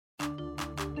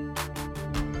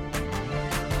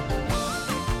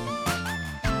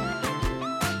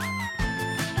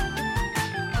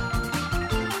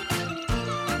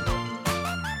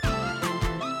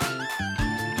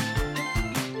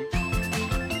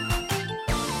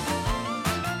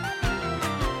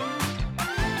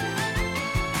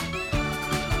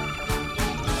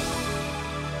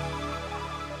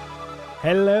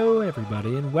Hello,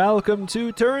 everybody, and welcome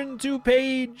to Turn to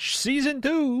Page Season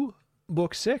 2,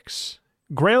 Book 6.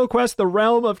 GrailQuest, The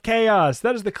Realm of Chaos.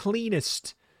 That is the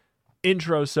cleanest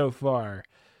intro so far.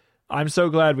 I'm so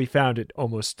glad we found it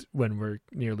almost when we're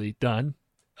nearly done.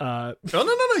 No.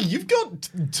 You've got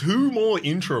two more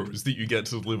intros that you get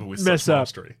to deliver with Mess such up.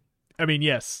 mastery. I mean,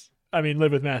 yes. I mean,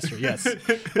 live with mastery, yes.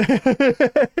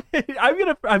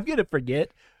 I'm gonna forget.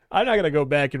 I'm not gonna go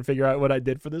back and figure out what I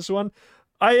did for this one.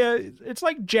 It's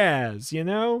like jazz, you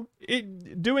know?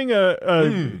 Doing a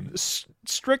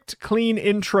strict, clean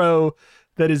intro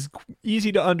that is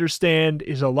easy to understand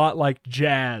is a lot like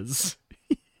jazz.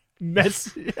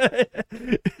 It's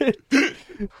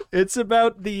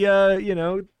about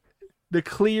the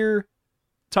clear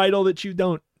title that you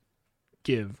don't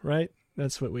give, right?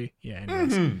 That's what anyways.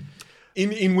 Mm-hmm.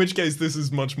 In which case, this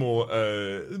is much more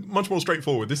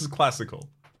straightforward. This is classical.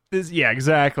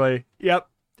 Exactly. Yep.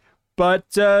 But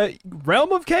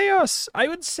Realm of Chaos, I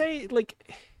would say,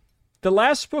 like, the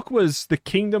last book was The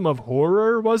Kingdom of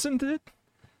Horror, wasn't it?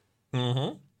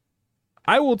 Mm-hmm.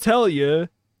 I will tell you,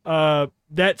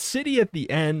 that city at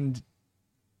the end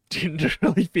didn't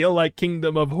really feel like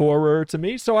Kingdom of Horror to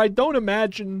me, so I don't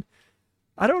even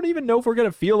know if we're going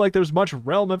to feel like there's much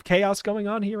Realm of Chaos going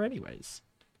on here anyways.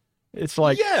 It's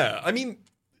like... Yeah, I mean,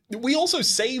 we also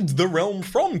saved the realm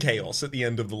from chaos at the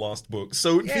end of the last book,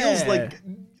 so it feels like...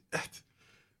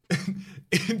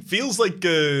 It feels like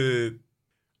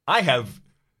I have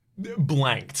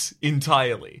blanked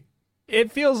entirely.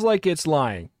 It feels like it's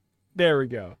lying. There we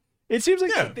go. It seems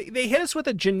like they hit us with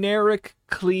a generic,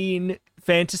 clean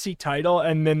fantasy title,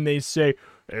 and then they say,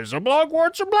 there's a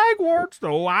Blogwarts,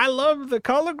 oh, I love the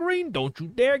color green, don't you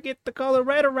dare get the color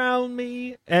red around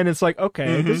me. And it's like,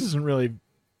 okay, this isn't really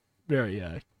very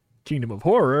Kingdom of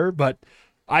Horror, but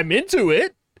I'm into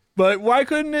it. But why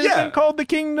couldn't it have been called the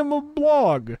Kingdom of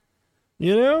Blog?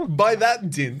 You know? By that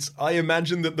dint, I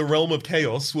imagine that the Realm of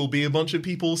Chaos will be a bunch of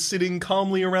people sitting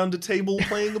calmly around a table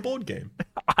playing a board game.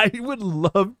 I would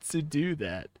love to do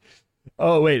that.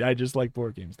 Oh, wait, I just like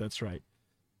board games. That's right.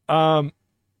 But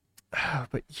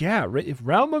yeah, if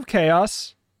Realm of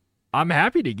Chaos, I'm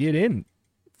happy to get in.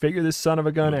 Figure this son of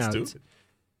a gun out.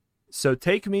 So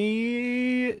take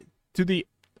me to the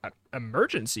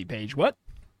emergency page. What?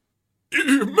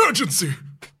 Emergency!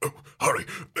 Oh, hurry,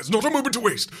 there's not a moment to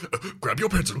waste. Grab your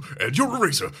pencil and your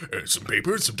eraser, some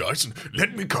paper and some dice, and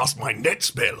let me cast my net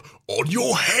spell on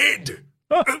your head.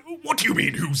 What do you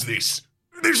mean, who's this?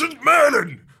 This is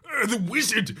Merlin! The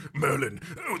wizard Merlin.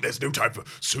 Oh, there's no time for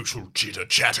social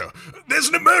chitter-chatter. There's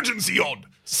an emergency on!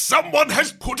 Someone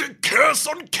has put a curse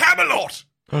on Camelot!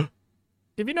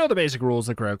 If you know the basic rules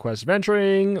of GrailQuest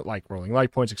adventuring, like rolling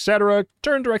life points, etc.,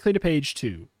 turn directly to page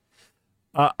 2.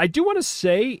 I do want to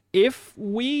say, if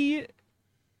we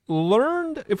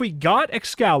got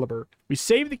Excalibur, we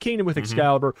saved the kingdom with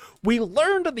Excalibur, we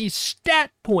learned the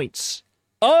stat points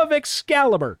of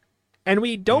Excalibur, and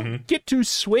we don't get to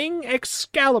swing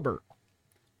Excalibur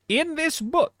in this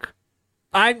book,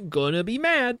 I'm gonna be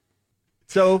mad.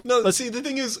 So see, the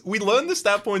thing is, we learned the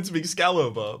stat points of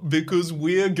Excalibur because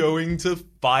we're going to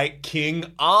fight King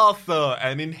Arthur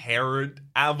and inherit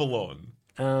Avalon.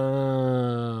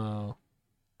 Oh.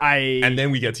 And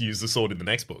then we get to use the sword in the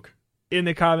next book. In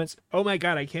the comments, oh my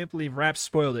god, I can't believe Rap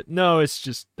spoiled it. No, that's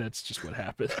just what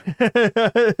happened.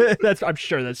 I'm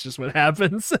sure that's just what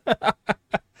happens.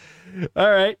 All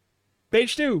right,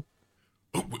 page 2.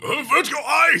 Avert your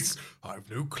eyes! I've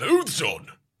no clothes on.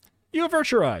 You avert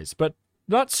your eyes, but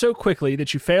not so quickly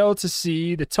that you fail to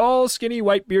see the tall, skinny,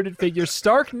 white-bearded figure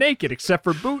stark naked except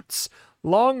for boots,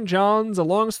 long johns, a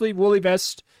long-sleeve woolly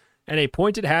vest, and a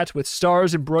pointed hat with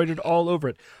stars embroidered all over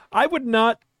it. I would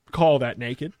not call that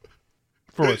naked,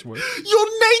 for its worth.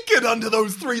 You're naked under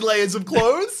those 3 layers of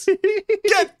clothes.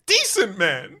 Get decent,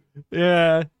 man.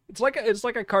 Yeah, it's like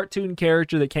a cartoon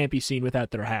character that can't be seen without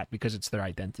their hat because it's their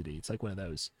identity. It's like one of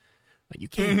those. Like, you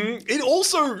can't. It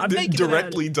also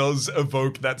directly does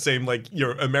evoke that same,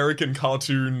 American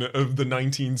cartoon of the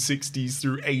 1960s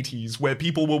through 80s where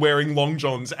people were wearing long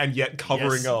johns and yet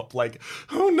covering up. Like,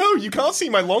 oh no, you can't see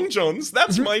my long johns.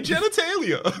 That's my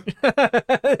genitalia.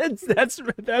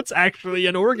 that's actually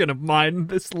an organ of mine,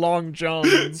 this long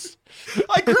johns.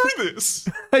 I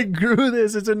grew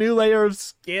this. It's a new layer of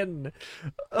skin.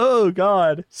 Oh,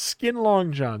 God. Skin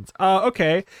long johns.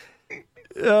 Okay.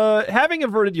 Having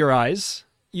averted your eyes,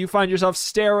 you find yourself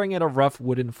staring at a rough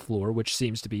wooden floor, which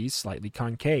seems to be slightly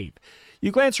concave.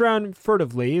 You glance around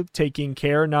furtively, taking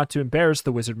care not to embarrass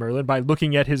the wizard Merlin by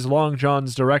looking at his long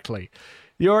johns directly.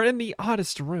 You are in the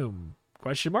oddest room.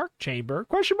 Question mark? Chamber?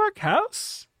 Question mark?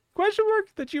 House? Question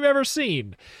mark? That you've ever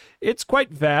seen. It's quite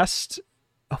vast.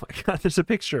 Oh my god, there's a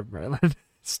picture of Merlin.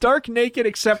 Stark naked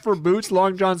except for boots,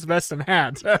 long johns, vest, and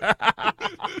hat.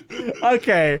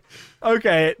 Okay.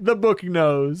 The book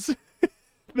knows.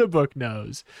 The book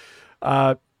knows.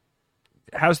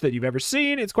 House that you've ever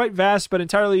seen. It's quite vast, but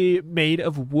entirely made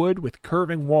of wood with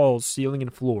curving walls, ceiling,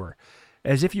 and floor.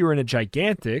 As if you were in a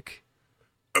gigantic...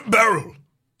 A barrel,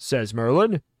 says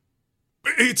Merlin.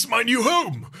 It's my new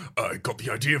home. I got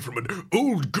the idea from an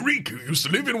old Greek who used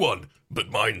to live in one,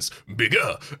 but mine's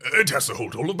bigger. It has to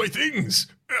hold all of my things.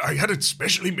 I had it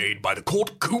specially made by the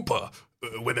Court Cooper,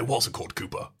 when there was a Court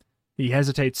Cooper. He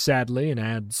hesitates sadly and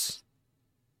adds...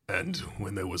 And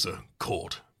when there was a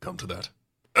court, come to that.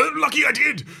 Lucky I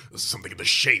did! Something in the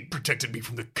shape protected me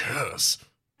from the curse.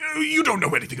 You don't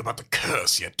know anything about the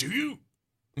curse yet, do you?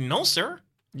 No, sir.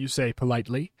 You say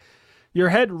politely, your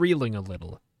head reeling a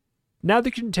little. Now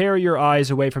that you can tear your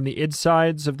eyes away from the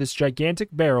insides of this gigantic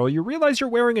barrel, you realize you're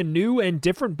wearing a new and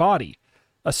different body.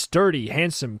 A sturdy,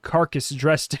 handsome carcass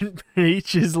dressed in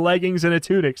breeches, leggings, and a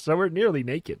tunic, somewhere nearly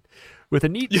naked, with a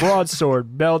neat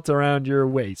broadsword belt around your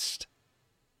waist.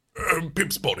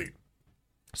 Pip's body,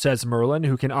 says Merlin,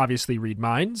 who can obviously read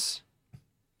minds.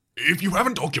 If you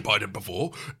haven't occupied it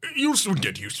before, you'll soon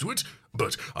get used to it,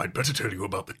 but I'd better tell you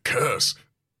about the curse.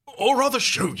 Or rather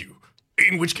show you.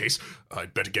 In which case,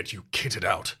 I'd better get you kitted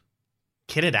out.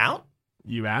 Kitted out?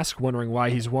 You ask, wondering why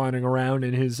he's wandering around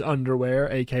in his underwear,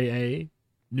 a.k.a.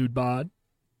 nude bod.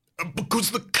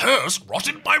 Because the curse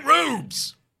rotted my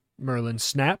robes! Merlin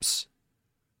snaps.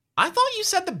 I thought you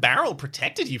said the barrel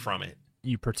protected you from it.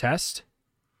 You protest.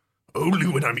 Only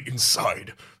when I'm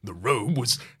inside. The robe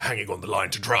was hanging on the line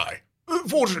to dry.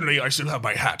 Fortunately, I still have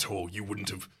my hat, or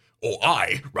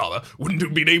I, wouldn't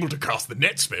have been able to cast the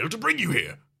net spell to bring you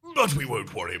here. But we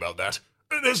won't worry about that.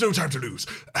 There's no time to lose.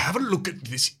 Have a look at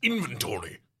this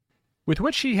inventory. With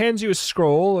which he hands you a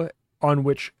scroll on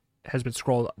which has been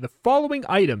scrolled the following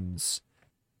items.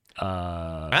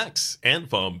 Axe, ant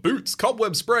farm, boots,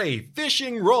 cobweb spray,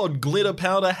 fishing rod, glitter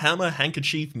powder, hammer,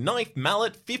 handkerchief, knife,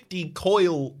 mallet, 50-inch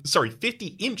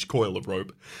coil of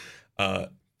rope.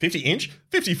 50 inch?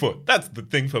 50 foot. That's the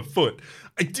thing for foot.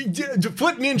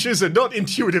 Foot and inches are not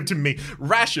intuitive to me.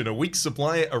 Ration, a week's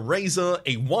supply, a razor,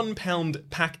 a 1 pound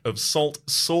pack of salt,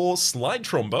 saw, slide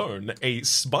trombone, a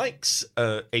spikes,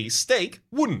 a stake,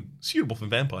 wooden, suitable for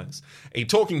vampires, a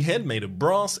talking head made of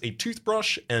brass, a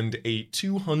toothbrush, and a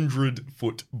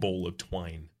 200-foot ball of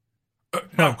twine.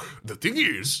 Now, the thing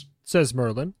is, says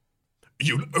Merlin,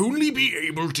 you'll only be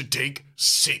able to take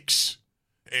 6.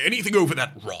 Anything over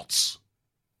that rots.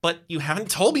 But you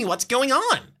haven't told me what's going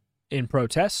on. In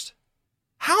protest.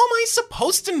 How am I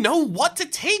supposed to know what to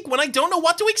take when I don't know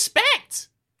what to expect?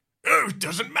 Oh, it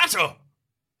doesn't matter,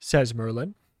 says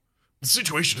Merlin. The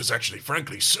situation is actually,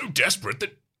 frankly, so desperate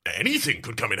that anything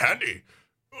could come in handy.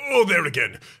 Oh, there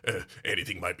again,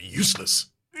 anything might be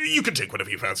useless. You can take whatever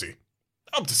you fancy.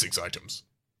 Up to 6 items.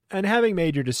 And having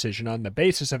made your decision on the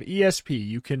basis of ESP,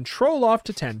 you can troll off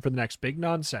to 10 for the next big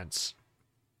nonsense.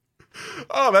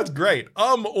 Oh, that's great.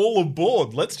 I'm all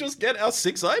aboard. Let's just get our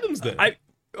 6 items then.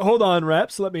 Hold on,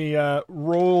 Reps. Let me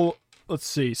roll, let's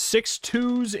see, 6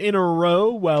 2s in a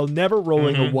row while never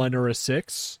rolling a 1 or a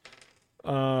 6.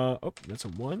 That's a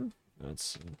 1.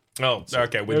 That's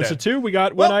okay. There's a 2. We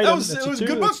got one item. That's it was a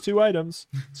 2. good. That's 2 items.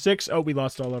 6. Oh, we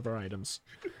lost all of our items.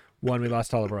 1. We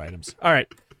lost all of our items. All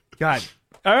right. God.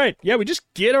 All right. Yeah, we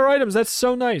just get our items. That's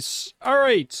so nice. All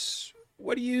right.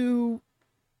 What do you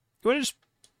want to just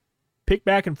pick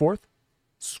back and forth?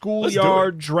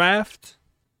 Schoolyard draft?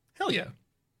 Hell yeah.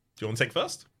 Do you want to take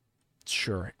first?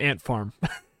 Sure. Ant farm.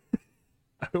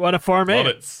 I want to farm Love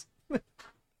ants.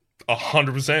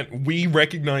 100%. We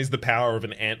recognize the power of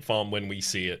an ant farm when we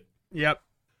see it. Yep.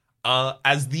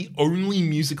 As the only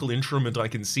musical instrument I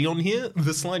can see on here,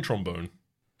 the slide trombone.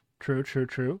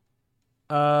 True.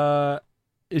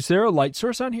 Is there a light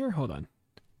source on here? Hold on.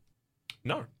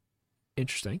 No.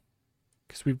 Interesting.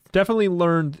 Because we've definitely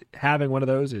learned having one of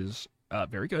those is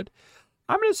very good.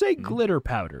 I'm going to say glitter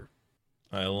powder.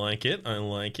 I like it.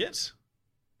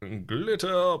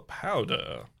 Glitter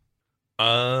powder.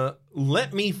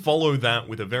 Let me follow that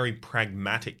with a very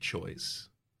pragmatic choice.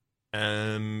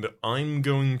 And I'm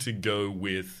going to go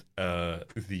with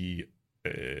the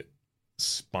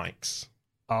spikes.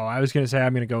 Oh, I was going to say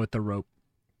I'm going to go with the rope.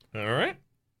 All right.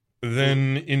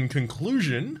 Then, in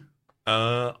conclusion,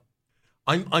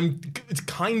 I'm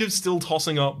kind of still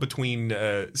tossing up between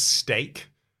stake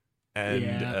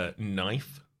and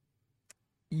knife.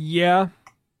 Yeah,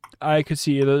 I could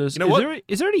see those. You know what?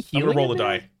 Is there any healing? I'm gonna roll a in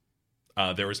there?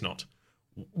 die. There is not.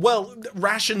 Well,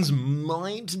 rations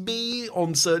might be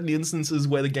on certain instances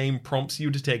where the game prompts you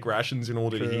to take rations in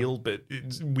order to heal, but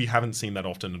we haven't seen that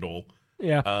often at all.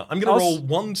 Yeah. I'm going to roll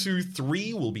 1, 2,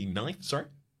 3 will be knife. Sorry?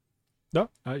 No,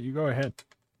 you go ahead.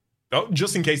 Oh,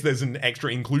 just in case there's an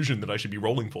extra inclusion that I should be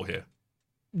rolling for here.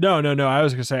 No. I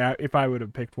was going to say, if I would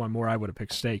have picked one more, I would have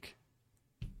picked steak.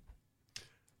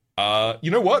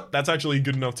 You know what? That's actually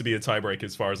good enough to be a tiebreak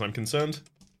as far as I'm concerned.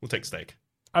 We'll take steak.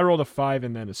 I rolled a 5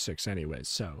 and then a 6 anyways,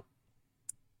 so.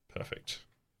 Perfect.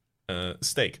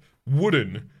 Steak.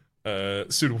 Wooden.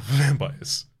 Suitable for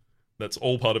vampires. That's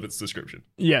all part of its description.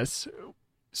 Yes.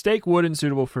 Steak, wooden,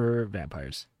 suitable for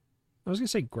vampires. I was going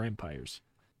to say grandpires.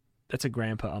 That's a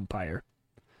grandpa umpire.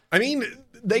 I mean,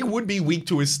 they would be weak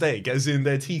to a steak, as in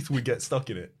their teeth would get stuck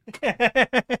in it.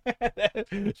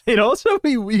 They'd also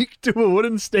be weak to a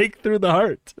wooden stake through the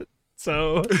heart.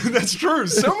 So that's true.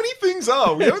 So many things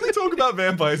are. We only talk about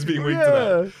vampires being weak to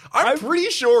that. I'm pretty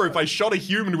sure if I shot a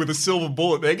human with a silver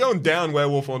bullet, they're going down,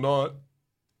 werewolf or not.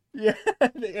 Yeah,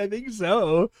 I think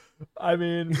so. I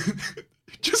mean,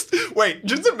 just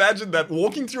imagine that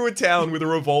walking through a town with a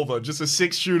revolver, just a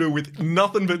 6-shooter with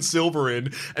nothing but silver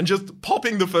in, and just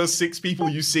popping the first 6 people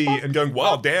you see and going,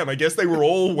 wow, damn, I guess they were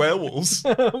all werewolves.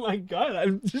 Oh my God.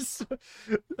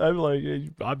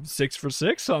 I'm 6 for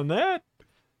 6 on that.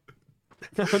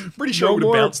 Pretty sure it would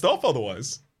have bounced off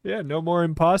otherwise. Yeah, no more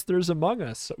imposters among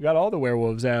us. We got all the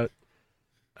werewolves out.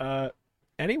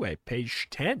 Anyway, page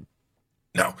 10.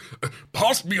 Now,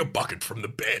 pass me a bucket from the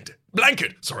bed.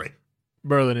 Blanket, sorry.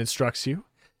 Merlin instructs you.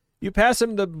 You pass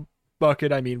him the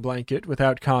blanket,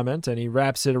 without comment, and he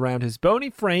wraps it around his bony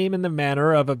frame in the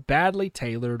manner of a badly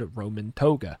tailored Roman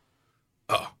toga.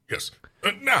 Ah, yes.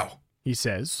 Now, he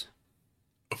says.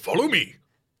 Follow me.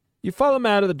 You follow him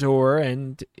out of the door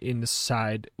and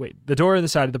the door in the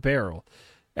side of the barrel.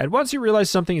 And once you realize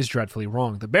something is dreadfully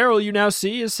wrong, the barrel you now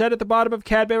see is set at the bottom of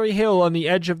Cadbury Hill on the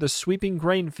edge of the sweeping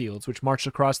grain fields which march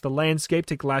across the landscape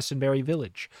to Glastonbury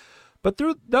village. But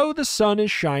though the sun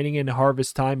is shining and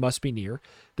harvest time must be near,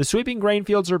 the sweeping grain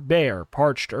fields are bare,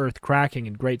 parched earth cracking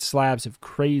in great slabs of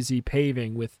crazy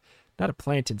paving with not a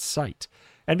plant in sight.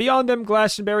 And beyond them,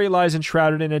 Glastonbury lies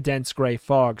enshrouded in a dense gray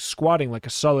fog, squatting like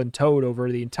a sullen toad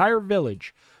over the entire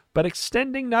village, but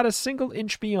extending not a single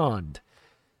inch beyond.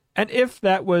 And if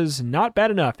that was not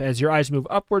bad enough, as your eyes move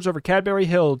upwards over Cadbury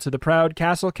Hill to the proud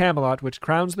Castle Camelot which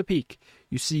crowns the peak,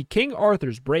 you see King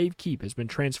Arthur's brave keep has been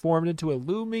transformed into a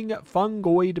looming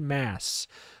fungoid mass,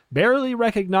 barely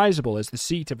recognizable as the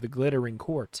seat of the glittering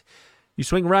court. You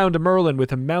swing round to Merlin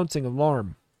with a mounting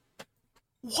alarm.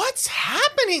 What's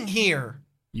happening here?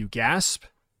 You gasp.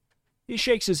 He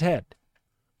shakes his head.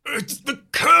 It's the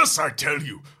curse, I tell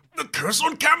you. The curse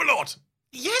on Camelot.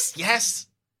 Yes.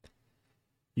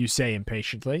 You say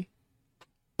impatiently.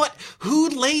 But who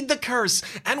laid the curse?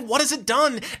 And what has it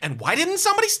done? And why didn't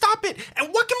somebody stop it? And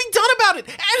what can be done about it?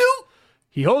 And who?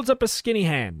 He holds up a skinny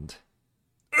hand.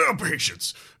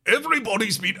 Patience.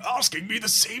 Everybody's been asking me the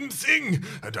same thing,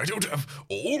 and I don't have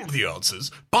all the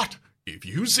answers, but if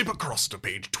you zip across to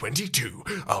page 22,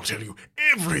 I'll tell you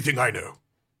everything I know.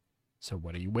 So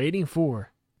what are you waiting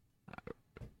for?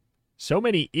 So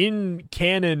many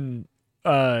in-canon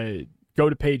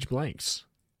go-to-page blanks.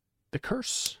 The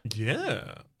curse.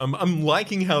 Yeah. I'm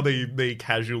liking how they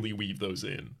casually weave those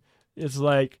in. It's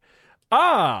like,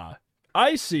 I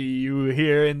see you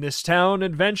here in this town,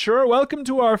 adventurer. Welcome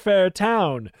to our fair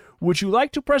town. Would you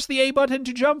like to press the A button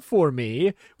to jump for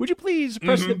me? Would you please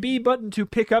press the B button to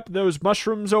pick up those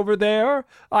mushrooms over there?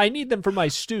 I need them for my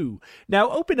stew. Now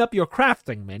open up your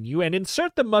crafting menu and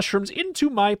insert the mushrooms into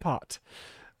my pot.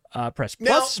 Press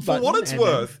plus now, button. For what it's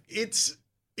worth,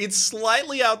 it's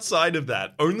slightly outside of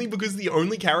that, only because the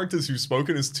only characters who've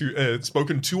spoken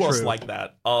to us like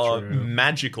that are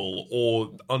magical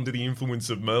or under the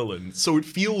influence of Merlin. So it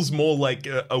feels more like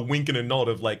a wink and a nod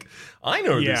of like, I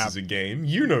know this is a game,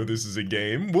 you know this is a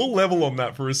game. We'll level on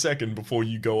that for a second before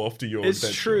you go off to your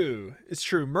adventure. It's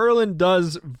true. Merlin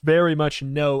does very much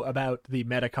know about the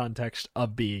meta context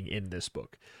of being in this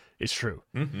book. It's true.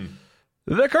 Mm-hmm.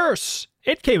 The curse!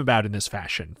 It came about in this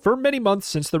fashion. For many months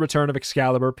since the return of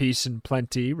Excalibur, peace and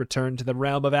plenty returned to the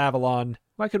realm of Avalon.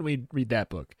 Why couldn't we read that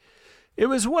book? It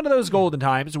was one of those golden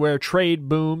times where trade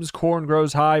booms, corn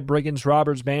grows high, brigands,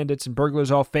 robbers, bandits, and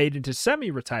burglars all fade into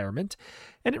semi-retirement,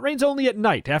 and it rains only at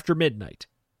night after midnight.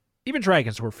 Even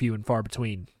dragons were few and far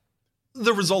between.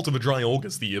 The result of a dry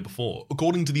August the year before,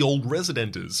 according to the old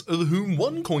residenters, of whom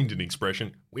one coined an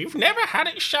expression, "We've never had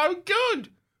it so good,"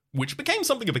 which became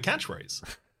something of a catchphrase.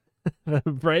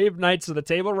 Brave knights of the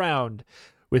Table Round,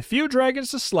 with few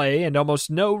dragons to slay and almost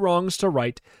no wrongs to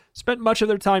right, spent much of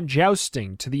their time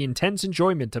jousting to the intense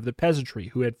enjoyment of the peasantry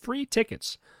who had free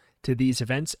tickets to these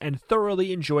events and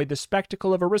thoroughly enjoyed the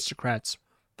spectacle of aristocrats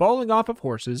falling off of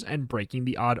horses and breaking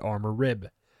the odd armor rib.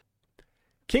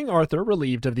 King Arthur,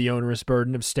 relieved of the onerous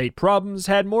burden of state problems,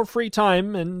 had more free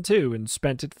time and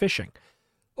spent it fishing.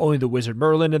 Only the wizard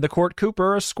Merlin and the court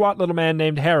cooper, a squat little man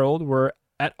named Harold, were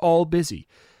at all busy,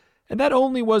 and that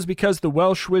only was because the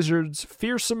Welsh wizard's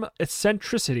fearsome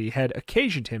eccentricity had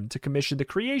occasioned him to commission the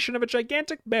creation of a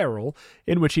gigantic barrel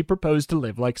in which he proposed to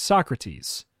live like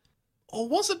Socrates. Or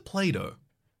was it Plato?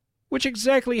 Which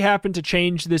exactly happened to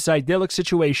change this idyllic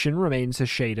situation remains a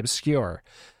shade obscure.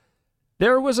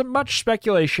 There was much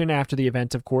speculation after the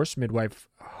event, of course. Midwife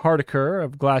Hardiker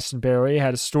of Glastonbury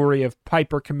had a story of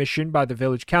Piper commissioned by the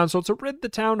village council to rid the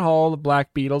town hall of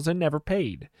black beetles and never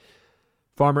paid.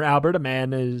 Farmer Albert, a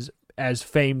man as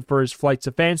famed for his flights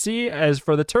of fancy as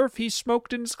for the turf he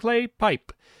smoked in his clay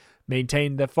pipe,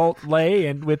 maintained the fault lay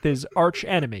and with his arch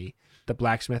enemy, the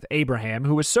blacksmith Abraham,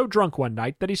 who was so drunk one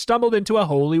night that he stumbled into a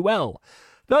holy well,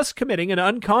 thus committing an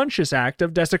unconscious act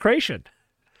of desecration.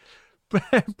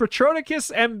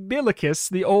 Petronicus Ambilicus,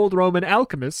 the old Roman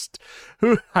alchemist,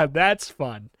 who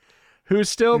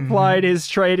still plied his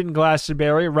trade in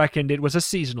Glastonbury, reckoned it was a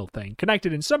seasonal thing,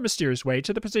 connected in some mysterious way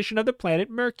to the position of the planet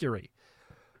Mercury.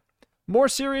 More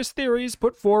serious theories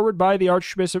put forward by the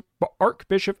Archbishop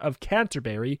of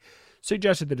Canterbury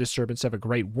suggested the disturbance of a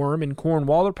great worm in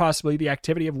Cornwall or possibly the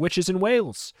activity of witches in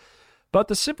Wales. But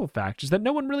the simple fact is that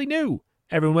no one really knew.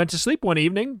 Everyone went to sleep one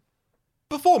evening,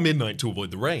 before midnight to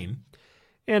avoid the rain,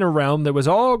 in a realm that was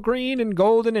all green and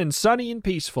golden and sunny and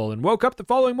peaceful, and woke up the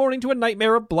following morning to a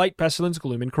nightmare of blight, pestilence,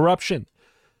 gloom, and corruption.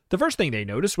 The first thing they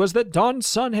noticed was that dawn's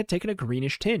sun had taken a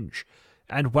greenish tinge,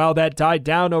 and while that died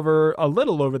down a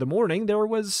little over the morning, there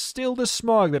was still the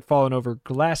smog that fallen over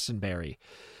Glastonbury.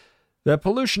 The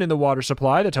pollution in the water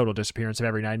supply, the total disappearance of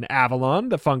every night in Avalon,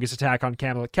 the fungus attack on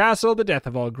Camelot Castle, the death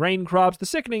of all grain crops, the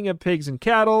sickening of pigs and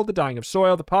cattle, the dying of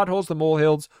soil, the potholes, the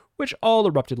molehills, which all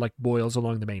erupted like boils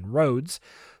along the main roads.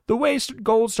 The waste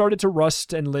gold started to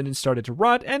rust and linen started to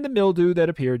rot, and the mildew that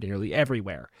appeared nearly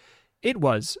everywhere. It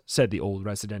was, said the old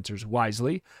residenters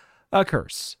wisely, a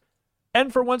curse.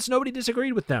 And for once nobody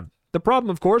disagreed with them. The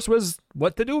problem, of course, was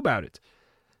what to do about it.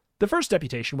 The first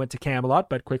deputation went to Camelot,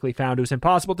 but quickly found it was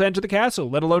impossible to enter the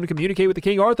castle, let alone communicate with the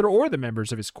King Arthur or the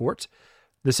members of his court.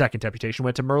 The second deputation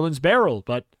went to Merlin's barrel,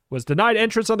 but was denied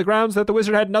entrance on the grounds that the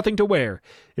wizard had nothing to wear.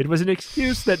 It was an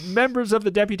excuse that members of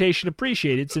the deputation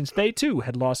appreciated, since they too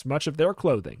had lost much of their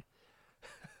clothing.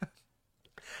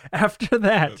 After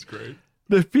that, that's great.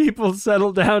 The people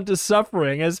settled down to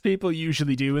suffering, as people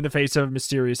usually do in the face of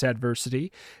mysterious adversity,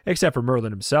 except for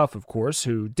Merlin himself, of course,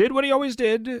 who did what he always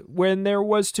did when there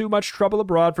was too much trouble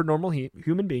abroad for normal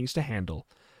human beings to handle.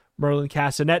 Merlin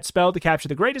cast a net spell to capture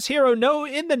the greatest hero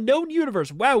in the known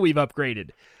universe. Wow, we've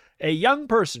upgraded. A young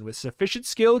person with sufficient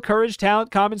skill, courage,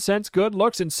 talent, common sense, good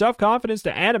looks, and self-confidence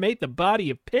to animate the body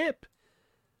of Pip.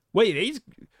 Wait,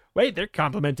 they're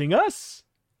complimenting us.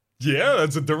 Yeah,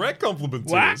 that's a direct compliment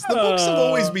to us. The books have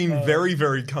always been very,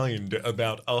 very kind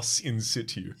about us in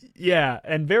situ. Yeah,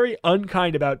 and very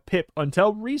unkind about Pip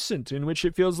until recent, in which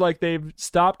it feels like they've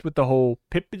stopped with the whole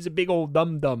Pip is a big old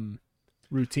dum-dum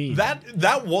routine.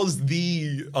 That was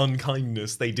the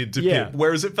unkindness they did to Pip,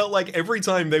 whereas it felt like every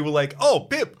time they were like, oh,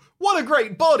 Pip, what a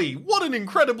great body, what an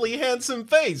incredibly handsome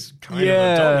face. Kind of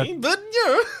a dummy, but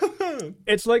yeah.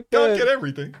 It's like can't get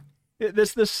everything.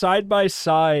 The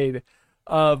side-by-side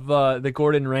of the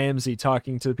Gordon Ramsay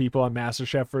talking to people on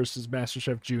MasterChef versus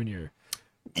MasterChef Junior.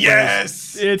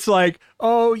 Yes! It's like,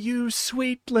 oh, you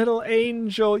sweet little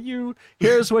angel,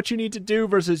 here's what you need to do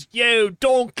versus, you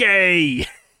donkey!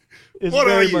 What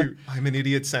are you? I'm an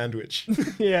idiot sandwich.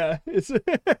 Yeah, it's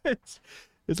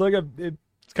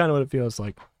kind of what it feels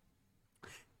like.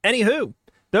 Anywho,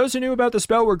 those who knew about the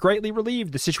spell were greatly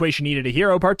relieved. The situation needed a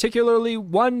hero, particularly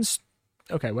one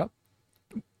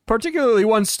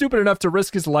stupid enough to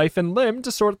risk his life and limb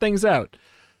to sort things out.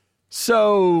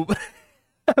 So,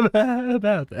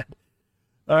 about that.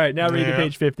 All right, now read to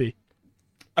page 50.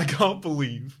 I can't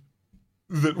believe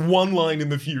that one line in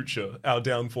the future, our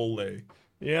downfall lay.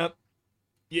 Yep.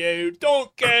 You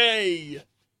donkey!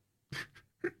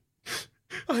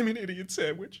 I'm an idiot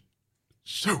sandwich.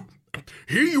 So,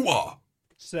 here you are,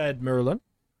 said Merlin.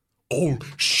 All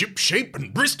ship-shape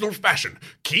and Bristol fashion,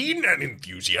 keen and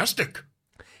enthusiastic.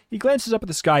 He glances up at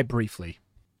the sky briefly.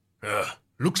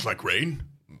 Looks like rain,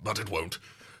 but it won't.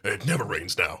 It never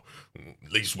rains now.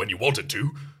 At least when you want it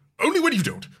to. Only when you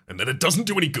don't, and then it doesn't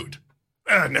do any good.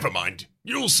 Never mind.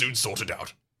 You'll soon sort it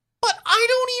out. But I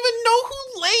don't even know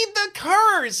who laid the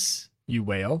curse. You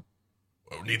wail.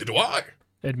 Oh, neither do I.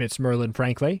 admits Merlin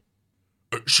frankly.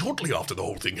 Shortly after the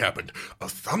whole thing happened, a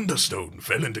thunderstone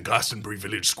fell into Glastonbury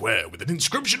Village Square with an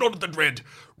inscription on it that read,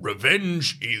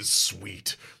 "Revenge is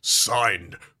sweet.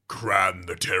 Signed, Cran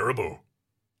the Terrible."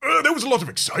 There was a lot of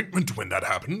excitement when that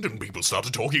happened, and people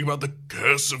started talking about the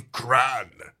curse of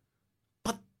Cran.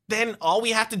 But then all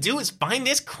we have to do is find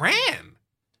this Cran.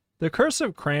 The curse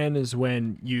of Cran is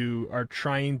when you are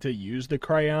trying to use the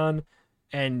crayon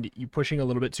and you're pushing a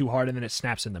little bit too hard and then it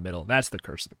snaps in the middle. That's the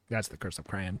curse. That's the curse of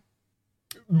Cran.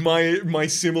 My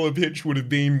similar pitch would have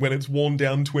been when it's worn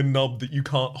down to a nub that you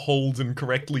can't hold and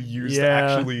correctly use to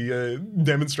actually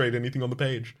demonstrate anything on the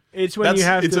page. It's when you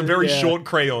have It's to, a very short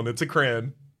crayon. It's a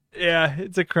crayon. Yeah,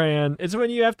 it's a crayon. It's when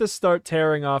you have to start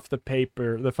tearing off the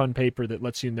paper, the fun paper that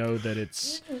lets you know that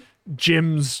it's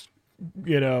Jim's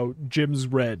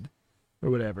red or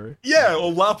whatever. Yeah,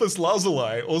 or lapis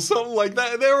lazuli or something like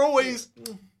that. They're always...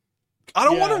 I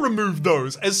don't want to remove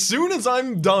those. As soon as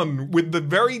I'm done with the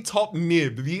very top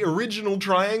nib, the original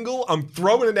triangle, I'm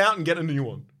throwing it out and getting a new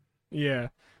one. Yeah.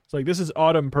 It's like, this is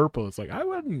autumn purple. It's like, I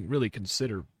wouldn't really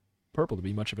consider purple to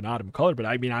be much of an autumn color, but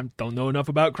I mean, I don't know enough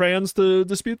about crayons to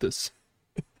dispute this.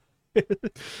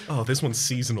 Oh, this one's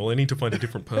seasonal. I need to find a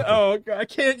different purple. Oh, I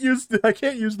can't use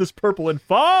this purple in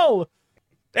fall.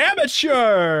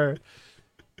 Amateur.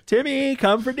 Timmy,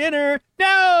 come for dinner.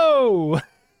 No.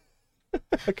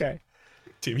 Okay.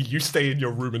 Timmy, you stay in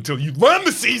your room until you learn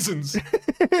the seasons.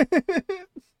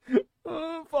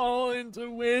 Fall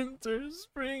into winter,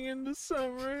 spring into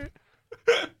summer.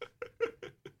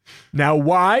 Now,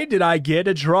 why did I get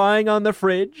a drawing on the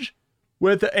fridge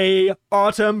with a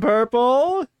autumn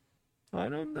purple? I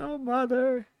don't know,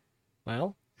 Mother.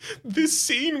 Well, this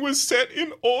scene was set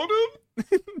in autumn?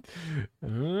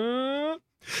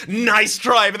 Nice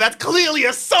try, but that's clearly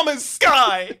a summer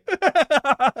sky.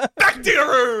 Back to your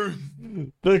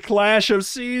room. The clash of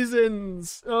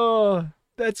seasons. Oh,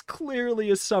 that's clearly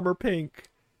a summer pink.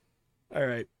 All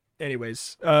right.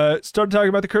 Anyways, started talking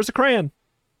about the curse of Cran.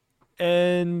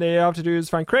 And they have to do is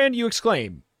find Cran. You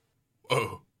exclaim.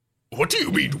 What do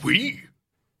you mean, we?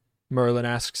 Merlin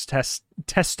asks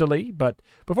testily, but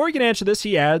before he can answer this,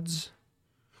 he adds...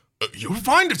 You'll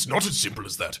find it's not as simple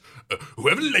as that.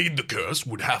 Whoever laid the curse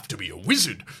would have to be a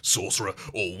wizard, sorcerer,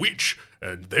 or witch,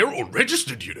 and they're all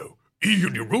registered, you know.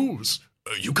 In your rules.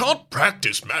 You can't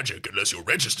practice magic unless you're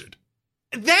registered.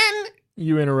 Then...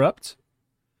 You interrupt.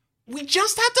 We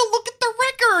just have to look at the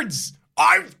records.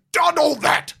 I've done all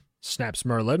that, Snaps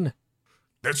Merlin.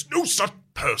 There's no such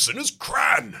person as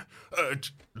Cran. At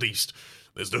least,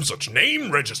 there's no such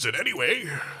name registered anyway.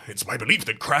 It's my belief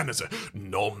that Cran is a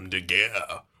nom de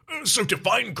guerre. So to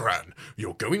find Cran,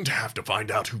 you're going to have to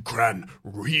find out who Cran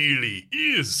really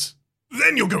is.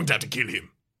 Then you're going to have to kill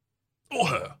him. Or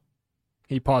her.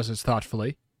 He pauses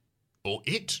thoughtfully. Or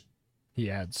it. He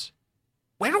adds.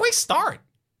 Where do I start?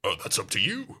 Oh, that's up to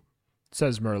you,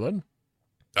 Says Merlin.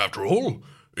 After all,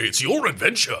 it's your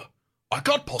adventure. I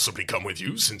can't possibly come with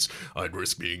you, since I'd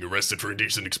risk being arrested for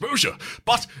indecent exposure.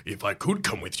 But if I could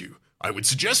come with you, I would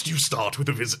suggest you start with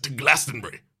a visit to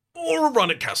Glastonbury, or a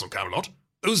run at Castle Camelot.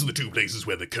 Those are the two places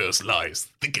where the curse lies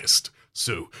thickest,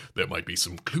 so there might be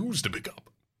some clues to pick up.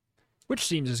 Which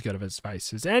seems as good of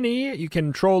advice as any. You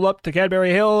can troll up to Cadbury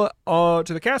Hill, to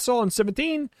the castle on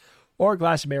 17, or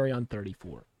Glastonbury on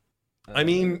 34. I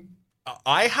mean,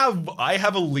 I have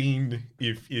a lean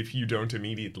if you don't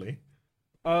immediately.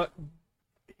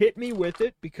 Hit me with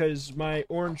it because my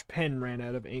orange pen ran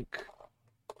out of ink.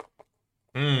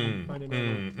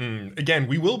 Again,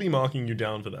 we will be marking you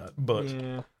down for that, but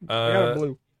yeah, I got a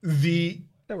blue.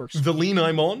 That works. The lean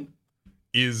I'm on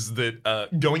is that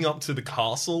going up to the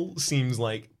castle seems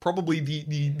like probably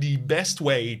the best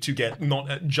way to get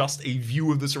not just a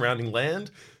view of the surrounding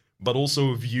land, but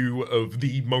also a view of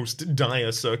the most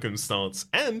dire circumstance,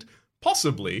 and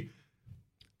possibly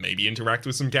maybe interact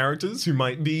with some characters who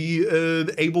might be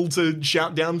able to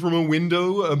shout down from a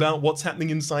window about what's happening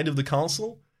inside of the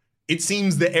castle. It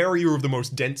seems the area of the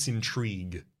most dense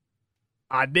intrigue.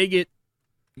 I dig it.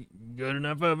 Good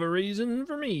enough of a reason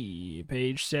for me.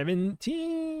 Page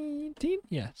 17.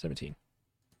 Yeah, 17.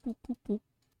 Boop, boop, boop.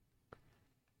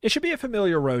 It should be a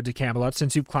familiar road to Camelot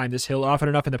since you've climbed this hill often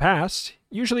enough in the past,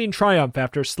 usually in triumph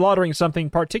after slaughtering something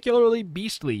particularly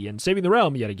beastly and saving the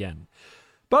realm yet again.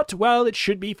 But while it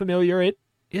should be familiar, it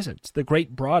isn't. The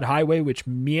great broad highway which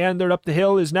meandered up the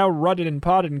hill is now rutted and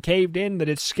potted and caved in that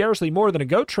it's scarcely more than a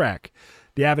goat track.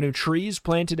 The avenue trees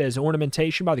planted as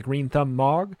ornamentation by the green thumb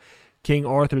Mogg, King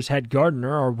Arthur's head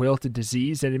gardener, are wilted,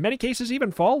 diseased, and in many cases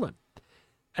even fallen.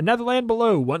 Another land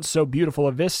below, once so beautiful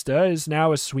a vista, is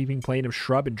now a sweeping plain of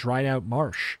shrub and dried-out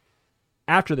marsh.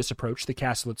 After this approach, the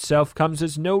castle itself comes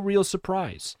as no real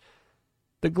surprise.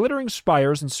 The glittering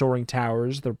spires and soaring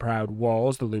towers, the proud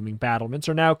walls, the looming battlements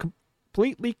are now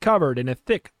completely covered in a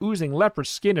thick, oozing leprous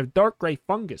skin of dark gray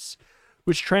fungus,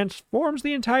 which transforms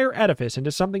the entire edifice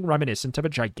into something reminiscent of a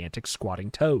gigantic squatting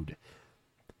toad.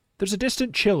 There's a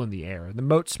distant chill in the air, and the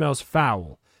moat smells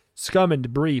foul. Scum and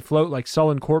debris float like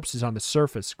sullen corpses on the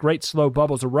surface. Great slow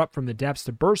bubbles erupt from the depths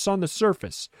to burst on the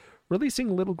surface,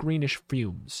 releasing little greenish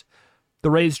fumes.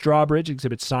 The raised drawbridge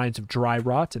exhibits signs of dry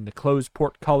rot, and the closed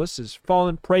portcullis has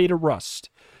fallen prey to rust.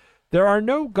 There are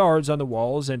no guards on the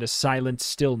walls, and a silent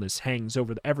stillness hangs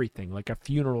over everything like a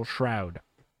funeral shroud.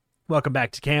 Welcome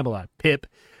back to Camelot, Pip.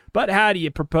 But how do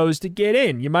you propose to get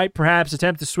in? You might perhaps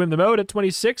attempt to swim the moat at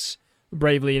 26,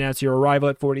 bravely announce your arrival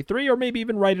at 43, or maybe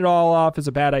even write it all off as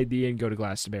a bad idea and go to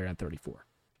Glastonbury on 34.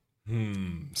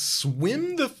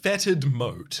 Swim the fetid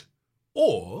moat.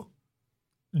 Or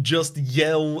just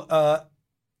yell,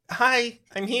 hi,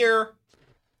 I'm here.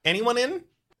 Anyone in?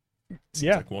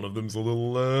 Seems like one of them's a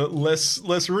little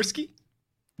less risky.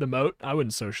 The moat? I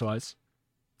wouldn't socialize.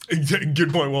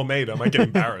 Good point, well made. I might get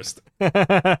embarrassed.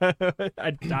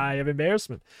 I'd die of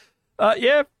embarrassment.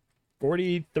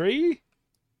 43?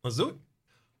 Let's do it.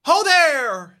 Ho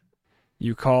there!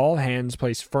 You call, hands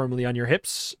placed firmly on your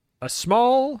hips. A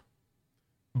small,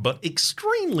 but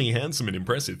extremely handsome and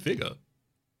impressive figure.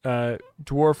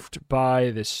 Dwarfed by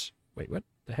this... Wait, what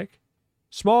the heck?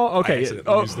 Small, okay.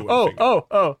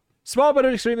 Small but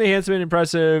extremely handsome and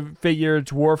impressive figure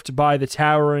dwarfed by the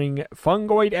towering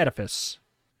fungoid edifice.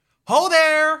 Ho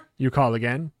there! You call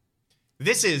again.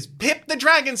 This is Pip the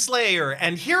Dragon Slayer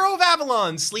and Hero of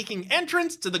Avalon seeking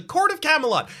entrance to the court of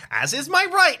Camelot, as is my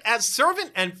right as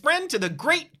servant and friend to the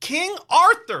great King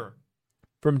Arthur.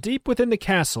 From deep within the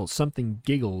castle, something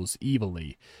giggles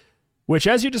evilly, which,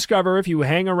 as you discover, if you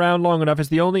hang around long enough, is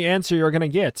the only answer you're going to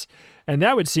get, and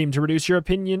that would seem to reduce your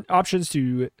options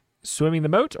to swimming the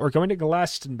moat or going to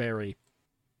Glastonbury.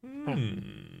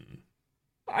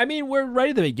 I mean, we're right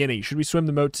at the beginning. Should we swim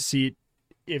the moat to see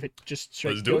if it just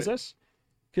straight kills us?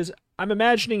 Because I'm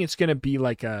imagining it's going to be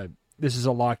like this is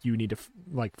a lock you need to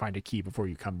find a key before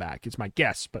you come back. It's my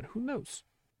guess, but who knows?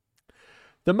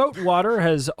 The moat water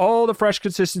has all the fresh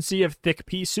consistency of thick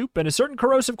pea soup and a certain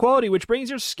corrosive quality which brings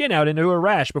your skin out into a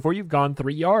rash before you've gone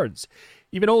 3 yards.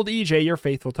 Even old EJ, your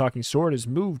faithful talking sword, is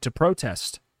moved to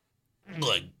protest.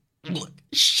 Look,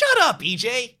 shut up,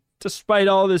 EJ! Despite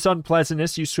all this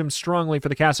unpleasantness, you swim strongly for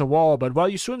the castle wall, but while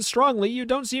you swim strongly, you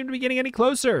don't seem to be getting any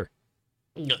closer.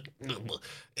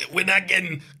 We're not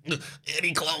getting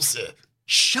any closer.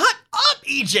 Shut up,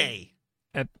 EJ!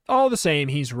 And all the same,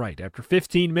 he's right. After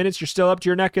 15 minutes, you're still up to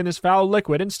your neck in this foul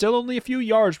liquid and still only a few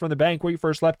yards from the bank where you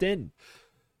first leapt in.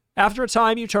 After a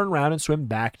time, you turn around and swim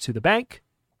back to the bank.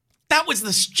 That was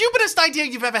the stupidest idea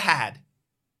you've ever had.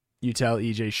 You tell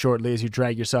EJ shortly as you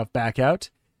drag yourself back out,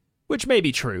 which may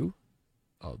be true.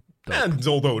 And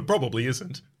although it probably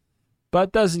isn't.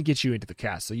 But doesn't get you into the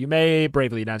castle. You may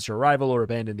bravely announce your arrival or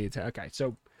abandon the attack. Okay,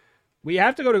 so we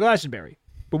have to go to Glastonbury,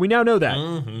 but we now know that.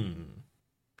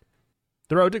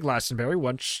 The road to Glastonbury,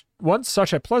 once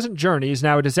such a pleasant journey, is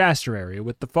now a disaster area,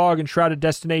 with the fog-enshrouded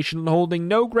destination holding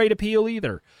no great appeal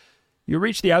either. You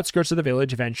reach the outskirts of the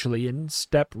village eventually and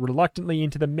step reluctantly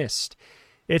into the mist.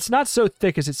 It's not so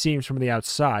thick as it seems from the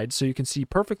outside, so you can see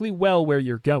perfectly well where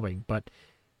you're going, but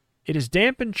it is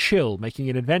damp and chill, making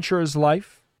an adventurer's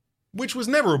life, which was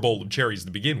never a bowl of cherries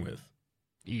to begin with,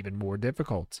 even more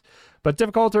difficult. But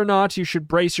difficult or not, you should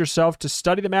brace yourself to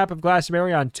study the map of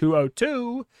Glastonbury on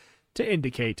 202 to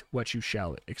indicate what you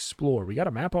shall explore. We got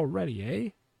a map already, eh?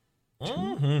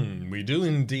 We do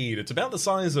indeed. It's about the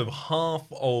size of half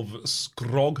of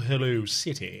Scroghollow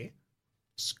City.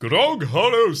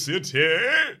 Scroghollow City!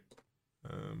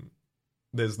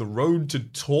 There's the road to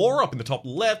Tor up in the top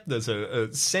left. There's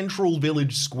a central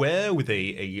village square with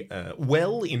a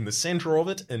well in the center of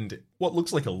it and what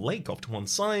looks like a lake off to one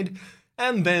side.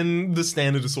 And then the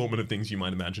standard assortment of things you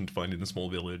might imagine to find in a small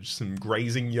village. Some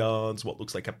grazing yards, what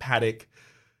looks like a paddock,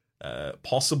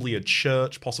 possibly a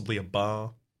church, possibly a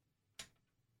bar.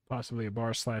 Possibly a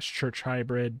bar/church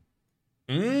hybrid.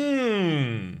 Kneel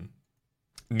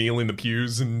in the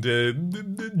pews and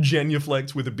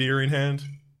genuflect with a beer in hand.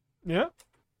 Yeah.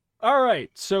 All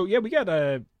right. So, yeah, we got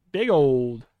a big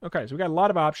old... Okay, so we got a lot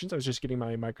of options. I was just getting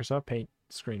my Microsoft Paint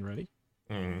screen ready.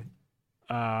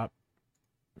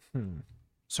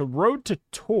 So Road to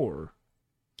Tor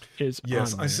is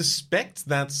Yes, on I there. suspect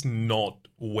that's not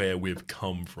where we've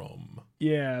come from.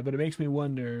 Yeah, but it makes me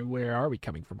wonder, where are we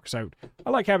coming from? Because I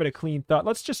like having a clean thought.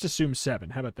 Let's just assume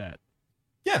 7. How about that?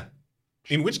 Yeah.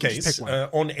 In which Just case, pick one.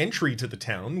 on entry to the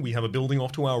town, we have a building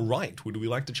off to our right. Would we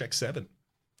like to check 7?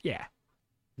 Yeah.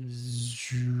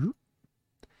 Zoop.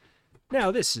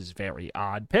 Now, this is very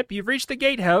odd, Pip. You've reached the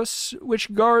gatehouse,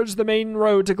 which guards the main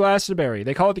road to Glastonbury.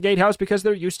 They call it the gatehouse because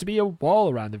there used to be a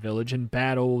wall around the village in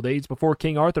bad old days before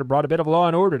King Arthur brought a bit of law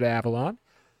and order to Avalon.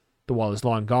 The wall is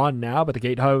long gone now, but the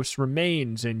gatehouse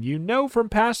remains, and you know from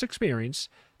past experience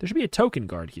there should be a token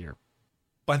guard here.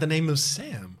 By the name of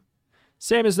Sam.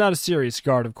 Sam is not a serious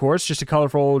guard, of course, just a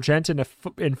colorful old gent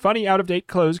in funny, out-of-date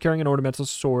clothes carrying an ornamental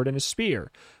sword and a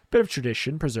spear. Bit of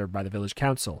tradition preserved by the village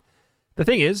council. The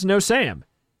thing is, no Sam.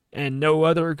 And no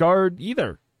other guard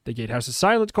either. The gatehouse is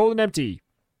silent, cold, and empty.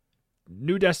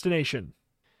 New destination.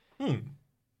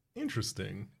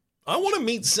 Interesting. I want to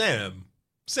meet Sam.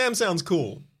 Sam sounds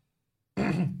cool.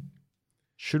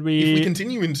 Should we... If we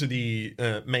continue into the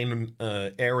main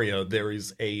area, there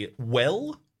is a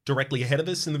well directly ahead of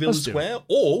us in the village square,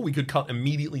 or we could cut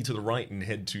immediately to the right and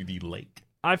head to the lake.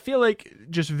 I feel like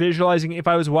just visualizing, if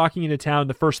I was walking into town,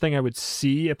 the first thing I would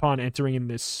see upon entering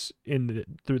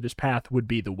through this path would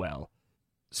be the well.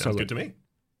 Sounds good to me.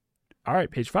 All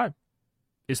right, page 5.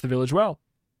 It's the village well.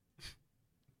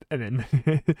 And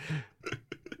then...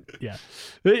 yeah.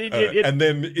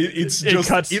 It's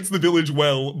the village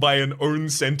well by an own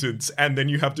sentence, and then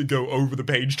you have to go over the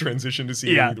page transition to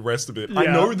see the rest of it. Yeah. I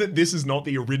know that this is not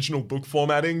the original book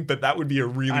formatting, but that would be a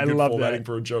really good formatting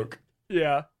for a joke.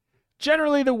 Yeah.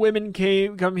 Generally, the women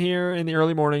come here in the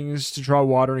early mornings to draw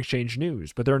water and exchange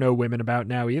news, but there are no women about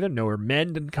now either, nor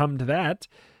men to come to that.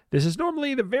 This is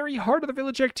normally the very heart of the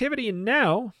village activity, and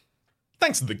now...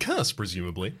 Thanks to the curse,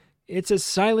 presumably. It's as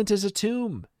silent as a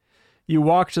tomb. You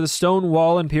walk to the stone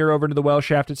wall and peer over into the well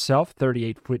shaft itself,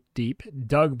 38 foot deep,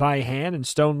 dug by hand and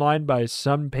stone-lined by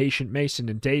some patient mason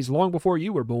in days long before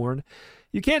you were born.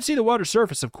 You can't see the water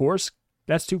surface, of course.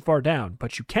 That's too far down,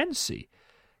 but you can see.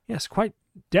 Yes, quite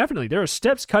definitely. There are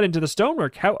steps cut into the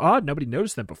stonework. How odd, nobody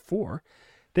noticed them before.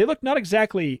 They look if not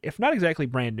exactly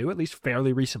brand new, at least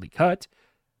fairly recently cut.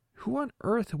 Who on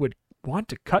earth would want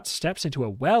to cut steps into a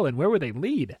well, and where would they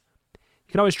lead?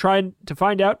 You can always try to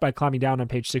find out by climbing down on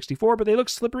page 64, but they look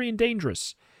slippery and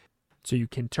dangerous. So you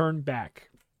can turn back.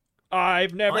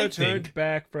 I've never turned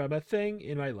back from a thing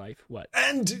in my life. What?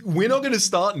 And we're not going to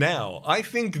start now. I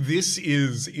think this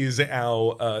is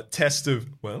our test of,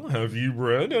 well, have you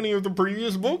read any of the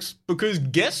previous books? Because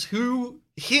guess who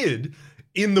hid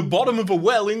in the bottom of a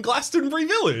well in Glastonbury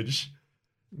Village?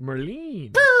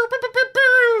 Merlin.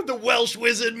 The Welsh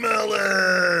wizard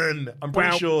Merlin. I'm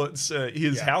pretty sure it's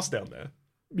his house down there.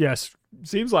 Yes,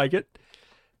 seems like it.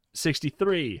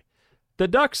 63. The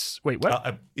ducks... Wait,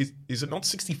 what? Is it not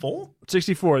 64?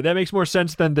 64. That makes more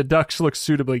sense than the ducks look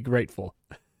suitably grateful.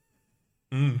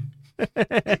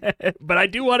 But I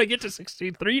do want to get to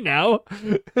 63 now.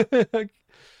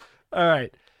 All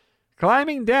right.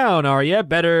 Climbing down, are ya?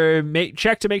 Better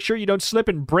check to make sure you don't slip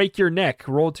and break your neck.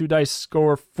 Roll 2 dice,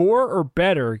 score 4 or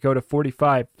better. Go to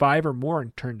 45, 5 or more,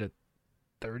 and turn to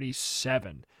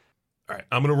 37. All right,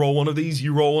 I'm going to roll one of these.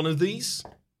 You roll one of these.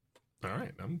 All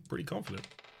right, I'm pretty confident.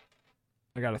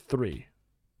 I got a 3.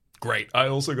 Great. I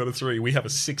also got a 3. We have a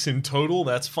 6 in total.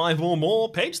 That's 5 or more.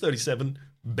 Page 37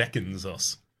 beckons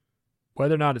us.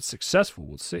 Whether or not it's successful,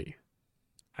 we'll see.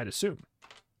 I'd assume.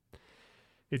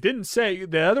 It didn't say...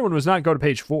 The other one was not go to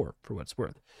page 4, for what it's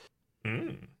worth.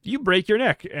 You break your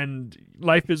neck, and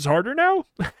life is harder now?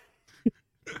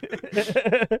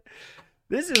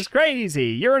 This is crazy.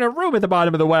 You're in a room at the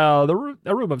bottom of the well.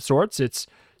 A room of sorts. It's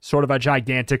sort of a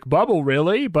gigantic bubble,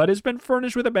 really, but it's been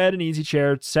furnished with a bed, an easy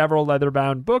chair, several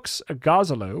leather-bound books, a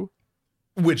gozalo.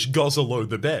 Which gozalo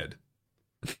the bed?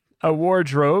 A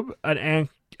wardrobe, an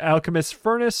alchemist's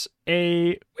furnace,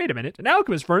 an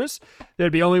alchemist's furnace?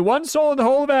 There'd be only one soul in the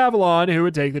whole of Avalon who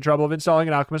would take the trouble of installing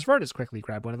an alchemist's furnace. Quickly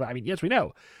grab one of them. Yes, we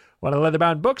know. One of the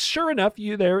leather-bound books. Sure enough,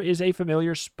 there is a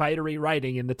familiar spidery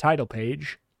writing in the title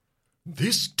page.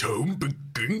 This tome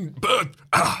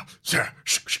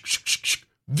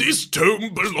This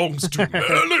tome belongs to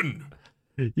Merlin.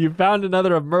 You found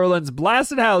another of Merlin's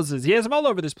blasted houses. He has them all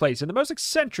over this place in the most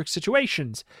eccentric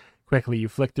situations. Quickly, you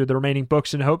flick through the remaining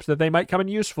books in hopes that they might come in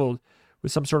useful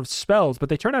with some sort of spells, but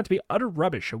they turn out to be utter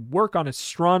rubbish. A work on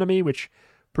astronomy, which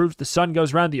proves the sun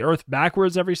goes around the earth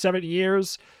backwards every 7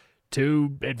 years.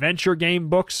 2 adventure game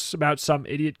books about some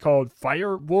idiot called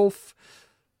Fire Wolf,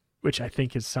 which I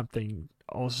think is something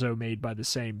also made by the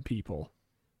same people.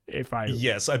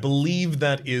 Yes, I believe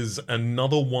that is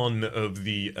another one of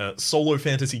the solo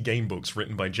fantasy game books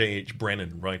written by J.H.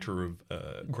 Brennan, writer of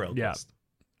GrailQuest. Yeah.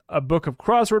 A book of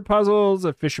crossword puzzles,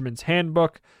 a fisherman's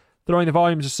handbook. Throwing the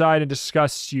volumes aside in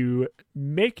disgust, you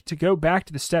make to go back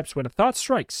to the steps when a thought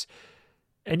strikes.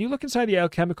 and you look inside the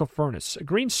alchemical furnace. A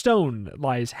green stone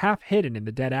lies half hidden in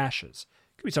the dead ashes.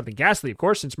 Could be something ghastly, of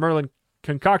course, since Merlin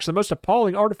concocts the most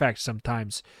appalling artifacts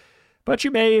sometimes. But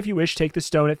you may, if you wish, take the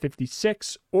stone at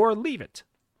 56 or leave it.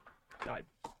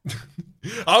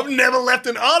 I've never left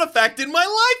an artifact in my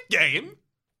life, game.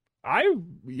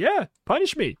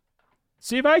 Punish me.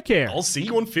 See if I care. I'll see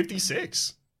you on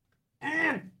 56.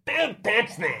 Don't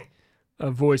touch that.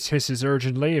 A voice hisses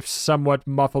urgently, if somewhat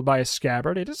muffled by a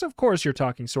scabbard. It is, of course, your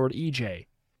talking sword, EJ.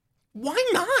 Why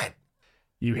not?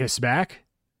 You hiss back.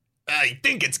 I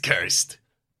think it's cursed.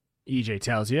 EJ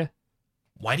tells you.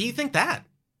 Why do you think that?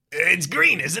 It's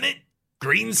green, isn't it?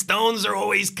 Green stones are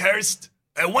always cursed.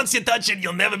 Once you touch it,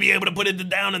 you'll never be able to put it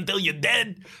down until you're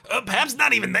dead. Perhaps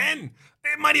not even then.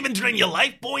 It might even drain your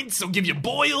life points, or give you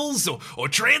boils, or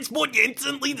transport you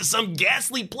instantly to some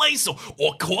ghastly place,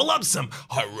 or call up some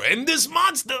horrendous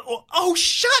monster, or... Oh,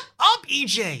 shut up,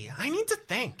 EJ. I need to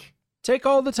think. Take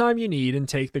all the time you need and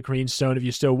take the green stone if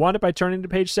you still want it by turning to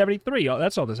page 73. Oh,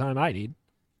 that's all the time I need.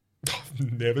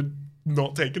 I've never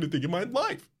not taken a thing in my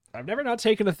life. I've never not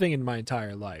taken a thing in my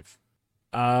entire life.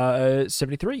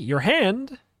 73. Your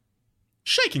hand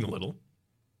Shaking a little.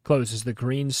 closes on the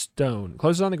green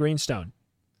stone.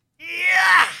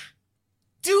 Yeah!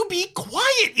 Do be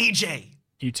quiet, EJ.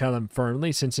 You tell him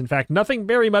firmly, since in fact nothing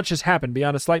very much has happened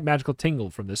beyond a slight magical tingle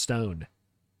from the stone.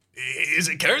 Is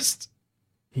it cursed?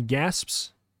 He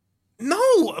gasps.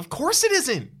 No, of course it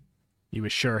isn't. You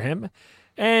assure him.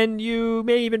 And you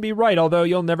may even be right, although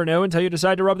you'll never know until you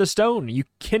decide to rub the stone. You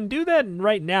can do that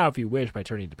right now if you wish by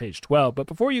turning to page 12, but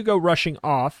before you go rushing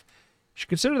off, you should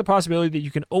consider the possibility that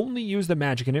you can only use the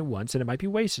magic in it once, and it might be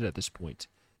wasted at this point.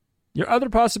 Your other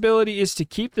possibility is to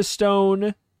keep the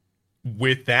stone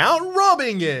Without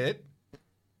rubbing it.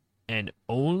 and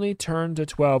only turn to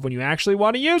 12 when you actually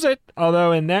want to use it,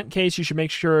 although in that case you should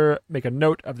make a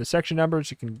note of the section numbers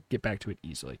so you can get back to it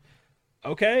easily.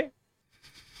 Okay?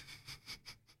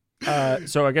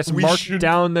 So I guess mark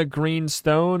down the green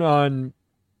stone on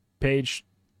page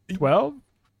 12?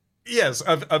 Yes,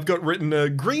 I've got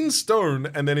written green stone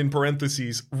and then in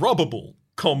parentheses rubbable,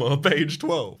 page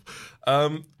 12.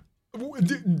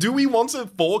 Do we want to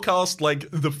forecast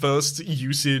like the first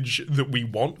usage that we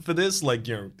want for this? Like,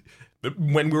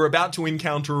 when we're about to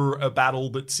encounter a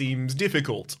battle that seems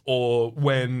difficult, or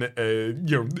when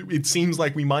it seems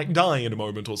like we might die in a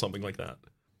moment or something like that.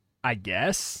 I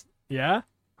guess. Yeah.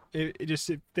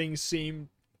 If things seem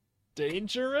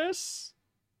dangerous.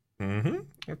 Mm-hmm.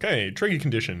 Okay, trigger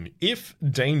condition. If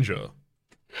danger,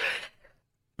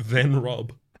 then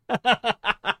rub.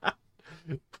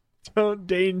 Don't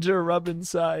danger rub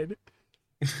inside.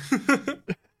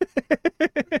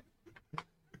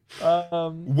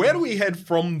 Where do we head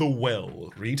from the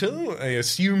well, Rita? I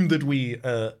assume that we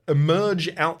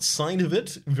emerge outside of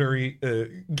it, very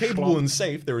capable and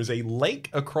safe. There is a lake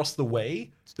across the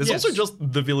way. There's also just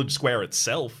the village square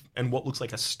itself and what looks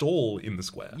like a stall in the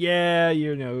square. Yeah,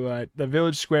 the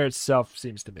village square itself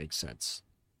seems to make sense.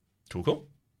 Cool.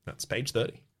 That's page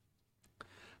 30.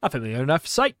 A familiar enough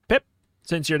sight, Pip,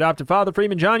 since your adopted father,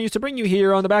 Freeman John, used to bring you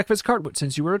here on the back of his cart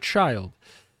since you were a child.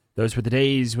 Those were the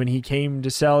days when he came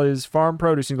to sell his farm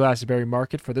produce in Glastonbury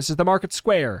Market, for this is the market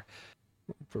square,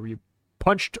 where you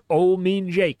punched old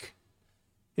mean Jake.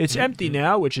 It's empty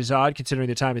now, which is odd considering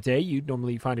the time of day. You'd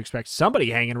normally find to expect somebody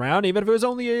hanging around, even if it was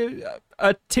only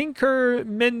a tinker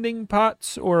mending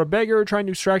pots or a beggar trying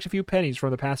to extract a few pennies from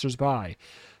the passers-by.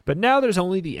 But now there's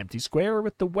only the empty square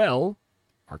with the well,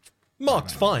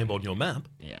 marked 5 on your map.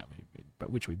 Yeah,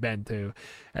 but which we've been to.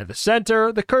 At the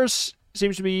center, the curse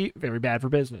seems to be very bad for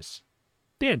business.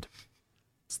 The end.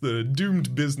 It's the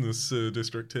doomed business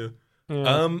district here.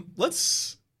 Yeah.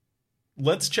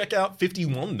 Let's check out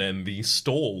 51 then, the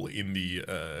stall in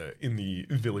the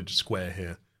village square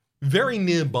here. Very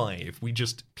nearby if we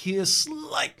just peer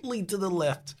slightly to the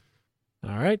left.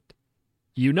 All right.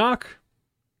 You knock,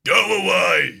 Go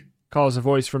away! calls a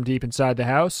voice from deep inside the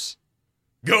house.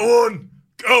 Go on!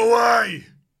 Go away!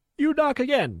 You knock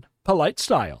again, polite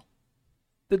style.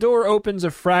 The door opens a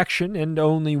fraction and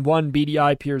only one beady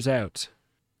eye peers out.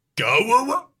 Go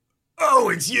away! Oh,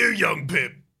 it's you, young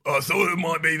Pip. I thought it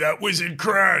might be that wizard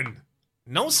Cran.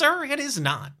 No, sir, it is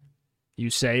not.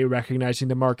 You say, recognizing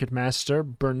the market master,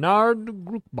 Bernard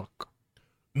Grookbuck.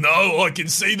 No, I can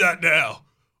see that now.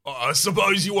 I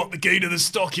suppose you want the key to the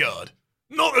stockyard.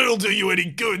 Not that it'll do you any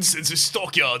good since the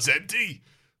stockyard's empty.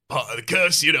 Part of the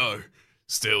curse, you know.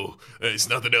 Still, there's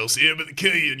nothing else here but the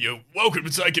key, and you're welcome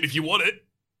to take it if you want it.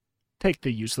 Take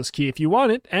the useless key if you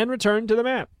want it, and return to the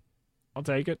map. I'll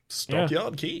take it.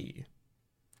 Stockyard key.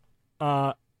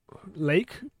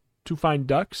 Lake to find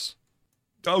ducks.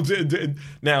 Oh,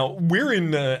 now, we're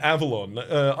in Avalon.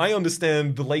 I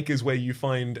understand the lake is where you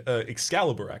find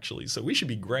Excalibur, actually, so we should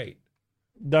be great.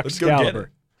 Let's go get it.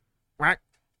 Quack.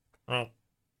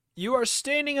 You are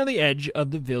standing on the edge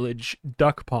of the village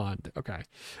duck pond. Okay.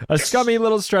 A scummy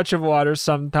little stretch of water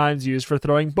sometimes used for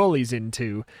throwing bullies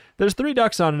into. There's 3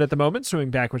 ducks on it at the moment,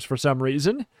 swimming backwards for some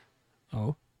reason.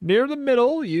 Oh. Near the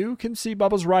middle, you can see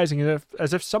bubbles rising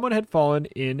as if someone had fallen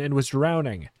in and was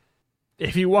drowning.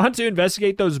 If you want to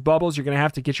investigate those bubbles, you're going to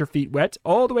have to get your feet wet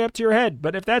all the way up to your head.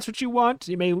 But if that's what you want,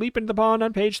 you may leap into the pond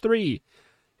on page 3.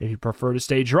 If you prefer to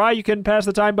stay dry, you can pass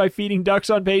the time by feeding ducks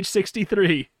on page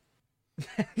 63.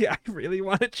 Yeah, I really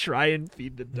want to try and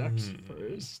feed the ducks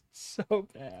first. So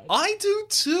bad. I do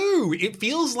too. It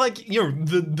feels like,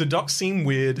 the ducks seem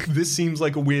weird. This seems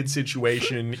like a weird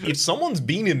situation. If someone's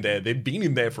been in there, they've been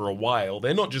in there for a while.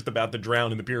 They're not just about to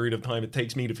drown in the period of time it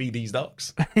takes me to feed these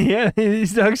ducks. Yeah,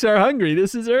 these ducks are hungry.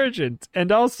 This is urgent.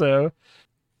 And also...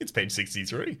 It's page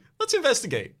 63. Let's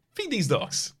investigate. Feed these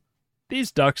ducks.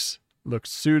 These ducks look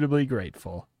suitably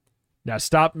grateful. Now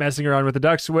stop messing around with the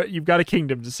ducks. You've got a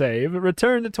kingdom to save.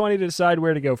 Return to 20 to decide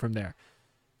where to go from there.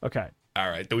 Okay. All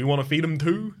right. Do we want to feed them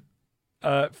too?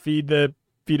 Feed them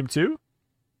to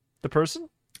the person?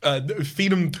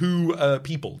 Feed them to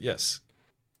people. Yes.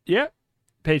 Yeah.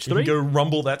 Page 3. You can go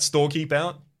rumble that storekeep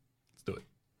out. Let's do it.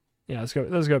 Yeah.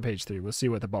 Let's go page 3. We'll see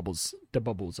what the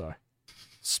bubbles are.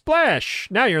 Splash!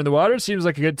 Now you're in the water. Seems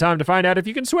like a good time to find out if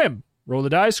you can swim. Roll the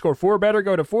dice. Score 4 better.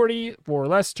 Go to 40. 4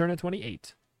 less. Turn to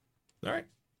 28. All right.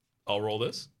 I'll roll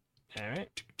this. All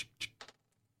right.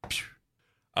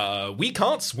 We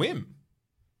can't swim.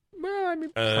 Well, I mean,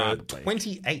 probably.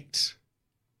 28.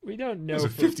 We don't know. It was a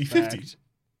 50-50.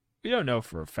 We don't know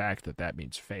for a fact that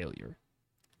means failure.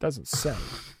 It doesn't say.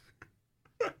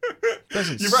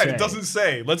 You're right. It doesn't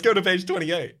say. Let's go to page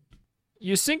 28.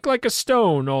 You sink like a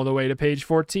stone all the way to page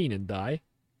 14 and die.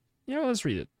 Let's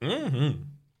read it. Mm-hmm.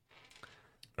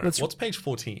 Right, what's page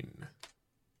 14?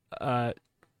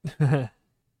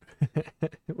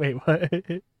 Wait, what?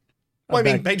 Well, I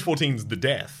mean, page 14 is the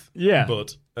death. Yeah.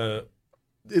 But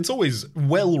it's always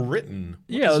well written.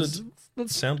 What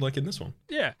let's sound like in this one?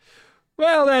 Yeah.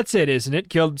 Well, that's it, isn't it?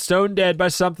 Killed stone dead by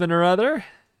something or other.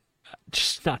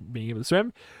 Just not being able to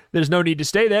swim. There's no need to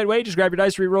stay that way. Just grab your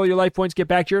dice, re-roll your life points, get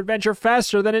back to your adventure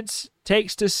faster than it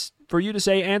takes for you to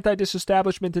say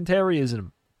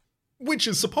anti-disestablishmentarianism. Which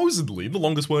is supposedly the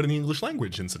longest word in the English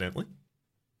language, incidentally.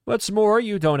 What's more,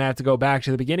 you don't have to go back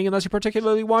to the beginning unless you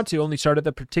particularly want to. Only start at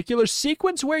the particular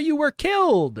sequence where you were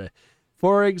killed.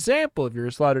 For example, if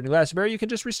you're slaughtered in Glastonbury, you can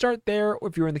just restart there. Or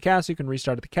if you're in the castle, you can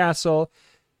restart at the castle.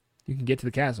 You can get to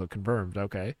the castle. Confirmed.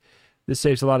 Okay. This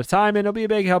saves a lot of time, and it'll be a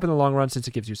big help in the long run since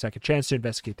it gives you a second chance to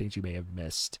investigate things you may have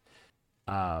missed.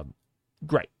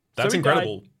 Great. That's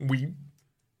incredible.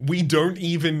 We don't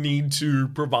even need to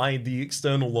provide the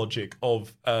external logic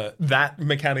of that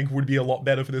mechanic would be a lot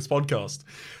better for this podcast.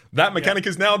 That mechanic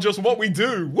is now just what we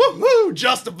do. Woohoo!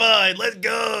 Justified. Let's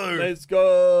go. Let's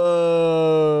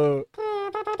go.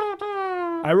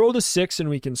 I rolled a 6 and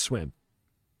we can swim.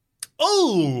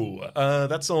 Oh,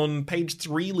 that's on page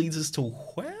 3. Leads us to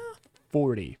where?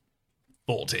 40.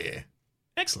 40.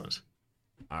 Excellent.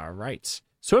 All right.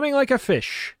 Swimming like a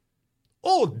fish.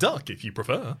 Or duck, if you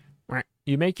prefer.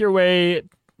 You make your way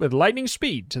with lightning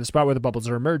speed to the spot where the bubbles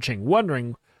are emerging,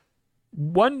 wondering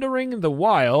the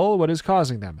while what is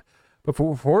causing them. But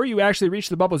before you actually reach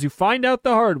the bubbles, you find out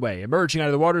the hard way. Emerging out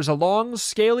of the water is a long,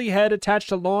 scaly head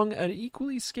attached along an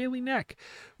equally scaly neck,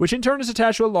 which in turn is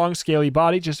attached to a long, scaly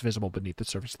body just visible beneath the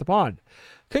surface of the pond.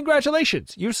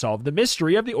 Congratulations, you've solved the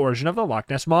mystery of the origin of the Loch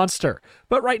Ness Monster.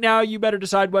 But right now, you better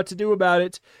decide what to do about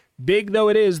it. Big though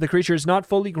it is, the creature is not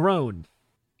fully grown.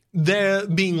 There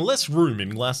being less room in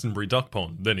Glastonbury Duck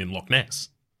Pond than in Loch Ness.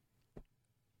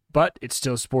 But it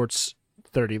still sports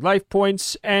 30 life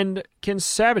points and can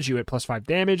savage you at +5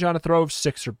 damage on a throw of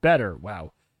 6 or better.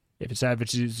 Wow. If it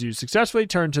savages you successfully,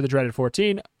 turn to the dreaded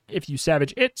 14. If you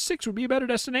savage it, 6 would be a better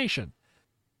destination.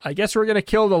 I guess we're going to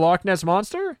kill the Loch Ness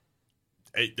Monster?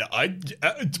 Yeah,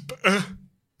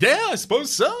 I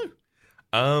suppose so.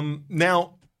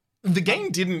 Now, the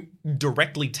game didn't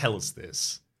directly tell us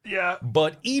this. Yeah.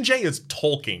 But EJ is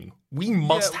talking. We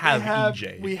must have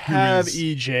EJ. We have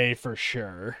EJ for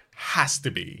sure. Has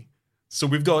to be. So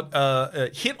we've got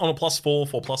a hit on a +4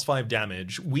 for +5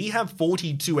 damage. We have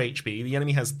 42 HP. The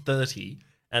enemy has 30.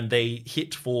 And they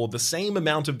hit for the same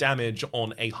amount of damage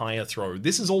on a higher throw.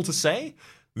 This is all to say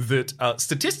that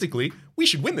statistically, we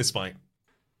should win this fight.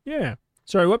 Yeah.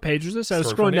 Sorry, what page was this? I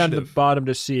was scrolling down to the bottom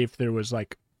to see if there was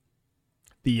like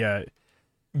the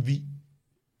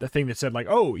thing that said like,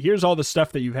 oh, here's all the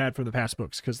stuff that you've had from the past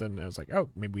books. Because then I was like, oh,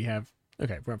 maybe we have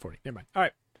Okay, we're on 40. Never mind. All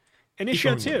right.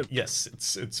 Initiative. Yes,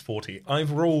 it's 40.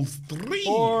 I've rolled 3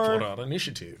 for our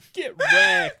initiative. Get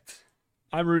wrecked.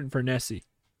 I'm rooting for Nessie.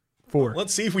 4.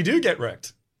 Let's see if we do get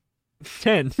wrecked.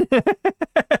 10.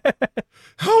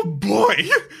 Oh boy.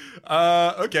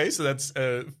 Okay, so that's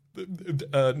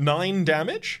 9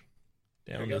 damage.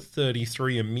 Down to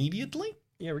 33 immediately.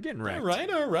 Yeah, we're getting wrecked.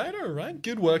 All right.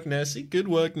 Good work, Nessie.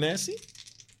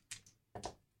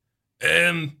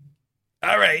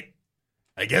 All right.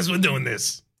 I guess we're doing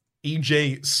this.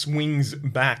 EJ swings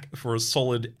back for a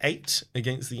solid 8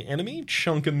 against the enemy,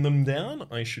 chunking them down.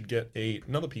 I should get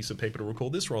another piece of paper to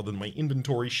record this rather than my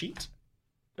inventory sheet.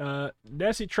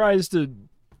 Nessie tries to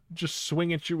just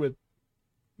swing at you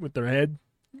with their head.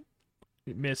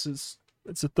 It misses.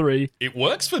 It's a 3. It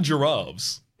works for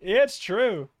giraffes. Yeah, it's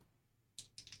true.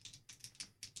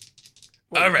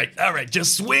 All right.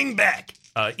 Just swing back.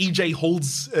 EJ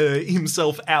holds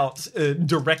himself out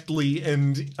directly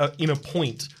and in a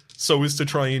point so as to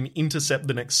try and intercept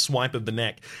the next swipe of the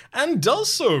neck, and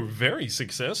does so very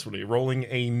successfully, rolling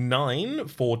a 9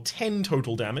 for 10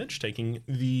 total damage, taking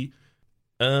the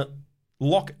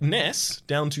Loch Ness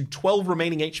down to 12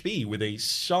 remaining HP with a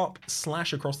sharp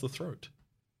slash across the throat.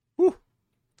 Whew.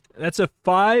 That's a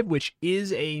 5, which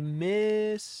is a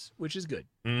miss, which is good.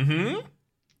 Mm-hmm.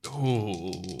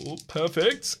 Oh,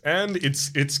 perfect. And it's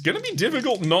going to be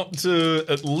difficult not to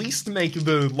at least make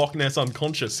the Loch Ness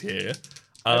unconscious here.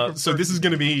 So this is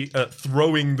going to be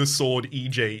throwing the sword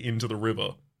EJ into the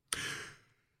river.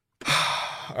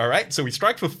 All right, so we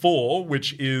strike for 4,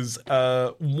 which is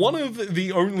one of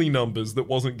the only numbers that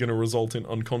wasn't going to result in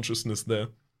unconsciousness there.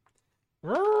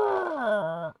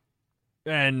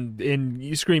 And in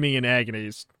you screaming in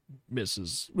agony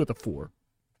misses with a 4.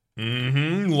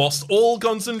 Mm-hmm. Lost all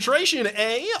concentration,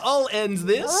 eh? I'll end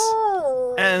this.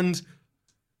 And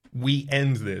we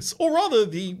end this. Or rather,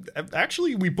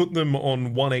 actually, we put them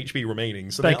on 1 HP remaining,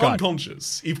 so they're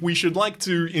unconscious. If we should like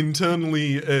to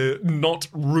internally not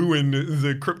ruin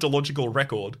the cryptological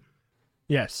record.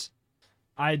 Yes.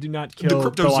 I do not kill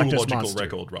the cryptozoological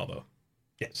record, rather.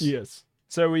 Yes.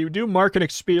 So we do mark an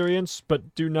experience,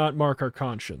 but do not mark our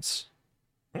conscience.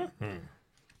 Mm-hmm.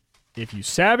 If you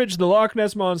savage the Loch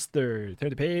Ness Monster, turn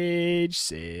to page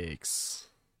 6.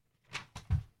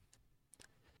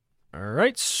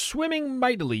 Alright, swimming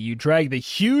mightily, you drag the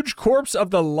huge corpse of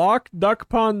the Loch Duck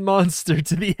Pond Monster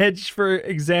to the edge for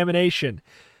examination.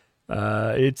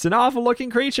 It's an awful-looking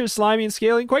creature, slimy and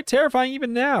scaly, and quite terrifying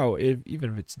even now,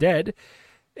 even if it's dead.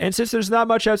 And since there's not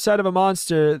much outside of a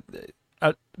monster...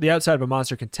 the outside of a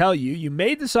monster can tell you, you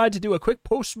may decide to do a quick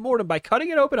post-mortem by cutting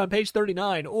it open on page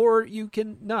 39, or you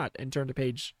can not and turn to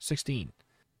page 16.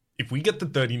 If we get to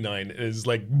 39, it's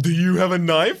like, do you have a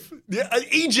knife? Yeah,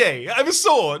 EJ, I have a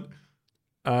sword.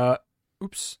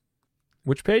 Oops.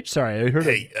 Which page? Sorry, I heard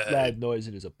a loud noise.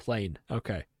 It is a plane.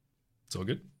 Okay. It's all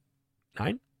good.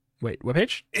 9? Wait, what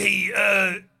page? Hey,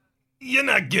 you're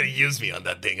not gonna use me on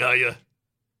that thing, are you?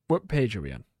 What page are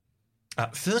we on?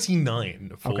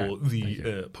 39 for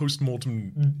the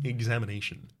post-mortem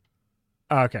examination.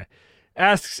 Okay.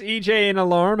 Asks EJ in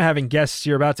alarm, having guessed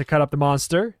you're about to cut up the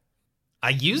monster. I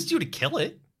used you to kill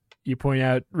it. You point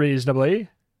out reasonably.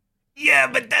 Yeah,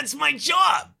 but that's my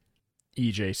job.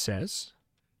 EJ says.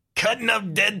 Cutting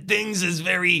up dead things is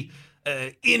very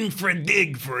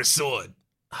infra-dig for a sword.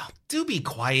 Oh, do be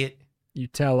quiet. You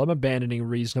tell him, abandoning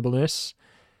reasonableness.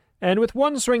 And with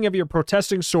one swing of your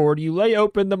protesting sword, you lay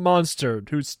open the monster,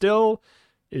 who still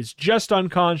is just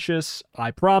unconscious, I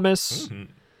promise.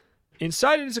 Mm-hmm.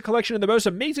 Inside it is a collection of the most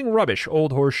amazing rubbish.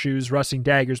 Old horseshoes, rusting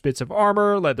daggers, bits of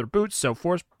armor, leather boots, so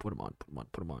forth. Put them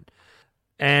on.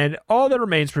 And all that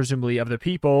remains, presumably, of the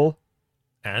people...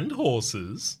 and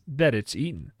horses. ...that it's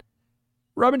eaten.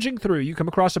 Rummaging through, you come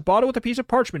across a bottle with a piece of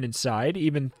parchment inside.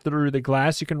 Even through the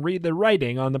glass, you can read the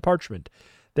writing on the parchment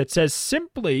that says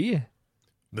simply...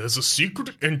 There's a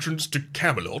secret entrance to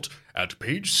Camelot at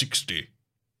page 60.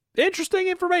 Interesting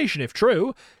information, if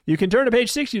true. You can turn to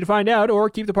page 60 to find out, or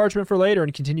keep the parchment for later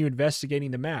and continue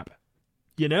investigating the map.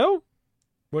 You know?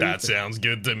 That sounds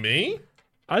good to me.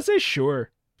 I say sure.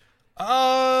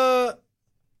 I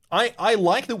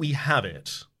like that we have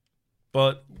it,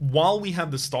 but while we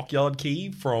have the stockyard key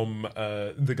from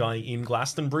the guy in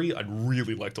Glastonbury, I'd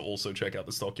really like to also check out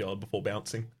the stockyard before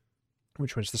bouncing.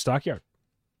 Which one's the stockyard?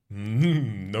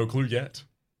 No clue yet.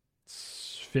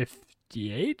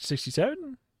 58?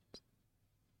 67?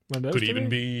 Could even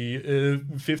be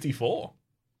 54.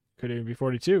 Could even be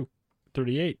 42.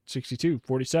 38, 62,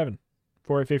 47.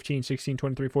 4, 15, 16,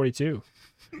 23, 42.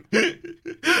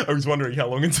 I was wondering how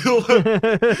long until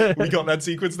we got that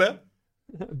sequence there.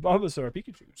 Bulbasaur,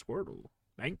 Pikachu, Squirtle,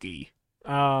 Mankey.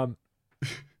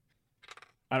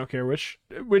 I don't care which.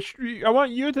 I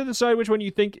want you to decide which one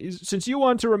you think is. Since you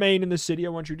want to remain in the city, I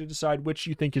want you to decide which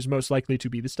you think is most likely to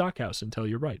be the stockhouse until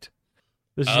you're right.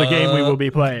 This is the game we will be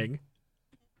playing.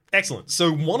 Excellent.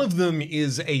 So one of them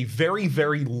is a very,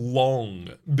 very long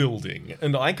building,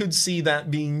 and I could see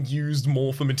that being used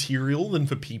more for material than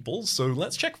for people, so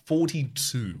let's check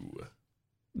 42.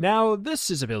 Now, this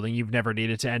is a building you've never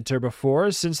needed to enter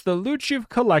before, since the loot you've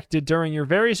collected during your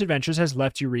various adventures has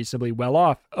left you reasonably well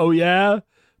off. Oh yeah?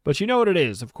 But you know what it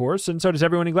is, of course, and so does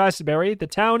everyone in Glastonbury, the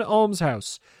town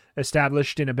almshouse,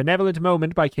 established in a benevolent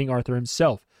moment by King Arthur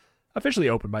himself, officially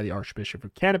opened by the Archbishop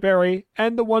of Canterbury,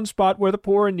 and the one spot where the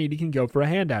poor and needy can go for a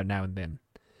handout now and then.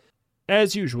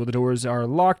 As usual, the doors are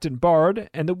locked and barred,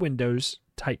 and the windows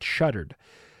tight shuttered.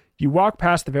 You walk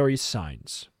past the various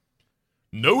signs.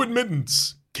 No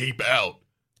admittance. Keep out.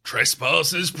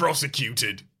 Trespassers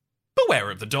prosecuted. Beware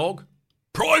of the dog.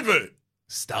 Private.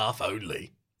 Staff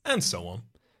only. And so on.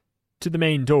 To the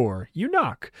main door, you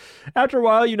knock. After a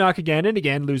while, you knock again and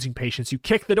again, losing patience. You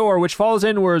kick the door, which falls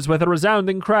inwards with a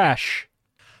resounding crash.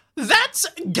 That's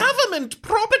government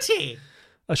property!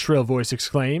 A shrill voice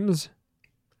exclaims.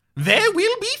 There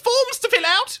will be forms to fill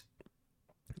out!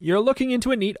 You're looking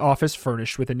into a neat office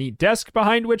furnished with a neat desk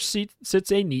behind which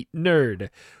sits a neat nerd,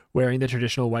 wearing the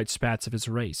traditional white spats of his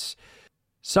race.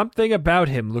 Something about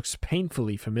him looks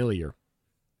painfully familiar.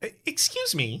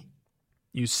 Excuse me?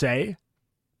 You say?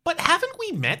 But haven't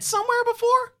we met somewhere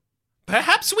before?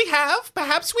 Perhaps we have,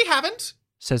 perhaps we haven't,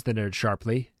 says the nerd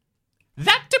sharply.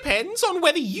 That depends on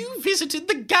whether you visited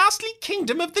the ghastly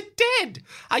kingdom of the dead.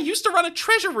 I used to run a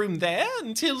treasure room there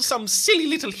until some silly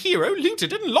little hero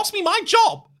looted it and lost me my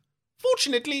job.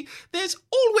 Fortunately, there's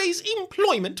always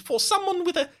employment for someone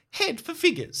with a head for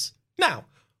figures. Now,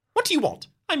 what do you want?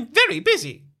 I'm very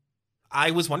busy.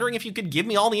 I was wondering if you could give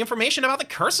me all the information about the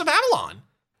Curse of Avalon.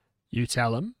 You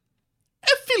tell him.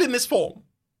 Fill in this form.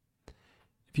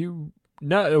 If you...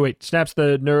 No, wait, snaps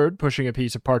the nerd, pushing a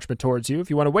piece of parchment towards you. If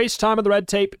you want to waste time on the red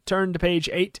tape, turn to page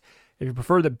 8. If you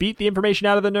prefer to beat the information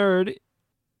out of the nerd,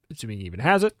 assuming he even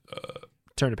has it,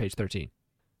 turn to page 13.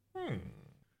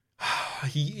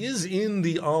 He is in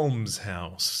the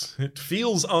almshouse. It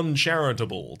feels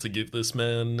uncharitable to give this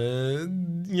man, a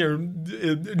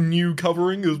new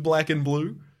covering of black and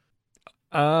blue.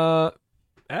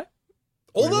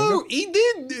 Although he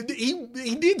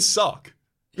did suck.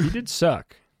 He did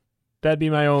suck. That'd be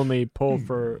my only pull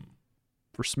for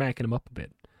smacking him up a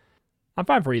bit. I'm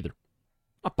fine for either.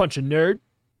 I'll punch a nerd.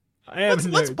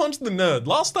 Let's punch the nerd.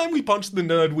 Last time we punched the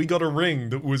nerd, we got a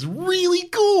ring that was really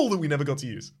cool that we never got to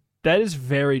use. That is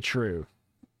very true.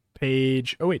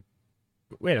 Page... Oh, wait.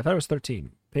 Wait, I thought it was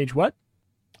 13. Page what?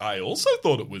 I also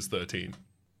thought it was 13.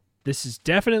 This is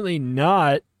definitely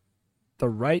not the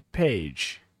right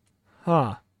page.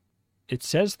 Huh. It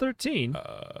says 13.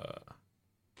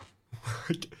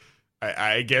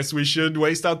 I guess we should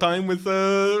waste our time with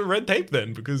red tape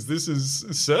then, because this is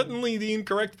certainly the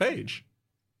incorrect page.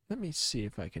 Let me see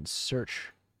if I can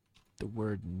search the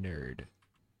word nerd.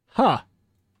 Huh.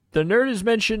 The nerd is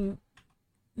mentioned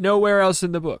nowhere else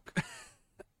in the book.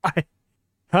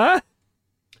 Huh?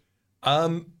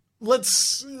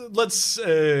 Let's fill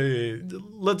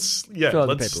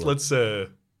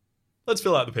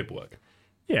out the paperwork.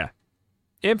 Yeah.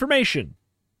 Information.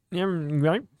 Well,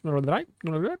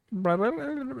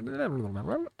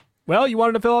 you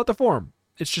wanted to fill out the form.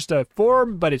 It's just a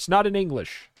form, but it's not in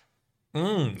English.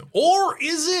 Or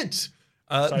is it?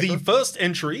 The first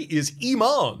entry is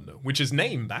Iman, which is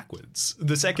name backwards.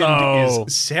 The second is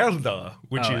Serda,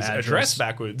 which is address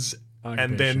backwards.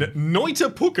 And then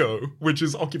Noitapuko, which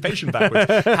is occupation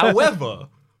backwards. However,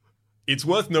 it's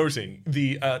worth noting,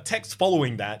 the text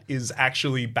following that is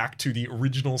actually back to the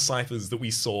original ciphers that we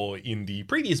saw in the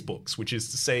previous books, which is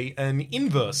to say an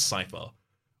inverse cipher.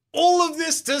 All of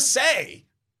this to say,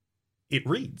 it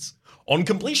reads, on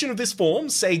completion of this form,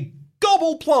 say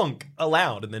gobble plunk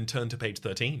aloud and then turn to page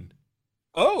 13.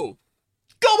 Oh.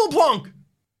 Gobble plunk!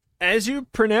 As you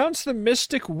pronounce the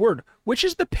mystic word, which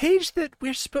is the page that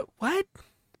we're what?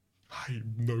 I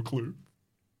have no clue.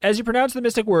 As you pronounce the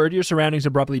mystic word, your surroundings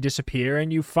abruptly disappear,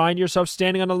 and you find yourself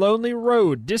standing on a lonely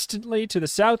road distantly to the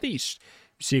southeast.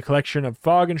 You see a collection of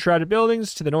fog-enshrouded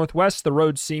buildings. To the northwest, the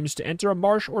road seems to enter a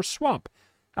marsh or swamp,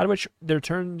 out of which there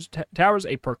towers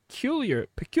a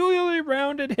peculiarly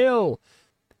rounded hill.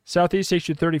 Southeast takes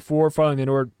you to 34, following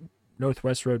the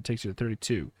northwest road takes you to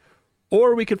 32.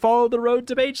 Or we could follow the road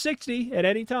to page 60 at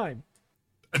any time.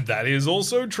 That is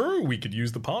also true. We could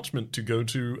use the parchment to go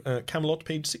to Camelot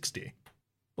page 60.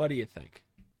 What do you think?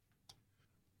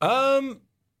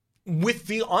 with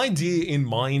the idea in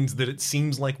mind that it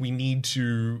seems like we need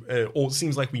to, or it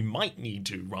seems like we might need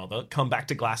to, rather, come back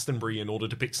to Glastonbury in order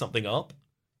to pick something up,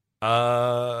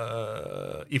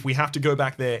 if we have to go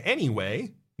back there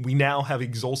anyway, we now have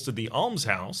exhausted the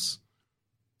almshouse,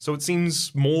 so it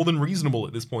seems more than reasonable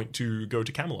at this point to go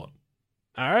to Camelot.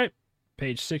 All right,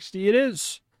 page 60 it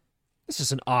is. This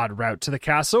is an odd route to the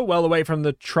castle, well away from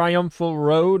the triumphal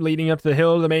road leading up the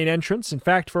hill to the main entrance. In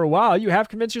fact, for a while, you have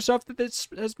convinced yourself that this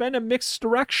has been a mixed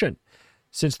direction,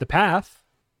 since the path,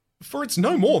 for it's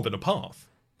no more than a path,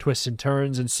 twists and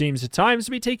turns and seems at times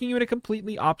to be taking you in a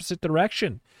completely opposite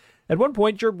direction. At one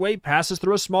point, your way passes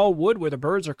through a small wood where the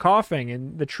birds are coughing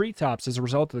in the treetops as a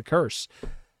result of the curse.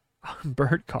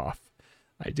 Bird cough.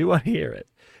 I do want to hear it.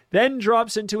 Then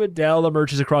drops into a dell,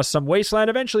 emerges across some wasteland,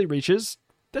 eventually reaches...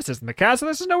 This isn't the castle.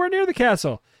 This is nowhere near the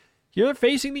castle. You're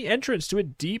facing the entrance to a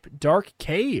deep, dark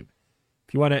cave.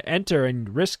 If you want to enter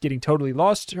and risk getting totally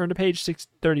lost, turn to page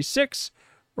 636,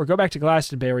 or go back to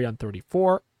Glastonbury on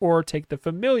 34, or take the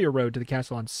familiar road to the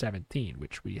castle on 17,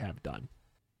 which we have done.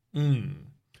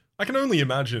 I can only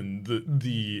imagine that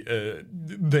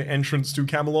the entrance to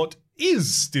Camelot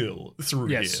is still through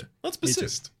here. Let's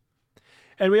persist.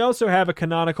 And we also have a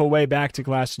canonical way back to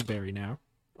Glastonbury now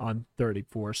on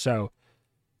 34, so...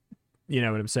 You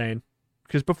know what I'm saying?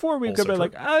 Because before we could be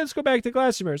like, let's go back to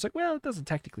Glastonbury. It's like, well, it doesn't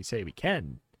technically say we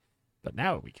can. But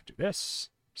now we can do this.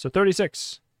 So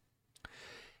 36.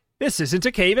 This isn't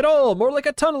a cave at all. More like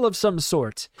a tunnel of some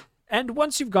sort. And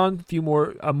once you've gone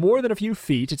more than a few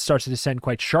feet, it starts to descend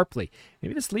quite sharply.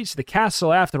 Maybe this leads to the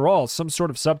castle after all, some sort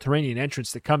of subterranean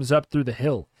entrance that comes up through the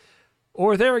hill.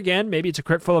 Or there again, maybe it's a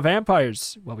crypt full of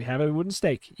vampires. Well, we have a wooden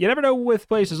stake. You never know with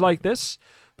places like this.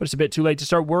 But it's a bit too late to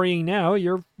start worrying now.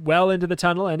 You're well into the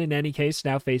tunnel, and in any case,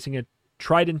 now facing a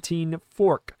tridentine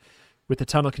fork, with the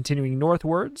tunnel continuing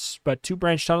northwards, but 2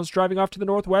 branch tunnels driving off to the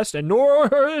northwest and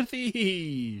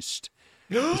northeast.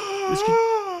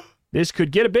 This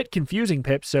could get a bit confusing,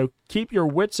 Pip, so keep your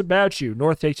wits about you.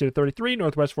 North takes you to 33,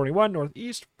 northwest 41,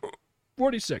 northeast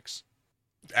 46.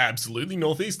 Absolutely,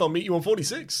 northeast. I'll meet you on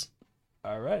 46.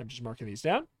 All right, I'm just marking these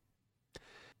down.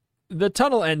 The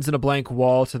tunnel ends in a blank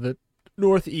wall to the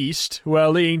northeast,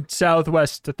 while leading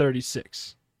southwest to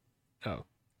 36. Oh.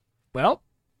 Well,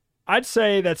 I'd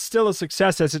say that's still a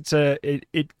success as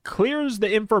it clears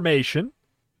the information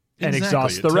and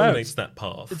exhausts the route. It terminates that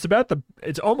path.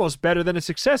 It's almost better than a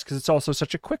success because it's also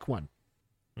such a quick one.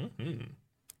 Mm-hmm.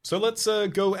 So let's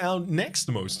go our next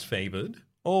most favored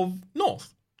of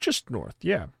north. Just north,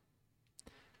 yeah.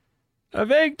 A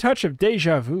vague touch of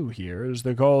deja vu here, as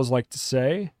the Gauls like to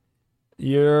say.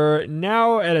 You're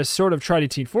now at a sort of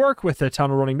tridentine fork with a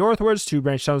tunnel running northwards, 2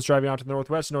 branch tunnels driving out to the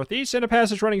northwest and northeast, and a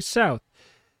passage running south.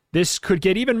 This could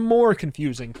get even more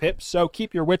confusing, Pip, so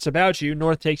keep your wits about you.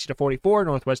 North takes you to 44,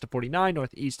 northwest to 49,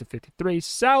 northeast to 53,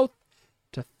 south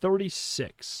to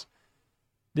 36.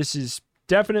 This is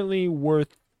definitely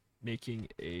worth making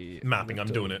a... Mapping, I'm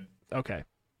doing it. Okay.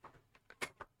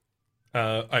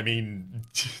 I mean,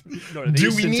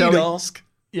 do we need to ask?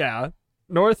 Yeah,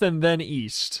 north and then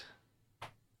east.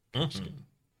 Mm-hmm.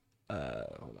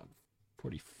 Hold on.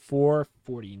 44,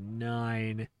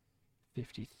 49,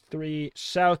 53.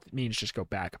 South means just go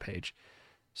back a page.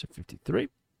 So 53.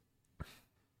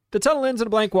 The tunnel ends in a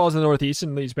blank walls in the northeast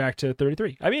and leads back to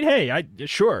 33. I mean, hey,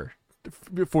 sure.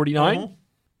 49. Uh-huh.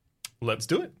 Let's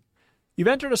do it. You've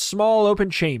entered a small open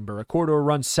chamber. A corridor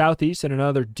runs southeast and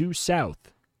another due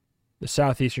south. The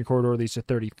southeastern corridor leads to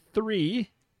 33,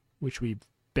 which we've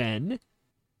been.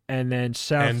 And then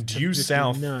south and due 59.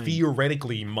 south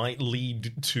theoretically might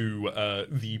lead to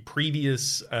the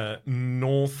previous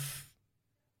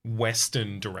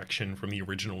northwestern direction from the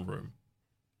original room.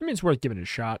 I mean, it's worth giving it a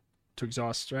shot to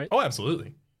exhaust, right? Oh,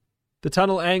 absolutely. The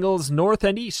tunnel angles north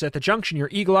and east. At the junction, your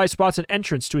eagle eye spots an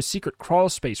entrance to a secret crawl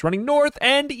space running north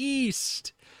and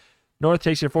east. North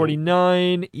takes you to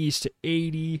 49, east to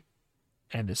 80,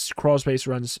 and this crawl space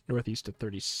runs northeast to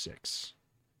 36.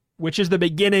 Which is the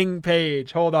beginning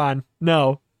page. Hold on.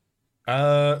 No.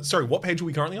 Sorry, what page are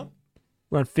we currently on?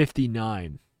 We're on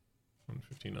 59. On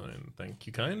 59. Thank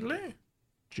you kindly.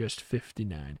 Just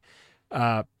 59.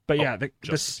 But yeah, the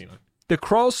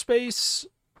crawl space,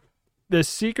 the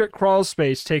secret crawl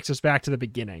space takes us back to the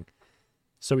beginning.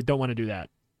 So we don't want to do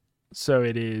that. So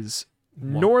it is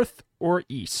north or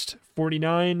east.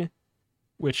 49,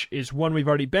 which is one we've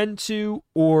already been to,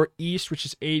 or east, which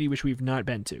is 80, which we've not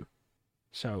been to.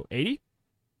 So, 80?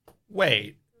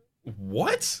 Wait,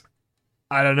 what?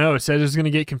 I don't know. It says it's going to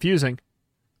get confusing.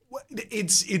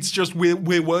 It's just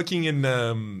we're working in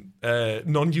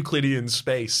non-Euclidean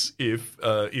space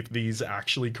if these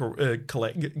actually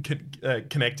connect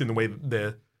in the way that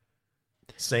they're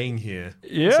saying here.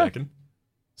 Yeah. A second.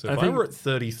 So I if I think- were at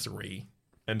 33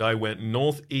 and I went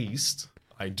northeast,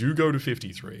 I do go to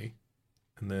 53.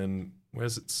 And then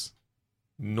where's its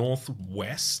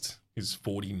northwest is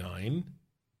 49.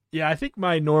 Yeah, I think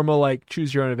my normal, like,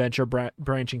 choose your own adventure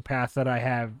branching path that I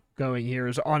have going here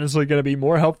is honestly going to be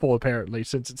more helpful, apparently,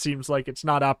 since it seems like it's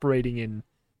not operating in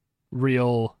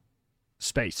real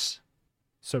space.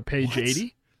 So page What?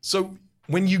 80? So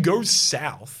when you go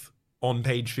south on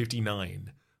page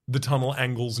 59, the tunnel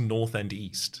angles north and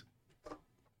east.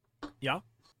 Yeah.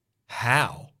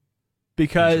 How?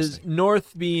 Because Interesting.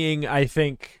 north being, I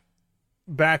think,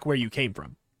 back where you came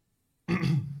from.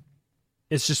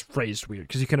 It's just phrased weird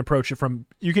because you can approach it from,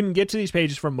 you can get to these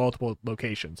pages from multiple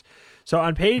locations. So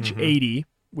on page 80,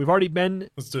 we've already been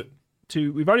Let's do it.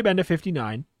 to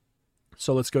 59.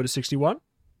 So let's go to 61.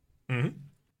 Mhm.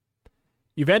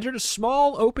 You've entered a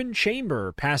small open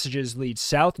chamber. Passages lead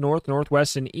south, north,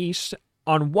 northwest, and east.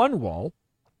 On one wall,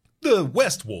 The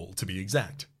west wall, to be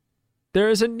exact. there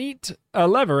is a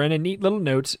lever and a neat little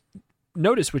notice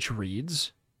which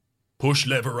reads, Push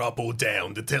lever up or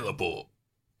down to teleport.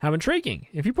 how intriguing.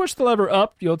 If you push the lever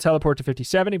up, you'll teleport to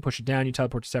 57. You push it down, you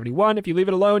teleport to 71. If you leave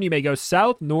it alone, you may go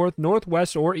south, north,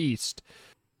 northwest, or east.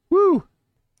 Woo!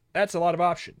 That's a lot of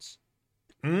options.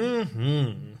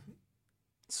 Mm-hmm.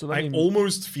 So I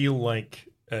almost feel like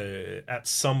at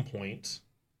some point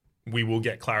we will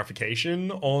get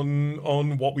clarification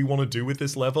on what we want to do with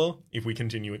this lever if we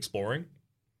continue exploring.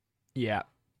 Yeah.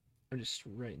 I'm just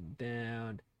writing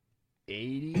down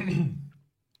 80.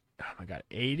 Oh my god.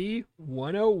 80,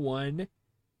 101,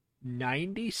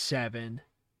 97,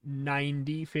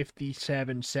 90,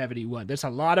 57, 71. That's a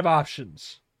lot of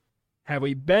options. Have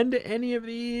we been to any of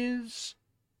these?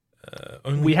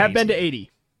 Only We have 80. been to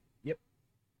 80. Yep.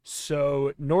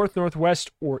 So north,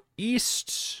 northwest, or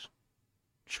east?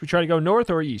 Should we try to go north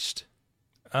or east?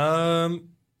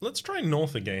 Let's try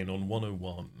north again on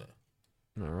 101.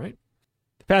 All right.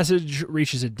 The passage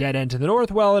reaches a dead end to the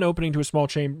north, while an opening to a small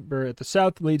chamber at the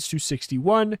south leads to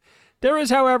 61. There is,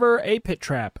 however, a pit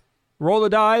trap. Roll a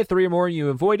die, 3 or more, you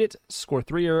avoid it. Score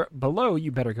 3 or below,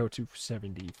 you better go to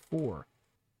 74.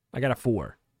 I got a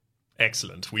 4.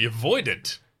 Excellent. We avoid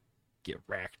it. Get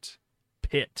wrecked.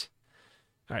 Pit.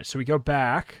 All right, so we go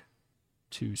back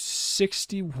to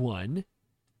 61.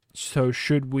 So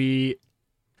should we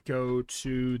go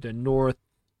to the north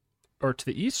or to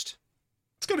the east?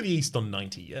 Let's go to the east on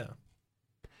 90, yeah.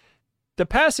 The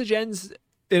passage ends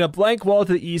in a blank wall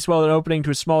to the east, while an opening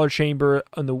to a smaller chamber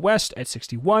on the west at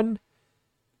 61.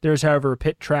 There's, however, a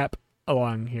pit trap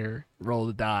along here. Roll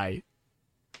the die.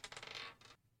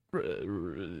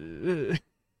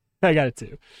 I got it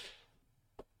too.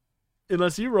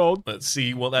 Unless you rolled. Let's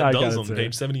see what that I got does it on too.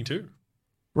 page 72.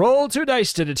 Roll 2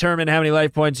 dice to determine how many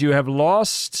life points you have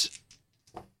lost.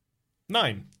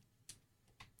 9.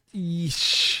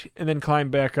 Eesh. And then climb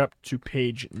back up to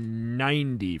page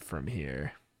 90 from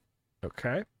here.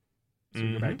 Okay. So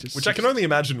we go back to Which I can only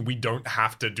imagine we don't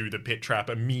have to do the pit trap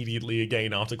immediately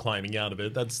again after climbing out of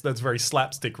it. That's very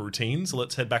slapstick routine. So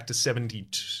let's head back to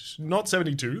 72. Not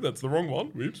 72, that's the wrong one.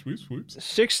 Whoops.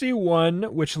 61,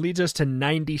 which leads us to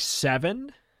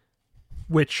 97,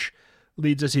 which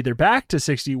leads us either back to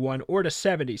 61 or to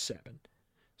 77.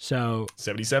 So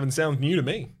 77 sounds new to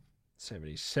me.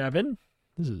 77.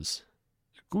 This is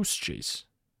a goose chase.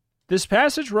 This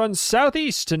passage runs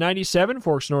southeast to 97,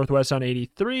 forks northwest on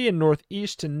 83, and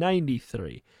northeast to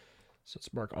 93. So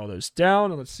let's mark all those down,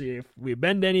 and let's see if we've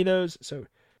been to any of those. So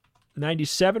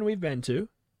 97 we've been to.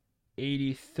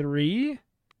 83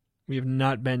 we have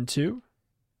not been to.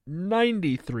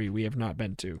 93 we have not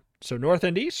been to. So north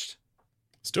and east?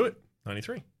 Let's do it.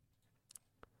 93.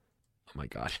 Oh my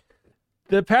god.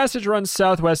 The passage runs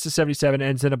southwest to 77,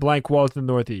 ends in a blank wall to the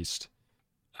northeast.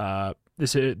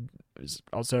 This is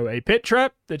also a pit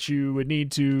trap that you would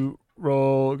need to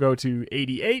go to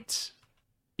 88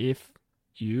 if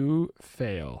you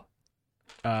fail.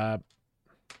 I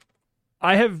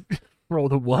have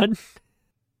rolled a 1,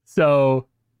 so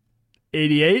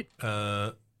 88.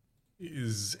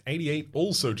 Is 88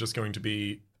 also just going to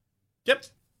be... Yep.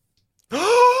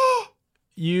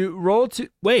 You roll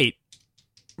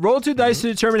roll 2 dice to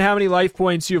determine how many life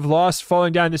points you have lost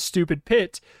falling down this stupid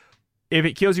pit. If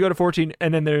it kills, you go to 14,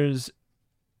 and then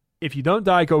if you don't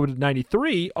die, go to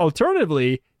 93.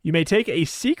 Alternatively, you may take a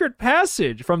secret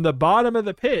passage from the bottom of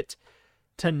the pit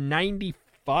to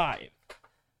 95.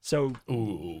 So,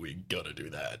 Ooh, we gotta do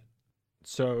that.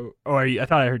 I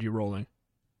thought I heard you rolling.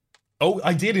 Oh,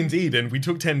 I did indeed, and we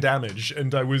took 10 damage,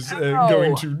 and I was Ow.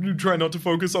 going to try not to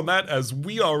focus on that as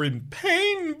we are in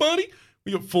pain, buddy.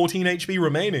 We got 14 HP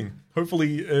remaining.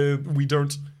 Hopefully, we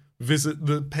don't visit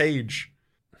the page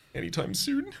anytime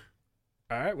soon.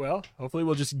 All right, well, hopefully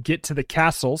we'll just get to the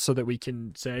castle so that we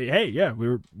can say, hey, yeah,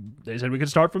 they said we could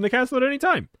start from the castle at any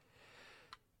time.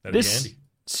 That'd be This handy.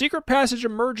 secret passage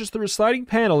emerges through a sliding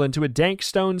panel into a dank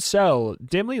stone cell,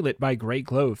 dimly lit by gray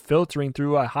glow filtering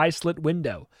through a high-slit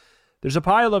window. There's a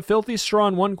pile of filthy straw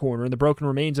in one corner and the broken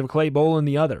remains of a clay bowl in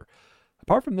the other.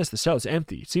 Apart from this, the cell is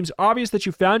empty. It seems obvious that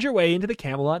you found your way into the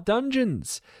Camelot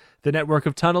dungeons, the network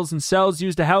of tunnels and cells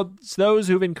used to house those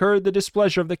who've incurred the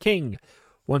displeasure of the king.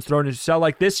 Once thrown into a cell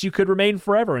like this, you could remain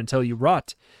forever until you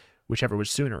rot, whichever was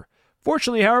sooner.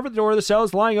 Fortunately, however, the door of the cell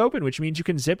is lying open, which means you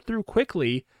can zip through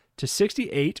quickly to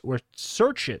 68 or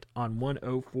search it on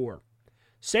 104.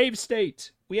 Save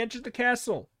state. We entered the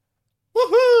castle.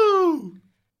 Woohoo!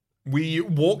 We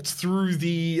walked through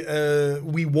the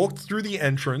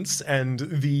entrance, and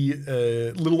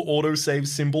the little autosave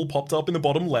symbol popped up in the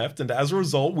bottom left, and as a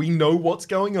result, we know what's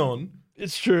going on.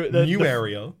 It's true. New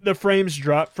area. The frames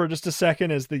dropped for just a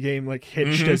second as the game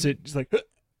hitched as it's in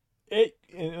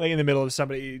the middle of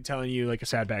somebody telling you a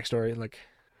sad backstory,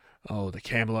 oh, the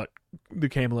Camelot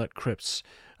crypts.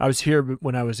 I was here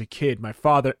when I was a kid. My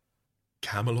father,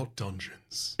 Camelot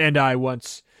dungeons. and I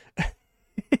once.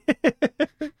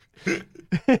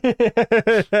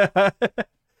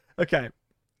 Okay.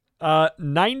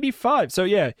 95. So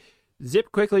yeah,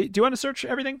 zip quickly. Do you want to search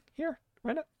everything here?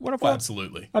 Right now? 104? Well,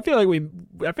 absolutely. I feel like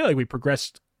we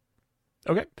progressed.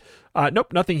 Okay.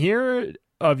 Nope, nothing here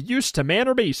of use to man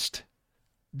or beast.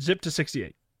 Zip to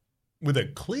 68. With a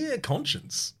clear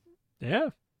conscience. Yeah.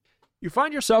 You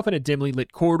find yourself in a dimly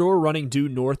lit corridor running due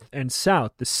north and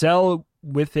south. The cell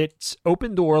with its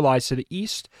open door lies to the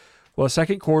east, while a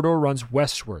second corridor runs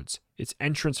westwards, its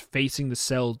entrance facing the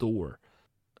cell door.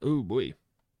 Oh boy.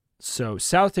 So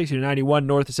south takes you to 91,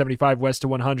 north to 75, west to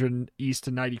 100, and east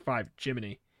to 95.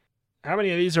 Jiminy. How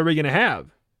many of these are we going to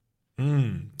have?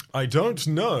 I don't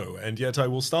know, and yet I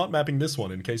will start mapping this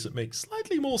one in case it makes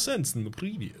slightly more sense than the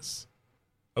previous.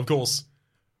 Of course,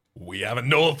 we have a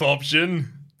north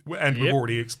option, and we've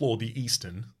already explored the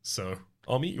eastern, so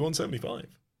I'll meet you on 75.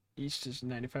 East is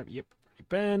 95. Yep.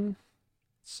 Ben.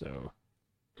 So,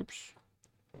 oops.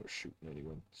 Oh, shoot.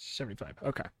 91. 75.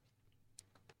 Okay.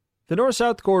 The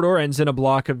north-south corridor ends in a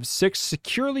block of 6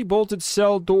 securely bolted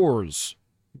cell doors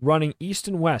running east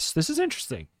and west. This is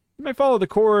interesting. You may follow the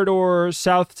corridor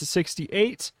south to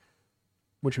 68,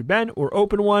 which would bend, or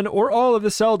open one, or all of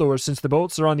the cell doors since the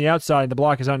bolts are on the outside and the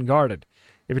block is unguarded.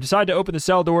 If you decide to open the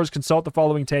cell doors, consult the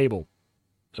following table.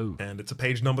 Ooh. And it's a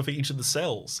page number for each of the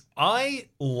cells. I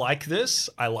like this.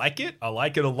 I like it. I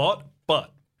like it a lot,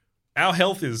 but our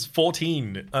health is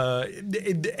 14.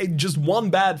 Just one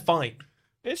bad fight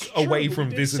away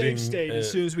from visiting. Save state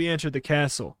as soon as we entered the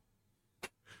castle.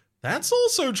 That's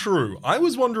also true. I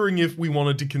was wondering if we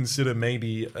wanted to consider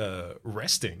maybe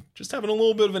resting, just having a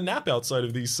little bit of a nap outside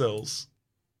of these cells.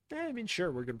 I mean,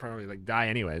 sure, we're gonna probably die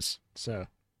anyways. So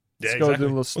Yeah, let's go do a exactly.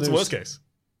 little What's the snooze. worst case?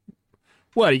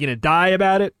 What, are you gonna die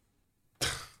about it?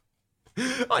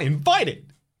 I invite it.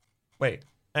 Wait,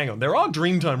 hang on. There are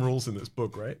Dreamtime rules in this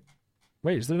book, right?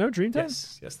 Wait, is there no dream time?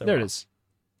 Yes, There it is.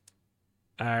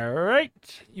 All right.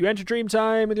 You enter dream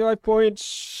time with your life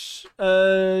points.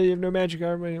 You have no magic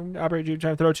armor. Operate dream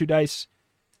time. Throw 2 dice.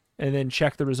 And then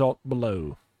check the result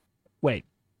below. Wait.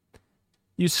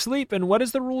 You sleep, and what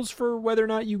is the rules for whether or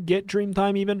not you get dream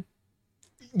time even?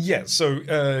 Yeah, so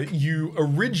you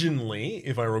originally,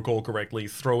 if I recall correctly,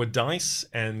 throw a dice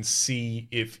and see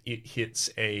if it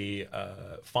hits a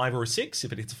 5 or a 6.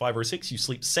 If it hits a 5 or a 6, you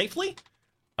sleep safely.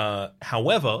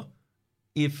 However,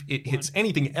 if it hits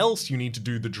anything else, you need to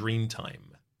do the dream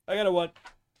time. I got a 1.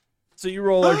 So you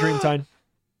roll our dream time.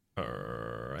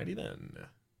 Alrighty then.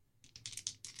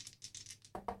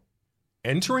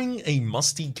 Entering a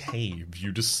musty cave,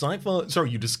 you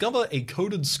discover a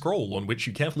coded scroll on which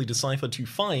you carefully decipher to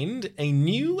find a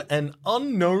new and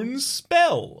unknown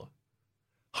spell.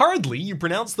 Hurriedly, you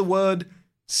pronounce the word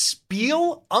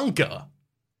Spiel Anker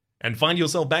and find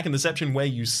yourself back in the section where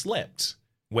you slept,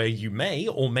 where you may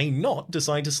or may not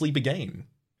decide to sleep again.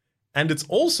 And it's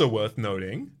also worth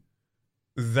noting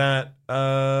that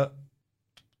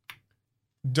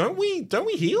don't we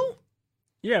heal?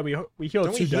 Yeah, we heal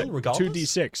Don't we heal regardless?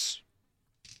 2d6.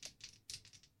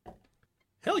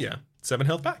 Hell yeah. 7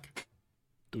 health back.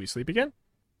 Do we sleep again?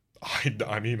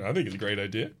 I mean, I think it's a great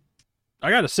idea. I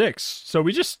got a 6, so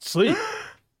we just sleep.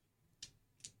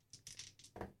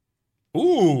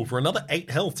 Ooh, for another 8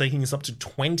 health, taking us up to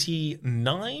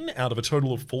 29 out of a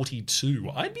total of 42.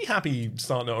 I'd be happy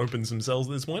starting to open some cells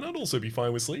at this point. I'd also be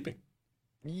fine with sleeping.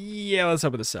 Yeah, let's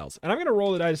open the cells. And I'm going to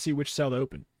roll the die to see which cell to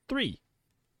open. 3.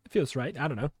 It feels right. I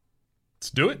don't know. Let's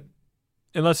do it.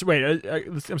 Unless, wait,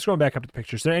 I'm scrolling back up to the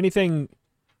picture. Is there anything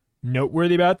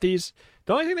noteworthy about these?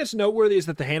 The only thing that's noteworthy is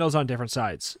that the handle's on different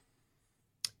sides.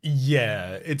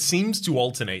 Yeah, it seems to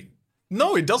alternate.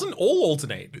 No, it doesn't all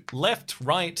alternate. Left,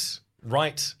 right,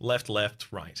 right, left, left,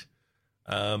 right.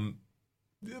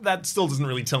 That still doesn't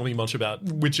really tell me much about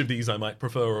which of these I might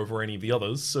prefer over any of the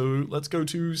others, so let's go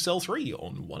to cell 3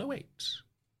 on 108.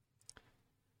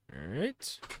 All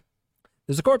right.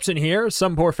 There's a corpse in here.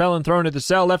 Some poor felon thrown into the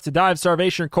cell, left to die of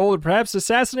starvation or cold, or perhaps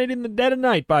assassinated in the dead of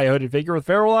night by a hooded figure with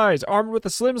feral eyes, armed with a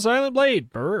slim, silent blade.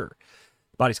 Brr.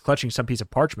 The body's clutching some piece of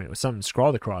parchment with something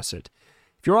scrawled across it.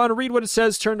 If you want to read what it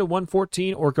says, turn to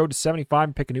 114 or go to 75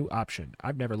 and pick a new option.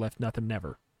 I've never left nothing,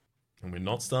 never. And we're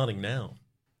not starting now.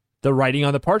 The writing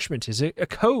on the parchment is a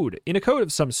code, in a code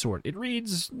of some sort. It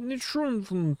reads...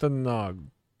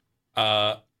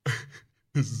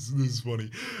 This is funny.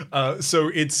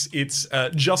 So it's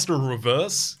just a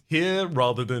reverse here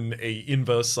rather than a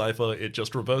inverse cipher. It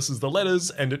just reverses the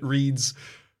letters and it reads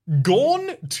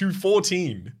 "Gone to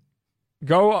 14."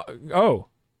 Oh.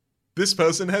 This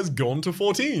person has gone to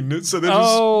 14. So they're just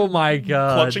oh my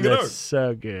god, clutching it out. That's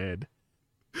so good.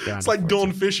 It's like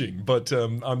gone fishing, but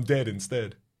I'm dead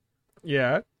instead.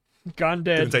 Yeah, gone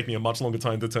dead. It's gonna take me a much longer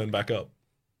time to turn back up.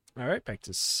 All right, back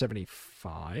to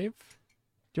 75.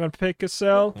 Do you want to pick a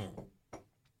cell?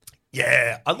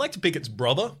 Yeah, I'd like to pick its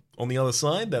brother on the other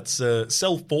side. That's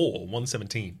cell 4,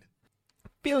 117.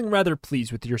 Feeling rather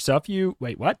pleased with yourself, you...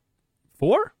 Wait, what?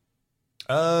 4?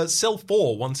 Cell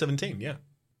 4, 117, yeah.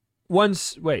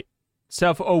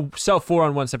 Cell 4 on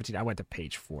 117. I went to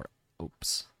page 4.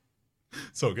 Oops.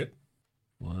 So good.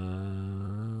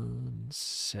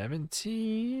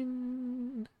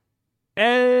 117...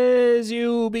 As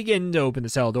you begin to open the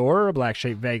cell door, a black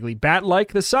shape vaguely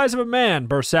bat-like, the size of a man,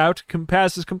 bursts out,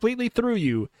 passes completely through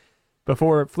you,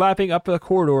 before flapping up the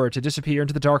corridor to disappear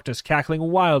into the darkness, cackling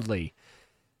wildly.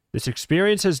 This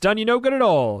experience has done you no good at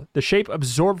all. The shape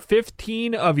absorbed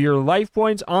 15 of your life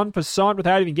points en passant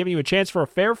without even giving you a chance for a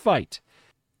fair fight.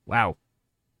 Wow.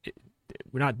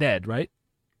 We're not dead, right?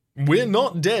 We're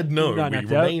not dead, no. Not we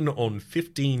remain on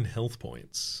 15 health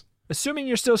points. Assuming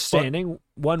you're still standing,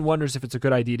 one wonders if it's a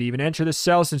good idea to even enter the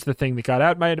cell, since the thing that got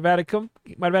out might have had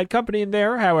company in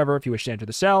there. However, if you wish to enter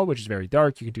the cell, which is very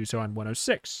dark, you can do so on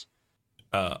 106.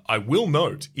 I will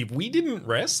note, if we didn't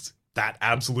rest, that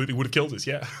absolutely would have killed us,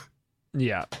 yeah.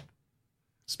 Yeah.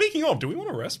 Speaking of, do we want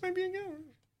to rest maybe again?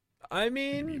 I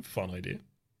mean... Maybe a fun idea.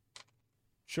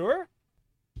 Sure.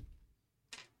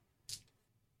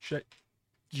 Should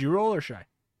you roll or should I?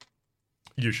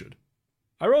 You should.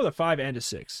 I rolled a 5 and a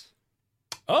 6.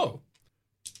 Oh.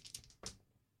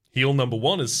 Heal number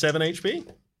 1 is 7 HP.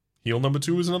 Heal number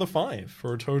 2 is another 5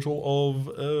 for a total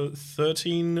of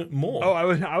 13 more. Oh,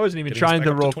 I wasn't even trying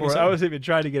to roll for it. I wasn't even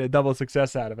trying to get a double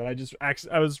success out of it. I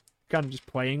was kind of just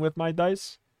playing with my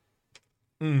dice.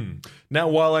 Now,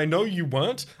 while I know you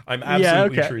weren't, I'm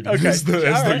absolutely treating it as though you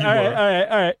were.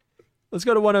 All right. Let's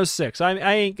go to 106. I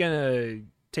ain't gonna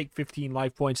take 15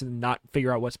 life points and not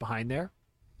figure out what's behind there.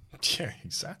 Yeah,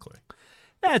 exactly.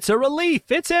 That's a relief.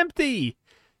 It's empty.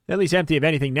 At least empty of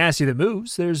anything nasty that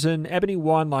moves. There's an ebony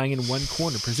wand lying in one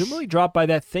corner, presumably dropped by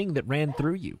that thing that ran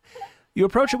through you. You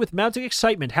approach it with mounting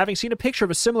excitement, having seen a picture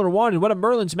of a similar wand in one of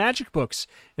Merlin's magic books.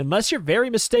 Unless you're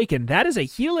very mistaken, that is a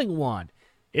healing wand.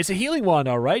 It's a healing wand,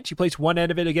 all right. You place one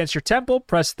end of it against your temple,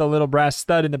 press the little brass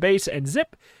stud in the base, and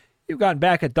zip, you've gotten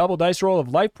back a double dice roll of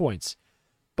life points.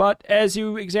 But as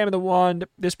you examine the wand,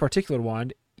 this particular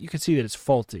wand, you can see that it's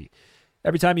faulty.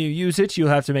 Every time you use it, you'll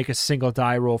have to make a single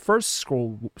die roll first,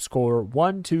 score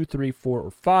 1, 2, 3, 4,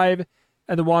 or 5,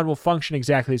 and the wand will function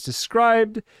exactly as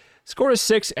described. Score a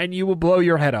 6, and you will blow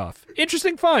your head off.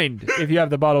 Interesting find, if you have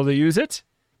the bottle to use it.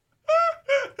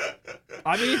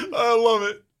 I love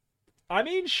it. I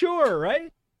mean, sure,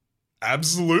 right?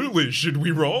 Absolutely. Should we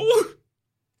roll?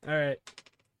 All right.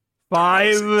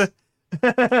 5.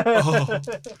 Oh.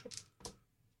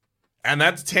 And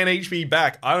that's 10 HP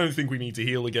back. I don't think we need to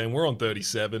heal again. We're on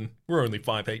 37. We're only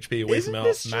 5 HP away from our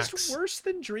max. Isn't this just worse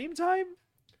than Dreamtime?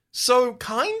 So,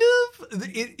 kind of.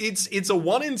 It's a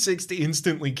 1 in 6 to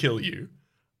instantly kill you.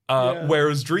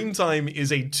 Whereas Dreamtime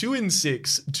is a 2 in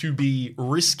 6 to be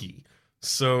risky.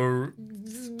 So,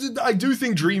 I do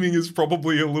think dreaming is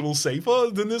probably a little safer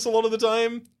than this a lot of the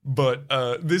time. But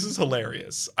this is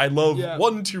hilarious. I love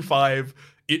 1, 2, 5.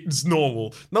 It's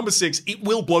normal. Number 6, it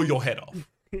will blow your head off.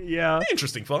 Yeah.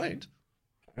 Interesting find.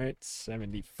 All right,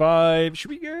 75. Should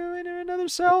we go into another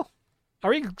cell? Are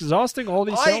we exhausting all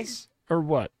these cells? Or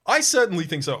what? I certainly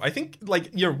think so. I think,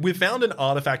 we found an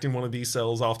artifact in one of these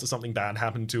cells after something bad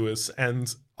happened to us,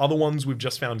 and other ones we've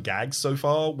just found gags so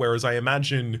far, whereas I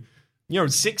imagine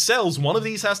 6 cells, one of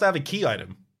these has to have a key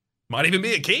item. Might even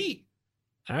be a key.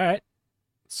 All right.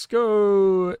 Let's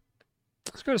go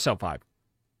to cell 5.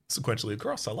 Sequentially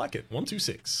across. I like it. 1, 2,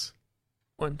 6.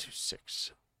 1, 2,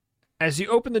 6. As you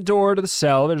open the door to the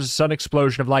cell, there's a sudden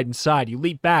explosion of light inside. You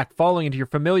leap back, falling into your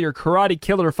familiar karate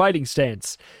killer fighting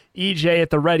stance. EJ at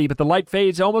the ready, but the light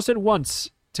fades almost at once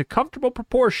to comfortable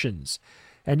proportions.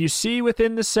 And you see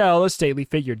within the cell a stately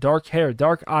figure, dark hair,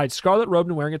 dark-eyed, scarlet-robed,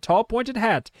 and wearing a tall, pointed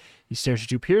hat. He stares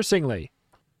at you piercingly.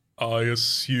 I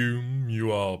assume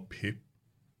you are Pip?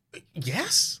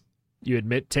 Yes? You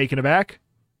admit, taken aback?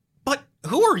 But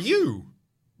who are you?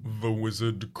 The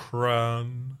Wizard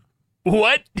Cran.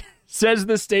 What? Says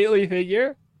the stately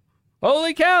figure.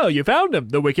 Holy cow, you found him.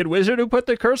 The wicked wizard who put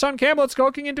the curse on Camelot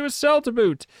skulking into his cell to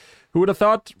boot. Who would have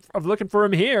thought of looking for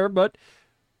him here, but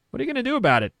what are you going to do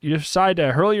about it? You decide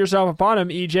to hurl yourself upon him,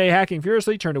 EJ hacking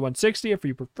furiously, turn to 160. If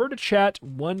you prefer to chat,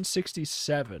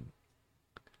 167.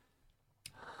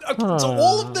 So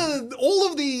all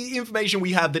of the information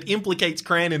we have that implicates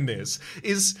Cran in this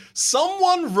is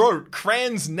someone wrote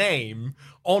Cran's name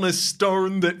on a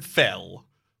stone that fell.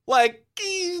 Like,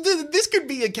 this could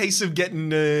be a case of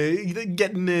getting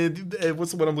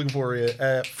what's the word I'm looking for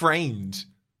here? Framed.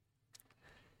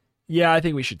 Yeah, I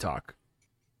think we should talk.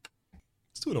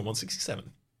 Let's do it on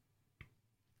 167.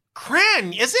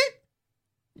 Cran, is it?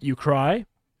 You cry?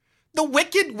 The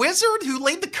wicked wizard who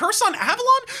laid the curse on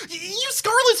Avalon? You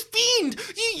scarlet fiend!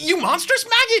 You monstrous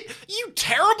maggot! You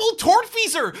terrible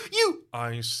tortfeasor! You...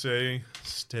 I say,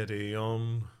 steady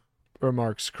on.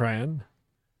 Remarks Cran.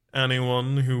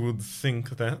 Anyone who would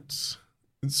think that...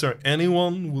 Sir,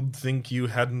 anyone would think you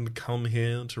hadn't come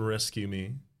here to rescue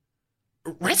me.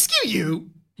 Rescue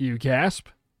you? You gasp.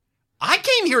 I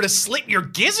came here to slit your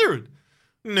gizzard!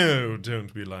 No,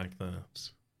 don't be like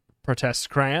that. Protests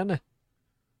Cran.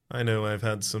 I know I've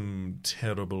had some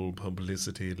terrible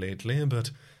publicity lately,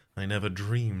 but I never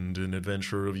dreamed an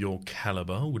adventurer of your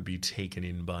caliber would be taken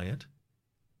in by it.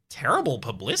 Terrible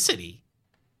publicity?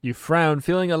 You frown,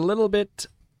 feeling a little bit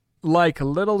like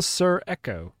Little Sir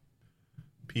Echo.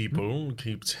 People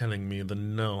keep telling me the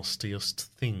nastiest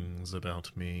things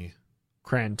about me.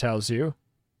 Cran tells you.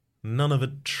 None of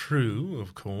it true,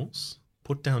 of course.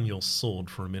 Put down your sword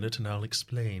for a minute and I'll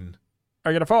explain.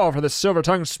 Are you going to fall for the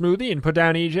silver-tongued smoothie and put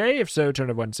down EJ? If so, turn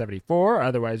to 174.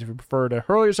 Otherwise, if you prefer to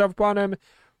hurl yourself upon him,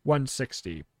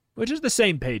 160. Which is the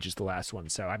same page as the last one,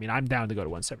 so, I mean, I'm down to go to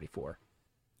 174.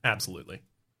 Absolutely.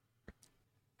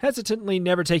 Hesitantly,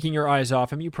 never taking your eyes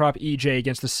off him, you prop EJ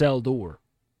against the cell door.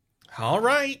 All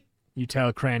right. You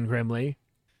tell Cran grimly.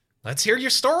 Let's hear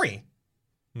your story.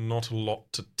 Not a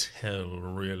lot to tell,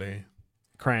 really.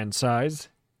 Cran sighs.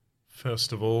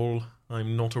 First of all,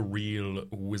 I'm not a real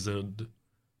wizard.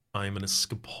 I'm an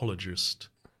escapologist.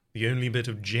 The only bit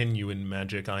of genuine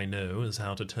magic I know is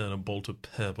how to turn a bolt of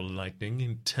purple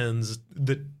lightning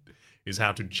is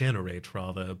how to generate,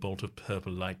 rather, a bolt of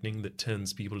purple lightning that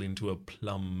turns people into a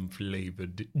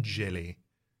plum-flavored jelly.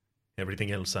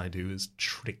 Everything else I do is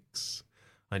tricks.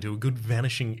 I do a good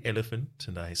vanishing elephant,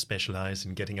 and I specialize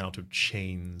in getting out of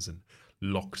chains and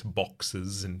locked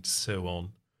boxes and so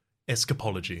on.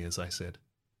 Escapology, as I said.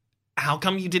 How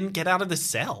come you didn't get out of the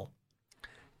cell?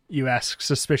 You ask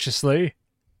suspiciously.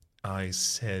 I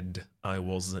said I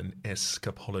was an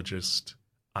escapologist.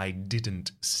 I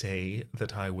didn't say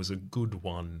that I was a good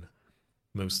one.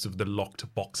 Most of the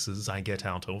locked boxes I get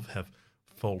out of have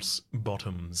false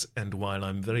bottoms, and while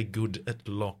I'm very good at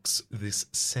locks, this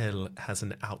cell has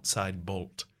an outside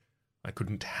bolt. I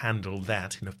couldn't handle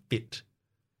that in a fit.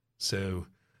 So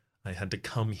I had to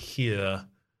come here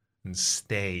and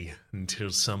stay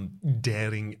until some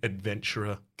daring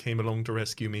adventurer came along to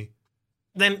rescue me.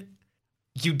 Then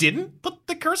you didn't put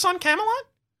the curse on Camelot?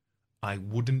 I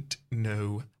wouldn't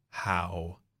know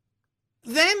how.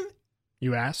 Then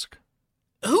You ask.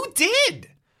 who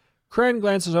did? Cran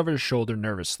glances over his shoulder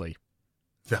nervously.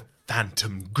 The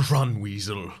Phantom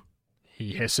Grunweasel.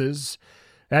 He hisses.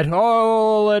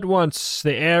 All at once,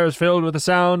 the air is filled with the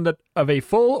sound of a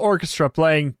full orchestra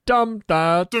playing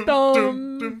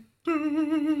dum-da-dum.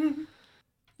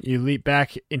 You leap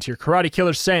back into your karate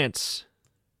killer stance.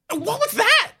 What was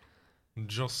that?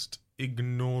 Just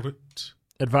ignore it.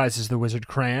 Advises the wizard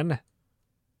Cran.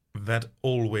 That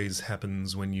always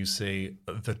happens when you say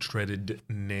the dreaded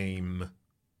name.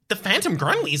 The Phantom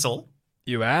Grunweasel?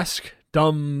 You ask.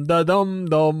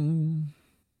 Dum-da-dum-dum.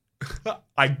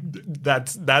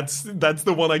 That's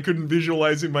the one I couldn't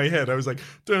visualize in my head. I was like,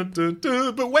 dun, dun,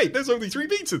 dun, but wait, there's only 3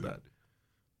 beats in that.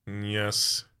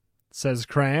 Yes. Says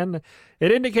Cran.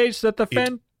 It indicates that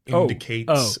the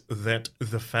Indicates that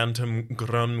the Phantom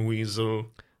Grunweasel.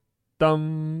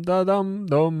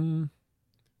 Dum-da-dum-dum.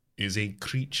 is a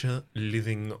creature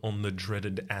living on the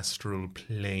dreaded astral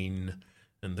plane,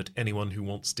 and that anyone who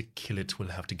wants to kill it will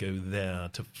have to go there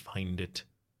to find it.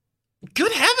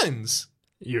 Good heavens!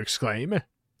 You exclaim.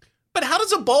 But how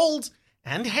does a bold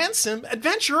and handsome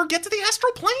adventurer get to the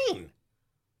astral plane?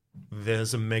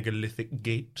 There's a megalithic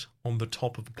gate on the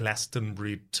top of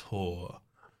Glastonbury Tor.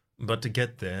 But to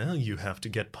get there, you have to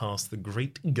get past the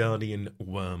Great Guardian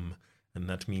Worm, and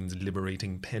that means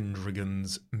liberating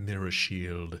Pendragon's mirror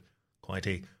shield. Quite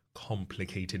a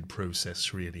complicated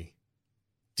process, really.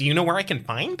 Do you know where I can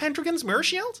find Pendragon's mirror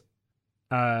shield?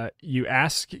 You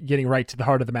ask, getting right to the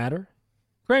heart of the matter.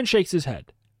 Gran shakes his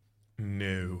head.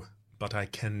 No, but I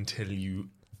can tell you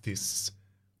this.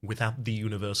 Without the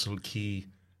universal key,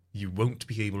 you won't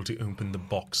be able to open the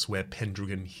box where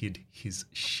Pendragon hid his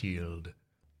shield.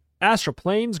 Astral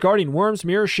planes, guardian worms,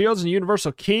 mirror shields, and a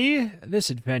universal key.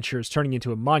 This adventure is turning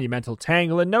into a monumental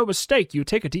tangle, and no mistake, you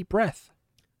take a deep breath.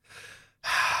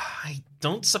 I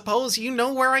don't suppose you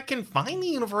know where I can find the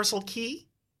universal key?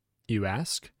 You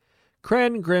ask.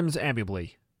 Kren grins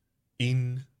amiably.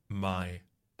 In my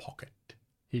pocket,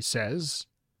 he says.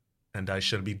 And I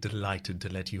shall be delighted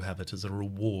to let you have it as a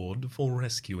reward for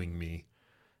rescuing me.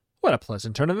 What a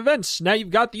pleasant turn of events. Now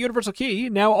you've got the universal key.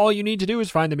 Now all you need to do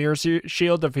is find the mirror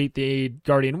shield, defeat the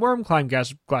guardian worm, climb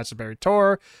Glastonbury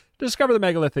Tor, discover the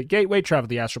megalithic gateway, travel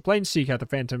the astral plane, seek out the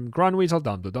phantom grunweasel,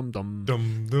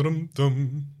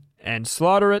 Dum-dum-dum-dum. And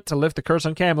slaughter it to lift the curse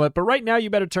on Camelot. But right now you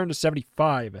better turn to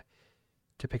 75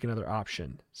 to pick another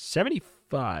option.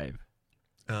 75.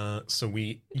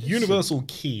 Universal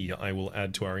key I will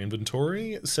add to our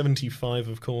inventory. 75,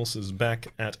 of course, is back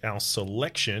at our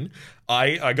selection.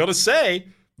 I gotta say,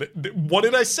 what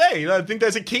did I say? I think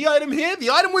there's a key item here.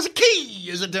 The item was a key,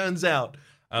 as it turns out.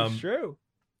 It's true.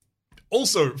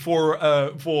 Also, for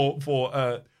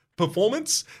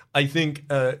performance, I think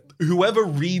whoever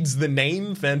reads the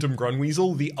name Phantom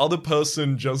Grunweasel, the other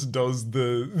person just does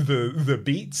the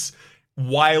beats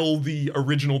while the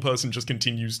original person just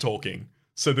continues talking.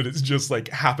 So that it's just, like,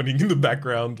 happening in the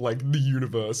background, like, the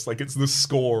universe. Like, it's the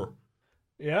score.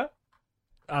 Yeah,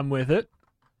 I'm with it.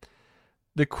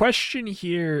 The question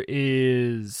here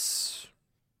is,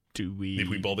 did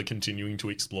we bother continuing to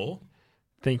explore?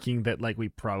 Thinking that, like, we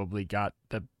probably got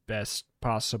the best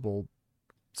possible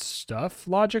stuff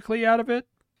logically out of it?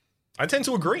 I tend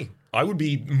to agree. I would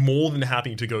be more than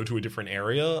happy to go to a different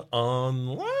area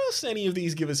unless any of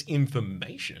these give us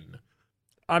information.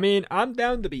 I mean, I'm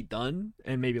down to be done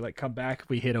and maybe, like, come back if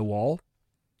we hit a wall.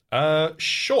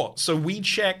 Sure. So we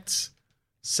checked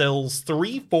cells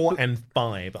 3, 4, and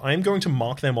 5. I'm going to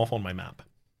mark them off on my map.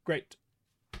 Great.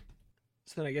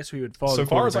 So then I guess we would follow so the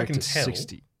far as I back can to tell.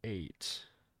 68.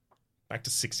 Back to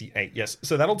 68, yes.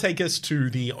 So that'll take us to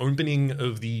the opening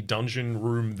of the dungeon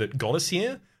room that got us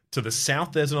here. To the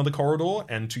south, there's another corridor,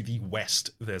 and to the west,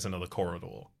 there's another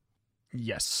corridor.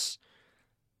 Yes.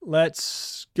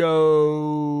 Let's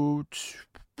go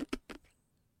to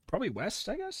probably west,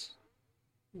 I guess.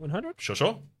 100?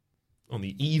 Sure. On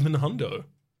the even hundo.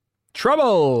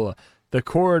 Trouble! The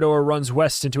corridor runs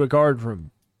west into a guard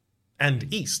room.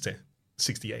 And east,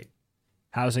 68.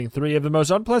 Housing 3 of the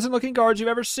most unpleasant-looking guards you've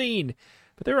ever seen.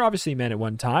 But they were obviously men at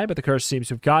one time, but the curse seems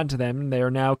to have gotten to them, and they are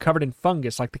now covered in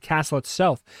fungus like the castle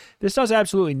itself. This does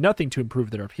absolutely nothing to improve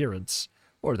their appearance.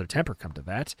 Or their temper, come to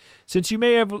that. Since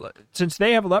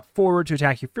they have leapt forward to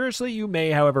attack you fiercely, you may,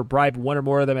 however, bribe one or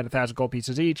more of them at 1,000 gold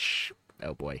pieces each.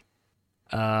 Oh boy.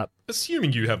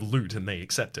 Assuming you have loot and they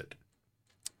accept it.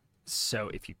 So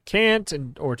if you can't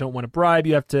or don't want to bribe,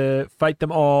 you have to fight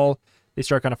them all. They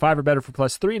start on a 5 or better for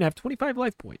 +3 and have 25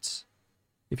 life points.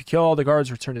 If you kill all the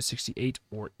guards, return to 68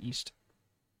 or east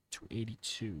to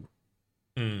 82.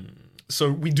 So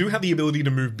we do have the ability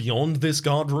to move beyond this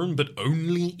guard room, but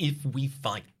only if we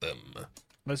fight them.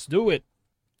 Let's do it.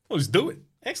 Let's do it.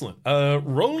 Excellent.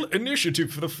 Roll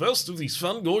initiative for the first of these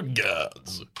Fangord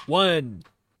guards. 1.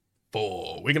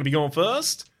 4. We're going to be going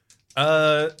first.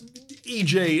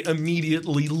 EJ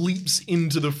immediately leaps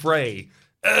into the fray.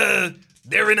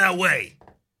 They're in our way.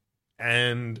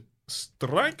 And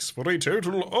strikes for a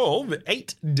total of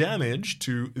 8 damage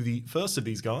to the first of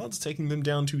these guards, taking them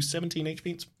down to 17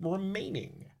 HP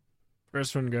remaining.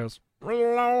 First one goes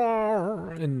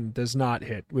and does not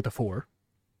hit with a 4.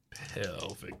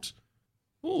 Perfect.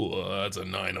 Ooh, that's a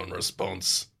 9 on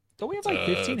response. Don't we have like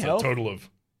 15 that's health? A total of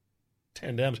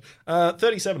 10 damage.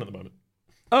 37 at the moment.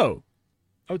 Oh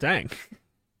dang.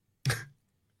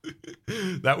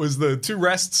 That was the 2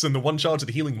 rests and the 1 charge of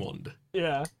the healing wand.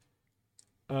 Yeah.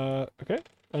 Okay.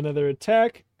 Another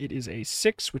attack. It is a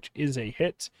 6, which is a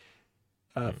hit.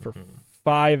 For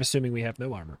 5, assuming we have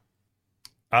no armor.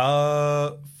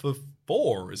 For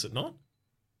 4, is it not?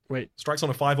 Wait. Strikes on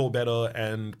a 5 or better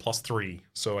and +3.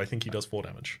 So I think he does 4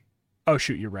 damage. Oh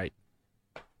shoot, you're right.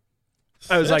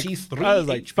 I was like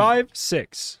HP. 5,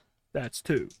 6. That's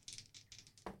 2.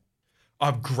 I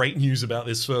have great news about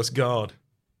this first guard.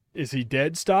 Is he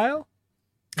dead style?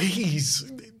 He's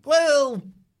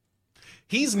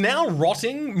now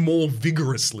rotting more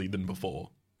vigorously than before.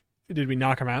 Did we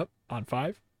knock him out on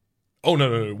 5? Oh,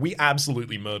 no. We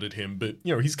absolutely murdered him, but,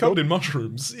 he's covered in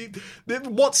mushrooms.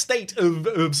 What state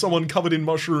of someone covered in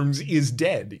mushrooms is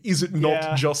dead? Is it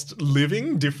not just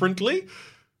living differently?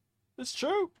 That's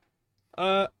true.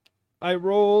 I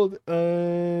rolled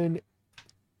an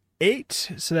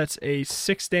 8, so that's a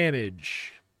 6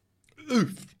 damage.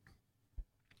 Oof.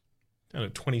 Down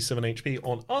at 27 HP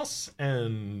on us,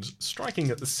 and striking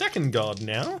at the second guard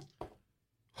now.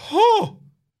 Oh!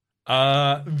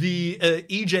 The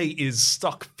EJ is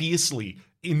stuck fiercely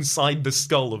inside the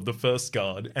skull of the first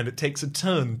guard, and it takes a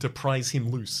turn to prise him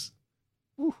loose.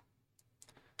 Ooh.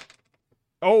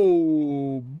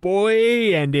 Oh,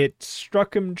 boy, and it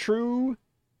struck him true.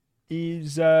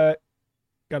 He's, got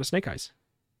a snake eyes.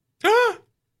 Ah!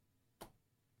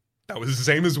 That was the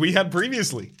same as we had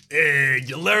previously.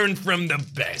 You learn from the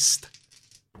best.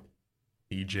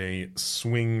 EJ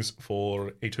swings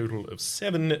for a total of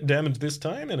 7 damage this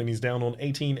time, and he's down on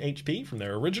 18 HP from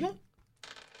their original.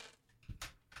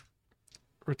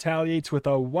 Retaliates with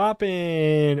a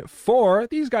whopping 4.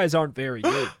 These guys aren't very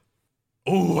good.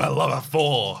 Oh, I love a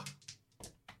 4.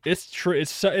 It's true.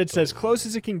 It's as close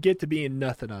as it can get to being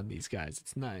nothing on these guys.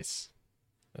 It's nice.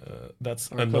 That's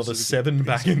another 7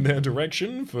 back in their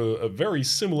direction for a very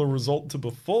similar result to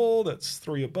before. That's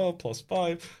 3 above plus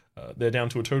 5. They're down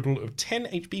to a total of 10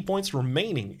 HP points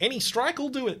remaining. Any strike will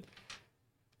do it.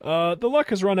 The luck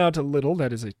has run out a little.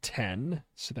 That is a 10.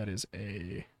 So that is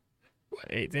a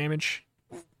 8 damage.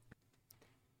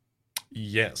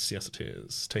 Yes, it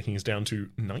is. Taking us down to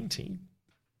 19.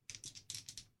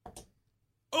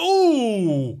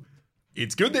 Oh!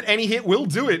 It's good that any hit will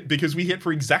do it, because we hit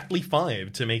for exactly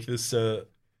 5 to make this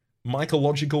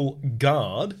mycological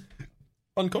guard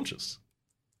unconscious.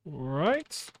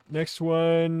 Right. Next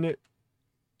one.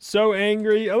 So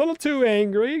angry. A little too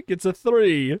angry. Gets a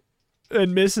 3.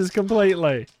 And misses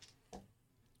completely.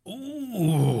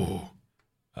 Ooh.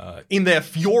 In their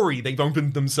fury, they've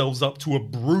opened themselves up to a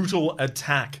brutal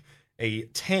attack. A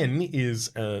 10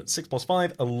 is 6 plus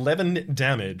 5, 11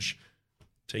 damage.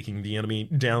 Taking the enemy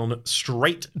down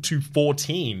straight to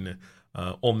 14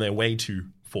 on their way to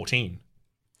 14.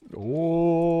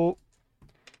 Oh.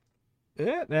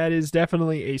 Yeah, that is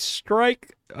definitely a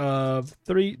strike of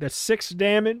 3. That's 6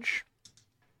 damage.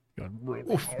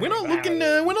 Oof, we're not looking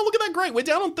that great. We're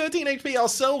down on 13 HP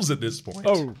ourselves at this point.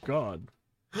 Oh god.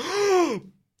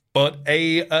 But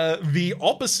the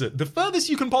opposite. The furthest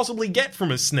you can possibly get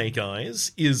from a snake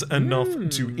eyes is enough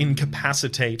to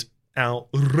incapacitate our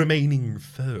remaining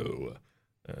foe.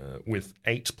 With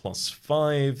 8 plus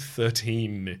 5,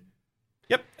 13.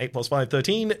 Yep, 8 plus 5,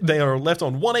 13. They are left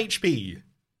on 1 HP.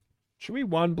 Should we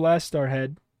one blast our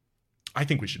head? I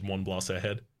think we should one blast our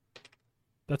head.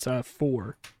 That's a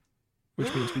 4.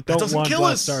 Which means we don't one kill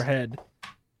blast us. our head.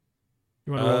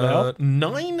 You want to roll to help?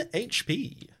 9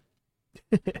 HP.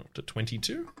 Up to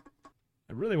 22.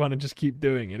 I really want to just keep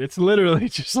doing it. It's literally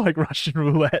just like Russian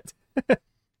roulette.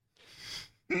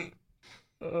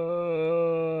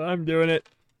 I'm doing it.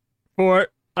 4.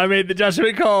 I made the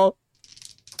judgment call.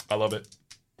 I love it.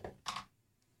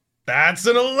 That's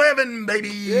an 11,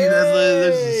 baby.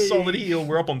 That's a solid heal.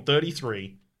 We're up on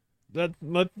 33.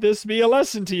 Let this be a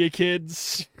lesson to you,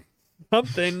 kids.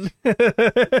 Something.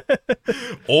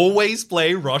 Always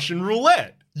play Russian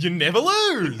roulette. You never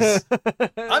lose.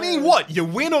 I mean, what? You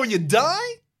win or you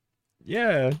die?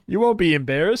 Yeah, you won't be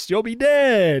embarrassed. You'll be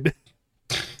dead.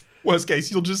 Worst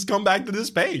case, you'll just come back to this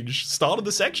page. Start of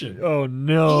the section. Oh,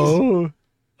 no. Easy.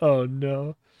 Oh,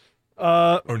 no.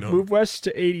 Oh, no. Move west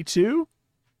to 82.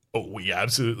 Oh, we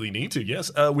absolutely need to,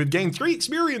 yes. We've gained 3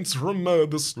 experience from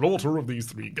the slaughter of these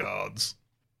 3 guards.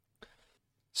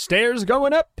 Stairs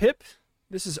going up, Pip.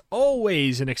 This is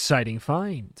always an exciting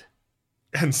find.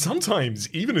 And sometimes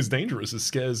even as dangerous as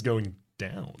stairs going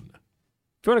down.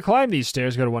 If you want to climb these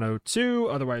stairs, go to 102.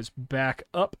 Otherwise, back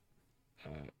up.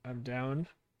 I'm down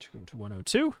to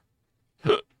 102.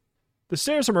 The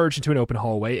stairs emerge into an open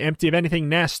hallway, empty of anything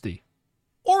nasty.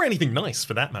 Or anything nice,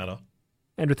 for that matter.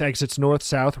 And with exits north,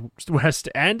 south, west,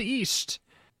 and east.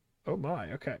 Oh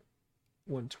my, okay.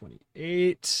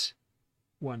 128,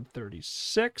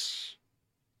 136,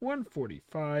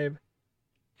 145,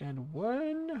 and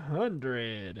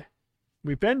 100.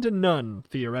 We've been to none,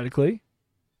 theoretically.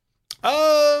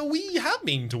 We have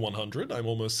been to 100, I'm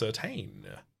almost certain.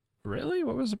 Really?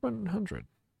 What was 100?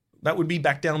 That would be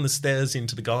back down the stairs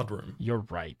into the guard room. You're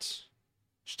right.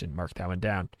 Just didn't mark that one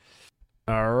down.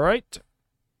 All right.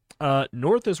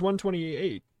 North is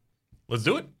 128. Let's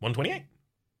do it. 128.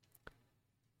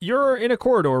 You're in a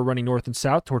corridor running north and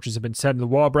south. Torches have been set in the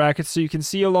wall brackets so you can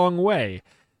see a long way.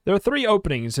 There are 3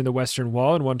 openings in the western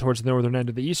wall and one towards the northern end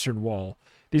of the eastern wall.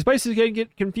 These places can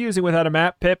get confusing without a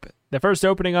map, Pip. The first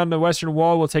opening on the western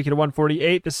wall will take you to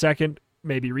 148. The second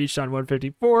may be reached on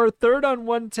 154. Third on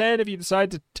 110 if you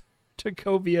decide to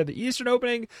go via the eastern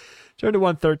opening. Turn to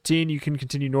 113. You can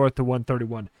continue north to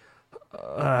 131.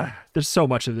 There's so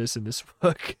much of this in this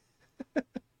book.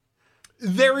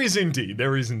 There is indeed.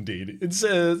 It's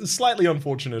slightly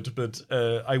unfortunate, but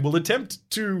I will attempt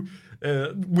to,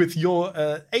 with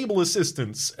your able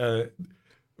assistance,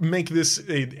 make this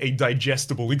a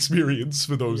digestible experience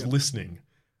for those listening.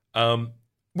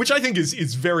 Which I think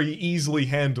is very easily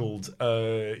handled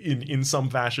in some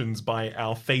fashions by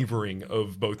our favoring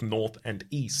of both North and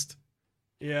East.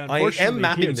 Yeah, I am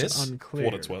mapping this for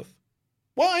what it's worth.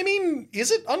 Well, I mean, is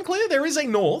it unclear? There is a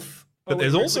North, but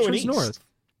there's also an East. North?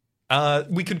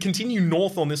 We could continue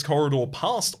north on this corridor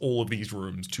past all of these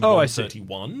rooms to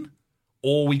 131,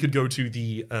 or we could go to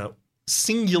the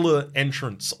singular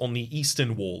entrance on the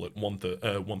eastern wall at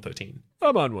 113.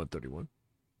 I'm on 131.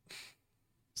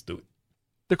 Let's do it.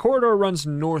 The corridor runs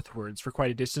northwards for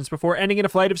quite a distance before ending in a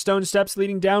flight of stone steps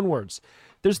leading downwards.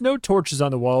 There's no torches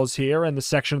on the walls here, and the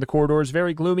section of the corridor is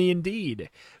very gloomy indeed.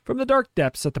 From the dark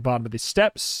depths at the bottom of the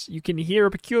steps, you can hear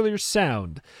a peculiar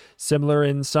sound, similar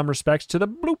in some respects to the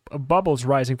bloop of bubbles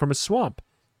rising from a swamp.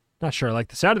 Not sure I like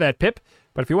the sound of that, Pip,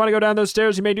 but if you want to go down those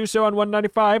stairs, you may do so on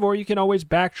 195, or you can always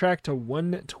backtrack to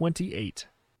 128.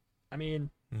 I mean,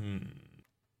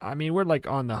 we're like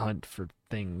on the hunt for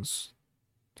things.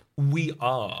 We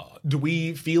are. Do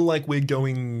we feel like we're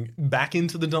going back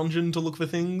into the dungeon to look for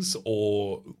things,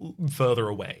 or further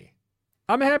away?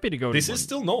 I'm happy to go. This is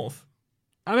still north.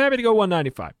 I'm happy to go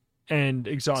 195 and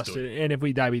exhausted, and if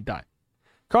we die, we die.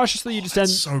 Cautiously, you descend.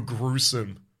 That's so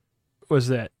gruesome. What's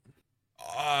that?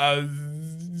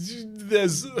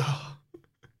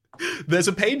 There's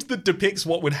a page that depicts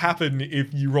what would happen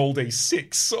if you rolled a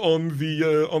 6 on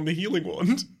the healing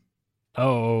wand.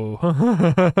 Oh.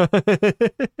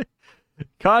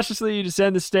 Cautiously, you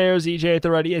descend the stairs, EJ at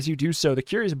the ready. As you do so, the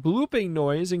curious blooping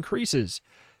noise increases,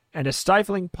 and a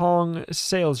stifling pong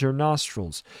assails your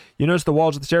nostrils. You notice the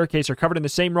walls of the staircase are covered in the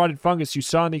same rotted fungus you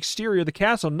saw in the exterior of the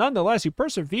castle. Nonetheless, you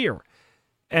persevere.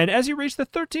 And as you reach the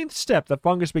 13th step, the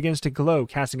fungus begins to glow,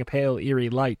 casting a pale, eerie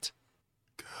light.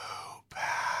 Go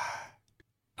back.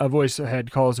 A voice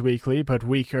ahead calls weakly, but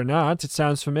weak or not, it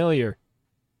sounds familiar.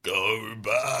 Go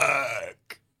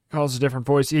back. Calls a different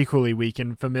voice, equally weak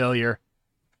and familiar.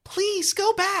 Please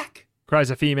go back, Cries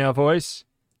a female voice.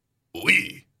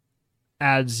 Oui.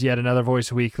 Adds yet another voice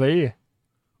weakly.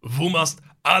 Vous must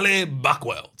aller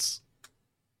backwards.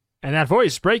 And that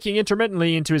voice, breaking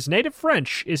intermittently into his native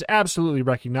French, is absolutely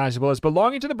recognizable as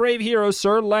belonging to the brave hero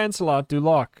Sir Lancelot du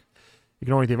Lac.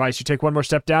 Ignoring the advice, you take one more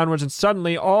step downwards, and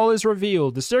suddenly all is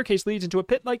revealed. The staircase leads into a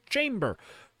pit-like chamber,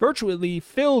 virtually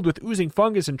filled with oozing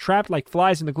fungus and trapped like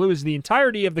flies in the glue is the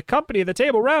entirety of the company of the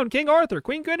Table Round, King Arthur,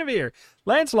 Queen Guinevere,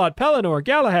 Lancelot, Pellinore,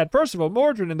 Galahad, Percival,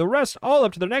 Mordred, and the rest, all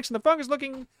up to their necks in the fungus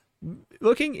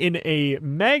looking in a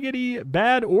maggoty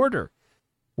bad order.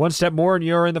 One step more and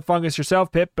you're in the fungus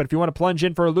yourself, Pip, but if you want to plunge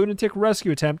in for a lunatic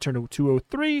rescue attempt, turn to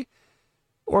 203,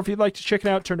 or if you'd like to chicken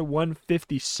out, turn to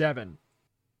 157.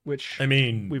 Which, I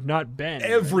mean, we've not been.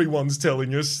 Everyone's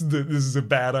telling us that this is a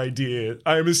bad idea.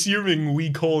 I'm assuming we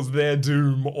cause their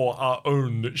doom or our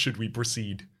own should we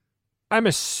proceed. I'm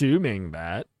assuming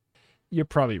that. You're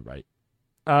probably right.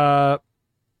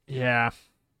 Yeah.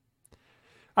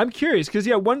 I'm curious, because,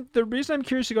 the reason I'm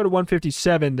curious to go to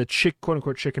 157, the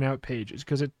quote-unquote chicken out page, is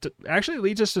because it actually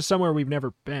leads us to somewhere we've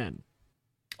never been.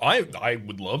 I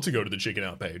would love to go to the chicken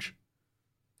out page.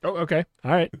 Oh, okay.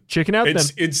 All right. Chicken out then.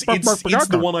 It's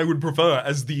the one I would prefer,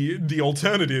 as the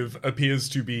alternative appears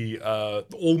to be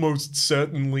almost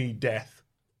certainly death.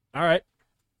 All right.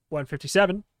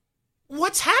 157.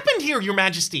 What's happened here, Your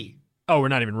Majesty? Oh, we're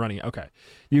not even running it. Okay.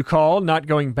 You call, not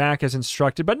going back as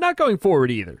instructed, but not going forward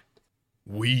either.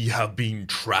 We have been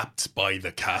trapped by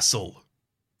the castle.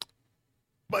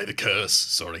 By the curse,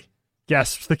 sorry.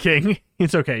 Gasps the king.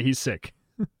 It's okay. He's sick.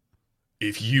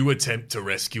 If you attempt to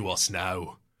rescue us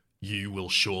now, you will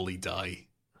surely die.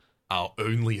 Our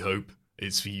only hope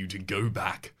is for you to go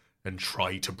back and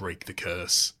try to break the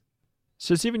curse.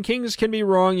 Since even kings can be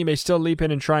wrong, you may still leap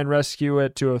in and try and rescue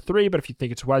at 203, but if you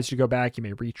think it's wise to go back, you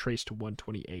may retrace to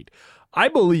 128. I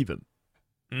believe him.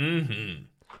 Mm-hmm.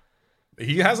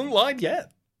 He hasn't lied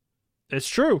yet. It's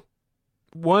true.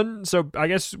 So I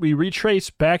guess we retrace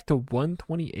back to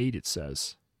 128, it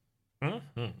says.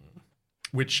 Mm-hmm.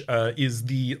 Which is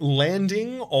the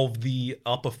landing of the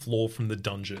upper floor from the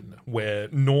dungeon, where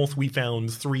north we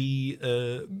found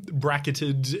 3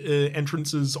 bracketed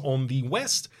entrances on the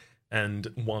west and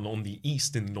 1 on the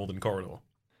east in the northern corridor.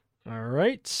 All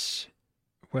right.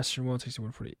 Western wall takes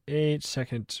 148,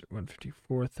 second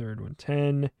 154, third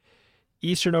 110.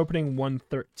 Eastern opening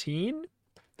 113.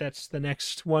 That's the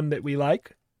next one that we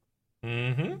like.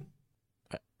 Mm-hmm.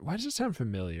 Why does it sound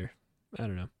familiar? I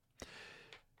don't know.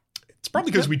 It's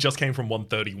probably because we just came from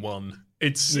 131.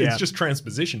 It's just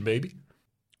transposition, baby.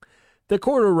 The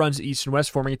corridor runs east and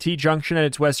west, forming a T-junction at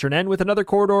its western end, with another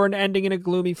corridor and ending in a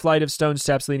gloomy flight of stone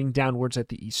steps leading downwards at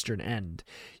the eastern end.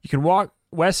 You can go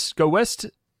west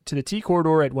to the T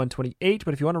corridor at 128,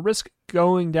 but if you want to risk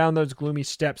going down those gloomy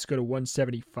steps, go to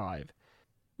 175.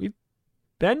 We've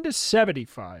been to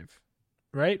 75,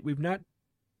 right? We've not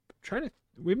been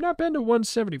to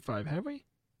 175, have we?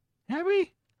 Have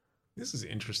we? This is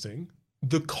interesting.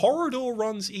 The corridor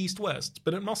runs east-west,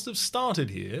 but it must have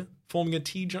started here, forming a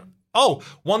T-junction. Oh,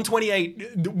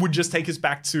 128 would just take us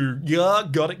back to,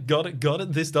 got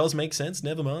it. This does make sense.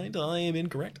 Never mind, I am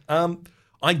incorrect.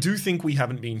 I do think we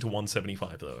haven't been to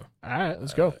 175, though. All right,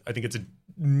 let's go. I think it's a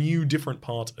new, different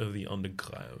part of the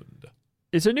underground.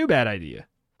 It's a new bad idea.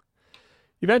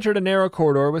 You've entered a narrow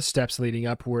corridor with steps leading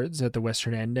upwards at the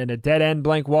western end and a dead-end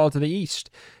blank wall to the east.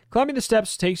 Climbing the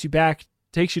steps takes you to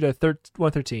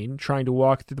 113. Trying to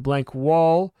walk through the blank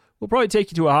wall will probably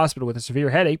take you to a hospital with a severe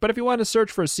headache, but if you want to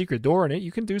search for a secret door in it,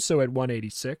 you can do so at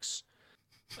 186.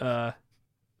 Oh,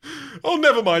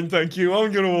 never mind, thank you.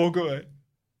 I'm going to walk away.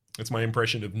 That's my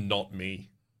impression of not me.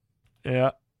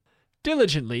 Yeah.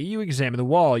 Diligently, you examine the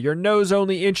wall, your nose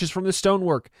only inches from the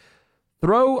stonework.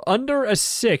 Throw under a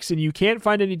 6, and you can't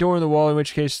find any door in the wall, in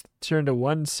which case turn to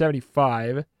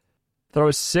 175. Throw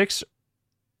a 6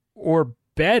 or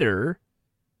better,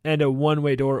 and a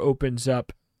one-way door opens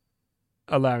up,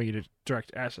 allowing you to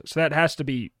direct access. So that has to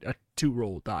be a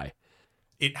 2-roll die.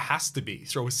 It has to be.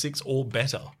 Throw a 6 or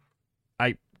better.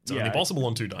 It's only possible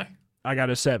on 2 die. I got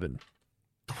a 7.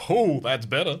 Oh, that's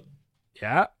better.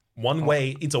 Yeah.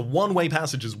 It's a one-way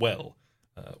passage as well.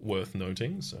 Worth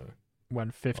noting, so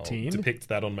 115. I'll depict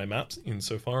that on my maps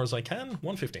insofar as I can.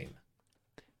 115.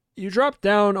 You drop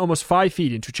down almost 5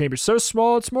 feet into a chamber so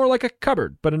small it's more like a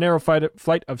cupboard, but a narrow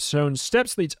flight of stone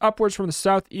steps leads upwards from the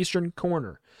southeastern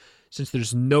corner. Since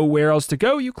there's nowhere else to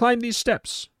go, you climb these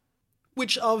steps,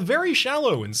 which are very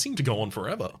shallow and seem to go on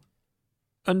forever.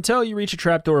 Until you reach a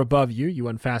trapdoor above you, you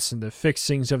unfasten the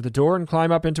fixings of the door and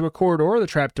climb up into a corridor. The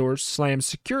trapdoor slams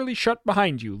securely shut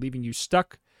behind you, leaving you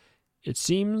stuck, it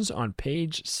seems, on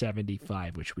page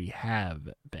 75, which we have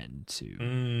been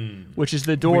to. Which is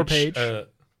the door page.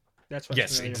 That's what's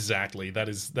yes, familiar. Exactly. That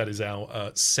is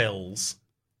our cells.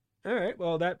 All right,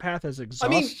 well, that path is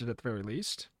exhausted at the very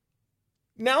least.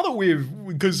 Now that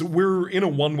because we're in a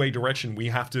one-way direction, we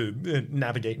have to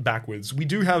navigate backwards. We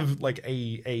do have like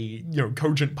a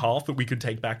cogent path that we could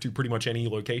take back to pretty much any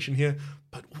location here.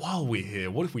 But while we're here,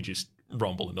 what if we just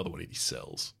rumble another one of these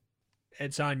cells?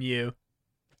 It's on you.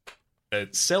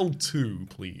 Cell 2,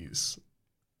 please.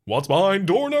 What's behind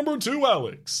door number 2,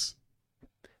 Alex?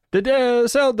 The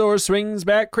cell door swings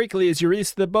back creakily as you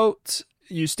reach the boat.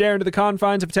 You stare into the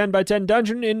confines of a 10x10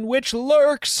 dungeon in which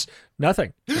lurks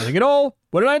nothing. Nothing at all.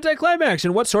 What an anticlimax,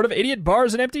 and what sort of idiot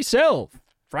bars an empty cell?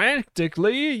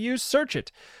 Frantically, you search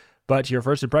it. But your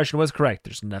first impression was correct.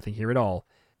 There's nothing here at all.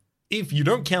 If you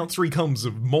don't count 3 crumbs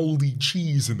of moldy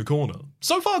cheese in the corner.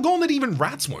 So far gone that even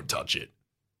rats won't touch it.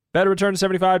 Better return to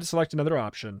 75 to select another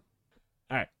option.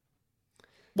 All right.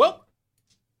 Well,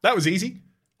 that was easy.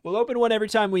 We'll open one every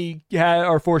time we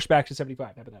are forced back to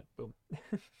 75. How about that? Boom.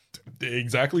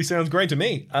 Exactly, sounds great to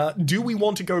me. Do we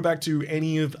want to go back to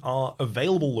any of our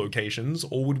available locations,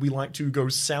 or would we like to go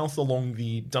south along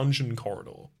the dungeon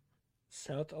corridor?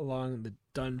 South along the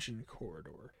dungeon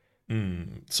corridor.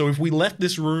 So if we left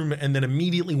this room and then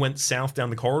immediately went south down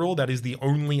the corridor, that is the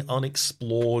only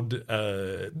unexplored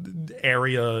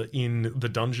area in the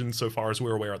dungeon so far as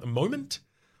we're aware at the moment.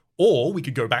 Or we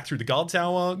could go back through the guard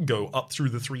tower, go up through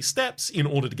the 3 steps in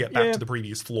order to get back to the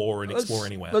previous floor and explore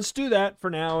anywhere. Let's do that for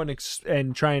now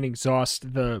and try and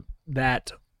exhaust the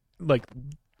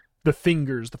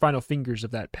final fingers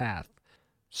of that path.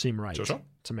 Seem right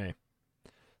to me.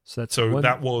 So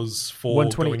that was for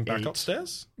going back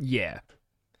upstairs? Yeah.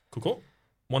 Cool.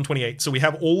 128. So we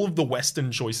have all of the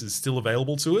Western choices still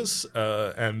available to us,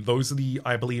 and those are the,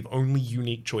 I believe, only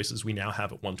unique choices we now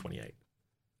have at 128.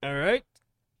 All right.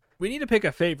 We need to pick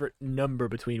a favorite number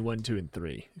between 1, 2, and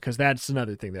 3, because that's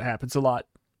another thing that happens a lot.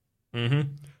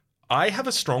 Mm-hmm. I have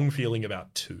a strong feeling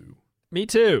about 2. Me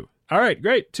too. All right,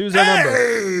 great. 2's our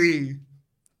number.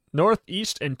 North,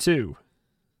 east, and 2.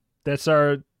 That's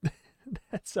our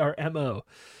MO.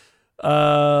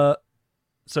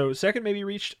 So second may be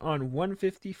reached on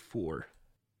 154.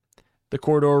 The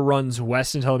corridor runs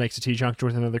west until it makes a T-junction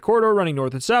with another corridor running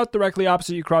north and south. Directly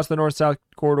opposite you across the north-south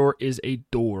corridor is a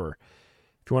door.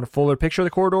 If you want a fuller picture of the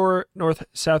corridor,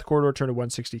 north-south corridor, turn to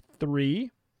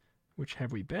 163. Which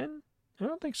have we been? I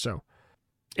don't think so.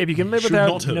 If you can live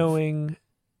without knowing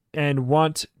and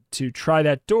want to try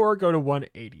that door, go to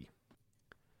 180.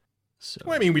 So.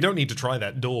 Well, I mean, we don't need to try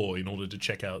that door in order to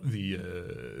check out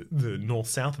the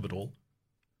north-south of it all.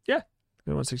 Yeah,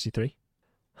 go to 163.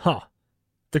 Huh.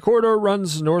 The corridor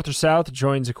runs north or south,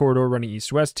 joins a corridor running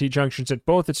east-west. T-junctions at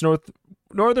both its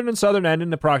northern and southern end,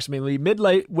 and approximately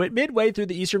midway through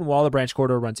the eastern wall, the branch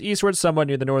corridor runs eastward. Somewhat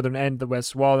near the northern end, the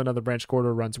west wall, another branch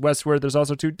corridor runs westward. There's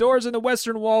also 2 doors in the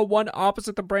western wall, one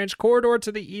opposite the branch corridor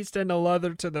to the east and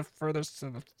another to the furthest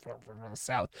to the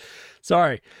south.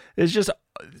 Sorry, it's just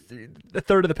a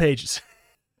third of the pages.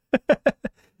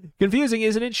 Confusing,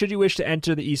 isn't it? Should you wish to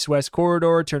enter the east-west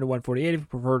corridor, turn to 148. If you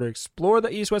prefer to explore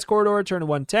the east-west corridor, turn to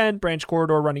 110. Branch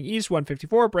corridor running east,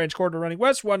 154. Branch corridor running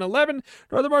west, 111.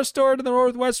 Northernmost door to the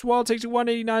northwest wall takes you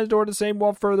 189. The door to the same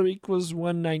wall further equals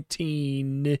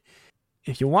 119.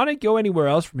 If you want to go anywhere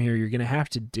else from here, you're going to have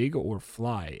to dig or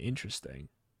fly. Interesting.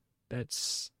 That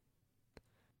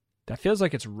feels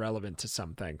like it's relevant to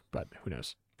something, but who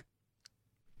knows?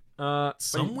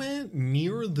 Somewhere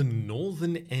near the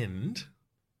northern end,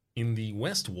 in the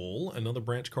west wall, another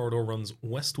branch corridor runs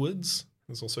westwards.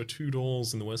 There's also 2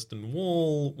 doors in the western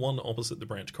wall, one opposite the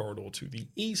branch corridor to the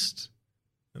east,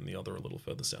 and the other a little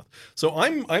further south. So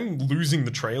I'm losing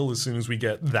the trail as soon as we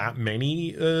get that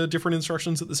many different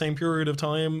instructions at the same period of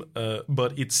time,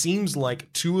 but it seems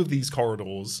like 2 of these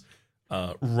corridors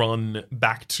run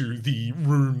back to the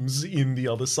rooms in the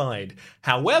other side.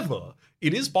 However,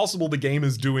 it is possible the game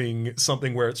is doing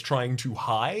something where it's trying to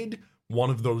hide one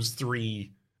of those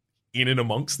 3 in and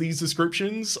amongst these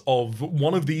descriptions of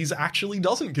one of these actually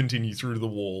doesn't continue through to the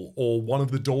wall, or one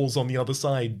of the doors on the other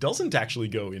side doesn't actually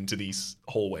go into these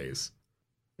hallways.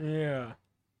 Yeah.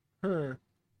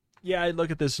 Yeah, I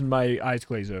look at this and my eyes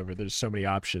glaze over. There's so many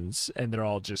options, and they're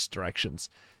all just directions.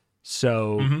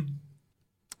 So,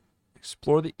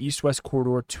 explore the east-west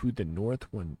corridor to the north,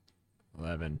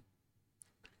 111.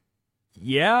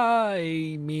 Yeah,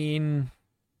 I mean,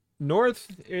 north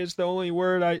is the only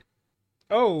word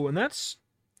Oh, and that's...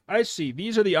 I see.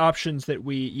 These are the options that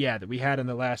we had on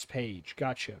the last page.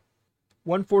 Gotcha.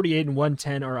 148 and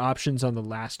 110 are options on the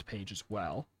last page as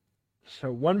well.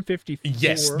 So 154...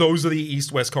 Yes, those are the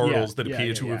east-west corridors that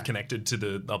appear to have connected to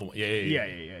the other one. Yeah.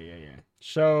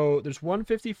 So there's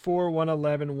 154,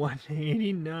 111,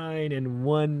 189, and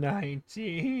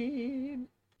 119.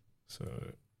 So...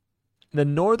 The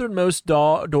northernmost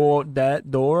door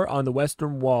on the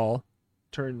western wall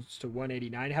turns to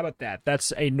 189. How about that?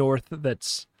 That's a north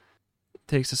that's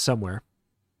takes us somewhere.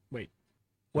 Wait,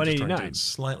 189.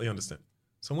 Slightly understand.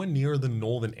 Somewhere near the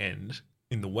northern end,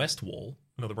 in the west wall,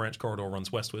 another branch corridor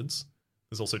runs westwards.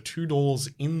 There's also 2 doors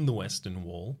in the western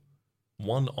wall,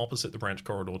 one opposite the branch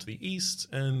corridor to the east,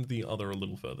 and the other a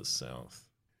little further south.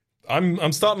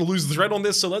 I'm starting to lose the thread on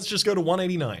this, so let's just go to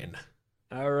 189.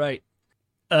 All right.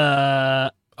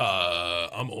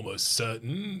 I'm almost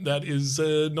certain that is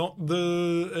not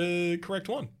the correct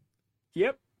one.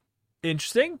 Yep.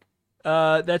 Interesting.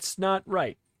 That's not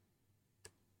right.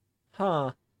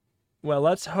 Huh. Well,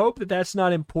 let's hope that that's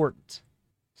not important.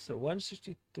 So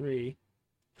 163.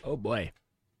 Oh boy.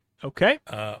 Okay.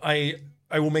 I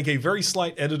will make a very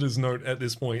slight editor's note at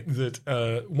this point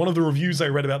that one of the reviews I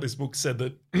read about this book said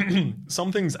that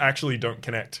some things actually don't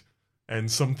connect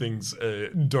and some things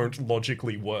don't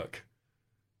logically work.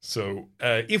 So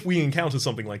if we encounter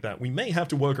something like that, we may have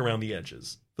to work around the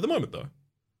edges. For the moment, though.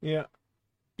 Yeah.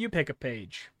 You pick a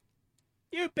page.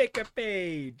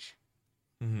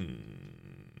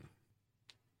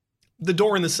 The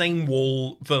door in the same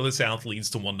wall further south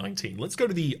leads to 119. Let's go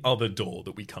to the other door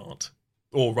that we can't.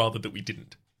 Or rather, that we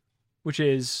didn't. Which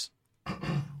is?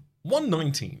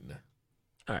 119.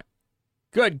 All right.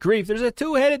 Good grief, there's a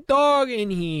 2-headed dog in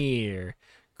here.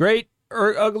 Great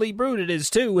ugly brute it is,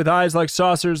 too, with eyes like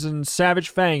saucers and savage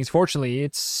fangs. Fortunately,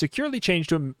 it's securely chained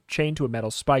to a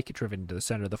metal spike driven into the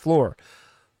center of the floor.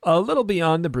 A little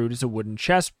beyond the brute is a wooden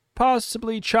chest,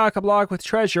 possibly chock-a-block with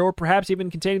treasure, or perhaps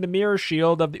even containing the mirror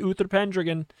shield of the Uther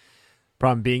Pendragon.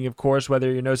 Problem being, of course,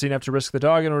 whether you're nosy enough to risk the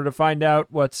dog in order to find out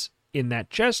what's in that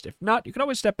chest. If not, you can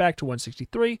always step back to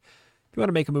 163. If you want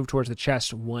to make a move towards the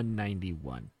chest,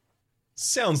 191.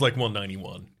 Sounds like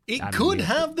 191. It could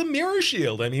have the mirror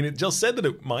shield. I mean, it just said that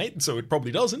it might, so it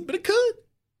probably doesn't, but it could.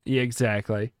 Yeah,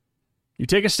 exactly. You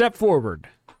take a step forward.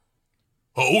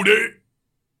 Hold it!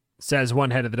 Says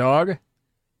one head of the dog.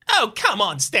 Oh, come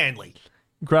on, Stanley.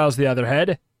 Growls the other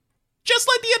head. Just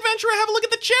let the adventurer have a look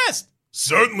at the chest.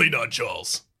 Certainly not,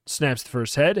 Charles. Snaps the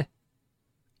first head.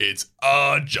 It's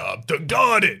our job to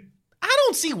guard it. I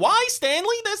don't see why,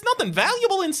 Stanley. There's nothing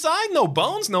valuable inside. No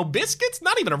bones, no biscuits,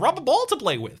 not even a rubber ball to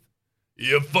play with.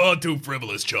 You're far too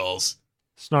frivolous, Charles.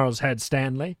 Snarls head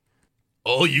Stanley.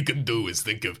 All you can do is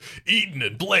think of eating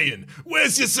and playing.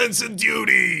 Where's your sense of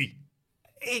duty?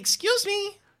 Excuse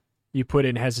me? You put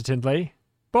in hesitantly.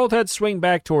 Both heads swing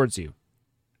back towards you.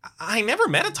 I never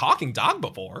met a talking dog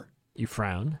before. You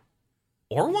frown.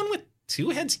 Or one with two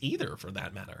heads either, for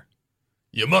that matter.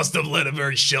 You must have led a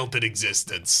very sheltered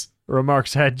existence.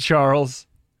 Remarks head Charles.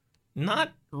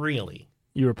 Not really.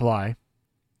 You reply.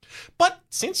 But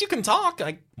since you can talk,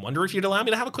 I wonder if you'd allow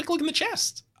me to have a quick look in the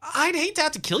chest. I'd hate to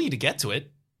have to kill you to get to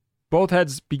it. Both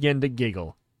heads begin to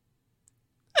giggle.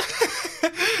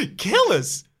 Kill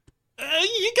us?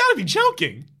 You gotta be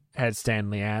joking. Head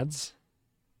Stanley adds.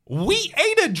 We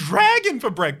ate a dragon for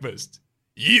breakfast.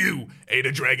 You ate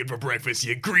a dragon for breakfast,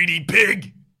 you greedy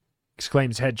pig!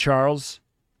 Exclaims head Charles.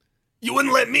 You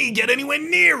wouldn't let me get anywhere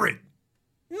near it!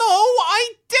 No,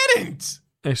 I didn't!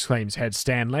 Exclaims head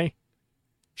Stanley.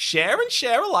 Share and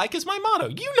share alike is my motto.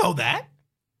 You know that.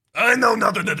 I know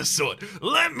nothing of the sort.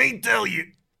 Let me tell you.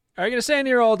 Are you going to stand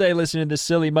here all day listening to this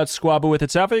silly mutt squabble with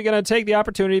itself, or are you going to take the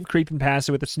opportunity of creeping past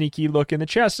it with a sneaky look in the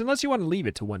chest, unless you want to leave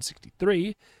it to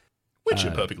 163? Which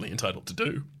you're perfectly entitled to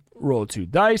do. Roll 2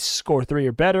 dice, score 3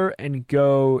 or better, and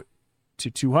go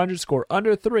to 200, score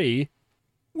under 3.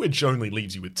 Which only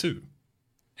leaves you with 2.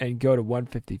 And go to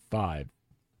 155.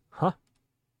 Huh?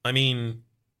 I mean,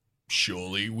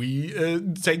 surely we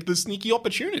take the sneaky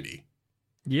opportunity.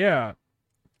 Yeah,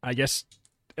 I guess.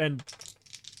 And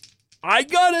I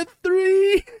got a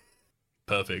 3!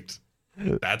 Perfect.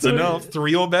 That's enough.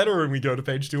 3 or better, and we go to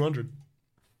page 200.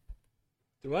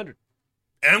 200.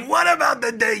 And what about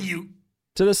the day you...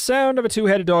 To the sound of a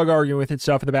two-headed dog arguing with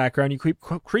itself in the background, you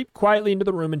creep quietly into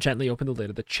the room and gently open the lid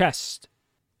of the chest.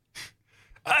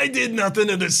 I did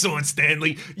nothing of the sort,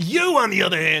 Stanley. You, on the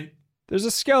other hand... There's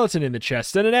a skeleton in the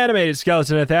chest, and an animated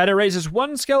skeleton at that. It raises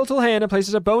one skeletal hand and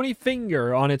places a bony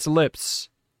finger on its lips.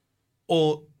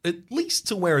 Or at least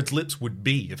to where its lips would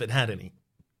be if it had any.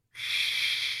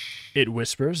 It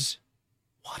whispers.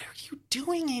 What are you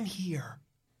doing in here?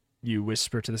 You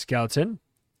whisper to the skeleton.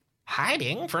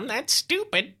 Hiding from that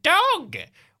stupid dog.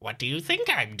 What do you think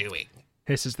I'm doing?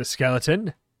 Hisses the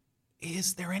skeleton.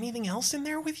 Is there anything else in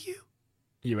there with you?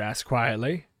 You ask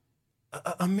quietly.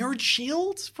 A mirrored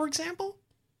shield, for example?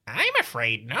 I'm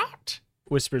afraid not.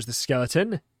 Whispers the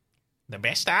skeleton. The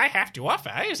best I have to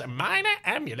offer is a minor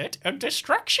amulet of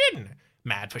destruction,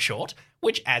 MAD for short,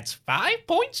 which adds 5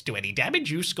 points to any damage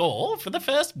you score for the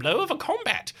first blow of a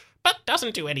combat, but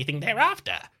doesn't do anything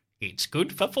thereafter. It's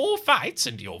good for 4 fights,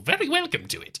 and you're very welcome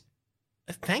to it.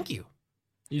 Thank you.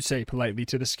 You say politely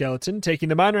to the skeleton, taking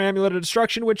the minor amulet of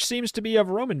destruction, which seems to be of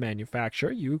Roman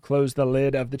manufacture. You close the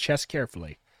lid of the chest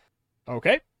carefully.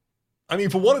 Okay. I mean,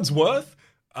 for what it's worth,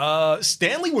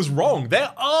 Stanley was wrong.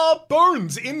 There are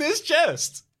bones in this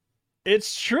chest.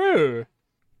 It's true.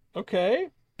 Okay.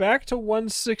 Back to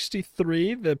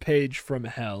 163, the page from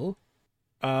hell.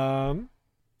 The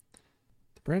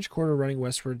branch corridor running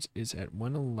westwards is at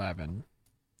 111.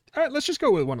 All right, let's just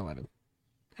go with 111.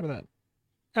 How about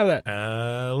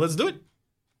that? Let's do it.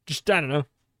 Just, I don't know.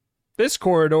 This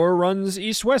corridor runs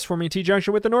east-west, forming a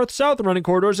T-junction with the north-south running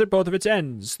corridors at both of its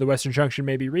ends. The western junction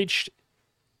may be reached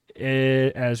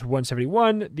as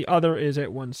 171. The other is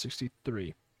at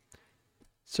 163.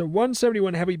 So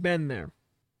 171, have we been there?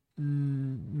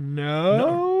 No.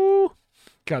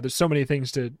 God, there's so many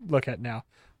things to look at now.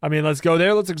 I mean, let's go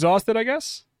there. Let's exhaust it, I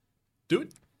guess. Do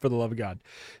it. For the love of God.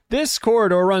 This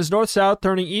corridor runs north-south,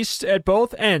 turning east at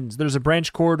both ends. There's a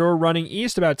branch corridor running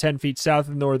east about 10 feet south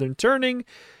of the northern turning.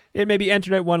 It may be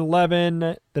entered at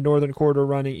 111. The northern corridor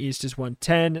running east is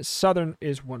 110. Southern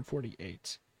is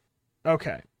 148.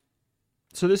 Okay.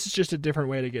 So this is just a different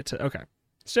way to get to... Okay.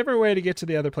 It's a different way to get to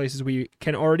the other places we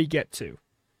can already get to.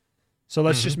 So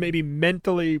let's just maybe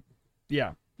mentally...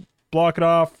 Yeah. Block it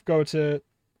off. Go to...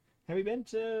 Have we been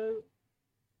to...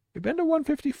 We've been to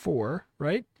 154,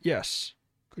 right? Yes.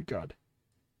 Good God.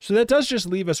 So that does just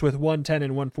leave us with 110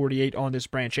 and 148 on this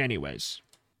branch anyways.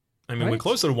 I mean, right? We're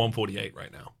closer to 148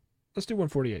 right now. Let's do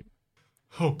 148.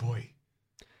 Oh, boy.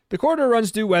 The corridor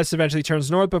runs due west, eventually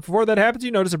turns north, but before that happens,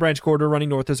 you notice a branch corridor running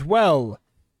north as well.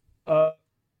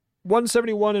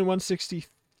 171 and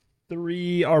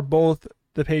 163 are both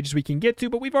the pages we can get to,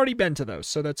 but we've already been to those,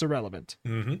 so that's irrelevant.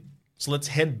 Mm-hmm. So let's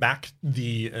head back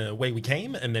the way we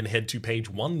came and then head to page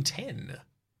 110.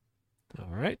 All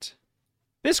right.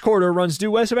 This corridor runs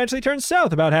due west, eventually turns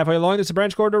south. About halfway along, there's a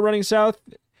branch corridor running south.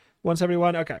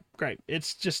 171. Okay, great.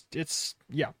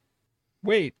 Yeah.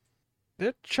 Wait.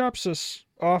 That chops us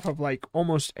off of, like,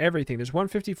 almost everything. There's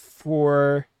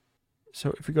 154.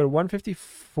 So if we go to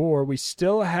 154, we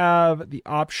still have the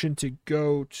option to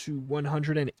go to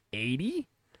 180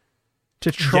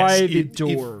 to try the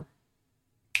door.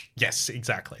 Yes,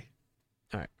 exactly.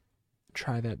 All right.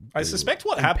 Try that. I suspect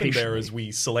what happened there is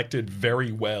we selected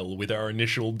very well with our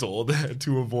initial door there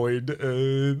to avoid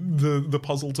the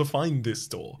puzzle to find this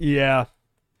door. Yeah.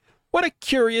 What a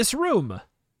curious room.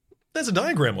 There's a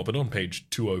diagram of it on page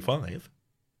 205.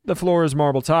 The floor is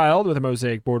marble tiled with a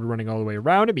mosaic border running all the way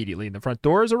around. Immediately in the front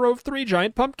door is a row of 3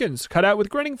 giant pumpkins cut out with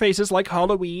grinning faces like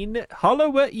Halloween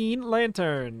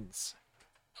lanterns.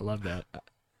 I love that.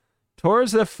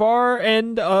 Towards the far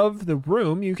end of the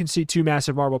room, you can see 2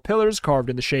 massive marble pillars carved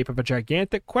in the shape of a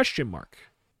gigantic question mark.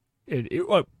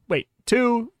 Wait,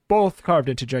 2, both carved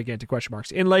into gigantic question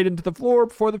marks. Inlaid into the floor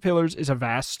before the pillars is a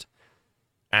vast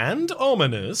and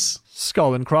ominous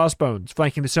skull and crossbones.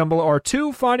 Flanking the symbol are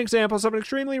 2 fine examples of an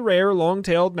extremely rare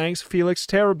long-tailed Manx Felix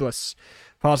terribilis,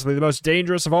 possibly the most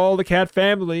dangerous of all the cat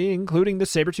family, including the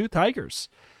saber-toothed tigers.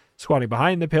 Squatting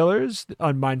behind the pillars,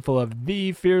 unmindful of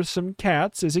the fearsome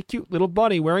cats, is a cute little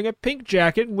bunny wearing a pink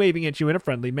jacket and waving at you in a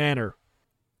friendly manner.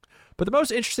 But the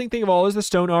most interesting thing of all is the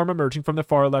stone arm emerging from the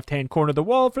far left-hand corner of the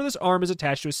wall, for this arm is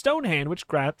attached to a stone hand which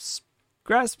grasps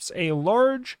a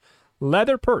large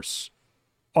leather purse,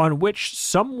 on which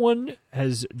someone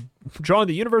has drawn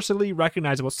the universally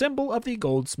recognizable symbol of the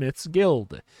Goldsmiths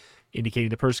Guild, indicating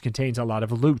the purse contains a lot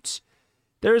of loot.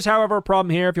 There is, however, a problem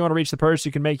here. If you want to reach the purse,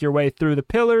 you can make your way through the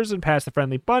pillars and past the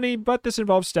friendly bunny, but this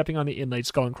involves stepping on the inlaid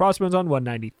skull and crossbones on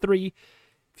 193.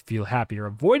 If you feel happier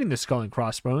avoiding the skull and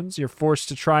crossbones, you're forced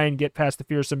to try and get past the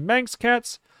fearsome Manx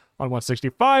cats on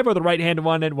 165, or the right-hand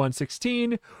one at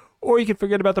 116, or you can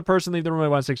forget about the purse and leave the room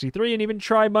at 163, and even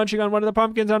try munching on one of the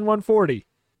pumpkins on 140.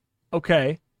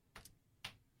 Okay.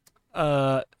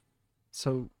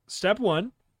 So step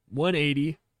 1,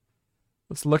 180.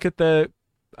 Let's look at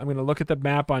I'm going to look at the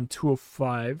map on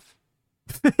 205.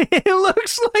 It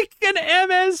looks like an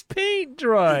MS Paint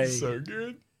drawing. It's so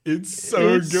good. It's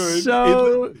so good.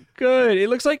 So good. It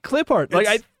looks like clip art. Like,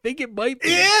 I think it might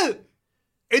be. Yeah.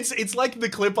 It's like the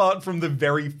clip art from the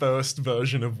very first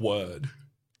version of Word.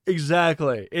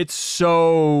 Exactly. It's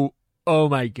so... Oh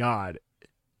my god.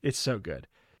 It's so good.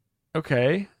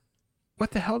 Okay.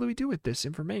 What the hell do we do with this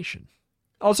information?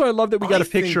 Also, I love that we got a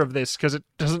picture of this because it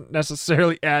doesn't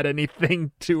necessarily add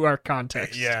anything to our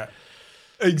context. Yeah,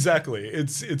 exactly.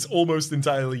 It's almost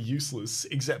entirely useless,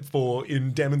 except for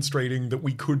in demonstrating that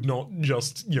we could not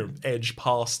just, edge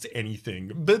past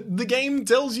anything. But the game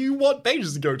tells you what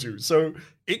pages to go to, so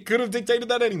it could have dictated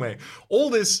that anyway. All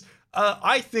this...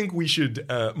 I think we should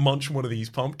munch one of these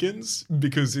pumpkins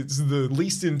because it's the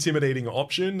least intimidating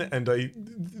option, and I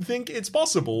think it's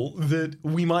possible that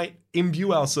we might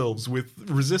imbue ourselves with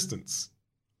resistance.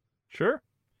 Sure.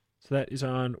 So that is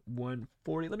on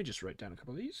 140. Let me just write down a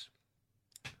couple of these.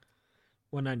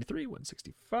 193,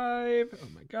 165. Oh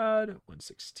my god.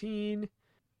 116.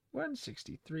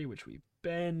 163, which we've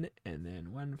been, and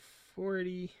then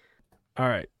 140. All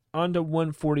right. On to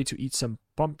 140 to eat some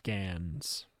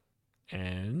pumpkins.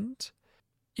 And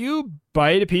you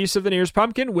bite a piece of the nearest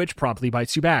pumpkin, which promptly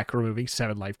bites you back, removing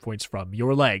 7 life points from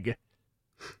your leg.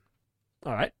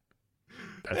 All right.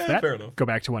 That's that. Fair enough. Go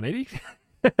back to 180.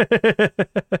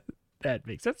 That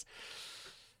makes sense.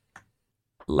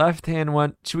 Left-hand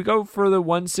one. Should we go for the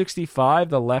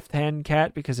 165, the left-hand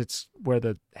cat, because it's where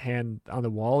the hand on the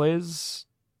wall is?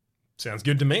 Sounds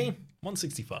good to me.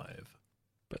 165.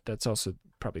 But that's also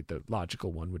probably the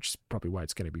logical one, which is probably why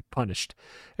it's going to be punished.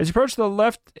 As you approach the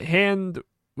left hand...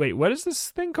 Wait, what is this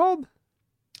thing called?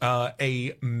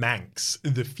 A Manx,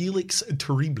 the Felix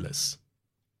Terribilis.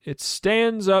 It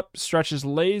stands up, stretches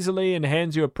lazily, and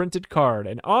hands you a printed card.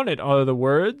 And on it are the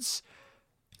words...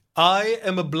 I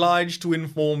am obliged to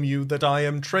inform you that I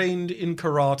am trained in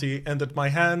karate and that my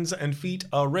hands and feet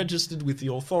are registered with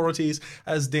the authorities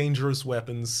as dangerous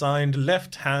weapons. Signed,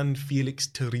 Left Hand Felix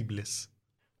Terribilis.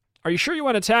 Are you sure you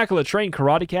want to tackle a trained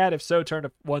karate cat? If so, turn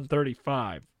to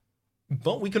 135.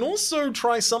 But we can also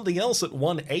try something else at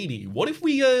 180. What if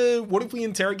we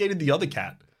interrogated the other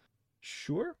cat?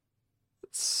 Sure.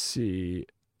 Let's see.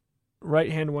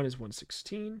 Right hand one is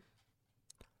 116.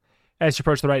 As you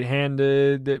approach the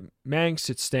right-handed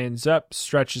Manx, it stands up,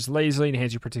 stretches lazily, and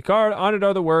hands you a pretty card. On it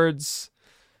are the words...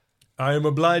 I am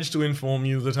obliged to inform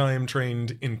you that I am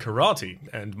trained in karate,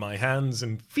 and my hands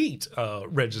and feet are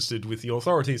registered with the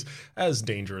authorities as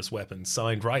dangerous weapons.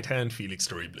 Signed, right hand, Felix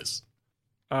Terribilis.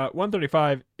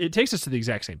 135. It takes us to the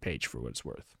exact same page for what it's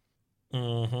worth.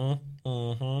 I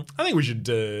think we should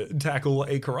tackle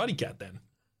a karate cat then.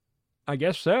 I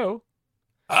guess so.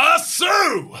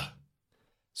 So!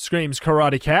 Screams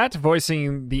Karate Cat,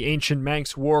 voicing the ancient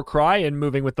Manx war cry and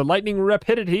moving with the lightning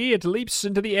rapidity. It leaps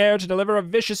into the air to deliver a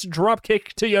vicious drop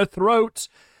kick to your throat.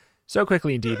 So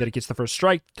quickly indeed that it gets the first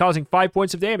strike, causing 5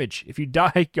 points of damage. If you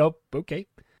die, oh, okay.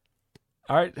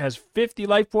 All right, it has 50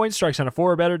 life points, strikes on a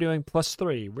 4 or better, doing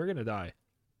 +3. We're going to die.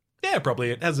 Yeah,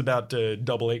 probably. It has about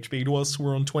double HP to us.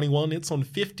 We're on 21. It's on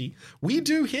 50. We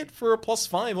do hit for a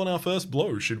 +5 on our first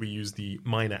blow, should we use the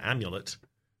minor amulet.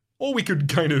 Or we could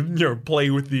kind of,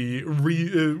 play with the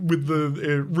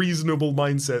reasonable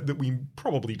mindset that we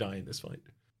probably die in this fight.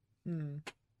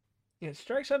 Yeah, it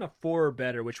strikes on a 4 or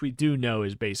better, which we do know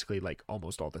is basically like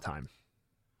almost all the time.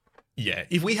 Yeah,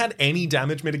 if we had any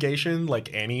damage mitigation,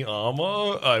 like any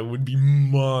armor, I would be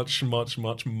much, much,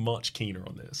 much, much keener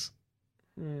on this.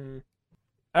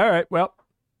 All right, well,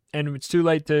 and it's too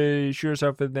late to shoot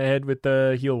yourself in the head with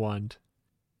the heal wand.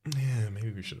 Yeah,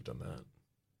 maybe we should have done that.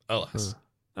 Alas.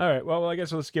 All right, well, I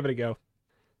guess let's give it a go.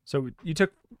 So you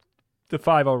took the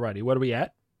 5 already. What are we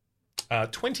at?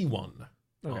 21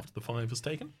 after the 5 was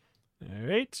taken. All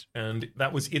right. And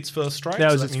that was its first strike.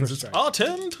 That was so its means first it's strike. our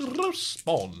turn to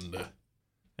respond.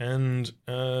 And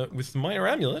with the minor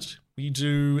amulet, we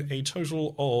do a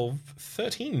total of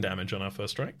 13 damage on our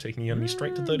first strike, taking the enemy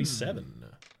straight to 37.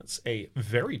 That's a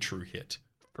very true hit.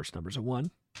 First number's a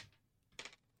 1.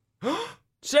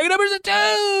 Second number's a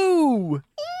 2!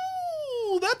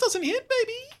 Ooh, that doesn't hit,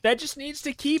 baby. That just needs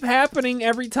to keep happening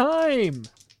every time.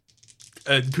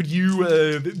 Could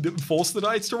you force the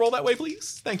dice to roll that way,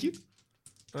 please? Thank you.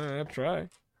 I'll try.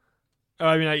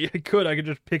 I mean, I could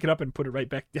just pick it up and put it right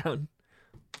back down.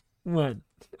 1.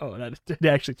 Oh, that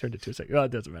actually turned it to a second. Oh,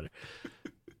 it doesn't matter.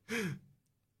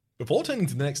 Before turning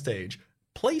to the next stage,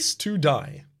 place 2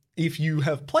 die. If you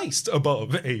have placed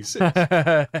above a 6,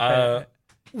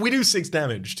 we do 6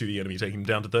 damage to the enemy, taking them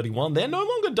down to 31. They're no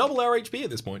longer double our HP at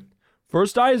this point.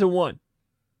 First die is a 1.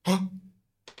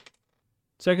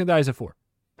 Second die is a 4.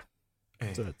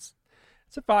 So it's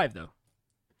a 5 though.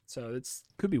 So it's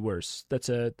could be worse. That's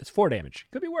 4 damage.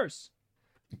 Could be worse.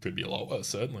 It could be a lot worse,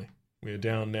 certainly. We're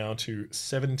down now to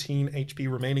 17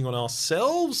 HP remaining on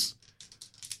ourselves.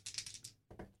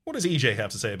 What does EJ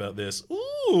have to say about this?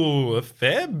 Ooh, a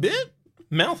fair bit.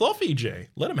 Mouth off, EJ.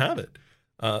 Let him have it.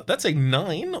 That's a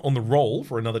 9 on the roll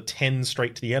for another 10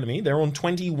 straight to the enemy. They're on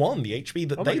 21, the HP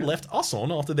that they left us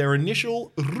on after their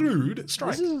initial rude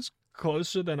strike. This is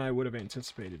closer than I would have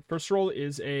anticipated. First roll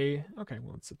is a... Okay,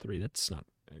 well, it's a 3. That's not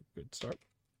a good start.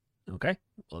 Okay,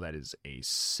 well, that is a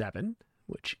 7,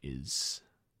 which is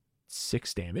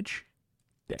 6 damage.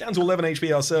 Down to 11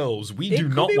 HP ourselves. We do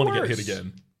not want to get hit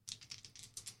again.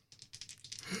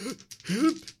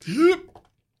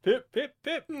 Pip, pip,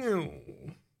 pip.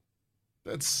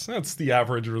 That's the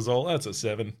average result. That's a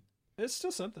 7. It's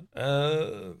still something.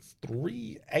 8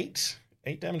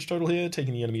 damage total here,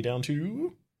 taking the enemy down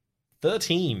to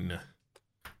 13.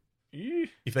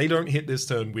 If they don't hit this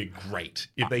turn, we're great.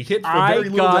 If they hit for very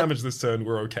little damage this turn,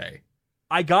 we're okay.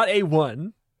 I got a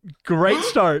 1. Great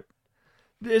start.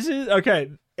 This is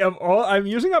okay. I'm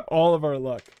using up all of our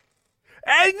luck.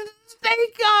 And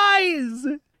snake eyes.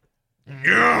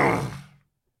 Yeah.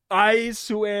 I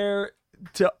swear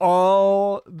to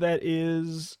all that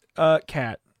is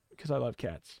cat, because I love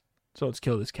cats. So let's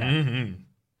kill this cat. Mm-hmm.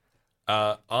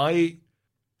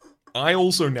 I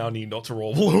also now need not to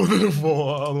roll lower than a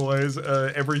 4, otherwise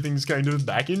everything's kind of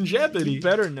back in jeopardy. You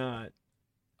better not.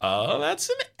 That's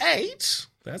an 8.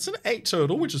 That's an 8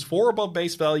 total, which is 4 above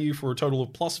base value for a total of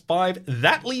 +5.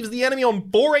 That leaves the enemy on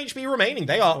 4 HP remaining.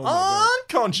 They are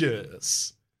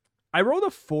unconscious. I rolled a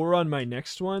 4 on my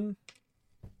next one.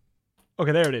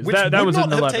 Okay, there it is. Which that would was not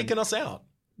an have 11. taken us out.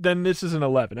 Then this is an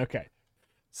 11. Okay.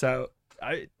 So,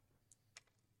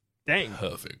 dang.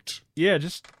 Perfect. Yeah,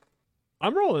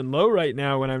 I'm rolling low right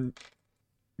now when I'm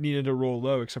needed to roll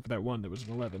low, except for that one that was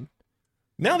an 11.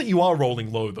 Now that you are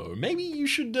rolling low, though, maybe you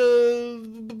should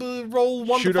roll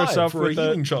 1 Shoot to 5 ourselves for a with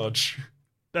healing charge.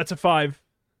 That's a 5.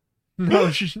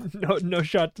 No, no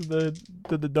shot to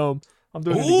the dome. I'm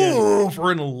doing it again. Ooh,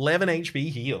 for an 11 HP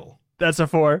heal. That's a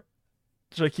 4.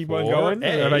 Should I keep on going? Or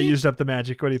have I used up the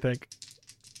magic? What do you think?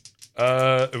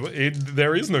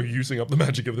 There is no using up the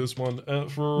magic of this one.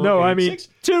 For no, I mean 6,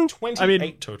 2.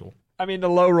 28 total. I mean, the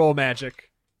low roll magic.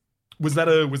 Was that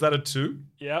a 2?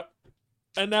 Yep.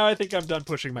 And now I think I'm done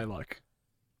pushing my luck.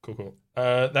 Cool.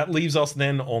 That leaves us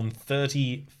then on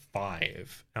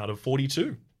 35 out of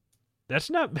 42.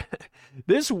 That's not bad.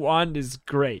 This wand is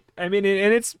great. I mean,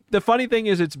 and it's the funny thing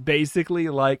is it's basically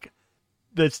like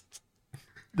the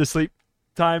sleep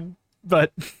time,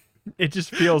 but it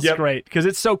just feels great because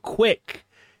it's so quick.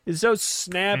 It's so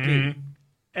snappy.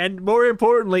 And more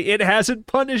importantly, it hasn't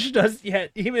punished us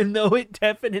yet, even though it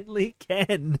definitely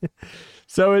can.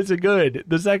 So it's a good.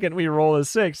 The second we roll a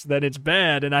 6, then it's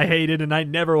bad, and I hate it, and I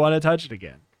never want to touch it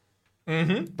again.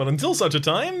 But until such a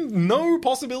time, no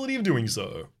possibility of doing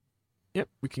so. Yep,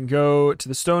 we can go to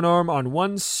the stone arm on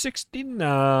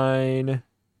 169.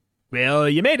 Well,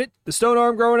 you made it. The stone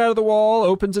arm growing out of the wall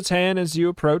opens its hand as you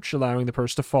approach, allowing the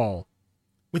purse to fall.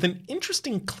 With an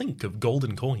interesting clink of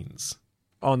golden coins.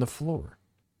 On the floor.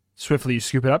 Swiftly you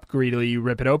scoop it up, greedily you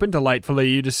rip it open, delightfully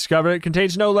you discover it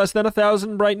contains no less than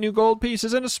 1,000 bright new gold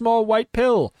pieces and a small white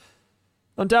pill.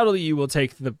 Undoubtedly you will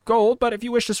take the gold, but if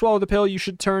you wish to swallow the pill, you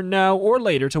should turn now or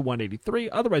later to 183,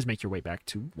 otherwise make your way back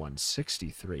to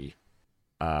 163.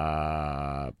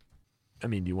 I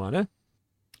mean, do you wanna?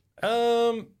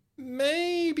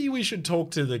 Maybe we should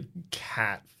talk to the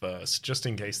cat first, just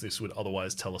in case this would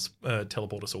otherwise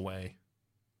teleport us away.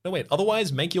 No, wait.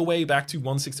 Otherwise, make your way back to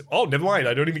 160. Oh, never mind.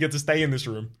 I don't even get to stay in this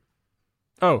room.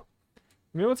 Oh.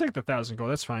 I mean, we'll take the 1,000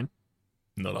 gold. That's fine.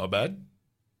 Not bad.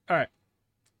 All right.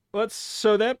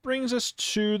 So that brings us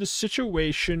to the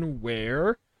situation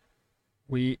where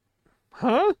we...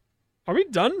 Huh? Are we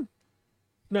done?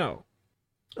 No.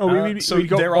 Oh, we'd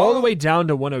go all the way down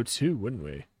to 102, wouldn't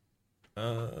we?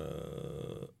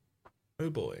 Oh,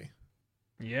 boy.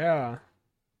 Yeah.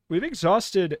 We've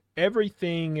exhausted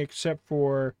everything except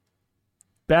for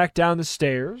back down the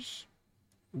stairs,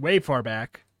 way far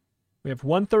back. We have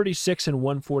 136 and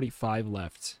 145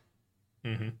 left.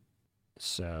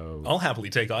 So I'll happily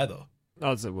take either.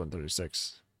 I'll say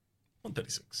 136.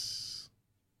 136.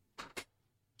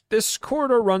 This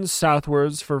corridor runs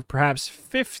southwards for perhaps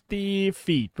 50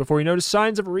 feet before you notice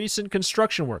signs of recent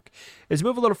construction work. As you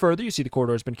move a little further, you see the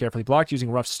corridor has been carefully blocked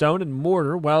using rough stone and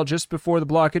mortar, while just before the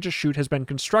blockage, a chute has been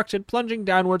constructed, plunging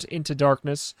downwards into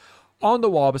darkness. On the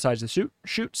wall beside the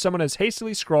chute, someone has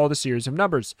hastily scrawled a series of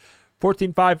numbers.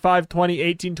 14, 5, 5, 20,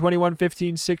 18, 21,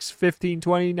 15, 6, 15,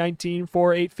 20, 19,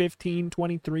 4, 8, 15,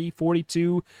 23,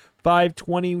 42, 5,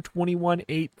 20, 21,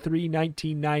 8, 3,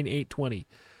 19, 9, 8, 20.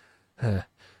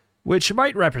 Which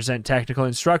might represent technical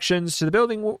instructions to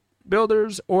the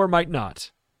builders or might not.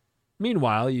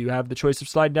 Meanwhile, you have the choice of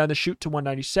sliding down the chute to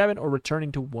 197 or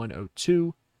returning to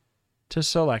 102 to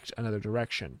select another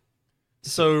direction.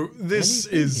 So this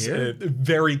is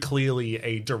very clearly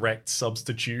a direct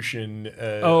substitution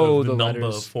of the number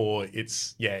letters. for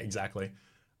its... Yeah, exactly.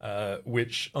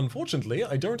 Which, unfortunately,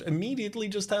 I don't immediately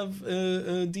just have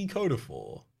a decoder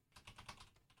for.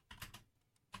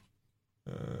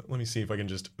 Let me see if I can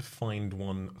just find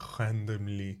one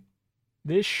randomly.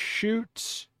 This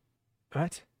chute...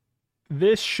 What?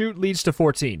 This chute leads to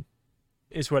 14,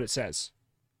 is what it says.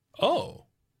 Oh.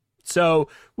 So,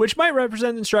 which might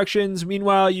represent instructions.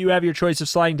 Meanwhile, you have your choice of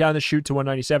sliding down the chute to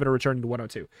 197 or returning to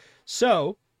 102.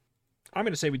 So, I'm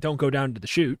going to say we don't go down to the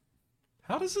chute.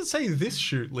 How does it say this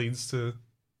chute leads to...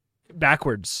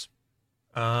 Backwards.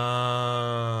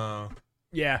 Ah.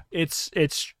 Yeah, it's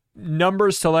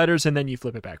numbers to letters, and then you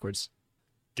flip it backwards.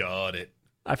 Got it.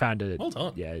 I found it. Well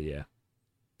done. Yeah.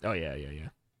 Oh, yeah.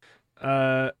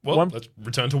 Let's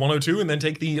return to 102 and then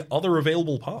take the other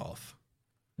available path.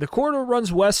 The corridor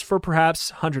runs west for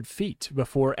perhaps 100 feet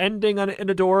before ending in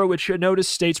a door which you notice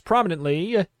states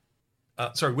prominently...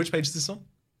 Sorry, which page is this on?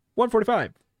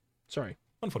 145. Sorry.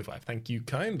 145. Thank you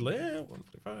kindly.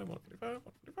 145.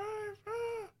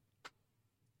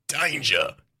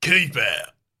 Danger! Keep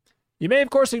out! You may,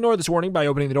 of course, ignore this warning by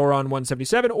opening the door on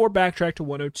 177 or backtrack to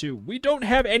 102. We don't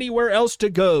have anywhere else to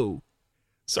go.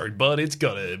 Sorry, bud, it's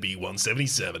gotta be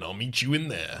 177. I'll meet you in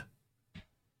there.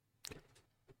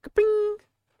 Ka-ping.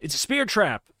 It's a spear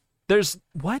trap. There's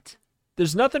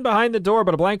nothing behind the door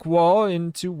but a blank wall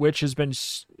into which has been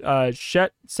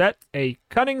set a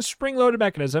cunning spring-loaded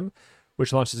mechanism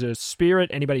which launches a spear at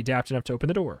anybody daft enough to open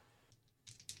the door.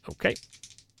 Okay.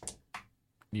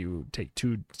 You take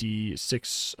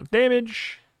 2d6 of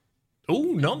damage. Oh,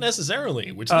 not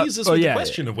necessarily, which leaves us with the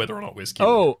question of whether or not we're skewed.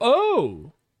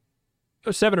 Oh,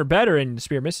 7 or better and the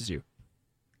spear misses you.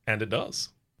 And it does.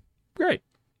 Great.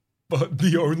 But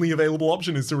the only available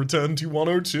option is to return to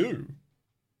 102.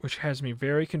 Which has me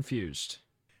very confused.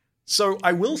 So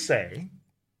I will say,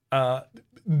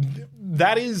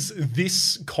 that is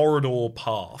this corridor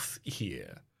path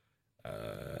here.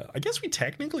 I guess we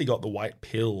technically got the white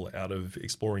pill out of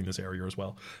exploring this area as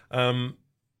well.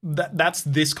 That's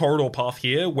this corridor path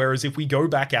here, whereas if we go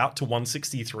back out to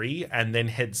 163 and then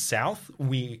head south,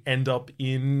 we end up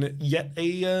in yet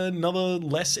another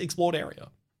less explored area.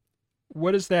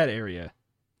 What is that area?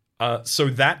 So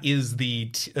that is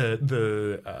the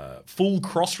full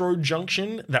crossroad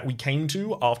junction that we came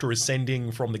to after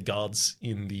ascending from the guards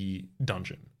in the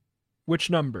dungeon. Which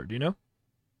number? Do you know?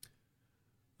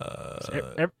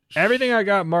 Everything I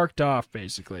got marked off,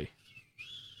 basically.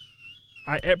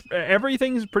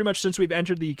 Everything's pretty much since we've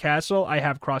entered the castle, I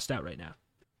have crossed out right now.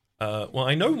 Well,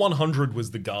 I know 100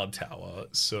 was the guard tower,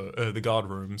 so the guard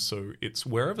room, so it's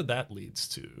wherever that leads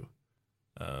to.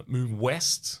 Move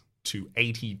west to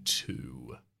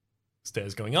 82.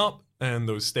 Stairs going up, and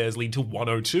those stairs lead to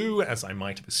 102, as I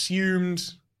might have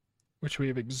assumed. Which we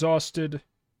have exhausted.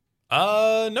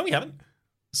 No, we haven't.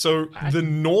 So the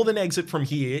northern exit from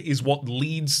here is what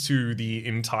leads to the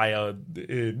entire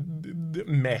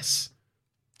mess.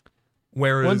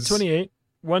 Whereas 128,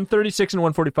 136, and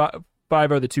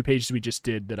 145 are the 2 pages we just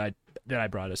did that I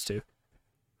brought us to.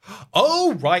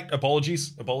 Oh, right.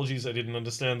 Apologies. I didn't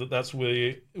understand that that's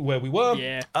where we were.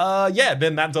 Yeah. Yeah,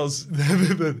 then that does...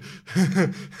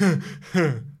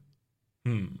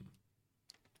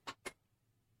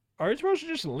 Are we supposed to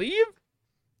just leave?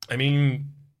 I mean...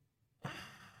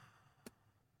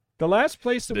 The last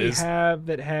place that we have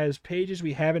that has pages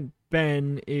we haven't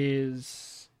been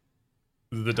is...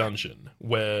 the dungeon,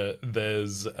 where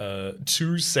there's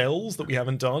 2 cells that we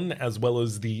haven't done, as well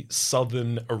as the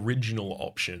southern original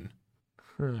option.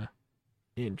 Huh.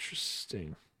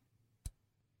 Interesting.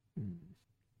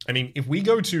 I mean, if we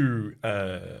go to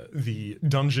the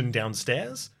dungeon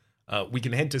downstairs, we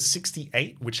can head to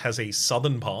 68, which has a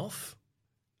southern path.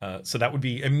 So that would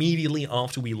be immediately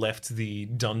after we left the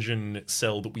dungeon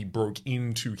cell that we broke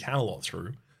into Camelot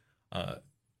through.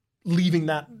 Leaving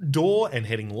that door and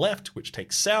heading left, which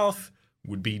takes south,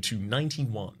 would be to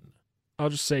 91. I'll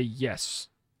just say yes.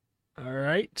 All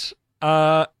right.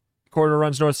 Corridor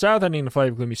runs north-south, ending in a flight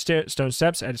of gloomy stone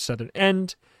steps at its southern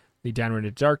end. Lead downward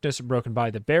into darkness, broken by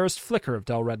the barest flicker of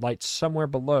dull red light somewhere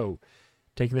below.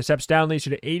 Taking the steps down leads you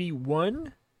to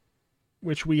 81,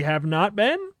 which we have not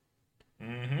been.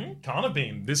 Mm-hmm. Can't have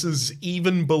been. This is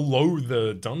even below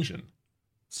the dungeon.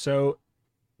 So,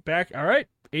 back. All right.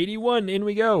 81, in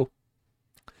we go.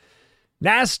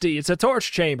 Nasty, it's a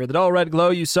torch chamber. The dull red glow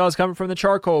you saw is coming from the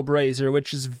charcoal brazier,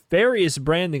 which is various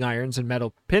branding irons and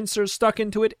metal pincers stuck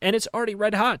into it, and it's already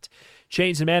red hot.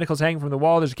 Chains and manacles hanging from the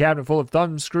wall. There's a cabinet full of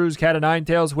thumbs, screws, cat o' nine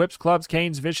tails, whips, clubs,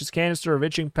 canes, vicious canister of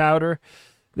itching powder.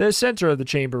 The center of the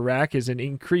chamber rack is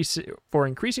for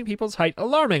increasing people's height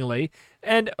alarmingly,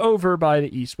 and over by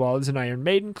the east wall is an Iron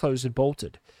Maiden closed and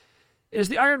bolted. It is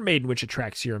the Iron Maiden which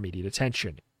attracts your immediate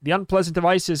attention. The unpleasant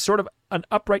device is sort of an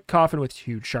upright coffin with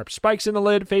huge sharp spikes in the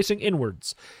lid facing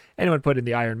inwards. Anyone put in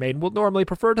the Iron Maiden will normally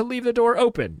prefer to leave the door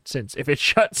open, since if it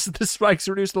shuts, the spikes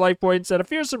reduce the life points at a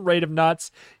fearsome rate of knots,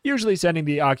 usually sending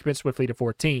the occupant swiftly to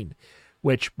 14.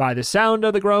 Which, by the sound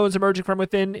of the groans emerging from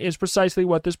within, is precisely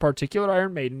what this particular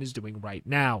Iron Maiden is doing right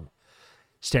now.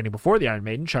 Standing before the Iron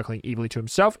Maiden, chuckling evilly to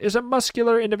himself, is a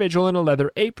muscular individual in a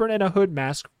leather apron and a hood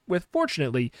mask, with,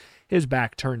 fortunately, his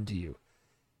back turned to you.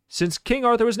 Since King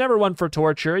Arthur was never one for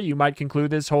torture, you might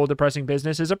conclude this whole depressing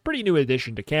business is a pretty new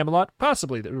addition to Camelot,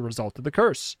 possibly the result of the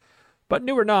curse. But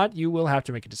new or not, you will have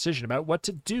to make a decision about what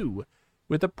to do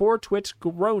with the poor twit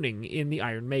groaning in the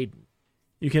Iron Maiden.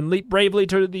 You can leap bravely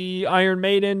to the Iron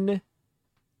Maiden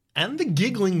and the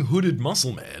giggling hooded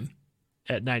muscle man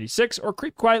at 96, or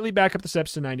creep quietly back up the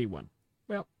steps to 91.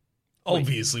 Well,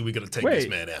 obviously we got to take this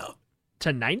man out.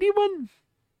 To 91?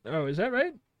 Oh, is that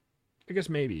right? I guess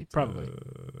maybe, probably.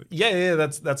 Yeah,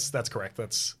 that's correct.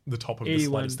 That's the top of the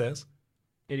flight of stairs.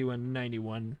 81,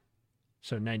 91,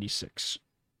 so 96.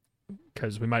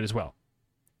 Because we might as well.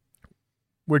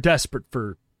 We're desperate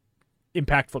for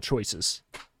impactful choices.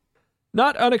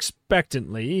 Not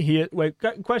unexpectedly,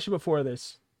 question before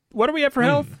this. What do we have for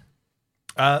health?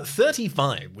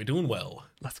 35. We're doing well.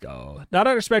 Let's go. Not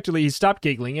unexpectedly, he stopped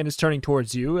giggling and is turning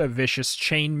towards you, a vicious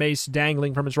chain mace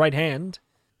dangling from his right hand.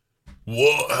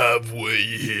 What have we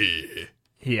here?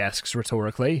 He asks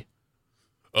rhetorically.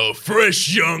 A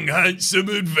fresh, young, handsome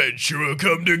adventurer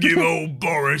come to give old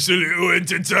Boris a little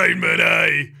entertainment,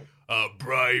 eh? A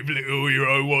brave little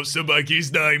hero wants to make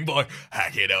his name by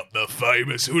hacking up the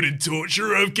famous hooded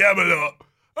torturer of Camelot.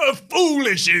 A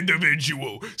foolish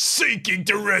individual seeking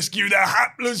to rescue the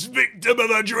hapless victim of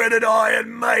a dreaded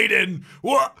Iron Maiden.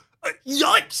 What?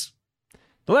 Yikes!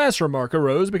 The last remark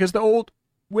arose because the old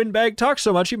windbag talked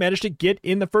so much he managed to get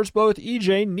in the first blow with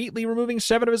EJ, neatly removing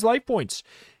 7 of his life points.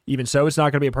 Even so, it's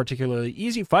not going to be a particularly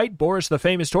easy fight. Boris, the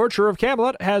famous torturer of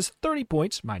Camelot, has 30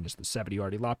 points, minus the 7 you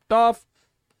already lopped off.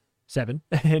 7.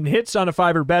 And hits on a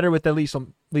 5 or better, with the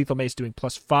lethal mace doing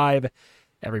 +5,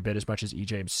 every bit as much as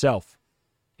EJ himself.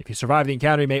 If you survive the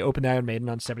encounter, you may open the Iron Maiden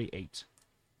on 78.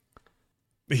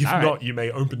 If not, you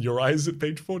may open your eyes at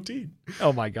page 14.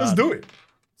 Oh my god. Let's do it.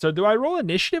 So do I roll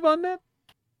initiative on that?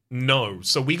 No.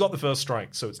 So we got the first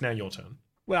strike, so it's now your turn.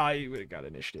 Well, I would have got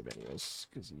initiative anyways,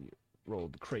 because he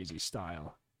rolled crazy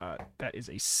style. That is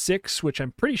a 6, which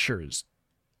I'm pretty sure is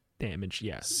damage.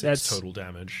 Yes, 6 that's total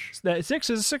damage. That 6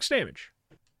 is 6 damage.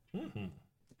 Mm-hmm.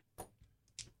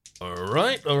 All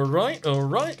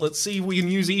right. Let's see if we can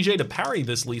use EJ to parry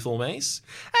this lethal mace.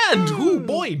 And, oh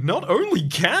boy, not only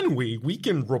can we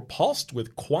can riposte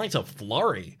with quite a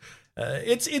flurry.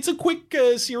 It's a quick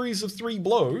series of 3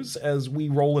 blows as we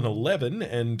roll an 11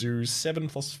 and do 7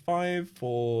 plus 5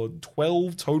 for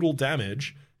 12 total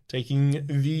damage, taking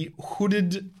the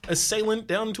hooded assailant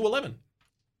down to 11.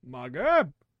 My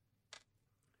god.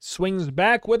 Swings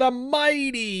back with a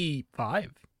mighty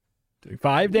 5. Doing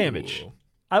 5 damage. Ooh.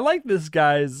 I like this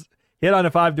guy's hit on a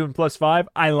 5 doing +5.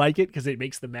 I like it because it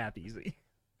makes the math easy.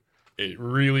 It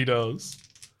really does.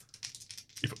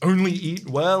 If only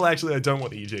well, actually, I don't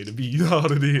want EJ to be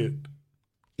harder to hit.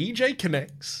 EJ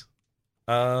connects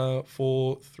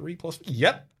for 3 plus.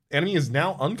 Yep, enemy is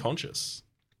now unconscious.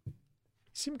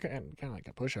 Seemed kind of like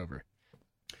a pushover.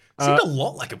 Seemed a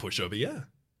lot like a pushover, yeah.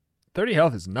 30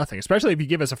 health is nothing, especially if you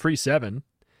give us a free 7.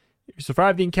 If you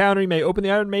survive the encounter, you may open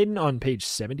the Iron Maiden on page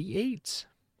 78.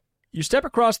 You step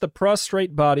across the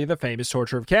prostrate body of the famous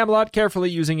torturer of Camelot, carefully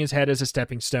using his head as a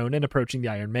stepping stone and approaching the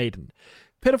Iron Maiden.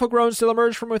 Pitiful groans still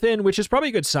emerge from within, which is probably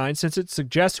a good sign since it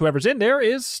suggests whoever's in there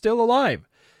is still alive.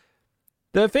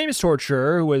 The famous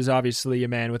torturer, who is obviously a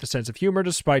man with a sense of humor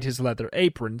despite his leather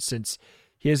apron, since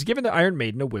he has given the Iron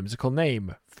Maiden a whimsical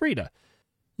name, Frida.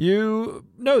 You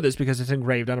know this because it's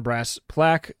engraved on a brass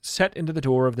plaque set into the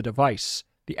door of the device.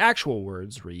 The actual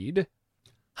words read,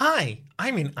 "Hi,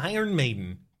 I'm an Iron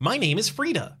Maiden. My name is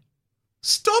Frida."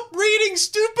 "Stop reading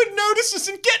stupid notices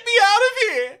and get me out of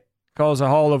here!" calls a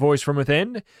hollow voice from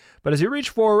within. But as you reach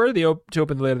forward to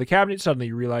open the lid of the cabinet, suddenly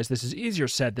you realize this is easier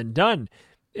said than done.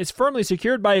 It's firmly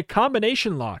secured by a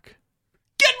combination lock.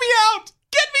 "Get me out!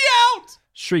 Get me out!"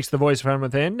 shrieks the voice from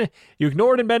within. You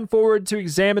ignore it and bend forward to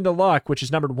examine the lock, which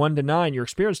is numbered 1 to 9. Your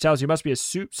experience tells you must be a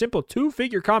simple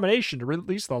 2-figure combination to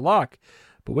release the lock.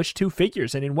 But which 2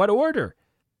 figures and in what order?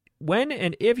 When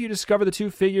and if you discover the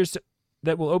 2 figures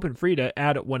that will open Frida,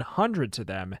 add 100 to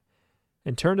them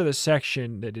and turn to the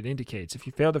section that it indicates. If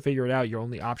you fail to figure it out, your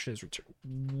only option is return.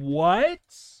 What?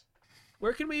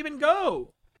 Where can we even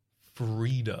go?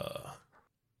 Frida.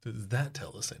 Does that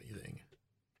tell us anything?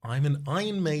 I'm an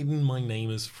Iron Maiden. My name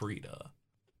is Frida.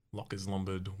 Lock is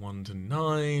numbered 1 to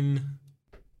 9.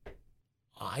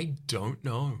 I don't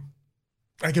know.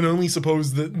 I can only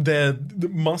suppose that there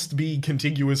must be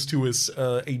contiguous to us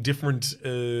a different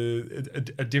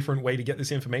way to get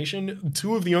this information.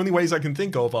 2 of the only ways I can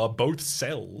think of are both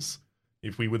cells,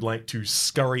 if we would like to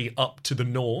scurry up to the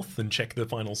north and check the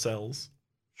final cells.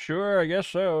 Sure, I guess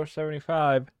so.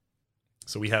 75.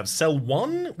 So we have cell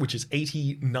 1, which is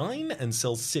 89, and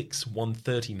cell 6,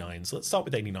 139. So let's start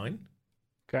with 89.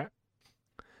 Okay.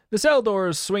 The cell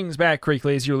door swings back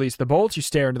creakily as you release the bolt. You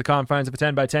stare into the confines of a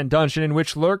 10x10 dungeon in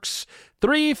which lurks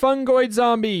 3 fungoid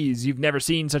zombies. You've never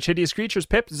seen such hideous creatures.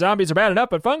 Pip, zombies are bad enough,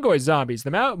 but fungoid zombies.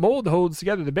 The mold holds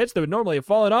together the bits that would normally have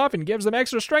fallen off and gives them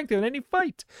extra strength in any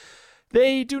fight.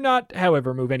 They do not,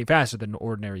 however, move any faster than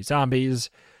ordinary zombies.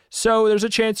 So there's a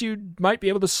chance you might be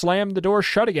able to slam the door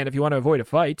shut again if you want to avoid a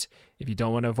fight. If you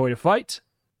don't want to avoid a fight,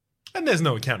 and there's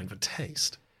no accounting for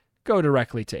taste, go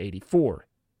directly to 84.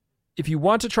 If you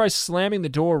want to try slamming the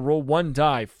door, roll 1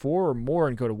 die, 4 or more,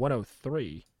 and go to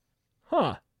 103.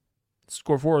 Huh.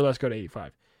 Score 4 or less, go to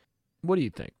 85. What do you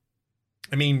think?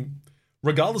 I mean,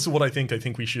 regardless of what I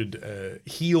think we should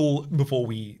heal before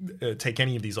we take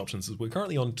any of these options, as we're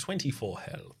currently on 24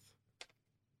 health.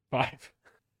 5.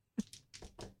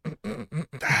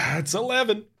 That's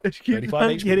 11. Keep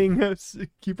on getting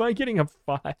a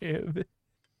 5.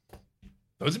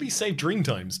 Those would be safe dream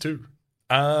times, too.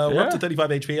 We're up to 35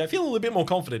 HP. I feel a little bit more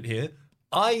confident here.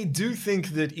 I do think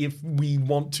that if we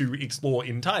want to explore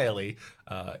entirely,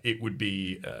 it would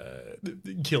be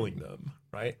killing them,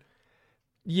 right?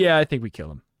 Yeah, I think we kill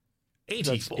them.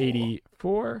 84. That's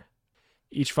 84.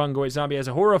 Each fungoid zombie has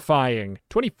a horrifying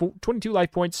 22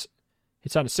 life points.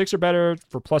 Hits on a 6 or better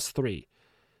for +3.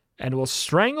 And will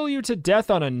strangle you to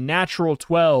death on a natural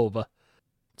 12.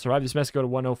 Survive this mess, go to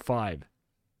 105.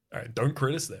 All right, don't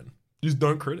crit us then. Just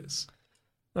don't crit us.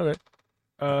 Okay.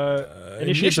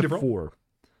 Initiative 4.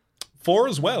 4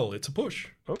 as well. It's a push.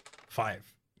 Oh.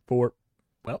 5. 4.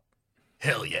 Well.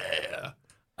 Hell yeah.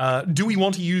 Do we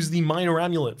want to use the minor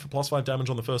amulet for +5 damage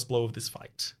on the first blow of this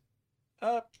fight?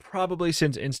 Probably,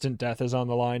 since instant death is on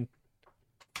the line.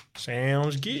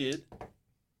 Sounds good.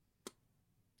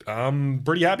 I'm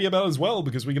pretty happy about it as well,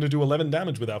 because we're going to do 11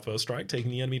 damage with our first strike, taking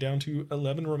the enemy down to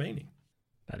 11 remaining.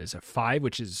 That is a 5,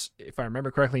 which is, if I remember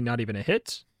correctly, not even a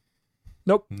hit.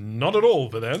 Nope. Not at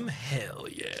all for them. Hell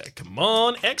yeah. Come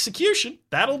on. Execution.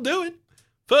 That'll do it.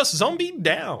 First zombie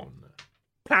down.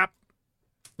 Pop.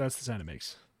 That's the sound it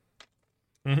makes.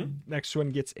 Mm-hmm. Next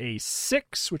one gets a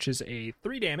 6, which is a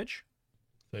 3 damage.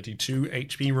 32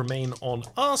 HP remain on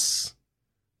us.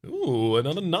 Ooh,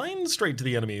 another 9 straight to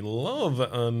the enemy. Love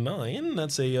a 9.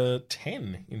 That's a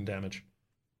 10 in damage.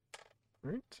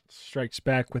 Right. Strikes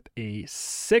back with a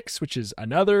 6, which is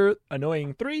another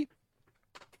annoying 3.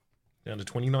 Down to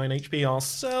 29 HP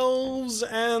ourselves,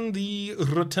 and the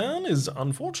return is,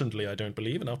 unfortunately, I don't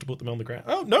believe, enough to put them on the ground.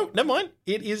 Oh, no, never mind.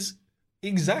 It is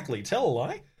exactly, tell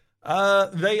a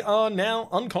lie. They are now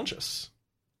unconscious.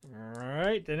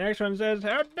 Alright, the next one says,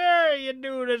 "How dare you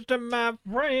do this to my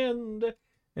friend?"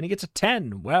 And he gets a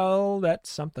 10. Well, that's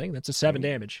something. That's a 7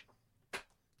 damage.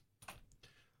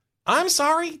 I'm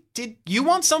sorry, did you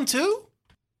want some too?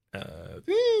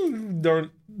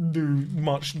 Don't do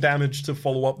much damage to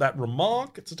follow up that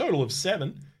remark. It's a total of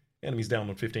 7. Enemy's down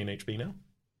on 15 HP now.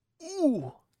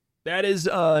 Ooh. That is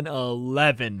an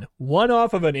 11. One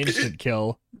off of an instant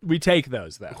kill. We take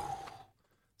those, though.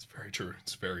 It's very true.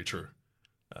 It's very true.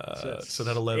 So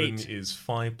that 11 8. is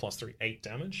 5 plus 3, 8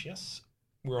 damage, yes.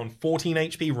 We're on 14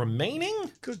 HP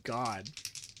remaining. Good God.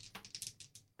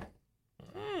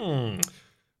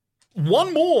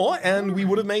 One more, and we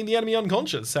would have made the enemy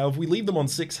unconscious. So if we leave them on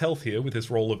 6 health here with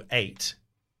this roll of 8,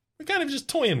 we're kind of just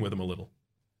toying with them a little.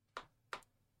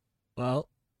 Well,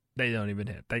 they don't even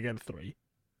hit. They get a 3.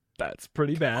 That's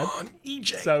pretty bad. Come on,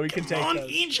 EJ. So we can take on,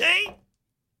 those. EJ.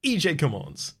 EJ, come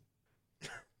on.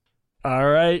 All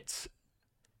right.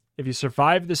 If you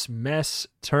survive this mess,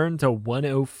 turn to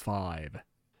 105.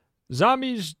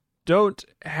 Zombies don't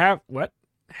have... What?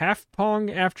 Half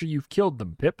pong after you've killed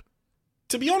them, Pip.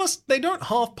 To be honest, they don't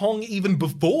half pong even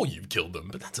before you've killed them,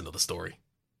 but that's another story.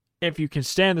 If you can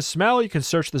stand the smell, you can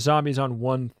search the zombies on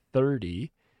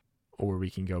 130. Or we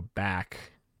can go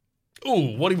back.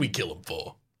 Ooh, what did we kill them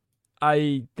for?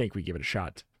 I think we give it a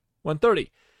shot.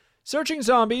 130. Searching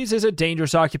zombies is a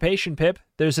dangerous occupation, Pip.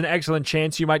 There's an excellent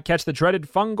chance you might catch the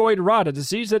dreaded fungoid rot, a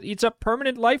disease that eats up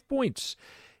permanent life points.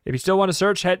 If you still want to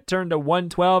search, turn to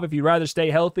 112 if you'd rather stay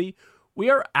healthy.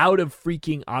 We are out of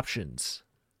freaking options.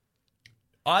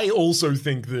 I also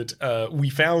think that we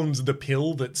found the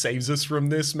pill that saves us from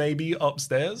this, maybe,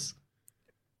 upstairs.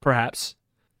 Perhaps.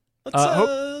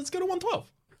 Let's go to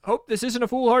 112. Hope this isn't a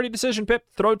foolhardy decision, Pip.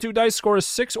 Throw 2 dice, score a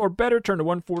 6 or better, turn to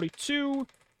 142.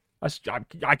 I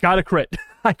got a crit.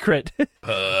 I crit.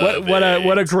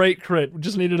 What a great crit. We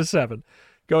just needed a 7.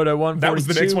 Go to 142. That was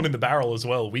the next one in the barrel as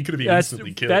well. We could have been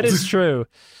instantly killed. That is true.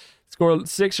 Score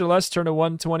 6 or less, turn to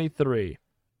 123.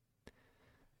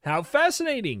 How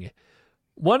fascinating.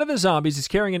 One of the zombies is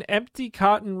carrying an empty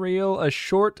cotton reel, a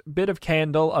short bit of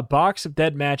candle, a box of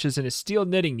dead matches, and a steel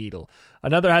knitting needle.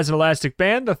 Another has an elastic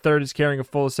band. The third is carrying a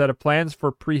full set of plans for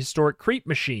a prehistoric creep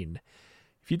machine.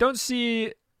 If you don't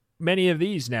see many of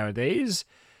these nowadays,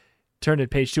 turn to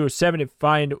page 207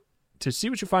 to see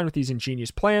what you find with these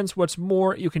ingenious plans. What's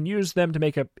more, you can use them to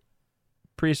make a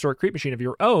prehistoric creep machine of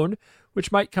your own,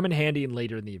 which might come in handy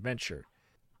later in the adventure.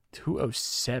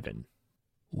 207.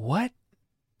 What?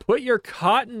 Put your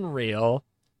cotton reel,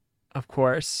 of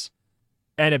course,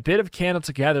 and a bit of candle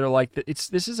together like that.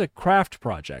 This is a craft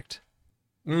project.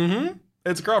 Mm-hmm.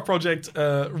 It's a craft project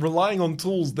relying on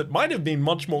tools that might have been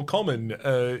much more common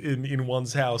in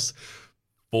one's house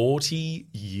 40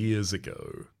 years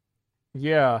ago.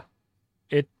 Yeah.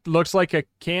 It looks like a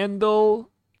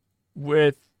candle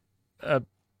with a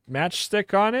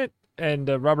matchstick on it and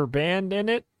a rubber band in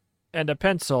it and a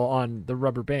pencil on the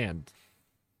rubber band.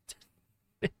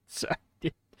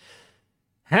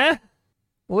 Huh?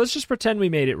 Well, let's just pretend we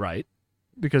made it right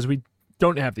because we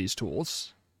don't have these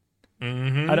tools.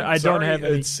 Mm-hmm. I don't have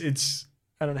any.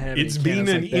 I don't have. It's been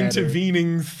an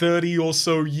intervening 30 or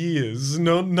so years.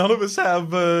 None of us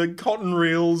have cotton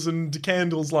reels and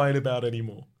candles lying about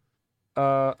anymore.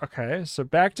 Okay, so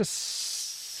back to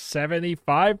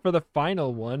 75 for the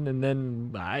final one, and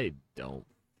then I don't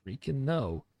freaking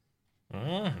know.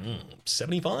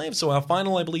 75. So our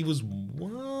final, I believe, was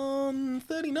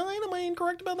 139. Am I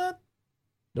incorrect about that?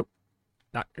 Nope.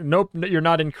 Nope. You're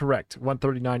not incorrect.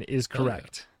 139 is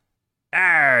correct.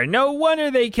 No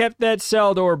wonder they kept that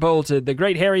cell door bolted. The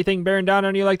great hairy thing bearing down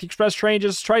on you like the express train,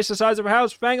 just twice the size of a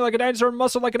house, fang like a dinosaur,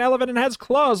 muscle like an elephant, and has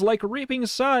claws like reaping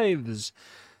scythes.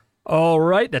 All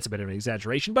right, that's a bit of an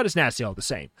exaggeration, but it's nasty all the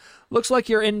same. Looks like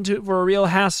you're in for a real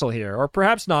hassle here, or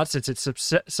perhaps not, since it's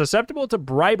susceptible to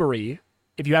bribery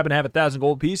if you happen to have 1,000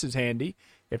 gold pieces handy.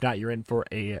 If not, you're in for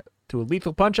a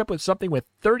lethal punch-up with something with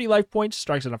 30 life points,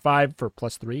 strikes on a 5 for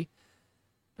 +3.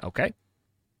 Okay.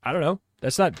 I don't know.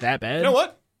 That's not that bad. You know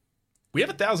what? We have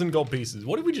 1,000 gold pieces.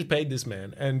 What if we just paid this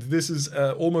man? And this is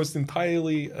almost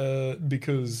entirely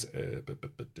because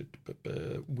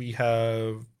we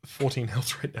have 14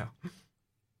 health right now.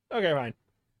 Okay, fine.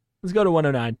 Let's go to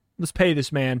 109. Let's pay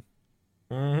this man.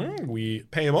 We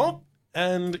pay him off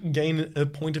and gain a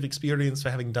point of experience for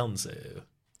having done so.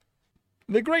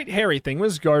 The great hairy thing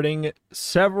was guarding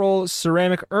several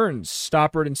ceramic urns,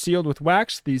 stoppered and sealed with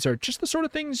wax. These are just the sort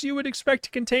of things you would expect to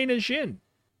contain a djinn.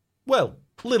 Well,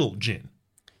 little djinn.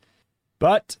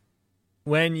 But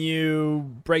when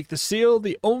you break the seal,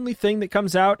 the only thing that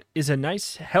comes out is a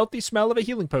nice, healthy smell of a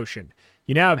healing potion.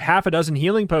 You now have half a dozen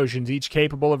healing potions, each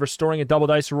capable of restoring a double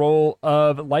dice roll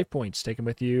of life points. Take them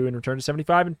with you and return to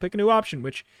 75 and pick a new option,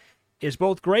 which is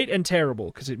both great and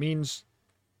terrible, because it means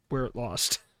we're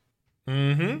lost.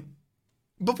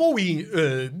 Before we,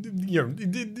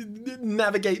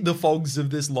 navigate the fogs of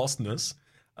this lostness,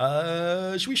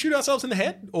 should we shoot ourselves in the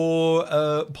head or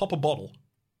pop a bottle?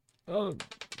 Oh,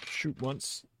 shoot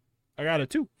once. I got a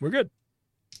 2. We're good.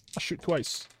 I'll shoot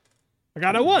twice. I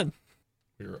got a 1.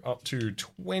 We're up to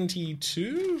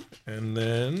 22, and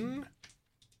then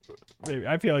Maybe.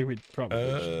 I feel like we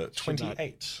probably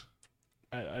 28.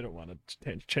 I don't want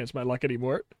to chance my luck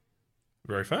anymore.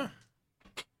 Very fair.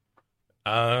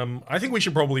 I think we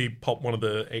should probably pop one of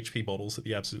the HP bottles at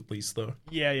the absolute least, though.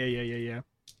 Yeah.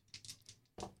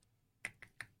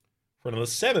 For another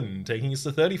 7, taking us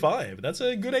to 35. That's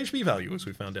a good HP value, as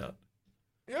we found out.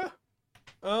 Yeah.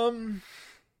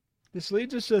 This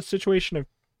leads us to a situation of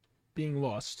being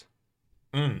lost.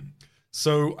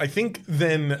 So I think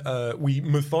then we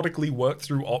methodically work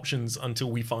through options until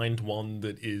we find one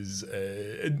that is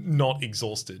not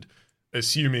exhausted,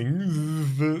 assuming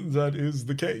that is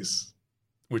the case.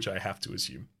 Which I have to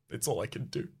assume. It's all I can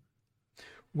do.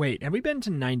 Wait, have we been to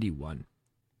 91?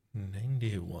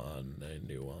 91.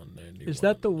 Is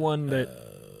that the one that...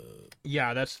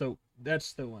 yeah, that's the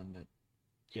one that...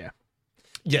 Yeah.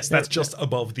 Yes, that's just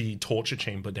above the torture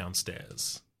chamber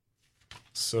downstairs.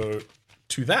 So,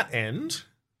 to that end,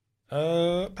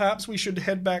 perhaps we should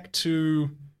head back to...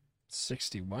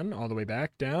 61, all the way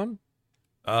back down?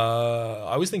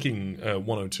 I was thinking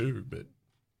 102, but...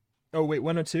 Oh, wait,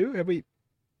 102? Have we...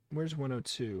 Where's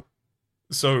 102?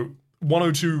 So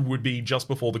 102 would be just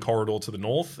before the corridor to the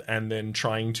north, and then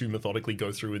trying to methodically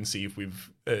go through and see if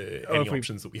we've any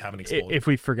options that we haven't explored. If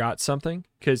we forgot something,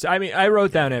 because I mean, I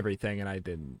wrote down everything and I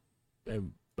didn't.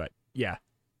 But yeah,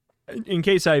 in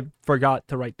case I forgot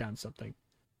to write down something.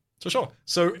 So sure.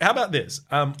 So how about this?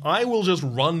 I will just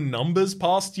run numbers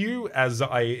past you as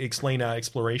I explain our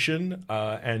exploration,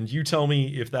 and you tell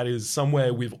me if that is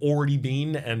somewhere we've already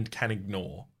been and can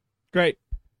ignore. Great.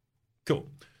 Cool.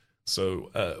 So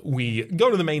we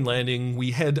go to the main landing. We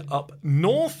head up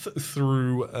north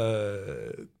through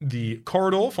the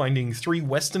corridor, finding 3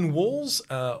 western walls.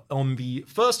 On the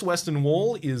first western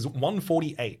wall is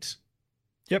 148.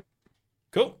 Yep.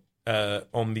 Cool.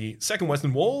 On the second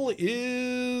western wall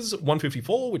is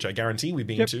 154, which I guarantee we've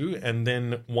been to, and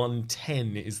then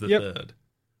 110 is the third.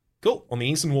 Cool. On the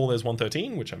eastern wall, there's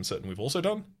 113, which I'm certain we've also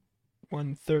done.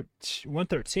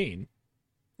 113?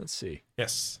 Let's see.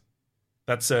 Yes.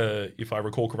 That's, if I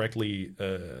recall correctly,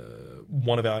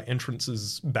 one of our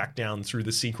entrances back down through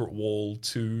the secret wall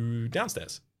to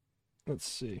downstairs. Let's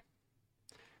see.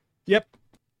 Yep.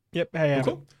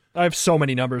 Cool. I have so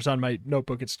many numbers on my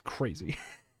notebook, it's crazy.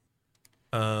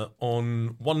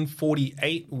 On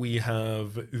 148, we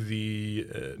have the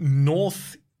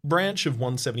north branch of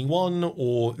 171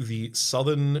 or the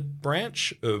southern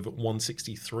branch of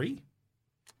 163.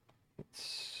 Let's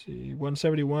see.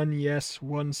 171, yes.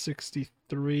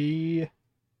 163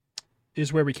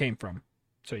 is where we came from.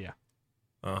 So, yeah.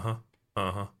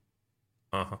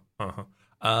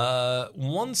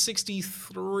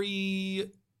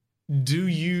 163... Do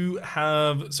you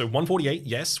have... So 148,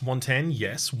 yes. 110,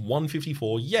 yes.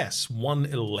 154, yes.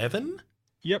 111?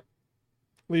 Yep.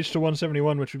 Leads to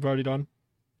 171, which we've already done.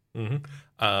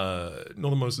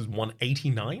 Northernmost is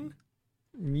 189?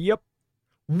 Yep.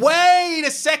 Wait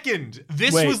a second!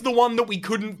 This was the one that we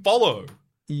couldn't follow.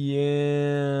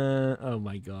 Yeah. Oh,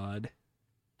 my God.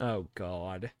 Oh,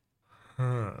 God.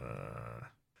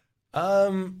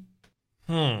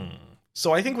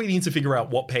 So I think we need to figure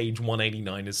out what page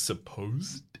 189 is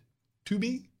supposed to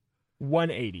be.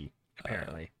 180,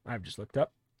 apparently. I've just looked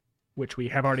up, which we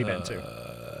have already been to.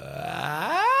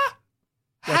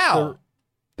 How?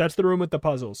 That's the room with the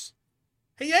puzzles.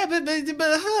 Yeah, but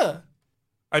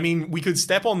I mean, we could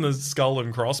step on the skull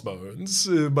and crossbones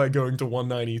by going to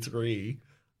 193.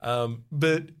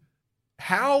 But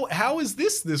how is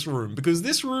this room? Because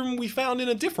this room we found in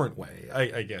a different way,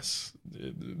 I guess.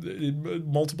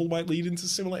 Multiple might lead into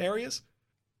similar areas.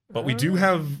 But we do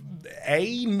have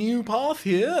a new path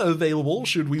here available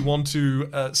should we want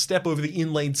to step over the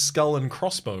inlaid skull and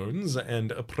crossbones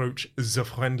and approach the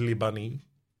friendly bunny.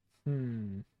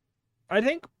 I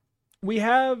think we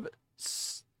have...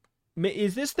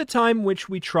 Is this the time which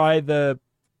we try the...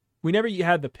 We never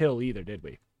had the pill either, did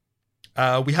we?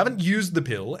 We haven't used the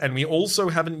pill, and we also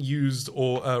haven't used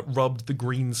or rubbed the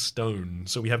green stone.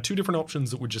 So we have two different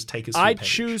options that would just take us through the page.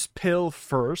 choose pill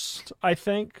first, I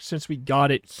think, since we got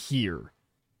it here,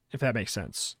 if that makes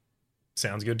sense.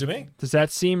 Sounds good to me. Does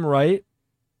that seem right?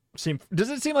 Does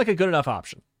it seem like a good enough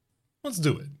option? Let's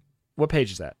do it. What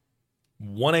page is that?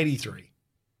 183.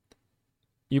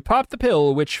 You pop the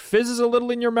pill, which fizzes a little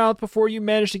in your mouth before you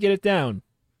manage to get it down.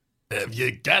 Have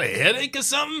you got a headache or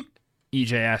something?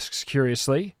 EJ asks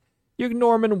curiously. You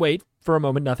ignore him and wait. For a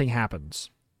moment, nothing happens.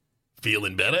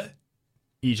 Feeling better?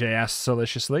 EJ asks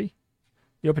solicitously.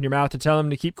 You open your mouth to tell him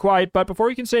to keep quiet, but before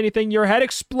you can say anything, your head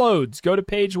explodes. Go to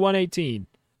page 118.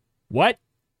 What?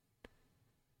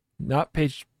 Not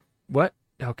page... What?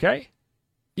 Okay.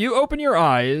 You open your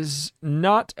eyes,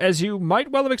 not as you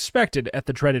might well have expected at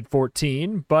the dreaded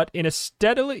 14, but in a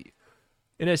steadily...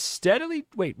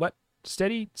 Wait, what?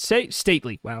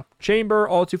 Stately, wow. Chamber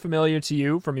all too familiar to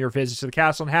you from your visits to the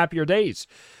castle in happier days.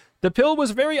 The pill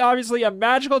was very obviously a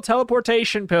magical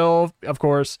teleportation pill, of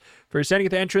course, for your standing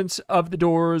at the entrance of the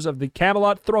doors of the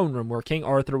Camelot throne room where King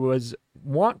Arthur was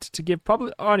wont to give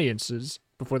public audiences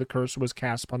before the curse was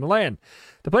cast upon the land.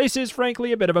 The place is,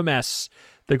 frankly, a bit of a mess.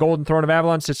 The golden throne of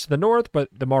Avalon sits to the north, but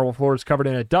the marble floor is covered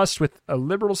in a dust with a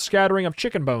liberal scattering of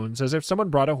chicken bones, as if someone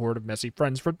brought a horde of messy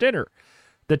friends for dinner.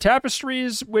 The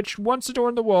tapestries which once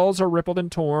adorned the walls are rippled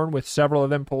and torn, with several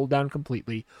of them pulled down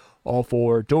completely. All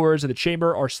four doors of the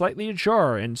chamber are slightly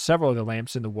ajar, and several of the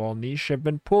lamps in the wall niche have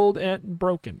been pulled and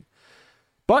broken.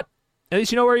 But at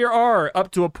least you know where you are,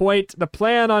 up to a point. The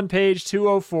plan on page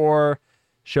 204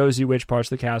 shows you which parts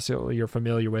of the castle you're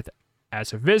familiar with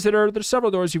as a visitor. There's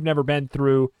several doors you've never been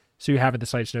through, so you haven't the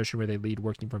slightest notion where they lead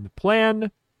working from the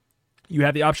plan. You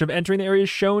have the option of entering the areas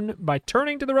shown by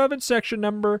turning to the relevant section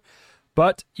number,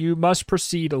 but you must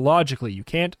proceed logically. You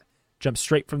can't jump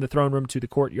straight from the throne room to the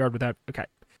courtyard without... Okay.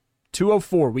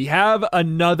 204. We have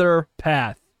another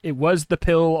path. It was the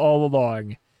pill all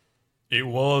along. It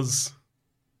was.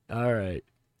 All right.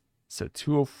 So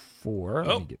 204.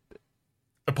 Let me get the...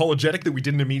 Apologetic that we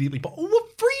didn't immediately... Oh,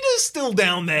 Frida's still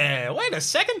down there. Wait a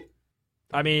second.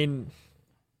 I mean,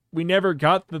 we never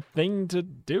got the thing to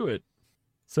do it.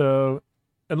 So,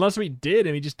 unless we did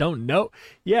and we just don't know.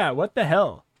 Yeah, what the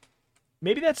hell?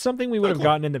 Maybe that's something we would have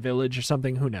gotten in the village or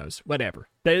something. Who knows? Whatever.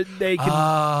 They can...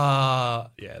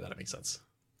 yeah, that makes sense.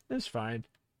 That's fine.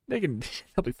 They'll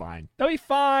be fine. They'll be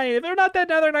fine. If they're not that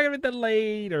now, they're not going to be that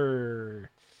late or...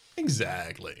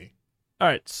 Exactly. All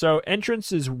right, so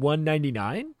entrance is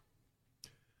 199?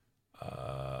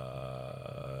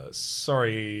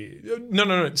 Sorry.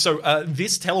 No. So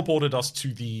this teleported us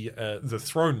to the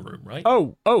throne room, right?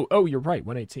 Oh, you're right,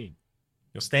 118.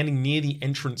 You're standing near the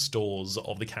entrance doors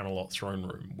of the Camelot throne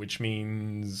room, which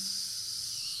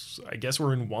means I guess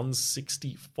we're in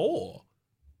 164.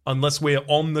 Unless we're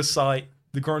on the site,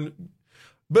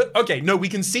 But, okay, no, we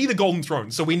can see the golden throne.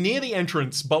 So we're near the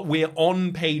entrance, but we're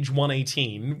on page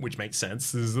 118, which makes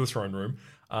sense. This is the throne room,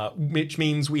 which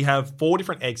means we have 4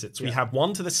 different exits. Yeah. We have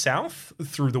one to the south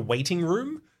through the waiting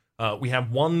room. We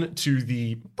have one to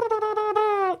the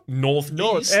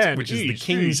northeast, which is the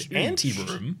king's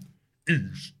anteroom.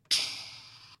 East.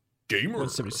 Gamer.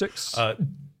 176.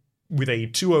 With a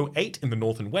 208 in the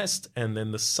north and west, and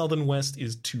then the southern west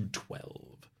is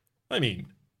 212. I mean...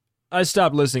 I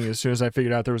stopped listening as soon as I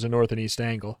figured out there was a north and east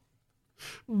angle.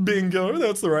 Bingo,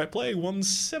 that's the right play.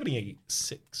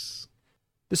 178.6.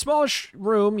 The smallish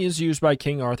room is used by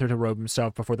King Arthur to robe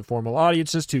himself before the formal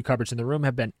audiences. 2 cupboards in the room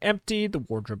have been emptied. The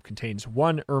wardrobe contains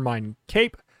 1 ermine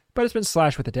cape, but it's been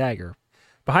slashed with a dagger.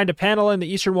 Behind a panel in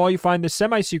the eastern wall, you find the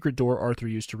semi-secret door Arthur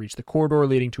used to reach the corridor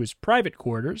leading to his private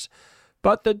quarters,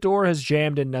 but the door has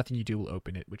jammed and nothing you do will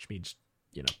open it, which means,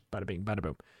 bada bing, bada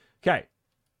boom. Okay,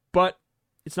 but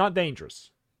it's not dangerous.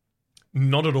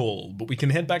 Not at all, but we can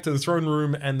head back to the throne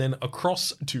room and then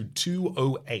across to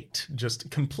 208,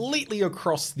 just completely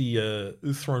across the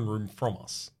throne room from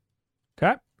us.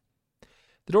 Okay.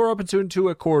 The door opens into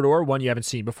a corridor, one you haven't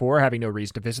seen before, having no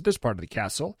reason to visit this part of the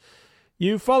castle.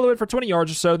 You follow it for 20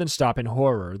 yards or so, then stop in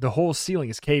horror. The whole ceiling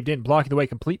is caved in, blocking the way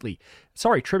completely.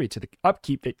 Sorry tribute to the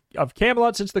upkeep of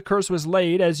Camelot since the curse was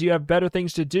laid, as you have better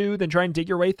things to do than try and dig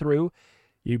your way through.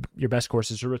 Your best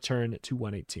course is to return to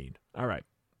 118. All right.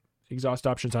 Exhaust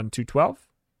options on 212.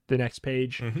 The next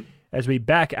page. Mm-hmm. As we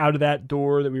back out of that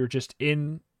door that we were just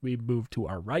in, we move to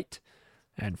our right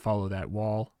and follow that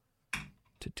wall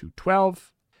to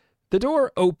 212. The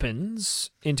door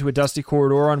opens into a dusty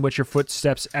corridor on which your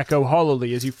footsteps echo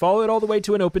hollowly as you follow it all the way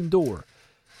to an open door.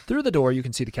 Through the door, you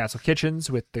can see the castle kitchens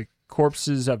with the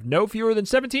corpses of no fewer than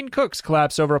 17 cooks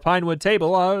collapsed over a pine wood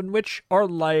table on which are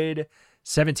laid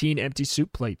 17 empty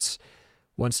soup plates.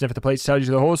 One sniff at the plates tells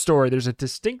you the whole story. There's a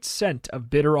distinct scent of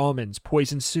bitter almonds,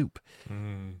 poisoned soup.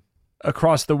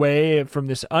 Across the way from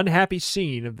this unhappy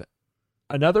scene,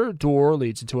 another door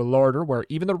leads into a larder where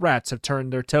even the rats have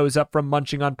turned their toes up from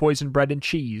munching on poisoned bread and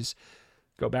cheese.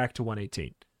 Go back to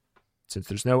 118, since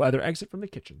there's no other exit from the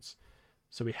kitchens.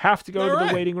 So we have to go to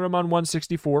the waiting room on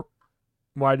 164.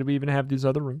 Why do we even have these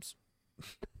other rooms?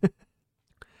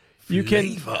 You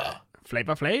can...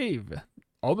 Flavor.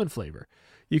 Almond flavor.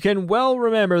 You can well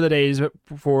remember the days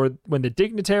before when the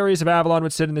dignitaries of Avalon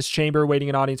would sit in this chamber waiting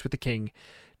an audience with the king.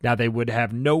 Now they would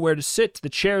have nowhere to sit. The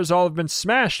chairs all have been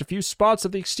smashed. A few spots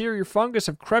of the exterior fungus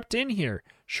have crept in here.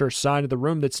 Sure sign of the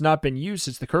room that's not been used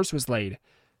since the curse was laid.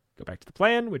 Go back to the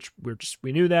plan, which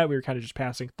we knew that. We were kind of just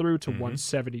passing through to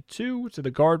 172, to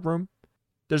the guard room.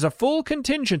 There's a full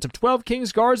contingent of 12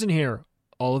 king's guards in here.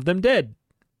 All of them dead.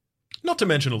 Not to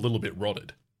mention a little bit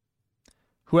rotted.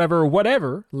 Whoever,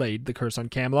 whatever, laid the curse on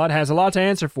Camelot has a lot to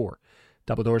answer for.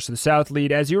 Double doors to the south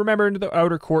lead, as you remember, into the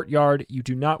outer courtyard. You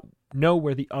do not know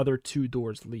where the other two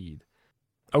doors lead.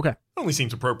 Okay. Only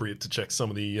seems appropriate to check some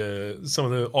of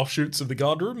the offshoots of the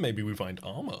guard room. Maybe we find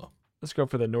armor. Let's go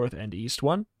for the north and east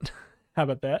one. How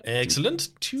about that? Excellent.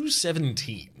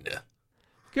 217.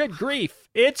 Good grief.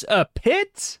 It's a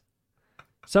pit?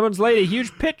 Someone's laid a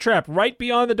huge pit trap right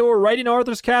beyond the door, right in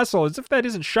Arthur's castle. As if that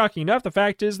isn't shocking enough, the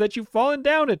fact is that you've fallen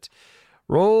down it.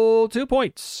 Roll 2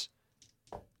 points.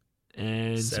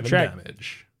 And 7 subtract.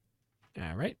 damage.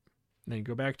 All right. Then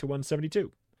go back to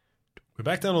 172. We're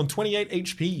back down on 28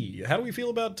 HP. How do we feel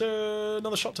about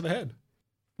another shot to the head?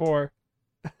 4.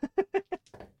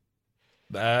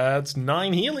 That's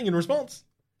 9 healing in response.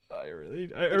 Every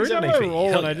time I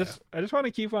roll, and I just want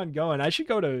to keep on going. I should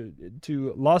go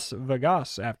to Las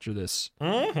Vegas after this.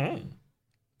 Mm-hmm.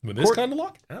 With this kind of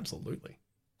luck? Absolutely.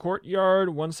 Courtyard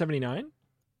 179.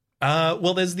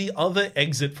 Well, there's the other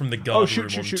exit from the guard room on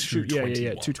 221. Yeah,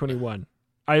 221.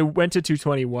 I went to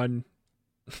 221.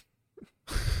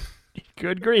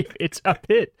 Good grief, it's a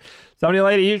pit. Somebody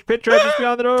laid a huge pit trap just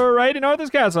beyond the door right in Arthur's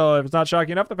castle. If it's not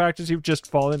shocking enough, the fact is you've just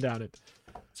fallen down it.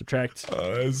 Subtract.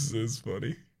 This is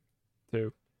funny.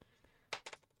 2.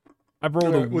 I've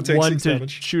rolled a 1 to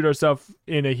damage. Shoot ourselves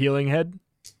in a healing head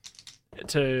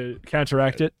to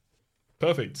counteract it.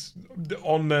 Perfect.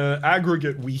 On the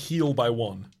aggregate, we heal by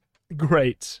 1.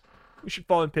 Great. We should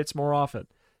fall in pits more often.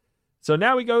 So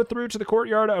now we go through to the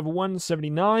courtyard of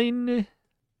 179.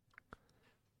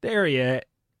 This area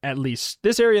at least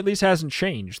hasn't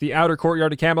changed. The outer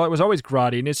courtyard of Camelot was always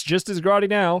grotty, and it's just as grotty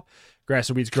now. Grass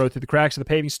and weeds grow through the cracks of the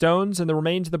paving stones, and the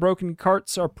remains of the broken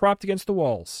carts are propped against the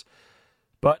walls.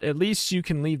 But at least you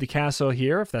can leave the castle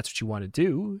here, if that's what you want to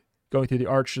do, going through the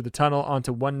arch of the tunnel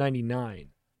onto 199.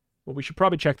 Well, we should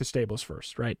probably check the stables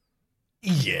first, right?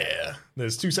 Yeah.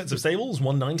 There's 2 sets of stables,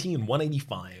 190 and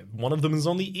 185. One of them is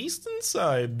on the eastern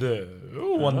side,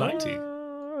 190.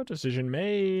 Decision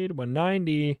made,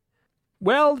 190.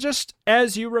 Well, just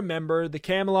as you remember, the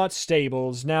Camelot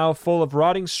stables, now full of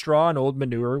rotting straw and old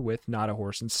manure with not a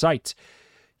horse in sight.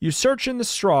 You search in the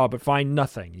straw, but find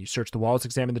nothing. You search the walls,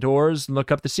 examine the doors, and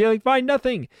look up the ceiling, find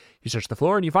nothing. You search the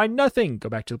floor, and you find nothing. Go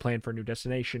back to the plan for a new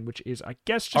destination, which is, I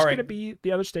guess, just going to be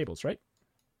the other stables, right?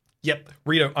 Yep.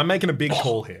 Rito, I'm making a big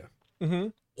call here. Mm-hmm.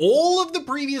 All of the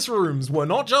previous rooms were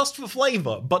not just for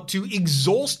flavor, but to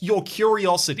exhaust your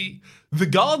curiosity. The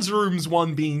guards' rooms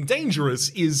one being dangerous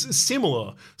is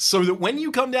similar, so that when you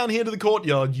come down here to the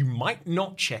courtyard, you might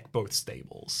not check both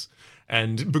stables.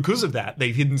 And because of that,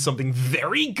 they've hidden something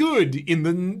very good in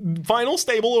the final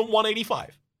stable at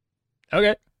 185.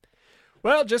 Okay.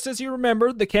 Well, just as you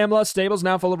remembered, the Camelot stable is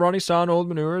now full of rotting straw and old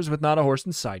manures with not a horse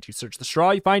in sight. You search the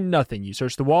straw, you find nothing. You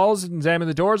search the walls, examine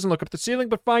the doors, and look up the ceiling,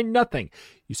 but find nothing.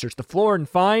 You search the floor and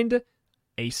find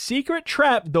a secret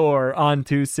trapdoor on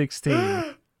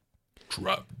 216.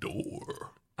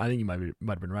 Trapdoor. I think you might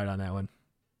have been right on that one.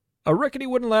 A rickety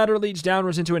wooden ladder leads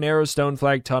downwards into a narrow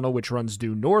stone-flagged tunnel which runs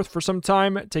due north for some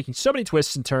time, taking so many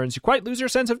twists and turns you quite lose your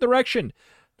sense of direction.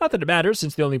 Not that it matters,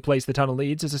 since the only place the tunnel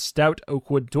leads is a stout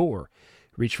oakwood door.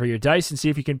 Reach for your dice and see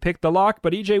if you can pick the lock,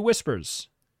 but EJ whispers.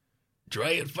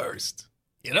 Try it first.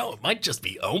 You know, it might just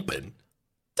be open.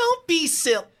 Don't be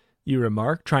silly. You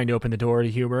remark, trying to open the door to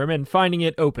humor him, and finding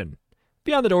it open.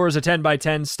 Beyond the door is a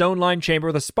 10x10 stone-lined chamber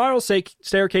with a spiral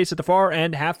staircase at the far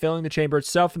end, half filling the chamber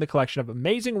itself in the collection of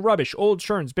amazing rubbish, old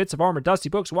churns, bits of armor, dusty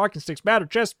books, walking sticks,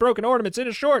 battered chests, broken ornaments,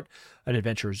 in short, an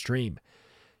adventurer's dream.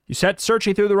 You set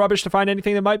searching through the rubbish to find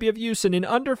anything that might be of use, and in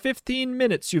under 15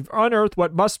 minutes you've unearthed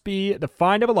what must be the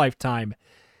find of a lifetime.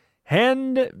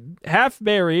 Half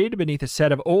buried beneath a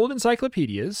set of old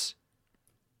encyclopedias,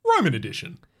 Roman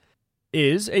edition,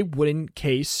 is a wooden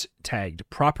case tagged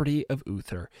Property of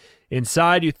Uther.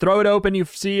 Inside, you throw it open, you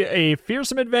see a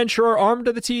fearsome adventurer armed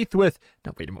to the teeth with...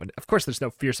 No, wait a moment. Of course there's no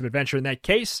fearsome adventurer in that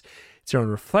case. It's your own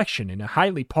reflection in a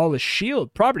highly polished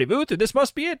shield. Property of Uther, this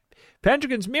must be it.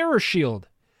 Pendragon's mirror shield.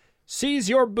 Seize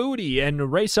your booty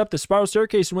and race up the spiral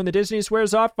staircase, and when the dizziness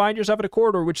wears off, find yourself in a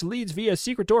corridor which leads via a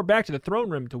secret door back to the throne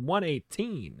room to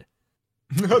 118.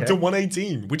 Okay. To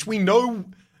 118, which we know...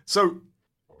 So...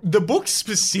 The book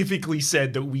specifically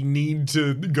said that we need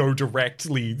to go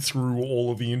directly through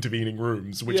all of the intervening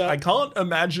rooms, which I can't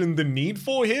imagine the need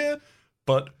for here,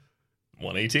 but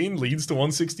 118 leads to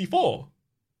 164.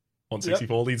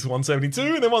 164 leads to 172,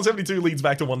 and then 172 leads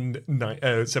back to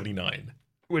 179.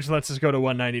 Which lets us go to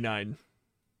 199.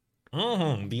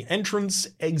 The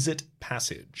entrance-exit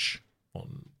passage.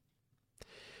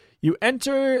 You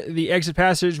enter the exit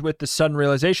passage with the sudden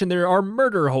realization there are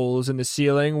murder holes in the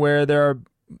ceiling where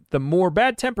the more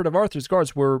bad-tempered of Arthur's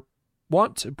guards were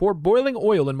wont to pour boiling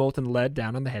oil and molten lead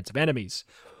down on the heads of enemies.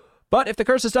 But if the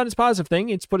curse has done its positive thing,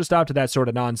 it's put a stop to that sort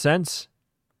of nonsense.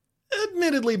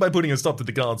 Admittedly, by putting a stop to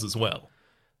the guards as well.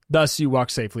 Thus, you walk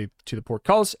safely to the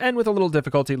portcullis, and with a little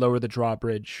difficulty lower the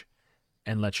drawbridge,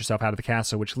 and let yourself out of the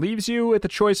castle, which leaves you with the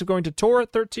choice of going to Tor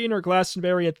at 13 or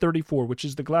Glastonbury at 34, which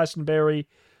is the Glastonbury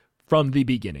from the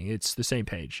beginning. It's the same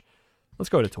page. Let's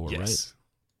go to Tor, right?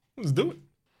 Let's do it.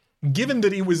 Given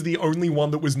that he was the only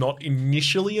one that was not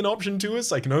initially an option to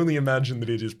us, I can only imagine that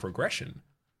it is progression.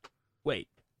 Wait,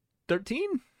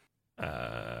 13?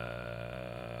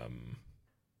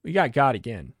 We got God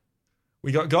again.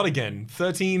 We got God again.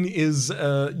 13 is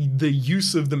the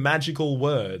use of the magical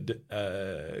word,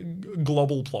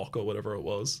 global block or whatever it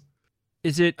was.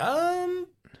 Is it?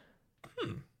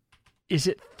 Is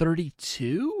it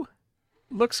 32?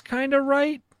 Looks kind of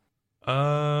right.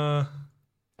 I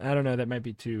don't know. That might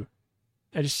be too.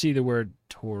 I just see the word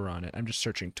Tor on it. I'm just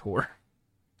searching Tor.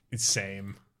 It's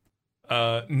same.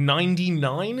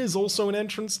 99 is also an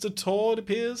entrance to Tor, it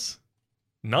appears.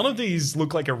 None of these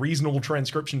look like a reasonable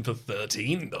transcription for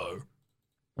 13, though.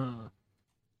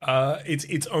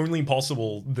 It's only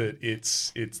possible that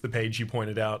it's the page you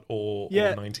pointed out or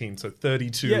 19. So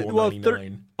 32 or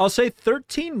 99. I'll say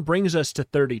 13 brings us to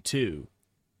 32.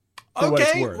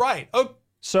 Okay, right. Oh.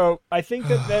 So I think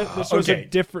that this was a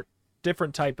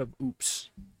different type of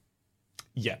oops.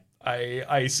 Yeah,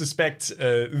 I suspect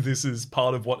this is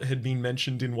part of what had been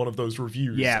mentioned in one of those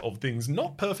reviews of things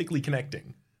not perfectly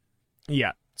connecting.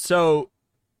 Yeah, so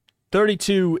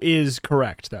 32 is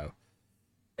correct, though.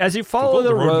 As you follow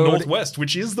the road northwest,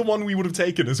 which is the one we would have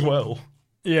taken as well.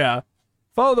 Yeah,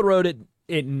 follow the road.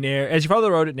 As you follow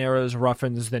the road, it narrows,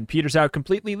 roughens, then peters out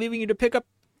completely, leaving you to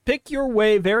pick your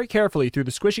way very carefully through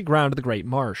the squishy ground of the Great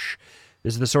Marsh.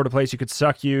 This is the sort of place that could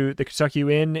suck you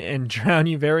in and drown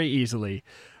you very easily.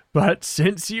 But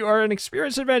since you are an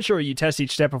experienced adventurer, you test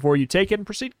each step before you take it and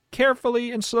proceed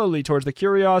carefully and slowly towards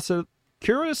the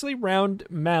curiously round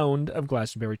mound of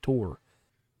Glastonbury Tor.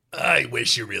 I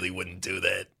wish you really wouldn't do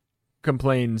that,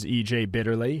 complains EJ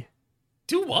bitterly.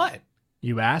 Do what?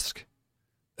 You ask.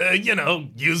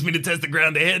 Use me to test the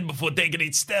ground ahead before taking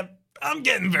each step. I'm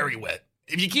getting very wet.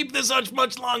 If you keep this up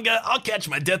much longer, I'll catch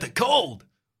my death of cold.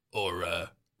 Or,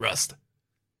 rust.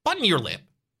 Button your lip.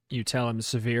 You tell him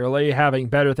severely, having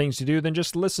better things to do than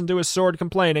just listen to his sword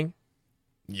complaining.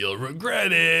 You'll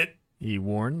regret it, he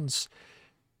warns.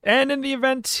 And in the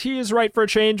event he is right for a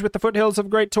change with the foothills of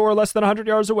Great Tor less than 100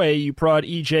 yards away, you prod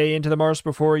EJ into the marsh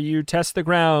before you test the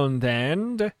ground,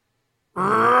 and...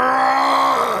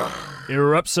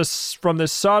 erupts from the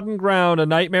sodden ground a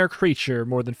nightmare creature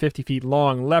more than 50 feet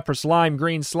long, leprous, lime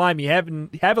green, slimy,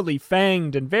 heavily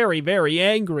fanged, and very, very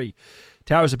angry.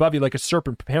 Towers above you like a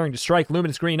serpent preparing to strike,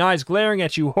 luminous green eyes glaring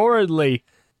at you horridly.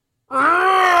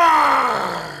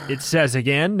 It says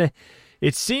again.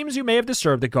 It seems you may have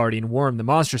disturbed the guardian worm, the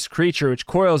monstrous creature which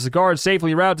coils the guard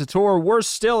safely around to Tor. Worse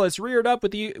still, it's reared up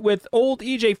with old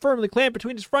EJ firmly clamped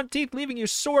between his front teeth, leaving you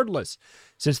swordless.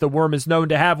 Since the worm is known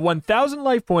to have 1,000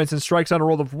 life points and strikes on a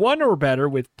roll of 1 or better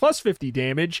with plus 50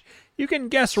 damage, you can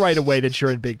guess right away that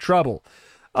you're in big trouble.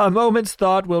 A moment's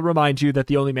thought will remind you that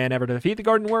the only man ever to defeat the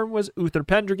Garden Worm was Uther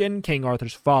Pendragon, King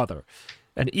Arthur's father.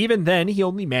 And even then, he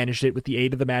only managed it with the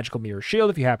aid of the magical mirror shield.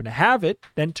 If you happen to have it,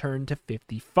 then turn to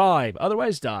 55.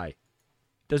 Otherwise, die.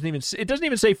 It doesn't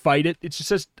even say fight it. It just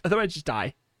says, otherwise, just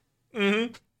die.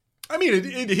 Mm-hmm. I mean,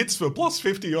 it hits for plus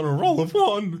 50 on a roll of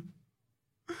 1.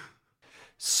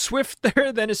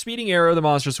 Swifter than a speeding arrow, the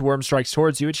monstrous worm strikes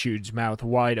towards you, its huge mouth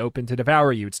wide open to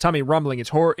devour you, its tummy rumbling in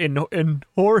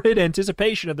horrid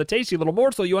anticipation of the tasty little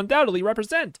morsel you undoubtedly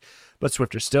represent. But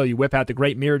swifter still, you whip out the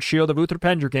great mirrored shield of Uther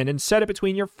Pendragon and set it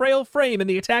between your frail frame and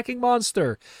the attacking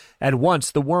monster. At once,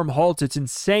 the worm halts its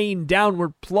insane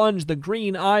downward plunge, the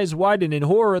green eyes widen in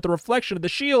horror at the reflection of the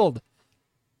shield.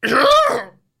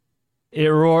 It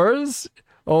roars.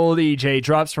 Old EJ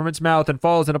drops from its mouth and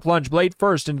falls in a plunge, blade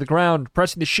first, into the ground,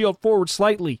 pressing the shield forward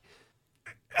slightly.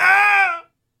 Ah!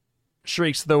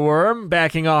 Shrieks the worm,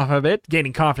 backing off of it.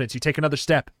 Gaining confidence, you take another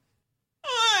step.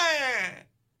 Ah!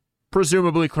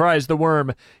 Presumably cries the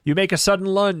worm. You make a sudden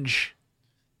lunge.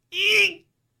 Eek!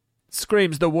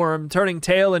 Screams the worm, turning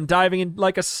tail and diving in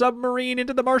like a submarine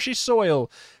into the marshy soil.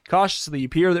 Cautiously, you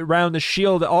peer around the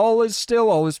shield. All is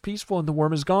still, all is peaceful, and the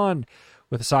worm is gone.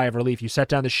 With a sigh of relief, you set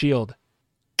down the shield.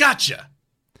 Gotcha!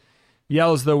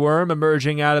 Yells the worm,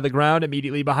 emerging out of the ground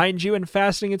immediately behind you and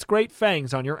fastening its great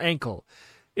fangs on your ankle.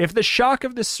 If the shock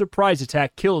of this surprise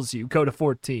attack kills you, go to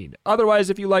 14.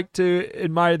 Otherwise, if you like to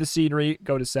admire the scenery,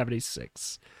 go to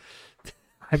 76.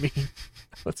 I mean,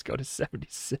 let's go to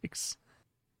 76.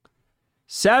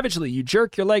 Savagely, you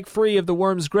jerk your leg free of the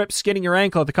worm's grip, skinning your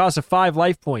ankle at the cost of 5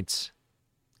 life points.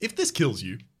 If this kills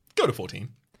you, go to 14.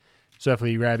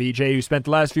 Swiftly you grab EJ, who spent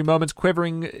the last few moments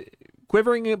quivering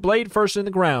blade first in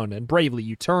the ground, and bravely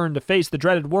you turn to face the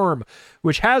dreaded worm,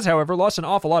 which has, however, lost an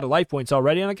awful lot of life points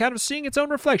already on account of seeing its own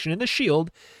reflection in the shield.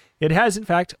 It has, in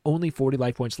fact, only 40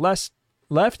 life points left,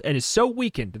 and is so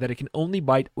weakened that it can only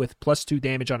bite with plus 2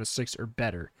 damage on a 6 or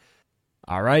better.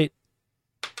 All right.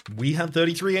 We have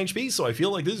 33 HP, so I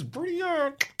feel like this is pretty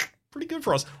good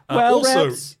for us. Well, also,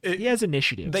 Reps, he has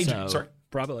initiative. They so do. Sorry,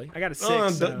 probably. I got a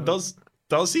 6.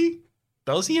 Does he?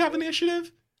 Does he have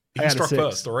initiative? He struck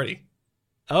first already.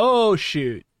 Oh,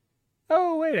 shoot.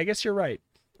 Oh, wait, I guess you're right.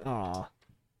 Aw.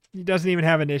 He doesn't even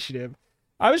have initiative.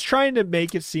 I was trying to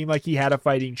make it seem like he had a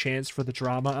fighting chance for the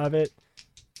drama of it,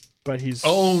 but he's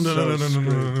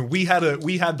no. We had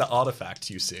the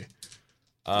artifact, you see.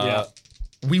 Yeah.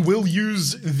 We will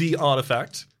use the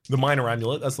artifact, the minor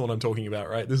amulet. That's the one I'm talking about,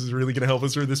 right? This is really going to help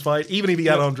us through this fight, even if he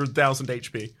had 100,000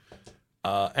 HP.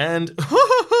 And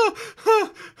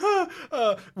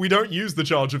we don't use the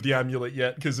charge of the amulet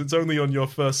yet because it's only on your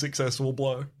first successful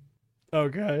blow.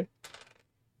 Okay.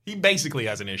 He basically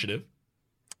has initiative.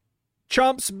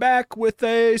 Chomps back with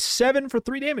a 7 for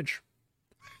 3 damage.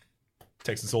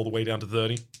 Takes us all the way down to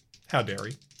 30. How dare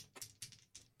he?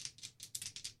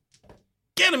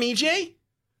 Get him, EJ!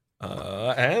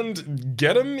 And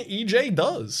get him, EJ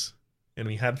does. And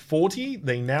we had 40.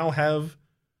 They now have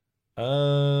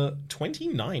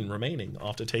 29 remaining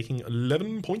after taking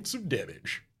 11 points of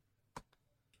damage.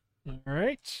 All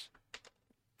right.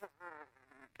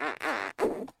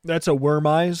 That's a worm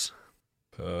eyes.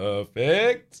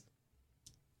 Perfect.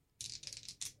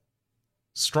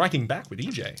 Striking back with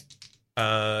EJ.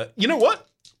 You know what?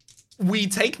 We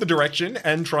take the direction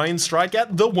and try and strike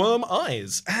at the worm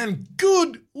eyes. And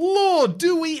good lord,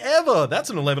 do we ever!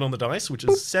 That's an 11 on the dice, which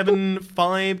is 7,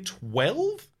 5,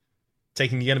 12.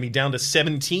 Taking the enemy down to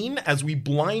 17 as we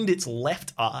blind its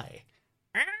left eye.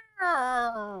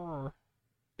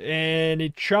 And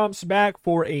it chomps back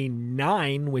for a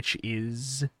 9, which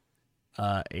is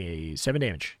a 7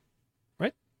 damage.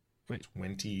 Right? Wait.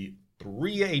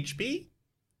 23 HP?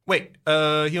 Wait,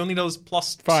 he only does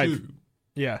plus 5. 2.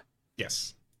 Yeah.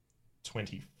 Yes.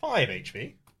 25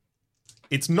 HP.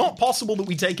 It's not possible that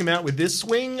we take him out with this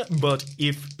swing, but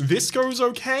if this goes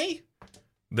okay,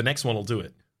 the next one will do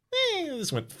it.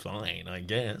 This went fine, I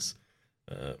guess.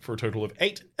 For a total of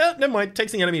 8. Never mind.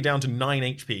 Takes the enemy down to 9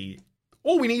 HP.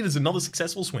 All we need is another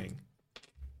successful swing.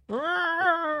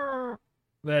 That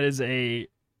is a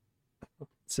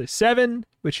 7,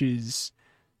 which is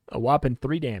a whopping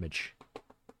 3 damage.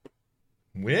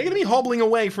 We're going to be hobbling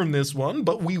away from this one,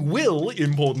 but we will,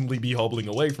 importantly, be hobbling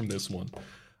away from this one.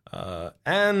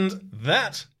 And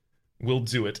that will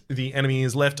do it. The enemy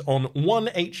is left on 1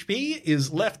 HP,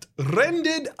 is left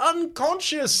rendered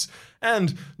unconscious,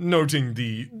 and noting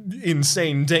the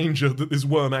insane danger that this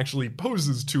worm actually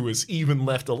poses to us, even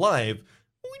left alive,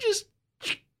 we just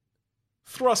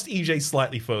thrust EJ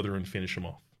slightly further and finish him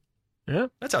off. Yeah.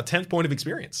 That's our 10th point of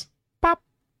experience. Pop.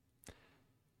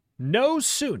 No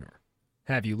sooner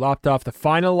have you lopped off the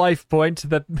final life point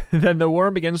than the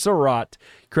worm begins to rot,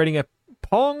 creating a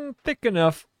pong thick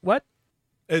enough... What?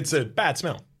 It's a bad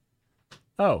smell.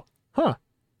 Oh. Huh.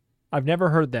 I've never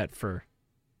heard that for...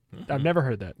 I've never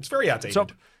heard that. It's very outdated. So,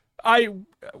 I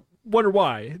wonder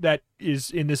why that is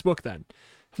in this book, then.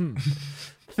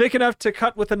 Thick enough to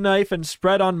cut with a knife and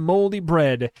spread on moldy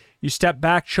bread. You step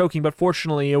back, choking, but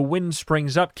fortunately a wind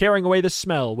springs up, carrying away the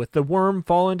smell. With the worm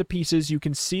fallen to pieces, you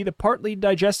can see the partly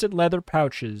digested leather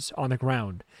pouches on the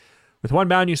ground. With one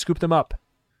bound, you scoop them up.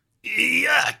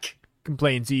 Yuck!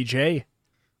 Complains EJ.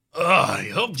 Oh,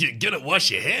 I hope you're gonna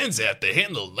wash your hands after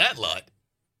handling that lot.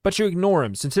 But you ignore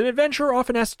him, since an adventurer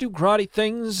often has to do grotty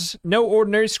things no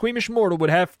ordinary squeamish mortal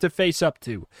would have to face up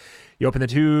to. You open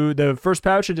the first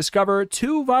pouch and discover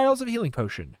 2 vials of healing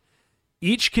potion,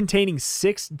 each containing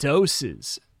 6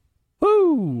 doses.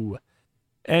 Woo!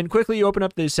 And quickly you open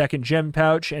up the second gem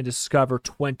pouch and discover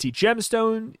 20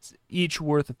 gemstones, each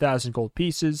worth 1,000 gold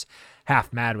pieces.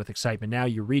 Half mad with excitement now,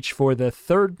 you reach for the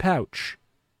third pouch.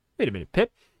 Wait a minute,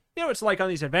 Pip. You know what it's like on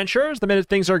these adventures? The minute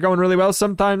things are going really well,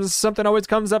 sometimes something always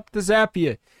comes up to zap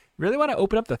you. Really want to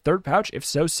open up the third pouch? If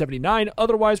so, 79.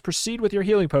 Otherwise, proceed with your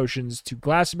healing potions to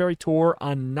Glastonbury Tor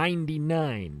on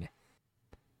 99.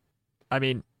 I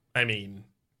mean...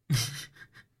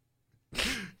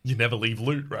 You never leave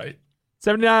loot, right?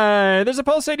 79. There's a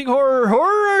pulsating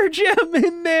horror gem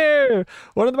in there.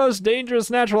 One of the most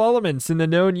dangerous natural elements in the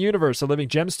known universe. A living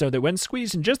gemstone that, when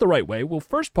squeezed in just the right way, will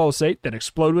first pulsate, then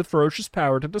explode with ferocious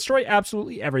power to destroy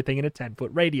absolutely everything in a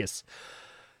 10-foot radius.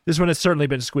 This one has certainly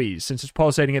been squeezed, since it's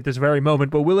pulsating at this very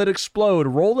moment, but will it explode?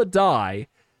 Roll a die.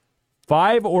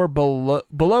 5 or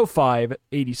below 5,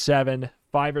 87.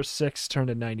 5 or 6, turn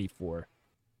to 94.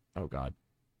 Oh, God.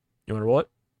 You want to roll it?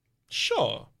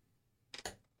 Sure.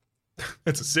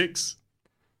 That's a 6.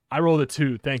 I rolled a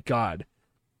 2, thank God.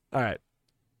 All right.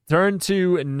 Turn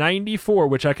to 94,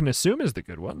 which I can assume is the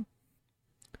good one.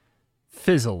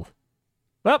 Fizzle.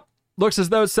 Well, looks as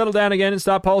though it's settled down again and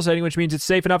stopped pulsating, which means it's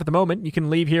safe enough at the moment. You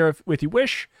can leave here if you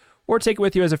wish, or take it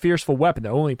with you as a fearful weapon. The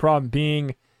only problem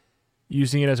being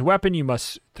using it as a weapon, you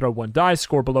must throw 1 die,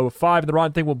 score below a 5, and the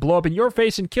rotten thing will blow up in your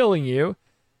face and killing you.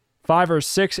 5 or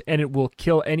 6, and it will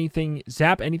kill anything,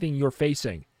 zap anything you're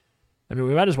facing. I mean,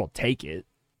 we might as well take it.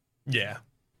 Yeah.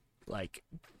 Like,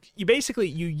 you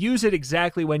use it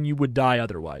exactly when you would die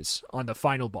otherwise on the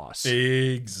final boss.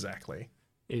 Exactly.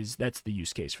 That's the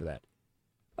use case for that.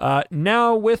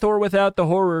 Now, with or without the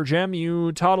horror gem,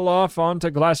 you toddle off onto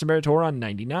Glastonbury Tor on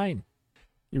 99.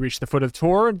 You reach the foot of the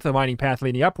Tor, the winding path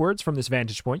leading upwards. From this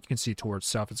vantage point, you can see Tor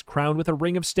itself is crowned with a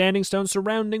ring of standing stones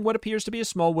surrounding what appears to be a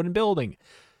small wooden building.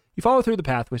 You follow through the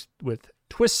path with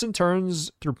twists and turns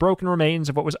through broken remains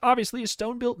of what was obviously a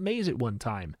stone-built maze at one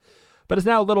time, but is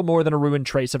now little more than a ruined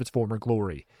trace of its former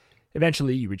glory.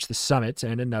 Eventually, you reach the summit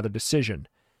and another decision.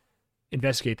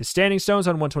 Investigate the standing stones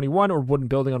on 121 or wooden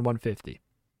building on 150.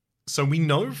 So we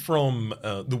know from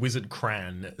the Wizard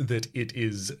Cran that it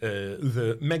is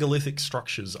the megalithic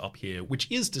structures up here, which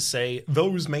is to say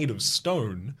those made of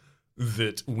stone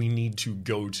that we need to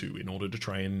go to in order to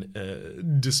try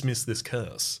and dismiss this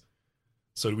curse.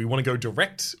 So do we want to go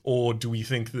direct, or do we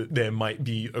think that there might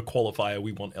be a qualifier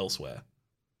we want elsewhere?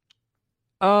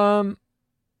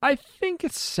 I think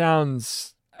it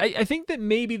sounds... I think that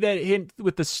maybe that hint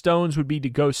with the stones would be to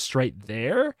go straight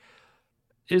there,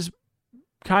 is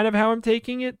kind of how I'm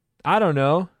taking it. I don't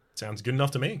know. Sounds good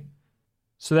enough to me.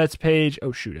 So that's page...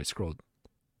 Oh, shoot, I scrolled.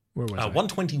 Where was I?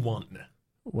 121.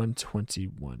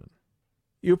 121.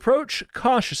 You approach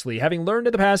cautiously, having learned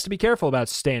in the past to be careful about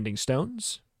standing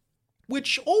stones.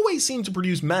 Which always seem to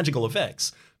produce magical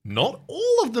effects. Not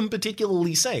all of them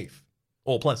particularly safe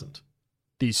or pleasant.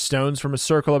 These stones form a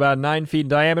circle about 9 feet in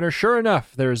diameter. Sure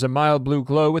enough, there is a mild blue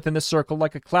glow within the circle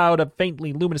like a cloud of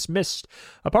faintly luminous mist.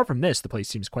 Apart from this, the place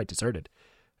seems quite deserted.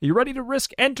 Are you ready to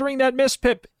risk entering that mist,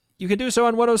 Pip? You can do so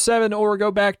on 107 or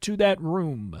go back to that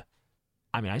room.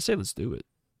 I mean, I say let's do it.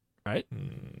 Right?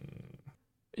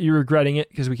 You regretting it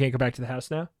because we can't go back to the house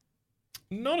now?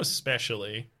 Not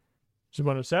especially. Is it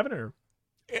 107 or?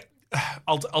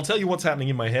 I'll tell you what's happening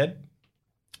in my head.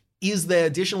 Is there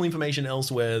additional information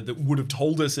elsewhere that would have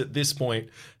told us at this point,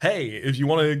 hey, if you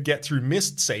want to get through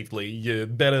mist safely, you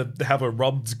better have a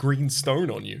rubbed green stone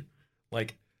on you?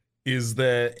 Like, Is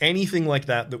there anything like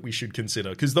that we should consider?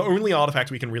 Because the only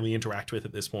artifact we can really interact with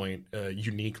at this point,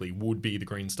 uniquely, would be the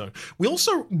greenstone. We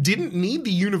also didn't need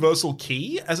the universal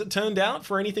key, as it turned out,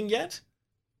 for anything yet.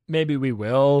 Maybe we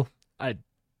will. Probably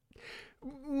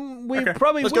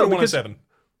Let's will. Go to 107.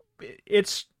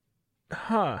 It's,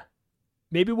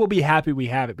 maybe we'll be happy we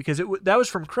have it, because that was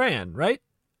from Cran, right?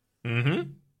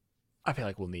 Mm-hmm. I feel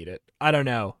like we'll need it. I don't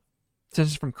know. Since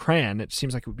it's from Cran, it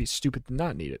seems like it would be stupid to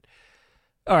not need it.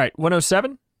 All right,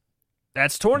 107.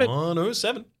 That's Tornit.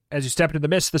 107. As you step into the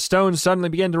mist, the stones suddenly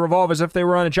begin to revolve as if they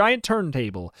were on a giant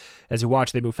turntable. As you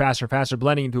watch, they move faster and faster,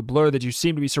 blending into a blur that you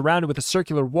seem to be surrounded with a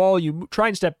circular wall. You try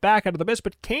and step back out of the mist,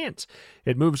 but can't.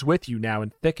 It moves with you now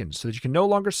and thickens, so that you can no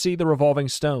longer see the revolving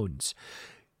stones.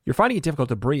 You're finding it difficult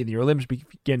to breathe, and your limbs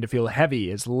begin to feel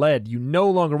heavy as lead. You no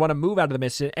longer want to move out of the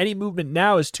mist. Any movement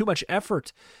now is too much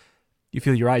effort. You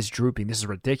feel your eyes drooping. This is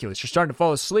ridiculous. You're starting to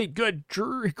fall asleep. Good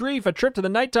grief, a trip to the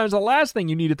nighttime is the last thing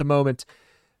you need at the moment.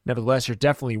 Nevertheless, you're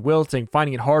definitely wilting,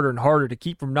 finding it harder and harder to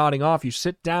keep from nodding off. You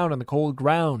sit down on the cold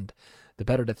ground. The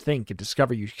better to think and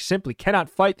discover you simply cannot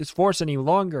fight this force any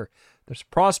longer. There's a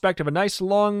prospect of a nice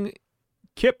long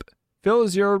kip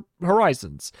fills your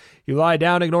horizons. You lie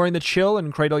down, ignoring the chill,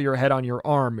 and cradle your head on your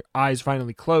arm. Your eyes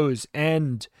finally close,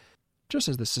 and just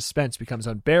as the suspense becomes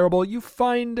unbearable, you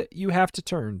find you have to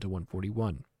turn to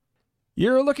 141.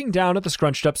 You're looking down at the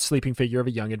scrunched-up sleeping figure of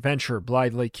a young adventurer,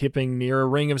 blithely kipping near a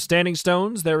ring of standing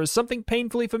stones. There is something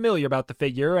painfully familiar about the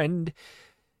figure, and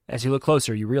as you look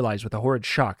closer, you realize with a horrid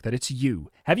shock that it's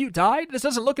you. Have you died? This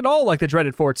doesn't look at all like the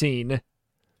dreaded 14.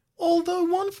 Although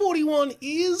 141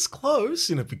 is close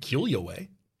in a peculiar way.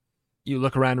 You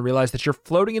look around and realize that you're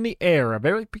floating in the air, a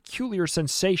very peculiar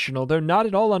sensation, although not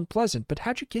at all unpleasant. But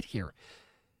how'd you get here?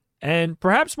 And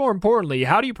perhaps more importantly,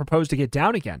 how do you propose to get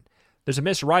down again? There's a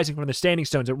mist rising from the standing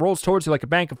stones. It rolls towards you like a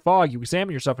bank of fog. You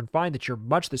examine yourself and find that you're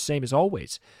much the same as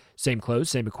always. Same clothes,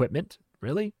 same equipment.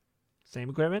 Really? Same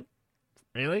equipment?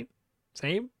 Really?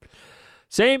 Same?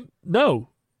 Same? No.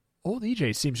 Old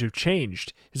EJ seems to have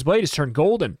changed. His blade has turned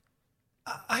golden.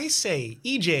 I say,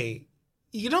 EJ,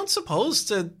 you don't suppose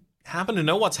to happen to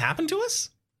know what's happened to us?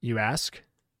 You ask.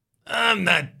 I'm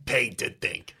not paid to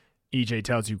think. EJ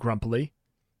tells you grumpily.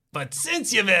 But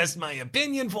since you've asked my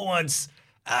opinion for once,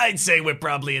 I'd say we're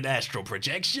probably an astral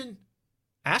projection.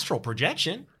 Astral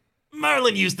projection?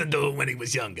 Merlin used to do it when he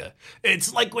was younger.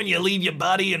 It's like when you leave your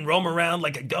body and roam around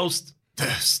like a ghost.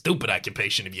 Stupid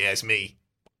occupation, if you ask me.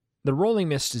 The rolling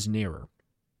mist is nearer.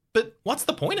 But what's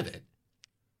the point of it?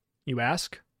 You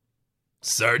ask.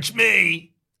 Search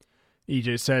me.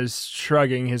 EJ says,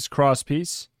 shrugging his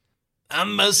crosspiece.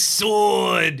 I'm a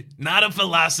sword, not a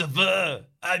philosopher.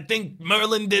 I think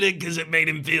Merlin did it because it made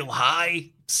him feel high.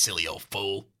 Silly old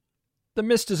fool. The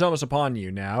mist is almost upon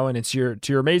you now, and to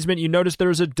your amazement, you notice there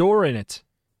is a door in it.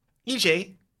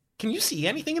 EJ, can you see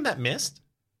anything in that mist?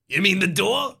 You mean the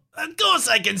door? Of course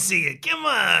I can see it. Come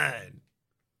on.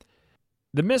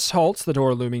 The mist halts, the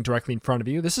door looming directly in front of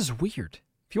you. This is weird.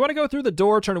 If you want to go through the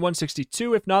door, turn to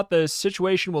 162. If not, the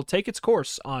situation will take its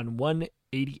course on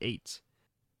 188.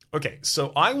 Okay,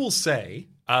 so I will say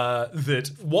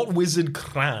that what Wizard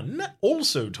Kran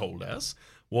also told us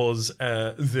was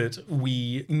that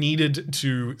we needed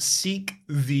to seek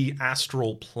the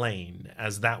astral plane,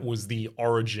 as that was the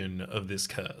origin of this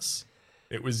curse.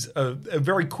 It was a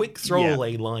very quick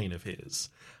throwaway line of his.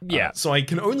 Yeah. So I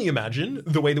can only imagine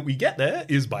the way that we get there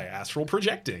is by astral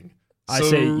projecting. I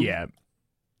say, yeah.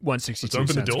 162 open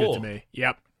the sounds door. good to me.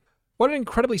 Yep. What an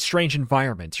incredibly strange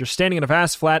environment. You're standing on a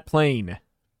vast, flat plain.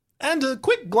 And a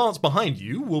quick glance behind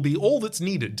you will be all that's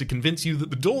needed to convince you that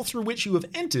the door through which you have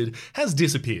entered has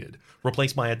disappeared,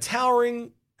 replaced by a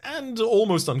towering and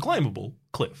almost unclimbable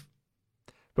cliff.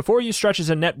 Before you stretches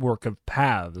a network of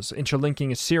paths,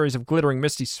 interlinking a series of glittering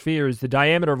misty spheres, the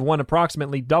diameter of one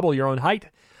approximately double your own height.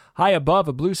 High above,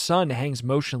 a blue sun hangs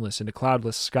motionless in a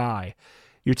cloudless sky.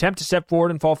 You attempt to step forward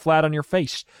and fall flat on your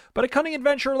face, but a cunning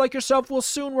adventurer like yourself will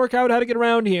soon work out how to get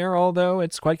around here, although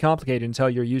it's quite complicated until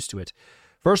you're used to it.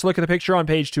 First, look at the picture on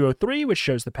page 203, which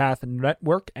shows the path and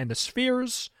network and the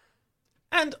spheres.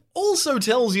 And also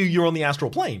tells you you're on the astral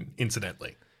plane,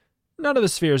 incidentally. None of the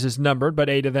spheres is numbered, but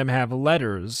 8 of them have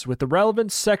letters, with the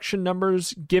relevant section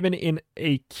numbers given in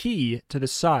a key to the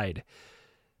side.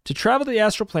 To travel to the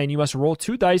astral plane, you must roll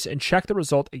 2 dice and check the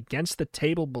result against the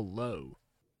table below.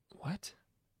 What?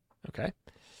 Okay.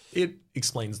 It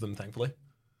explains them, thankfully.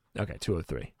 Okay,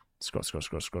 203.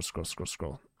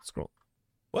 Scroll.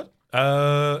 What?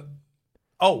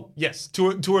 Oh, yes.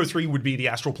 203 would be the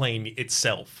astral plane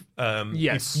itself.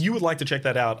 Yes. If you would like to check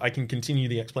that out, I can continue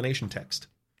the explanation text.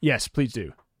 Yes, please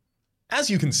do. As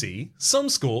you can see, some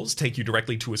scores take you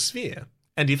directly to a sphere.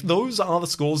 And if those are the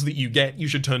scores that you get, you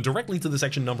should turn directly to the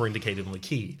section number indicated on the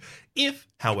key. If,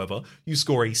 however, you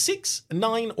score a 6, a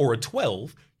 9, or a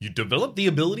 12, you develop the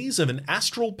abilities of an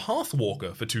astral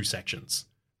pathwalker for 2 sections.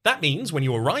 That means when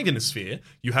you arrive in a sphere,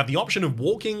 you have the option of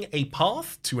walking a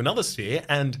path to another sphere,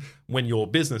 and when your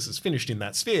business is finished in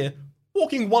that sphere,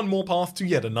 walking one more path to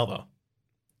yet another.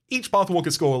 Each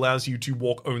Pathwalker score allows you to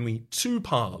walk only 2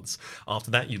 paths.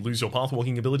 After that, you lose your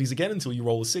pathwalking abilities again until you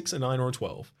roll a 6, a 9, or a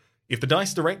 12. If the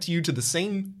dice direct you to the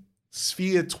same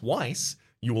sphere twice,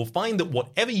 you will find that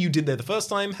whatever you did there the first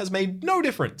time has made no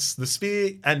difference. The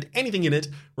sphere and anything in it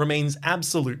remains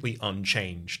absolutely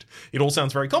unchanged. It all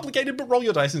sounds very complicated, but roll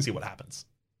your dice and see what happens.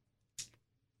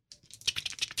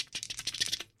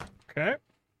 Okay.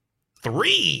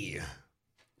 3,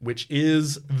 which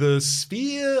is the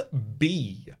Sphere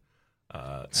B.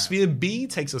 Sphere B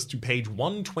takes us to page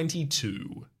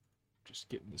 122. Just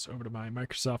getting this over to my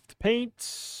Microsoft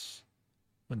Paint.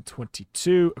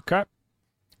 122. Okay.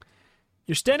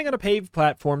 You're standing on a paved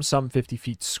platform some 50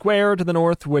 feet square to the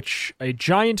north, which a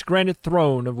giant granite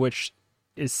throne of which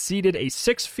is seated a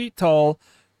 6 feet tall,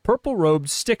 purple-robed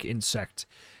stick insect.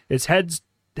 Its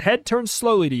head turns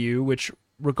slowly to you, which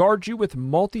regards you with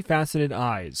multifaceted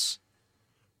eyes.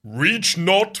 Reach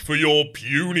not for your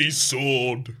puny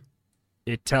sword,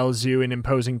 It tells you in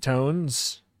imposing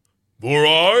tones. For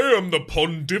I am the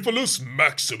Pontiphilus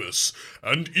Maximus,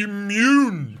 and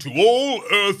immune to all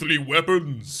earthly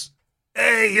weapons.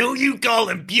 Hey, who you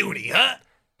calling puny, huh?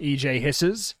 EJ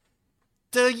hisses.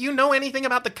 Do you know anything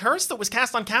about the curse that was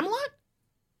cast on Camelot?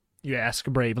 You ask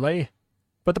bravely.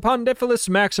 But the Pontiphilus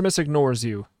Maximus ignores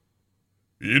you.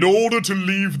 In order to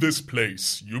leave this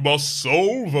place, you must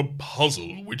solve a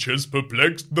puzzle which has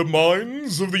perplexed the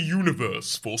minds of the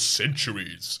universe for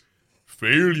centuries.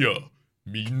 Failure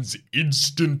means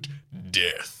instant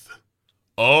death.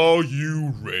 Are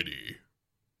you ready?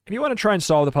 If you want to try and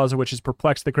solve the puzzle which has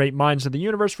perplexed the great minds of the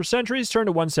universe for centuries, turn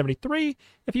to 173.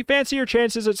 If you fancy your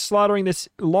chances at slaughtering this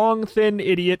long, thin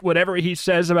idiot, whatever he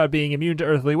says about being immune to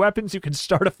earthly weapons, you can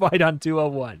start a fight on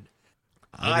 201.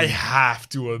 I have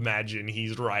to imagine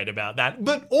he's right about that.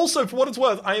 But also, for what it's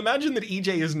worth, I imagine that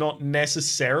EJ is not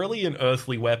necessarily an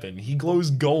earthly weapon. He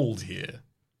glows gold here.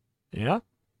 Yeah,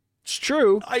 it's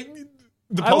true.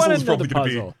 The puzzle is probably going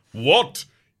to be, what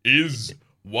is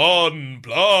 1 +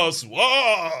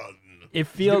 1? It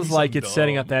feels like it's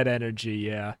setting up that energy,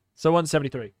 yeah. So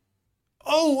 173.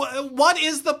 Oh, what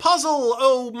is the puzzle,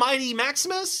 oh mighty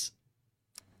Maximus?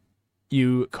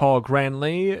 You call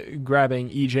grandly, grabbing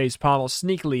EJ's pommel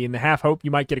sneakily in the half-hope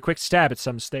you might get a quick stab at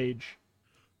some stage.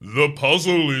 The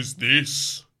puzzle is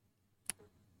this.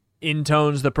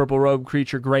 Intones the purple-robed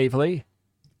creature gravely.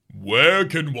 Where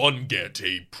can one get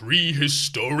a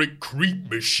prehistoric creep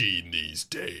machine these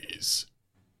days?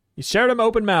 You stare at him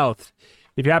open-mouthed.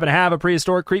 If you happen to have a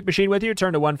prehistoric creep machine with you,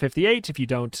 turn to 158. If you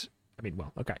don't,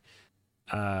 okay.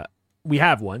 We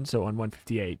have one, so on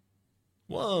 158.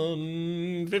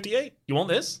 158. You want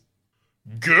this?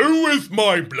 Go with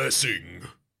my blessing,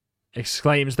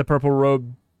 exclaims the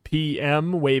purple-robed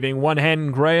PM, waving one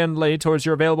hand grandly towards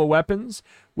your available weapons,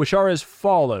 which are as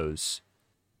follows.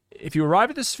 If you arrive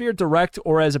at the sphere direct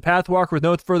or as a pathwalker with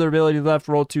no further ability left,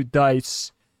 roll 2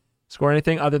 dice. Score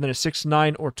anything other than a 6,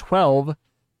 9, or 12.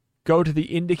 Go to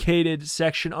the indicated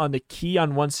section on the key on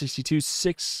 162.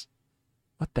 6.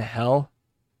 What the hell?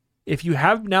 If you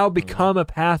have now become a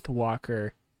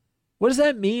pathwalker, what does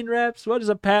that mean, Reps? What is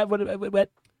a path?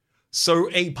 What? So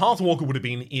a pathwalker would have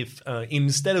been if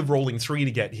instead of rolling 3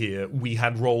 to get here, we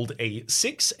had rolled a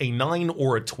 6, a 9,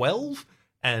 or a 12,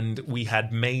 and we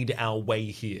had made our way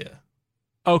here.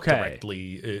 Okay.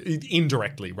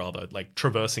 Indirectly, rather, like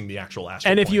traversing the actual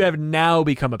astral And if plane. you have now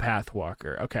become a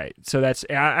pathwalker, okay, so that's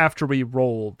after we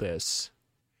roll this.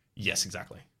 Yes,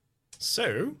 exactly.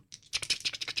 So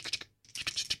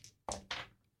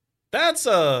that's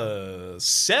a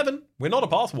 7. We're not a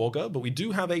pathwalker, but we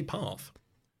do have a path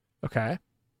Okay.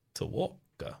 to walk.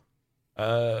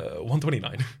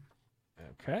 129.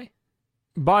 Okay.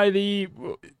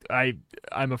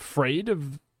 I'm afraid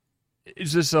of.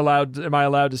 Is this allowed? Am I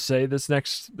allowed to say this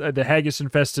next? The haggis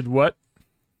infested what?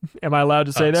 Am I allowed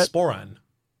to say that? Sporan.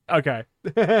 Okay.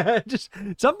 Just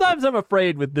sometimes I'm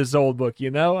afraid with this old book.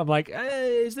 I'm like,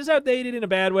 is this outdated in a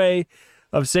bad way?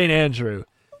 Of St. Andrew.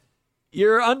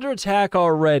 You're under attack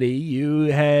already.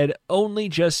 You had only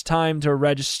just time to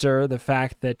register the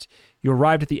fact that you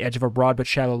arrived at the edge of a broad but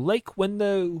shallow lake when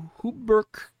the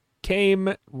Humberk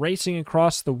came racing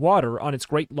across the water on its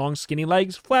great long skinny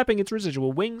legs, flapping its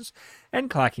residual wings and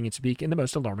clacking its beak in the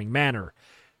most alarming manner.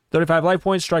 35 life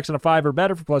points, strikes on a 5 or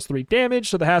better for +3 damage,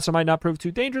 so the hassle might not prove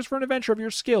too dangerous for an adventure of your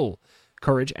skill.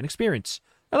 courage, and experience.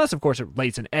 Unless, of course, it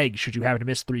lays an egg should you happen to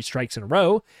miss 3 strikes in a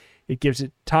row. It gives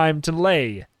it time to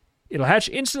lay. It'll hatch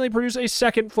instantly, produce a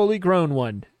second fully grown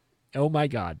one. Oh my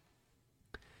god.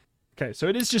 Okay, so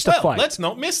it is just a 5. Let's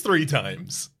not miss 3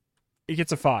 times. It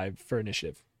gets a 5 for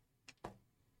initiative.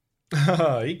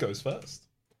 He goes first.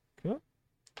 Cool.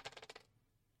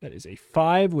 That is a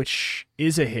 5, which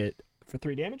is a hit for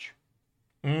 3 damage.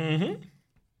 Mm-hmm.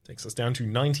 Takes us down to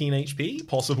 19 HP.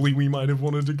 Possibly we might have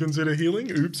wanted to consider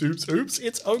healing. Oops.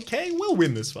 It's okay. We'll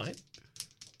win this fight.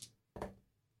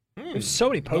 There's so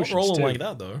many potions, Not rolling too. like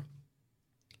that, though.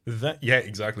 Yeah,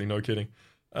 exactly. No kidding.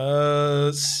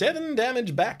 7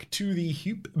 damage back to the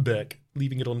Hubeck,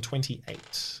 leaving it on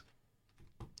 28.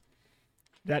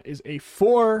 That is a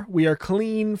 4. We are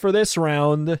clean for this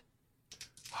round.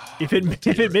 If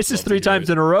it misses 3 times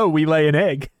in a row, we lay an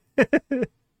egg.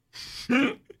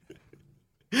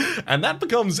 And that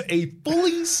becomes a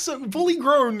fully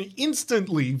grown,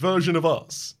 instantly version of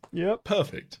us. Yep.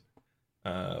 Perfect.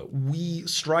 We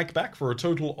strike back for a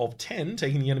total of 10,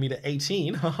 taking the enemy to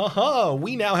 18. Ha ha ha!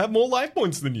 We now have more life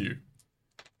points than you.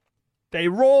 They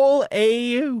roll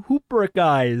a hooper,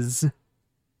 guys.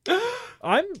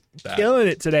 I'm killing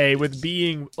it today with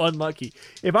being unlucky.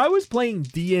 If I was playing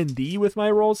D&D with my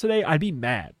rolls today, I'd be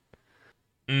mad.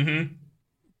 Mm-hmm.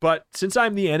 But since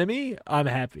I'm the enemy, I'm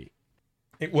happy.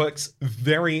 It works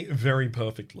very, very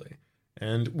perfectly.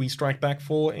 And we strike back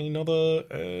for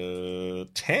another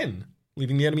 10,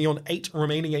 leaving the enemy on 8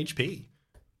 remaining HP.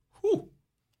 Whew.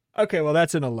 Okay, well,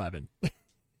 that's an 11.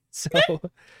 So,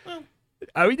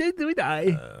 we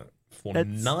die. For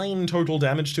 9 total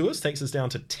damage to us, takes us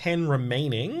down to 10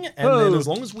 remaining, and then as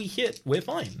long as we hit, we're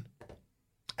fine.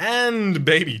 And,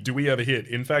 baby, do we ever hit.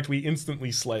 In fact, we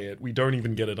instantly slay it. We don't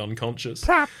even get it unconscious.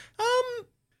 Pop.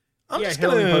 I'm just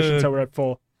healing gonna potion until we're at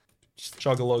full.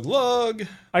 chug-a-lug.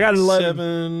 I got an 11.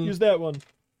 7. Use that one.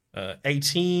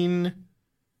 18.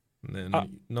 And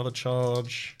then another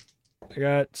charge. I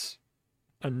got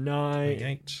a 9.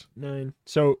 8. 9.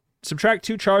 So, subtract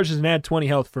 2 charges and add 20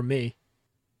 health for me.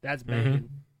 That's bad. Mm-hmm.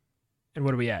 And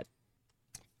what are we at?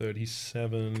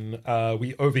 37.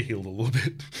 We overhealed a little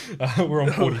bit. We're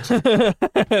on 42.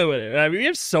 Whatever. I mean, we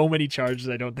have so many charges,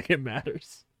 I don't think it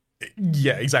matters.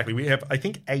 Yeah, exactly. We have, I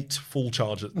think, 9 full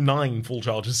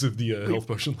charges of the health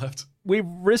potion left. We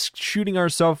risked shooting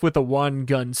ourselves with a wand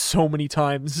gun so many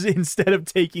times instead of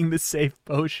taking the safe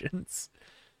potions.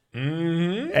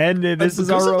 Mm-hmm. And this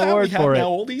is our reward we for have it. now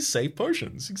all these safe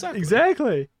potions.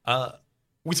 Exactly.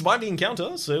 We survived the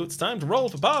encounter, so it's time to roll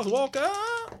for Pathwalker.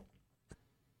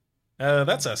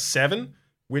 That's a 7,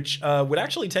 which would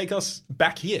actually take us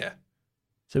back here.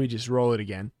 So we just roll it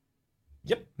again.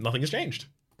 Yep, nothing has changed.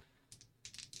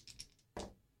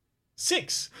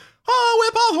 6.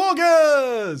 Oh, we're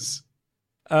Pathwalkers!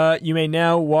 You may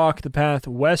now walk the path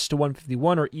west to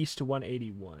 151 or east to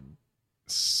 181.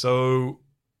 So,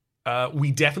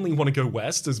 we definitely want to go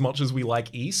west as much as we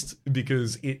like east,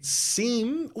 because it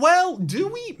seems... Well, do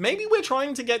we? Maybe we're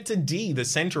trying to get to D, the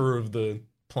center of the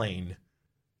plane.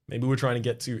 Maybe we're trying to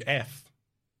get to F,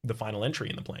 the final entry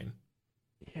in the plane.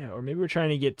 Yeah, or maybe we're trying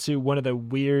to get to one of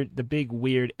the big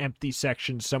weird empty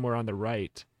sections somewhere on the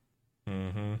right.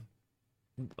 Mm-hmm.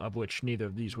 Of which neither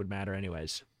of these would matter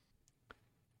anyways.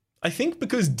 I think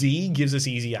because D gives us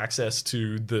easy access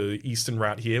to the eastern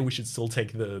route here, we should still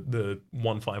take the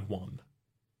 151.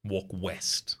 Walk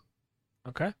west.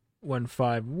 Okay.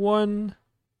 151.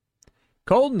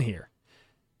 Cold in here.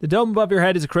 The dome above your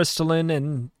head is a crystalline,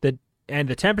 and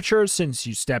the temperature, since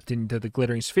you stepped into the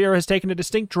glittering sphere, has taken a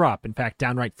distinct drop, in fact,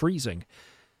 downright freezing.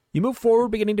 You move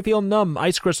forward, beginning to feel numb,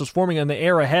 ice crystals forming on the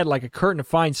air ahead like a curtain of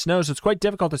fine snow, so it's quite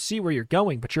difficult to see where you're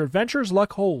going, but your adventurer's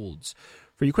luck holds,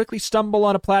 for you quickly stumble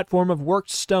on a platform of worked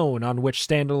stone on which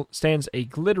stands a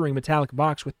glittering metallic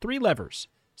box with 3 levers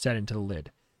set into the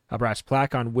lid. A brass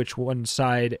plaque on which one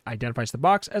side identifies the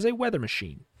box as a weather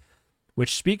machine,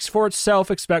 which speaks for itself,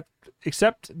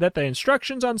 except that the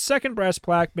instructions on second brass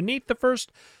plaque beneath the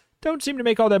first don't seem to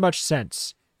make all that much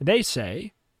sense. They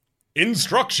say,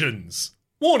 Instructions!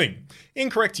 Warning!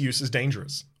 Incorrect use is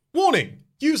dangerous. Warning!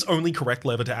 Use only correct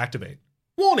lever to activate.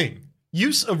 Warning!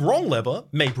 Use of wrong lever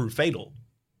may prove fatal.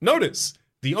 Notice,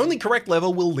 the only correct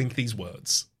lever will link these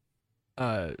words.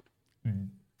 Dead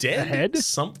ahead?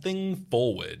 Something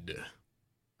forward.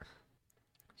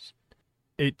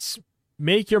 It's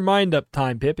make your mind up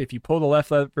time, Pip. If you pull the left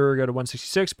lever, go to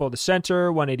 166. Pull the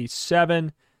center,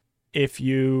 187. If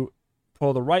you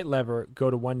pull the right lever, go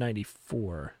to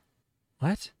 194.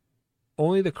 What?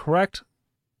 Only the correct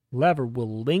lever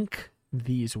will link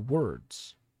these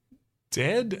words.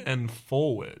 Dead and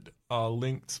forward are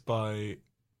linked by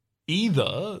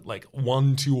either like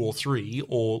 1, 2, or 3,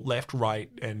 or left, right,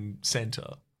 and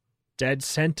center. Dead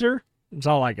center? That's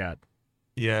all I got.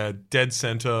 Yeah, dead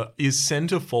center. Is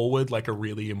center forward like a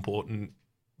really important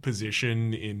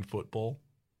position in football?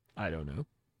 I don't know.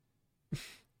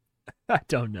 I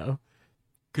don't know.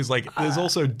 Because like there's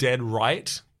also dead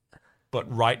right,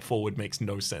 but right forward makes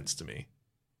no sense to me.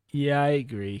 Yeah, I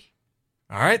agree.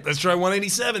 All right, let's try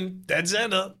 187. Dead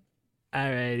center.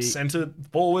 Alrighty. Center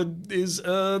forward is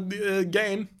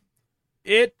game.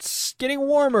 It's getting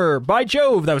warmer. By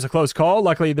Jove, that was a close call.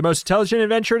 Luckily, the most intelligent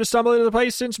adventurer to stumble into the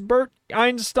place since Bert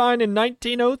Einstein in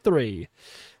 1903.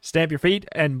 Stamp your feet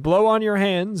and blow on your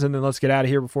hands, and then let's get out of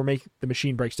here before the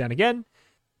machine breaks down again.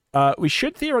 We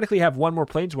should theoretically have one more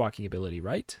planeswalking ability,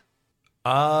 right?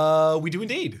 We do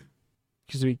indeed.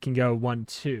 Because we can go 1,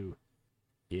 2.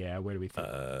 Yeah, where do we think?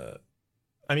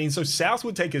 I mean, so south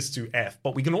would take us to F,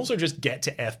 but we can also just get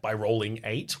to F by rolling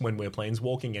 8 when we're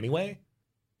planeswalking anyway.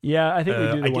 Yeah, I think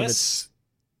we do the one that's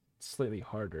slightly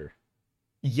harder.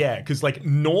 Yeah, because like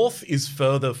north is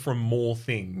further from more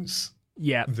things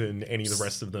than any of the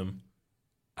rest of them.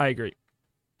 I agree.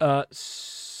 We're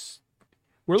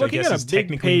looking at a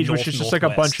big page, which is just like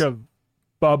a bunch of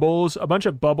bubbles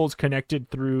connected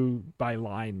through by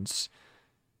lines.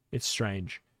 It's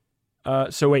strange.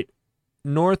 So wait,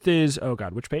 north is, oh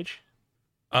god, which page?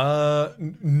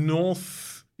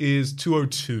 North is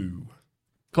 202.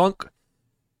 Clunk.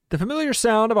 The familiar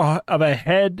sound of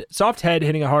a soft head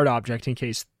hitting a hard object in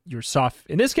this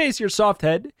case, your soft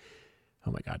head.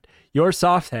 Oh my god. Your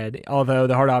soft head, although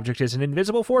the hard object is an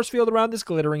invisible force field around this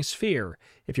glittering sphere.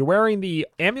 If you're wearing the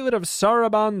Amulet of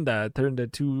Sarabanda, turn to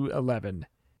 211.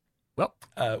 Well,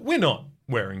 we're not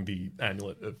wearing the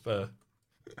Amulet of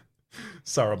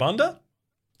Sarabanda.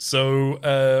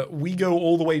 So we go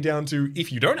all the way down to,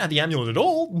 if you don't have the amulet at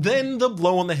all, then the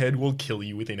blow on the head will kill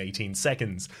you within 18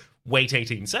 seconds. Wait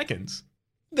 18 seconds,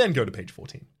 then go to page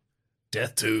 14.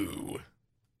 Death 2.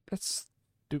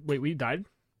 Wait, we died?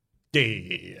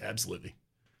 Yeah, absolutely.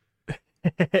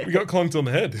 We got clunked on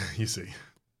the head, you see.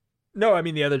 No, I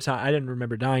mean the other time. I didn't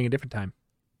remember dying a different time.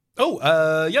 Oh,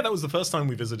 yeah, that was the first time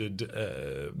we visited.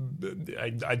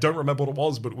 I don't remember what it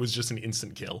was, but it was just an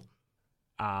instant kill.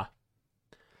 All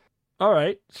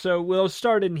right, so we'll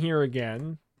start in here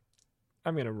again.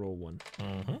 I'm going to roll one.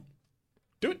 Mm-hmm.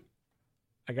 Do it.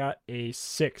 I got a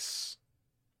 6,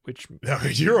 which...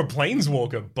 You're a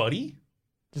planeswalker, buddy.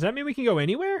 Does that mean we can go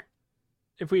anywhere?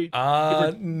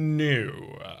 No.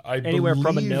 Anywhere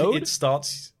from a node? It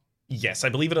starts... Yes, I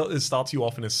believe it starts you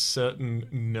off in a certain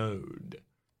node.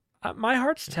 My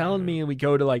heart's telling me we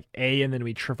go to like A and then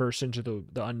we traverse into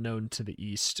the unknown to the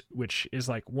east, which is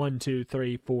like 1, 2,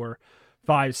 3, 4,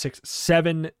 5, 6,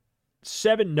 7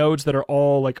 nodes that are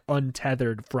all like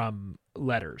untethered from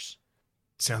letters.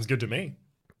 Sounds good to me.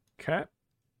 Okay.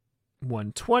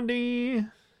 120.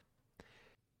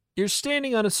 You're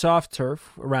standing on a soft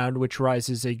turf around which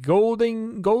rises a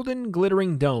golden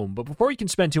glittering dome, but before you can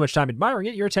spend too much time admiring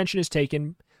it, your attention is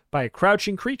taken by a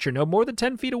crouching creature no more than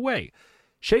 10 feet away,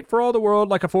 shaped for all the world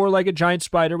like a 4-legged giant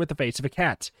spider with the face of a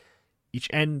cat. Each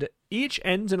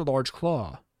ends in a large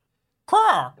claw.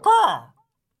 Caw, caw,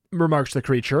 Remarks the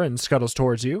creature and scuttles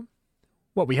towards you.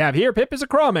 What we have here, Pip, is a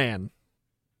crawman.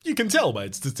 You can tell by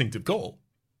its distinctive call.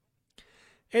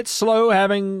 It's slow,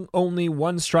 having only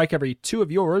 1 strike every 2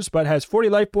 of yours, but has 40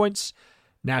 life points,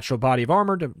 natural body of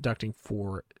armor, deducting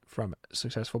 4 from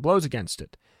successful blows against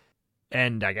it.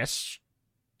 And I guess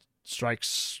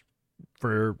strikes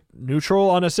for neutral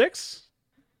on a 6?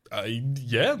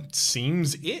 Yeah,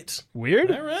 seems it. Weird.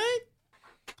 All right.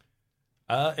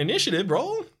 Initiative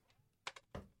roll.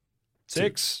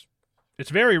 6.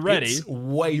 It's very ready. It's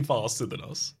way faster than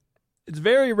us. It's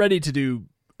very ready to do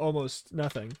almost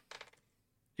nothing.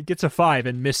 It gets a 5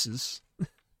 and misses.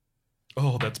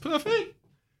 Oh, that's perfect.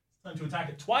 Time to attack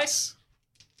it twice.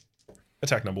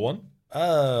 Attack number 1.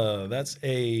 That's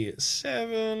a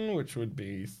 7, which would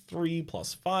be 3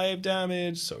 plus 5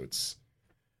 damage. So it's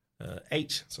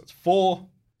 8. So it's 4.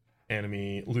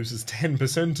 Enemy loses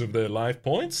 10% of their life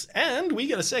points. And we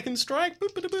get a second strike. Boo,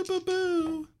 boo, boo, boo,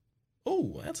 boo.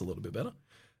 Oh, that's a little bit better.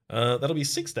 That'll be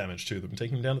 6 damage to them,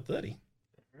 taking them down to 30.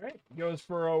 All right. Goes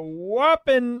for a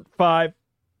whopping 5.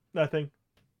 Nothing.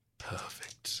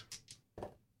 Perfect.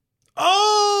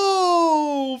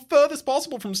 Oh! Furthest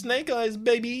possible from Snake Eyes,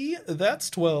 baby. That's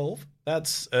 12.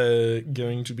 That's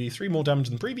going to be 3 more damage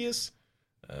than previous.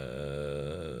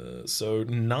 So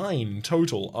 9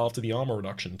 total after the armor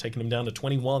reduction, taking them down to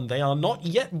 21. They are not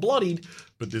yet bloodied,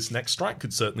 but this next strike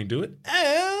could certainly do it.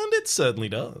 And it certainly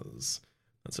does.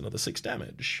 That's another 6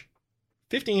 damage.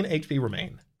 15 HP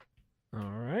remain. All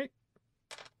right.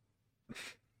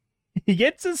 He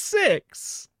gets a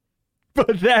 6.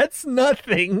 But that's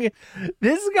nothing.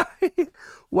 This guy,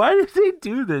 why did they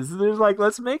do this? There's like,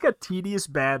 let's make a tedious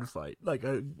bad fight.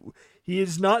 He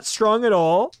is not strong at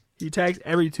all. He attacks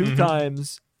every 2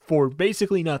 times for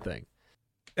basically nothing.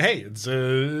 Hey, it's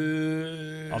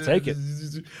I'll take it.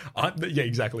 Yeah,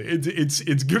 exactly.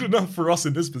 It's good enough for us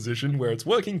in this position where it's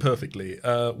working perfectly.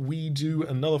 We do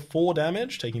another 4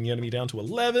 damage, taking the enemy down to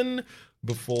 11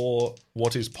 before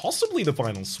what is possibly the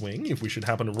final swing, if we should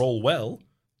happen to roll well.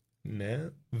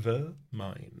 Never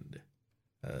mind.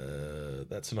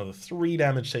 That's another 3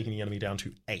 damage, taking the enemy down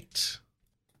to 8.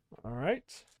 All right.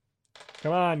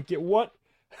 Come on, get what?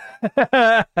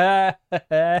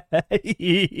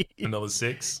 Another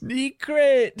 6. He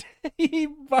crit. He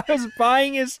was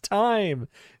biding his time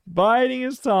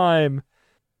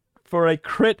for a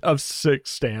crit of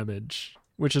 6 damage,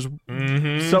 which is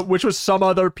which was some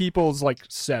other people's like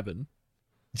 7.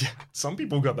 Yeah, some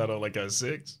people got that on like a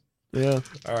 6. Yeah.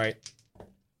 All right.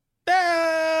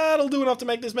 That'll do enough to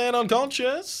make this man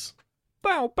unconscious.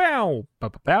 Bow, bow,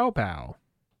 bow, bow, bow.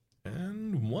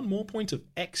 And 1 more point of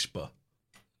expa.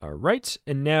 All right,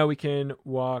 and now we can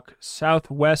walk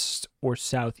southwest or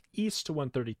southeast to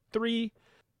 133.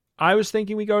 I was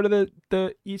thinking we go to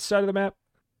the east side of the map.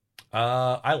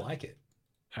 I like it.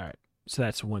 All right, so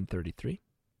that's 133.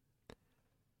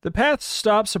 The path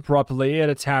stops abruptly at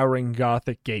a towering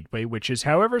Gothic gateway, which is,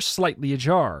 however, slightly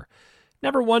ajar.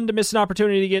 Never one to miss an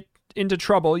opportunity to get into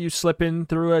trouble, you slip in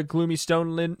through a gloomy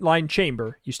stone-lined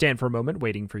chamber. You stand for a moment,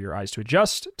 waiting for your eyes to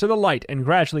adjust to the light, and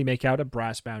gradually make out a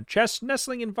brass-bound chest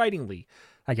nestling invitingly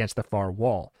against the far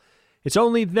wall. It's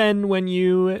only then, when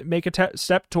you make a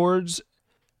step towards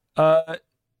it,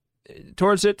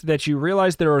 that you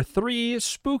realize there are 3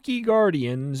 spooky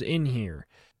guardians in here.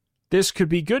 This could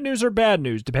be good news or bad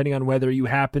news, depending on whether you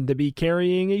happen to be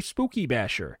carrying a spooky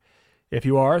basher. If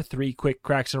you are, 3 quick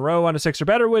cracks in a row on a 6 or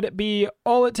better would be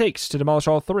all it takes to demolish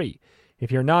all 3.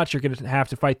 If you're not, you're going to have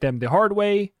to fight them the hard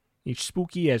way. Each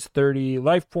spooky has 30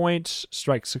 life points.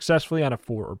 Strike successfully on a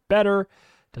 4 or better.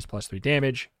 Does plus 3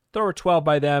 damage. Throw a 12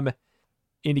 by them.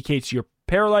 Indicates you're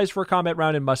paralyzed for a combat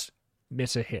round and must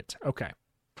miss a hit. Okay.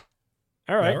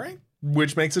 All right.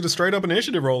 Which makes it a straight-up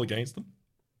initiative roll against them.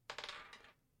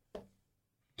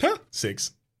 Huh.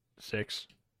 6. 6.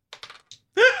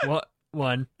 What?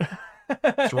 1.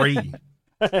 3.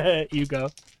 You go.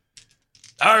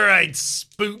 All right,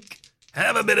 spook.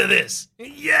 Have a bit of this.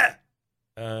 Yeah.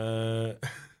 I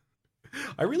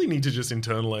really need to just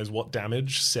internalize what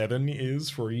damage 7 is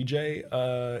for EJ.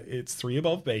 It's 3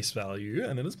 above base value,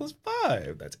 and then it's plus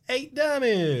 5. That's 8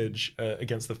 damage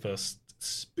against the first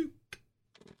spook.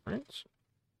 Right.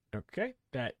 Okay,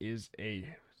 that is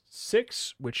a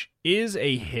 6, which is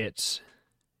a hit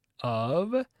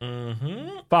of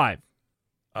 5.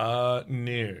 No.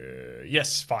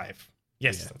 Yes, 5.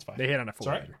 Yes, Yeah, that's 5. They hit on a 4.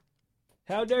 Sorry.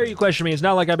 How dare you question me? It's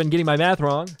not like I've been getting my math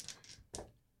wrong.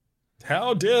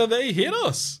 How dare they hit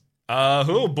us?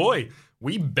 Oh boy.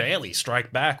 We barely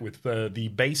strike back with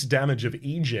the base damage of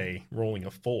EJ rolling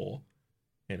a 4.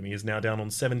 Enemy is now down on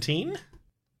 17.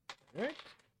 All right.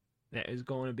 That is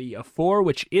going to be a 4,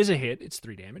 which is a hit. It's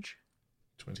 3 damage.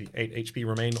 28 HP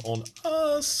remain on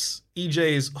us.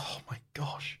 EJ is, oh my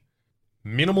gosh.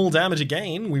 Minimal damage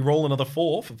again. We roll another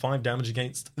 4 for 5 damage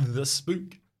against the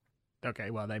spook.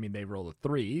 Okay, well, I mean, they roll a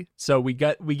 3. So we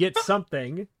get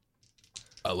something.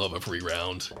 I love a free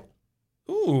round.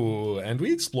 Ooh, and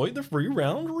we exploit the free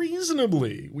round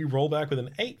reasonably. We roll back with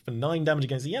an 8 for 9 damage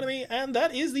against the enemy, and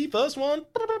that is the first one.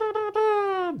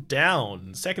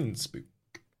 Down. Second spook.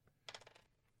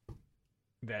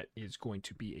 That is going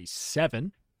to be a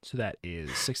 7. So that is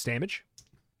 6 damage.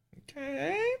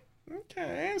 Okay.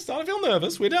 Starting to feel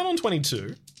nervous. We're down on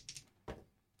 22.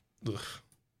 Ugh.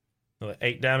 Another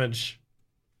 8 damage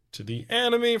to the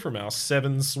enemy from our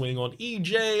 7 swing on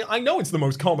EJ. I know it's the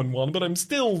most common one, but I'm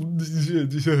still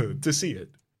to see it.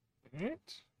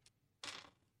 Alright.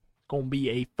 Gonna be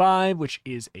a 5, which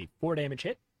is a 4 damage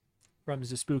hit from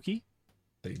the spooky.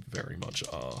 They very much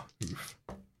are. Oof.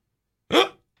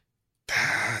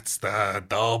 That's the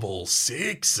double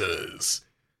 6s.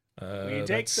 We take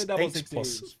That's the double 8 6s.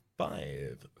 plus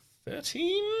 5.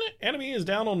 13. Enemy is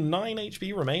down on 9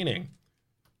 HP remaining.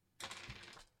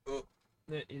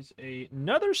 That is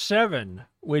another 7,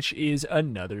 which is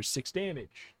another 6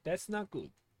 damage. That's not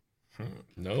good.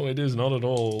 No, it is not at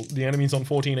all. The enemy's on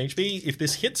 14 HP. If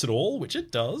this hits at all, which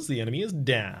it does, the enemy is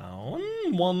down.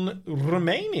 1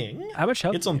 remaining. How much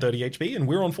health? It's on 30 HP, and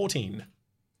we're on 14.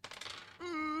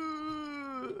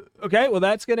 Okay, well,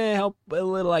 that's going to help a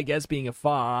little, I guess, being a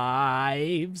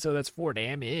 5. So that's 4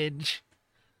 damage.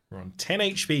 We're on 10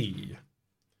 HP.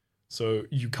 So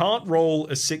you can't roll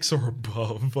a 6 or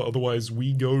above, otherwise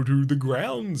we go to the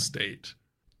ground state.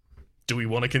 Do we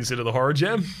want to consider the horror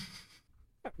gem?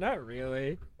 Not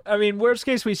really. I mean, worst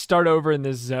case, we start over in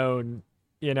this zone,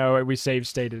 we save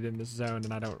stated in this zone,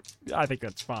 and I think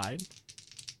that's fine.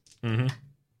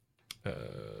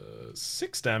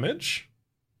 6 damage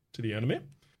to the enemy.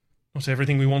 Not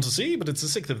everything we want to see, but it's a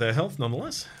 1/6 of their health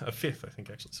nonetheless. A 5th, I think,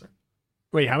 actually, sorry.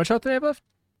 Wait, how much health do they have left?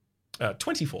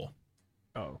 24.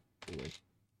 Oh, boy.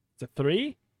 It's a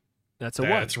 3? That's a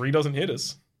 1. 3 doesn't hit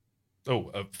us.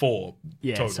 Oh, 4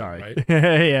 yeah, total, sorry. right?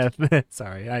 Yeah,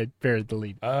 sorry. I buried the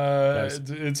lead.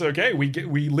 It's okay.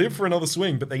 We live for another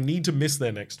swing, but they need to miss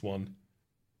their next one.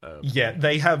 Yeah,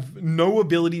 they have no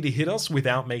ability to hit us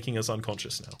without making us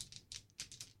unconscious now.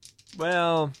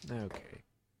 Well, okay.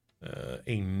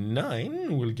 A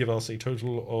 9 will give us a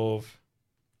total of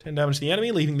 10 damage to the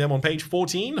enemy, leaving them on page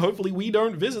 14. Hopefully we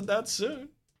don't visit that soon.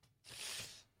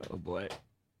 Oh, boy.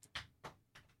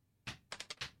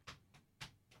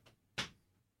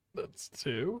 That's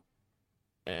 2.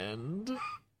 And...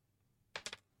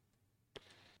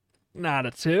 not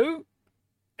a 2.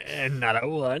 And not a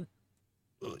 1.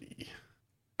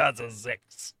 That's a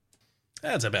 6.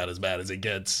 That's about as bad as it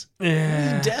gets.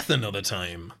 Yeah. Death another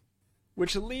time.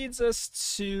 Which leads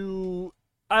us to...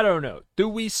 I don't know. Do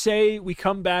we say we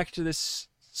come back to this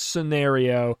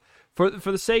scenario for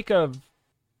the sake of...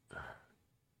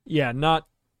 yeah, not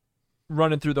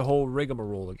running through the whole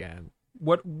rigmarole again?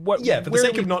 Yeah, for the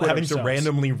sake of not having to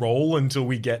randomly roll until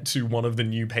we get to one of the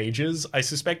new pages, I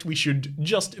suspect we should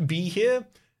just be here,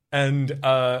 and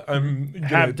I'm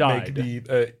gonna make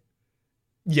the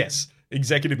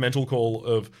executive mental call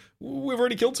of we've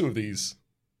already killed 2 of these.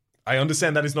 I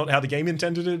understand that is not how the game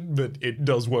intended it, but it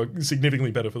does work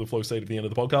significantly better for the flow state at the end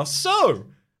of the podcast. So,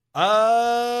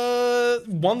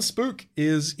 one spook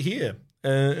is here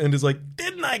and is like,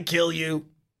 "Didn't I kill you?"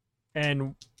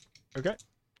 And okay.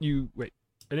 Wait.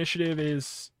 Initiative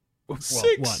is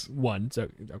 6. 1. So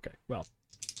okay. Well,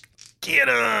 get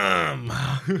him.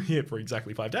 Hit for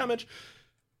exactly 5 damage.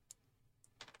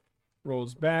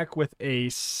 Rolls back with a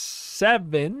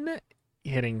 7,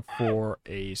 hitting for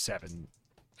a 7.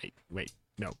 Wait.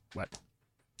 No. What?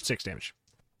 6 damage.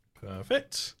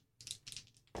 Perfect.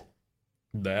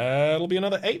 That'll be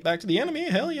another 8 back to the enemy.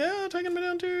 Hell yeah, taking me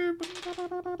down to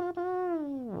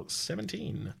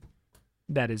 17.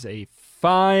 That is a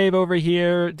 5 over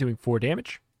here, doing 4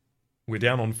 damage. We're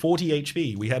down on 40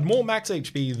 HP. We had more max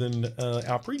HP than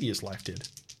our previous life did.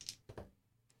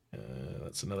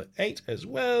 That's another 8 as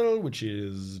well, which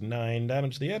is 9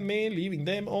 damage to the enemy, leaving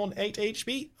them on 8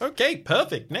 HP. Okay,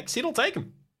 perfect. Next hit will take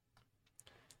him.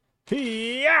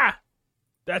 Yeah!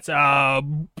 That's a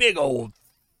big old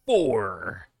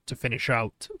 4 to finish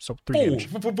out. So 3 damage.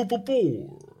 4.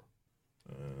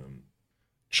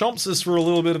 Chomps us for a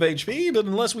little bit of HP, but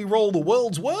unless we roll the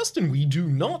world's worst, and we do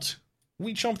not,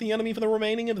 we chomp the enemy for the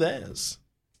remaining of theirs.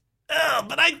 Oh,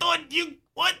 but I thought you...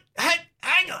 What?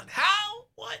 Hang on. How?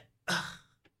 What?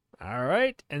 All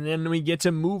right, and then we get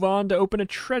to move on to open a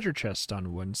treasure chest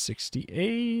on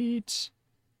 168.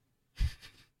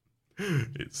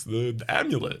 It's the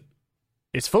amulet.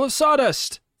 It's full of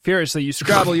sawdust. Furiously, you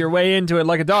scrabble your way into it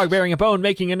like a dog bearing a bone,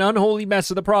 making an unholy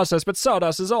mess of the process, but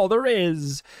sawdust is all there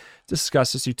is.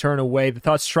 Disgust as you turn away. The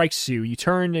thought strikes you. You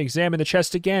turn and examine the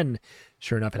chest again.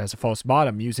 Sure enough, it has a false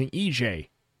bottom using EJ.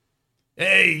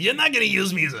 Hey, you're not going to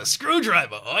use me as a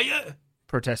screwdriver, are you?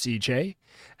 Protests EJ.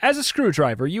 As a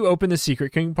screwdriver, you open the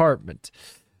secret compartment.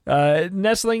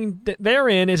 Nestling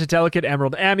therein is a delicate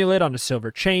emerald amulet on a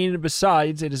silver chain.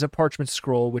 Besides, it is a parchment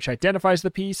scroll which identifies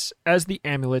the piece as the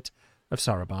amulet of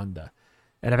Sarabanda.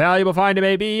 And a valuable find it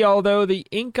may be, although the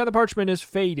ink on the parchment is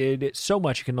faded so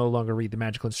much you can no longer read the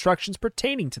magical instructions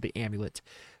pertaining to the amulet.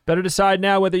 Better decide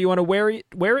now whether you want to wear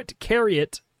it, carry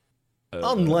it.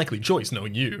 Unlikely choice,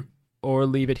 knowing you. Or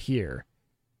leave it here.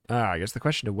 I guess the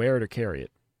question to wear it or carry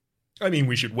it. I mean,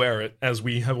 we should wear it, as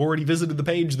we have already visited the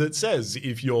page that says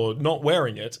if you're not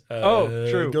wearing it,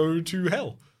 true. Go to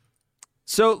hell.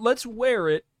 So let's wear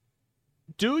it.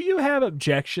 Do you have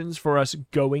objections for us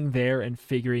going there and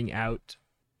figuring out?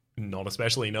 Not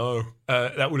especially, no.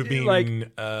 That would have been... like,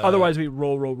 otherwise we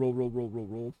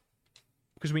roll.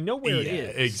 Because we know where it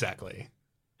is. Exactly.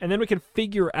 And then we can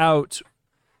figure out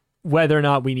whether or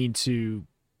not we need to...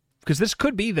 because this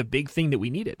could be the big thing that we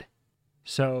needed.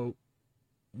 So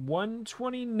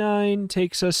 129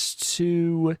 takes us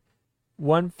to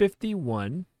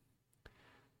 151.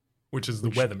 Which is the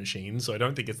weather machine, so I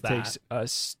don't think it's that.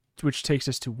 Which takes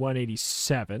us to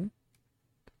 187.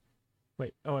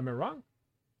 Wait, am I wrong?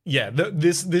 Yeah,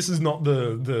 this is not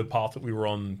the path that we were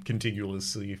on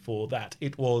contiguously for that.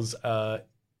 It was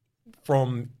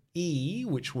from E,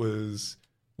 which was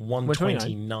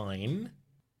 129.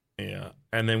 Yeah.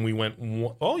 And then we went,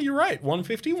 oh, you're right,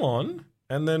 151.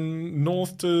 And then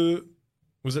north to,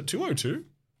 was it 202?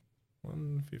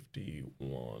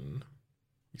 151.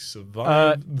 We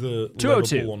survived the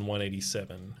 202 level on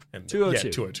 187. And 202.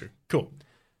 Yeah, 202. Cool.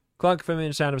 Clunk,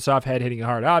 familiar sound of a soft head hitting a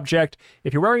hard object.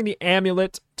 If you're wearing the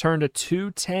amulet, turn to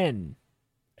 210.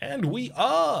 And we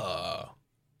are.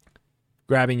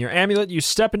 Grabbing your amulet, you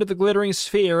step into the glittering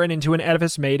sphere and into an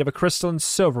edifice made of a crystalline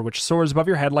silver which soars above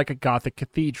your head like a Gothic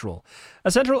cathedral.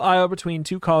 A central aisle between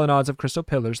two colonnades of crystal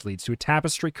pillars leads to a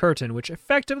tapestry curtain which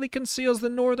effectively conceals the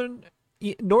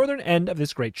northern end of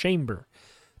this great chamber.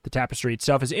 The tapestry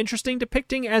itself is interesting,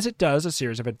 depicting as it does a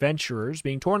series of adventurers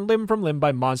being torn limb from limb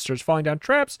by monsters, falling down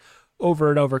traps, over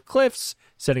and over cliffs,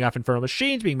 setting off infernal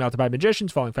machines, being melted by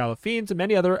magicians, falling foul of fiends, and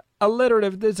many other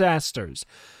alliterative disasters.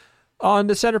 On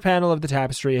the center panel of the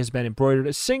tapestry has been embroidered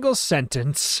a single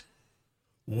sentence.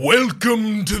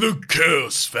 Welcome to the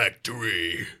Chaos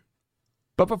Factory.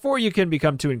 But before you can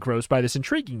become too engrossed by this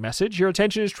intriguing message, your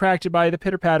attention is attracted by the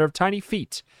pitter-patter of tiny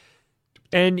feet.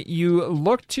 And you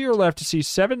look to your left to see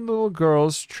 7 little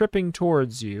girls tripping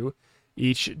towards you,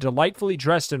 each delightfully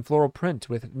dressed in floral print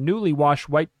with newly washed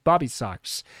white bobby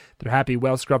socks. Their happy,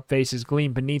 well-scrubbed faces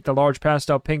gleam beneath the large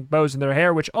pastel pink bows in their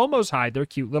hair, which almost hide their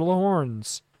cute little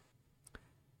horns.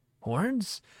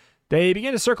 Horns? They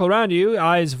begin to circle around you,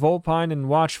 eyes vulpine and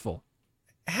watchful.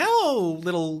 Hello,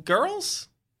 little girls.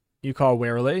 You call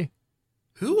warily.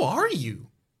 Who are you?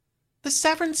 The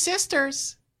Seven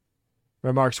Sisters.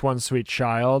 Remarks one sweet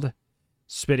child,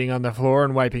 spitting on the floor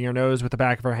and wiping her nose with the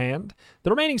back of her hand.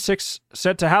 The remaining 6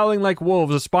 set to howling like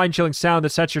wolves, a spine-chilling sound that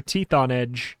sets your teeth on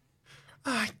edge.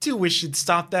 I do wish you'd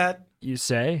stop that. You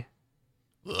say.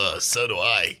 So do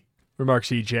I. Remarks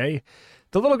EJ.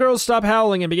 The little girls stop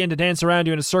howling and begin to dance around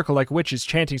you in a circle like witches,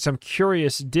 chanting some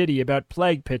curious ditty about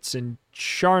plague pits and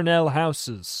charnel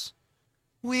houses.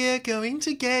 We're going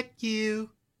to get you.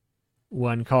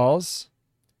 One calls.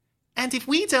 And if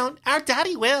we don't, our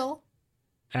daddy will.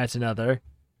 Adds another.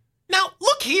 Now,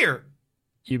 look here.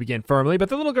 You begin firmly, but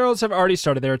the little girls have already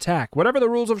started their attack. Whatever the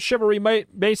rules of chivalry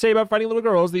may say about fighting little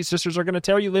girls, these sisters are going to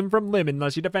tear you limb from limb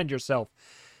unless you defend yourself.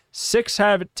 6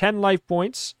 have 10 life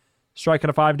points. Strike on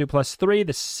a 5 and do +3.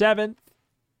 The 7th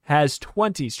has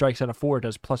 20. Strikes on a 4,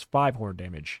 does +5 horn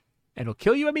damage. And it'll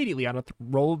kill you immediately on a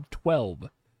roll of 12.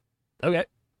 Okay.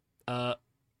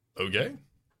 Okay.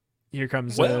 Here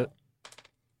comes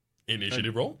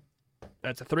initiative roll.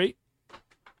 That's a 3.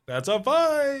 That's a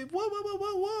 5.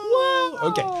 Whoa.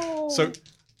 Okay. So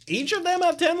each of them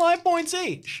have 10 life points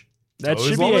each. That so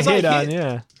should be a hit on,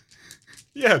 yeah.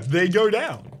 Yeah, they go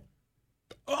down.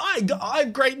 I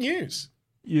have great news.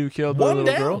 You killed the One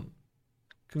little down. girl.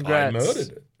 Congrats. I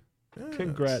murdered it. Yes.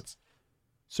 Congrats.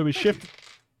 So we shift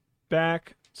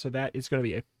back. So that is going to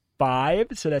be a 5.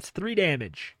 So that's 3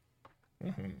 damage.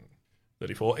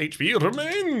 34 HP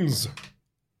remains.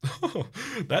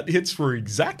 That hits for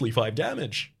exactly 5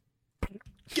 damage.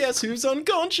 Guess who's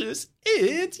unconscious?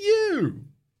 It's you.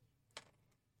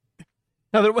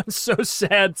 Another one's so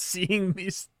sad seeing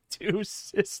these 2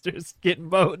 sisters get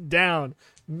mowed down.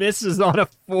 Misses on a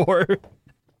 4.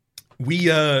 We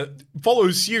follow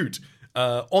suit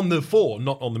on the 4,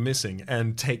 not on the missing,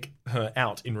 and take her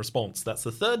out in response. That's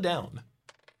the 3rd down.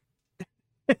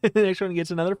 The next one gets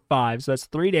another 5, so that's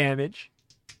 3 damage.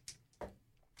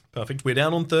 Perfect. We're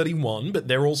down on 31, but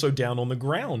they're also down on the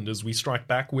ground as we strike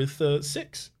back with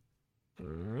 6. All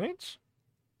right.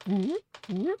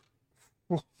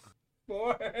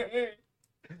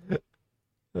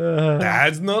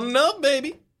 That's not enough,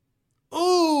 baby.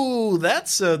 Ooh, that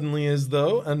certainly is,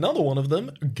 though. Another one of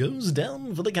them goes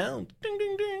down for the count. Ding,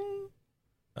 ding, ding.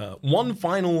 One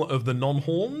final of the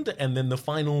non-horned, and then the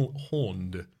final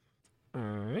horned. All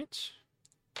right.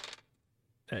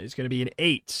 That is going to be an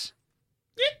 8.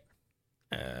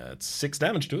 That's 6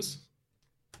 damage to us.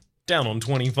 Down on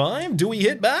 25. Do we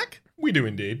hit back? We do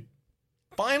indeed.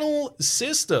 Final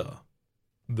sister.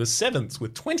 The 7th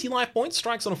with 20 life points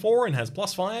strikes on a 4 and has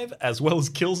 +5, as well as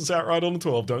kills us outright on a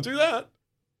 12. Don't do that.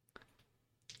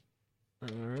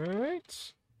 All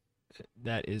right.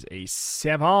 That is a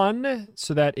 7.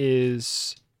 So that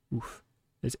is... Oof.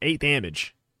 That's 8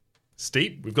 damage.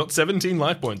 Steep. We've got 17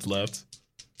 life points left.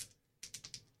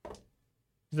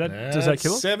 Does that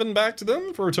kill him? 7 back to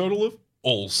them for a total of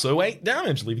also 8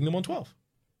 damage, leaving them on 12.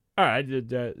 All right.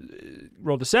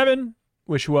 Rolled a 7,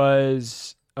 which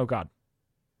was... Oh, God.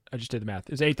 I just did the math.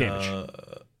 It's 8 damage.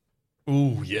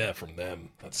 Ooh, yeah, from them.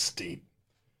 That's steep.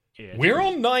 Yeah, We're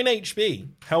on 9 HP.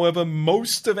 However,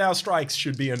 most of our strikes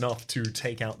should be enough to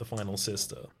take out the final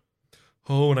sister.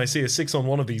 Oh, and I see a 6 on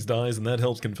one of these dice, and that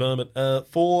helps confirm it.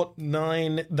 4,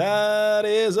 9, that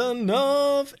is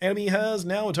enough. Enemy has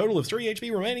now a total of 3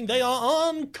 HP remaining. They are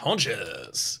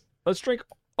unconscious. Let's drink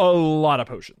a lot of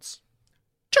potions.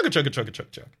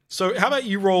 Chugga. So how about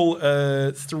you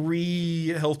roll 3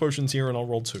 health potions here, and I'll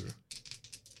roll 2.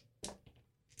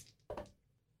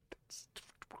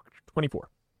 24.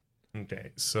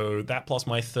 Okay, so that plus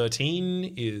my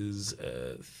 13 is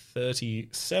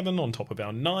 37 on top of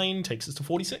our 9, takes us to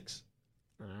 46.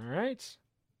 All right.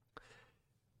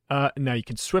 Now you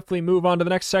can swiftly move on to the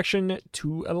next section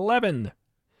to 11.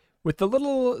 With the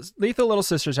lethal little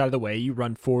sisters out of the way, you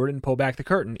run forward and pull back the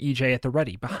curtain, EJ at the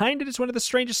ready. Behind it is one of the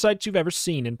strangest sights you've ever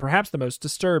seen, and perhaps the most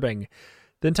disturbing.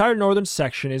 The entire northern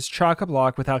section is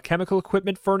chock-a-block with alchemical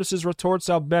equipment, furnaces, retorts,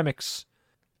 alchemics.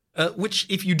 Which,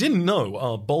 if you didn't know,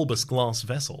 are bulbous glass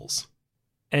vessels.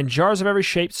 And jars of every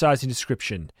shape, size, and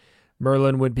description.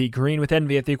 Merlin would be green with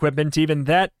envy at the equipment, even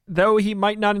that, though he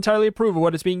might not entirely approve of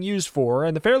what it's being used for,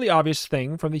 and the fairly obvious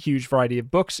thing from the huge variety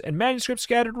of books and manuscripts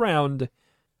scattered round.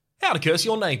 How to curse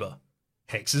your neighbor.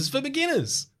 Hexes for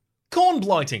beginners. Corn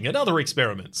blighting and other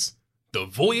experiments. The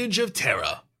Voyage of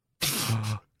Terror.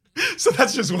 So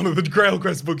that's just one of the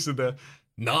GrailQuest books in there.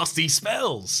 Nasty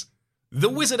spells. The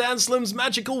Wizard Anselm's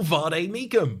Magical Vade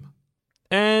Mecum.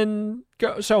 And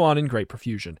so on in great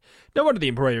profusion. No wonder the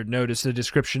embroidered notice the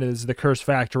description is the Curse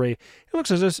Factory. It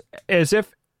looks as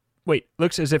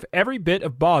if every bit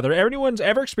of bother anyone's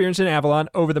ever experienced in Avalon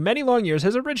over the many long years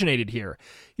has originated here.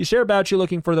 You stare about you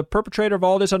looking for the perpetrator of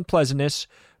all this unpleasantness,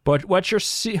 but what you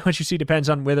see depends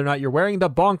on whether or not you're wearing the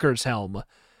bonkers helm.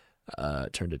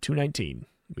 Turn to 219.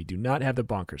 We do not have the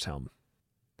bonkers helm.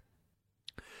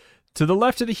 To the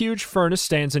left of the huge furnace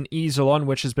stands an easel on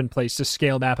which has been placed a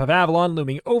scale map of Avalon.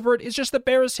 Looming over it is just the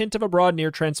barest hint of a broad,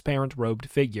 near-transparent robed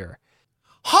figure.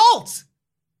 Halt!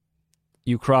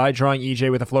 You cry, drawing EJ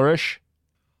with a flourish.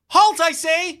 Halt, I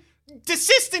say!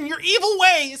 Desist in your evil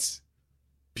ways!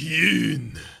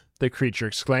 Bien. The creature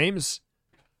exclaims.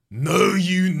 Know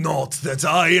you not that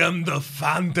I am the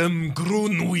Phantom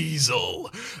Grunweasel?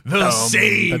 The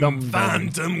same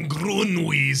Phantom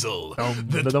Grunweasel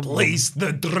that placed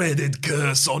the dreaded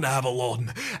curse on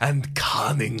Avalon and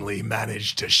cunningly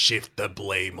managed to shift the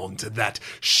blame onto that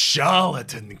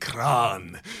charlatan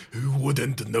Kran who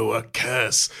wouldn't know a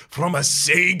curse from a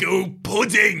sago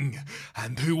pudding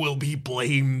and who will be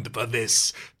blamed for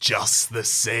this just the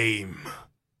same.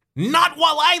 Not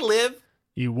while I live!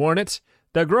 You warn it.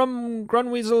 The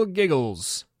Grunweasel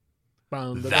giggles.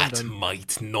 That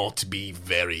might not be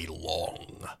very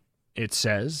long. It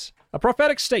says, a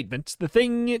prophetic statement. The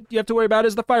thing you have to worry about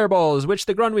is the fireballs, which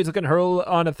the Grunweasel can hurl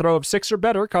on a throw of 6 or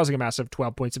better, causing a massive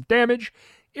 12 points of damage,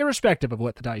 irrespective of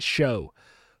what the dice show.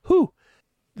 Whew.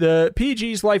 The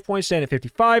PG's life points stand at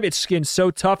 55. Its skin's so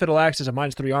tough it'll act as a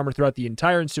 -3 armor throughout the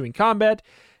entire ensuing combat.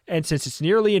 And since it's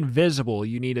nearly invisible,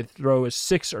 you need to throw a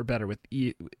 6 or better with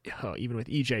even with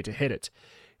EJ to hit it.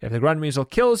 If the Grunweasel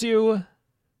kills you,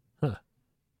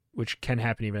 which can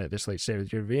happen even at this late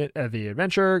stage of the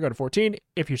adventure, go to 14.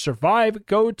 If you survive,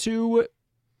 go to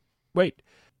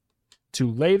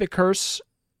lay the curse.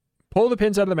 Pull the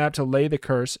pins out of the map to lay the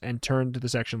curse and turn to the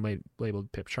section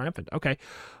labeled Pip Triumphant. Okay.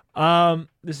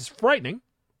 This is frightening.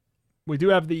 We do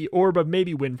have the Orb of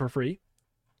Maybe Win for free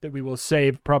that we will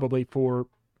save probably for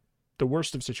the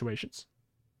worst of situations.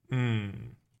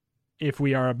 If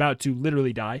we are about to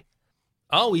literally die.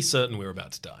 Are we certain we're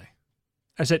about to die?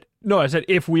 I said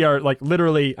if we are, like,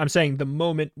 literally, I'm saying the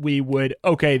moment we would,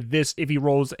 if he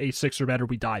rolls a 6 or better,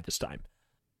 we die this time.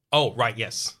 Oh, right,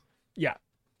 yes. Yeah.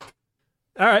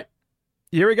 All right.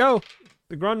 Here we go.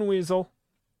 The Grunweasel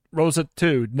rolls a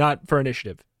 2, not for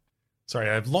initiative. Sorry,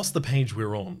 I've lost the page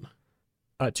we're on.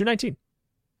 219.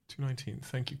 219,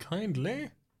 thank you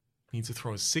kindly. Needs to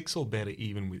throw a 6 or better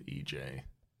even with EJ.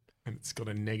 And it's got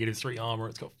a -3 armor.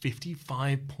 It's got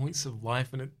 55 points of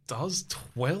life, and it does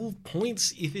 12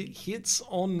 points if it hits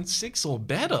on 6 or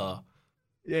better.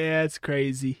 Yeah, it's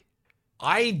crazy.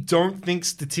 I don't think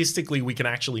statistically we can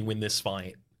actually win this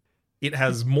fight. It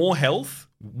has more health.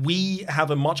 We have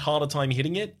a much harder time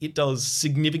hitting it. It does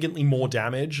significantly more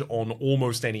damage on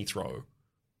almost any throw.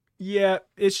 Yeah,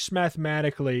 it's just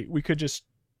mathematically, we could just...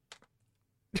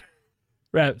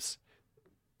 Revs,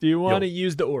 do you want to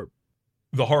use the orb?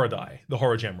 The horror die. The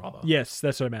horror gem, rather. Yes,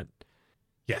 that's what I meant.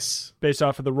 Yes. Based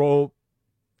off of the roll...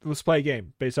 Let's play a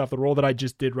game. Based off the roll that I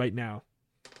just did right now.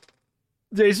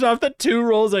 Based off the 2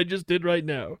 rolls I just did right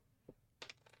now.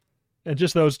 And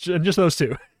just those 2.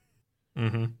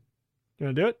 Mm-hmm. You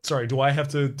want to do it? Sorry, do I have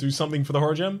to do something for the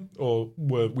horror gem? Or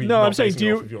were we No, not I'm saying, basing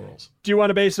it off of your rolls? Do you want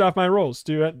to base it off my rolls?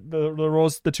 Do you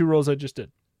the 2 rolls I just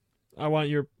did? I want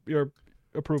your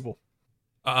approval?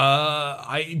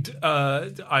 I'm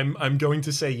going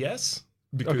to say yes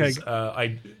because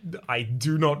I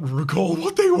do not recall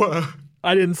what they were.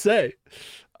 I didn't say.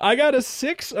 I got a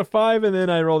 6, a 5, and then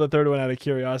I rolled a third one out of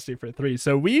curiosity for 3.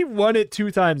 So we won it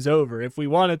 2 times over. If we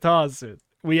want to toss it,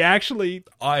 we have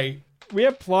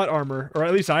plot armor, or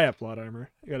at least I have plot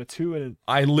armor. I got a 2 and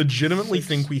I legitimately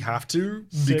think we have to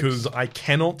because I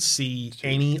cannot see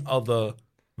any other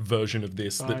version of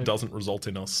this that doesn't result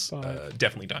in us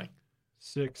definitely dying.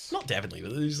 6. Not definitely,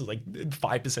 but there's like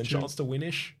 5% chance to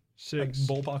win-ish. 6. Like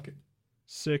ballpark it.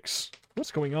 6.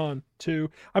 What's going on? 2.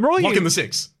 I'm rolling Lock in the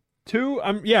 6. 2.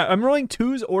 I'm rolling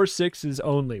 2s or 6s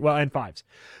only. Well, and 5s.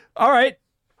 All right.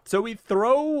 So we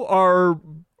throw our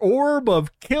orb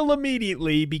of kill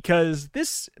immediately because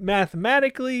this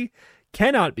mathematically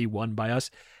cannot be won by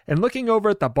us. And looking over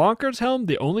at the bonkers helm,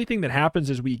 the only thing that happens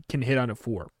is we can hit on a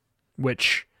 4,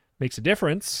 which makes a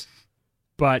difference,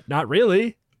 but not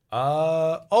really.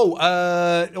 Also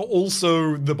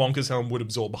the bonkers helm would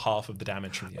absorb half of the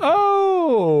damage from the enemy.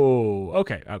 Oh,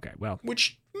 okay, well.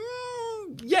 Which,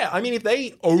 yeah, I mean, if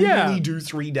they only do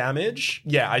 3 damage,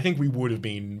 I think we would have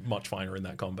been much finer in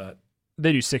that combat.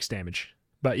 They do 6 damage,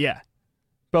 but yeah.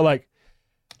 But like...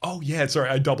 Oh, yeah, sorry,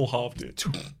 I double halved it.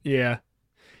 Yeah.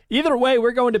 Either way,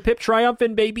 we're going to Pip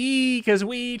Triumphant, baby, because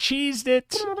we cheesed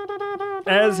it,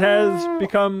 as has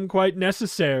become quite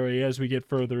necessary as we get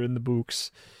further in the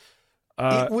books.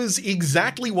 It was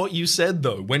exactly what you said,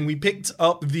 though. When we picked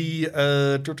up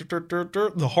the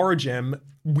horror gem,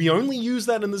 we only used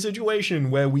that in the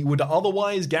situation where we would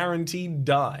otherwise guaranteed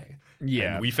die.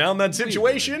 Yeah. And we found that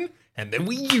situation, and then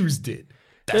we used it.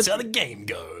 That's how the game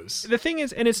goes. The thing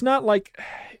is, and it's not like...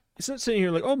 It's not sitting here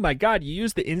like, oh my god, you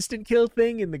used the instant kill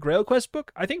thing in the GrailQuest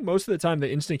book. I think most of the time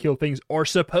the instant kill things are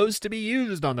supposed to be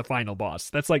used on the final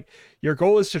boss. That's like, your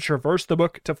goal is to traverse the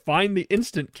book to find the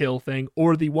instant kill thing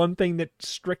or the one thing that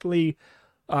strictly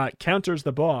counters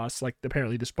the boss, like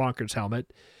apparently the Sponker's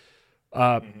helmet.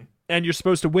 And you're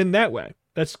supposed to win that way.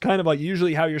 That's kind of like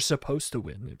usually how you're supposed to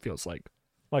win, it feels like.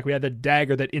 Like we had the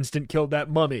dagger that instant killed that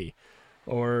mummy.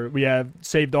 Or we have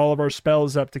saved all of our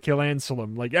spells up to kill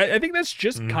Anselm. Like, I think that's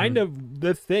just kind of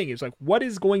the thing. It's like, what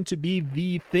is going to be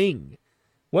the thing?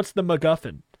 What's the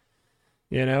MacGuffin?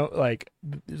 You know, like,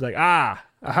 it's like,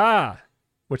 aha,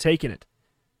 we're taking it.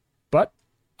 But,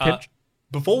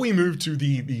 before we move to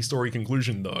the story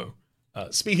conclusion, though,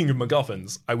 speaking of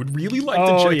MacGuffins, I would really like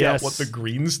to check out what the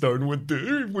greenstone would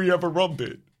do if we ever run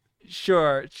it.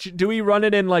 Sure. Do we run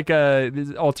it in like a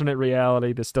alternate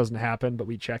reality? This doesn't happen, but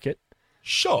we check it.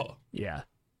 Sure. Yeah.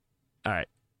 All right.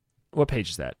 What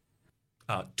page is that?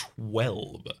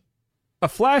 12. A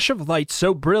flash of light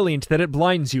so brilliant that it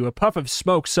blinds you, a puff of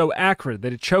smoke so acrid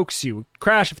that it chokes you, a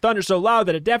crash of thunder so loud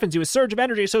that it deafens you, a surge of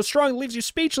energy so strong it leaves you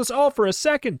speechless all for a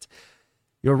second.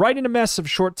 You're right in a mess of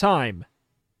short time.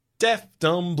 Deaf,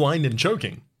 dumb, blind, and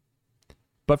choking.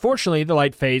 But fortunately, the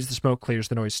light fades, the smoke clears,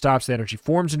 the noise stops, the energy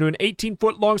forms into an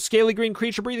 18-foot-long scaly green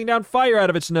creature breathing down fire out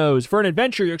of its nose. For an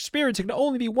adventure, your experience can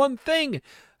only be one thing,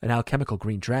 an alchemical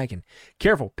green dragon.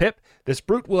 Careful, Pip. This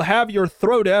brute will have your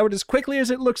throat out as quickly as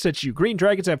it looks at you. Green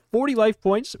dragons have 40 life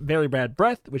points, very bad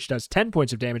breath, which does 10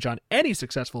 points of damage on any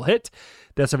successful hit.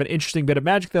 They also have an interesting bit of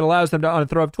magic that allows them to, on a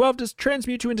throw of 12, to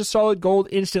transmute you into solid gold,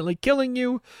 instantly killing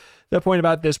you. The point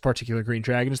about this particular green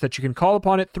dragon is that you can call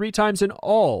upon it 3 times in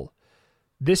all.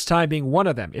 This time being one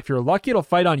of them. If you're lucky, it'll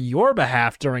fight on your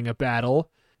behalf during a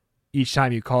battle each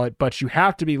time you call it, but you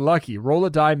have to be lucky. Roll a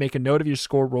die, make a note of your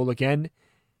score, roll again.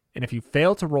 And if you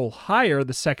fail to roll higher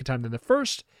the second time than the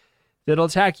first, then it'll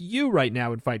attack you right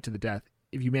now and fight to the death.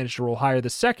 If you manage to roll higher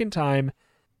the second time,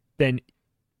 then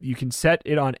you can set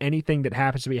it on anything that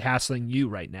happens to be hassling you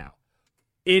right now.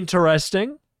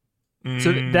 Interesting.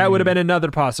 So that would have been another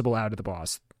possible out of the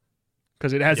boss.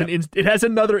 Because it has it has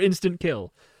another instant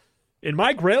kill. In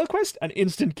my GrailQuest, an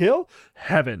instant kill?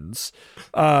 Heavens.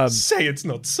 Say it's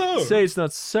not so. Say it's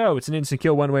not so. It's an instant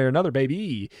kill one way or another,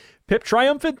 baby. Pip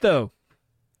Triumphant, though.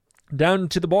 Down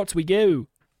to the bots we go.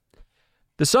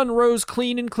 The sun rose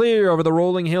clean and clear over the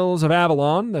rolling hills of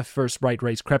Avalon. The first bright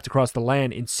rays crept across the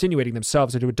land, insinuating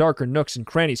themselves into darker nooks and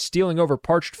crannies, stealing over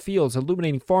parched fields,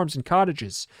 illuminating farms and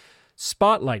cottages,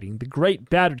 spotlighting the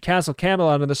great battered castle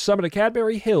Camelot on the summit of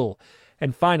Cadbury Hill,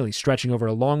 and finally stretching over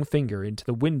a long finger into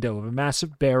the window of a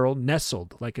massive barrel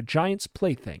nestled like a giant's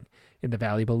plaything in the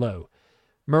valley below.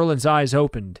 Merlin's eyes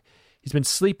opened. He's been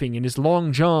sleeping in his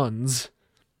long johns.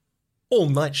 All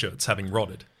nightshirts having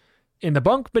rotted. In the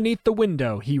bunk beneath the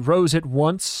window, he rose at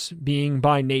once, being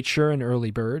by nature an early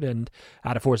bird, and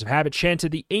out of force of habit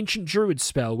chanted the ancient druid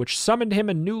spell which summoned him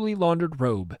a newly laundered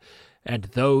robe. And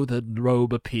though the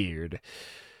robe appeared...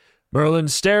 Merlin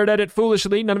stared at it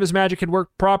foolishly. None of his magic had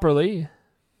worked properly,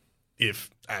 if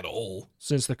at all,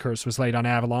 since the curse was laid on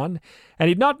Avalon, and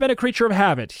he'd not been a creature of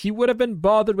habit. He would have been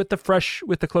bothered with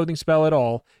the clothing spell at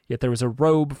all, yet there was a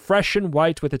robe fresh and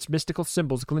white with its mystical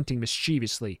symbols glinting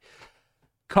mischievously.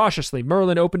 Cautiously,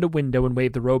 Merlin opened a window and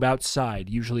waved the robe outside.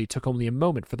 Usually it took only a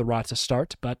moment for the rot to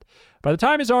start, but by the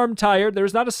time his arm tired, there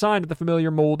was not a sign of the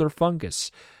familiar mold or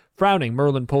fungus. Frowning,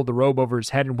 Merlin pulled the robe over his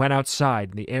head and went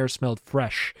outside, and the air smelled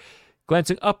fresh.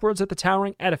 Glancing upwards at the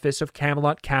towering edifice of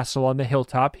Camelot Castle on the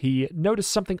hilltop, he noticed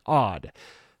something odd.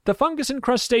 The fungus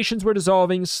incrustations were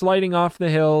dissolving, sliding off the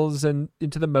hills and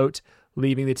into the moat,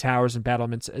 leaving the towers and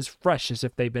battlements as fresh as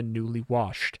if they'd been newly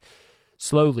washed.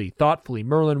 Slowly, thoughtfully,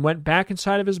 Merlin went back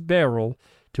inside of his barrel,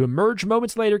 to emerge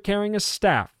moments later carrying a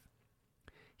staff.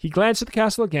 He glanced at the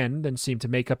castle again, then seemed to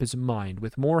make up his mind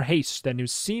with more haste than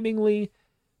was seemingly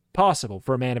possible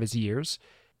for a man of his years.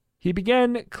 He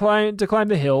began to climb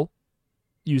the hill,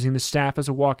 using the staff as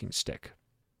a walking stick.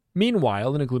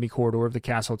 Meanwhile, in a gloomy corridor of the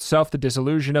castle itself, the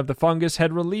dissolution of the fungus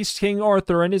had released King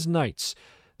Arthur and his knights.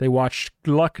 They watched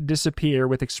Gluck disappear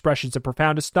with expressions of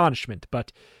profound astonishment,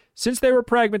 but since they were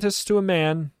pragmatists to a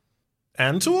man,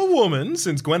 and to a woman,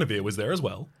 since Guinevere was there as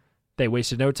well, they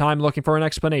wasted no time looking for an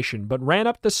explanation, but ran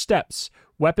up the steps,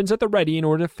 weapons at the ready in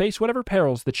order to face whatever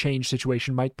perils the changed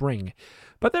situation might bring.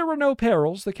 But there were no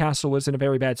perils. The castle was in a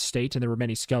very bad state, and there were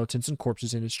many skeletons and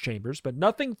corpses in its chambers, but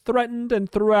nothing threatened, and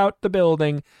throughout the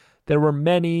building there were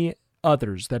many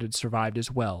others that had survived as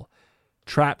well,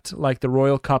 trapped like the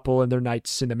royal couple and their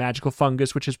knights in the magical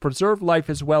fungus which has preserved life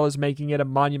as well as making it a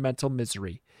monumental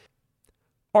misery.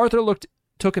 Arthur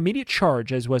took immediate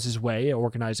charge, as was his way,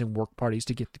 organizing work parties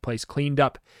to get the place cleaned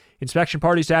up, inspection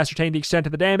parties to ascertain the extent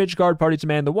of the damage, guard parties to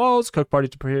man the walls, cook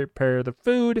parties to prepare the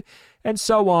food, and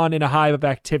so on in a hive of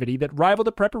activity that rivaled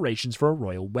the preparations for a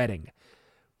royal wedding.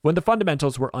 When the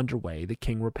fundamentals were underway, the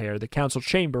king repaired the council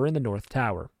chamber in the North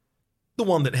Tower, the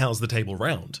one that housed the Table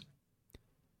Round,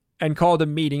 and called a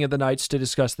meeting of the knights to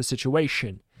discuss the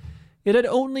situation. It had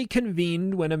only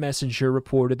convened when a messenger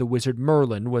reported the wizard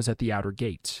Merlin was at the outer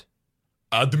gate.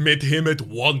 "Admit him at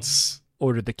once,"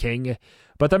 ordered the king,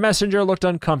 but the messenger looked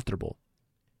uncomfortable.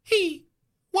 "He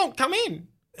won't come in.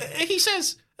 He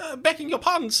says, begging your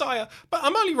pardon, sire, but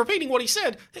I'm only repeating what he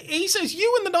said. He says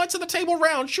you and the knights of the Table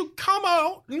Round should come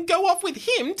out and go off with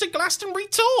him to Glastonbury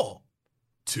Tor."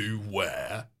 "To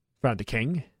where?" frowned the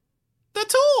king.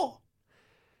 "The Tor,"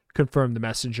 confirmed the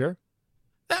messenger.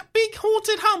 "That big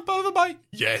haunted hump over by—"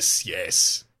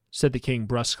 Yes, said the king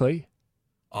brusquely.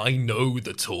 "I know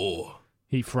the Tor."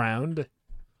 He frowned.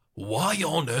 "Why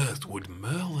on earth would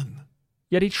Merlin?"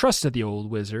 Yet he trusted the old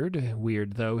wizard,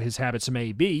 weird though his habits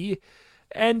may be,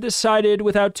 and decided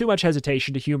without too much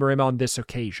hesitation to humor him on this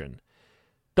occasion.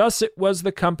 Thus it was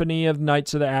the company of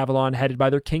Knights of the Avalon headed by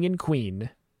their king and queen,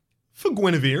 for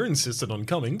Guinevere insisted on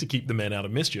coming to keep the men out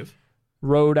of mischief,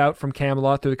 rode out from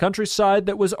Camelot through the countryside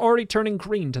that was already turning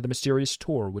green to the mysterious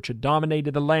Tor, which had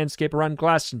dominated the landscape around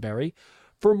Glastonbury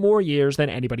for more years than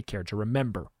anybody cared to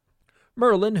remember.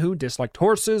 Merlin, who disliked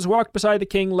horses, walked beside the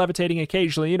king, levitating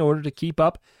occasionally in order to keep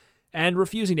up, and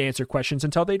refusing to answer questions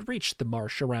until they'd reached the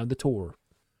marsh around the Tor.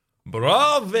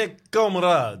 "Brave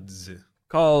comrades,"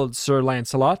 called Sir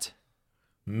Lancelot.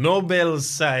 "Noble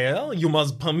sire, you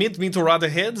must permit me to ride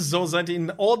ahead so that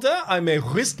in order I may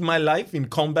risk my life in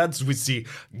combats with the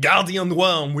guardian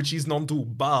worm which is known to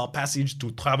bar passage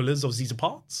to travelers of these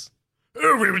parts."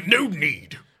 No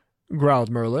need," growled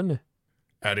Merlin,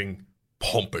 adding,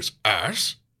 "pompous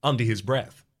ass," under his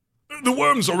breath. "The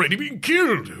worm's already been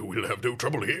killed. We'll have no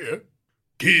trouble here."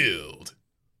 "Killed,"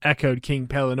 echoed King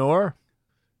Pellinore.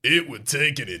 "It would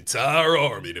take an entire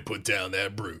army to put down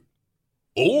that brute.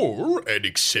 Or an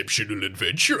exceptional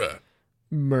adventurer,"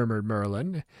 murmured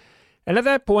Merlin. And at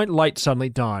that point, light suddenly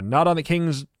dawned, not on the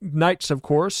king's knights, of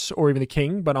course, or even the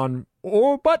king, but on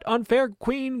fair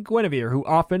Queen Guinevere, who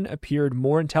often appeared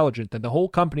more intelligent than the whole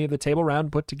company of the Table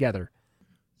Round put together.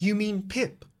 "You mean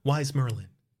Pip, wise Merlin?"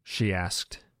 she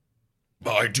asked.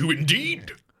 "I do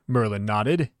indeed." Merlin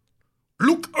nodded.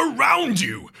 "Look around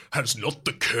you. Has not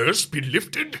the curse been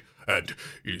lifted? And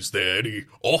is there any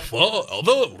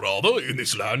other in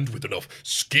this land with enough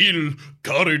skill,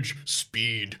 courage,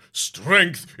 speed,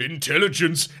 strength,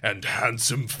 intelligence, and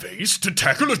handsome face to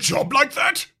tackle a job like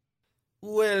that?"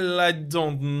 "Well, I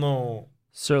don't know,"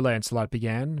 Sir Lancelot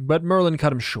began, but Merlin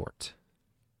cut him short.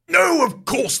 "No, of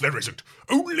course there isn't.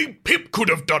 Only Pip could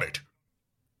have done it."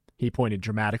 He pointed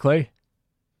dramatically.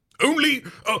 "Only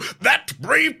that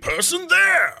brave person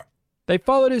there." They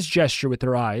followed his gesture with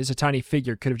their eyes. A tiny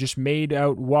figure could have just made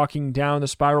out walking down the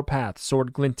spiral path,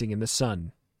 sword glinting in the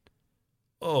sun.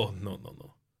 "Oh,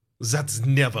 no. That's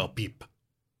never, Pip,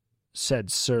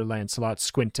 said Sir Lancelot,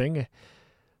 squinting.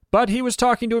 But he was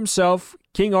talking to himself.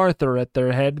 King Arthur at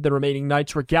their head, the remaining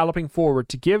knights were galloping forward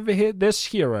to give this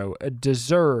hero a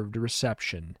deserved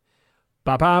reception.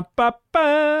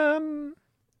 Ba-ba-ba-bam!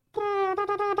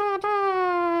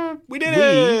 We did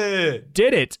it!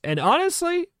 Did it. And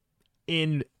honestly,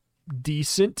 in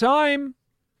decent time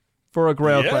for a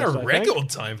GrailQuest. Yeah, record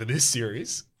time for this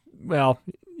series. Well,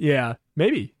 yeah,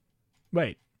 maybe.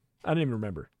 Wait, I don't even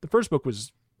remember. The first book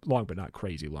was long, but not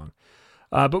crazy long.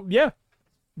 But yeah,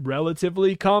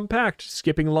 relatively compact,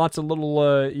 skipping lots of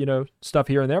little, stuff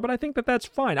here and there. But I think that's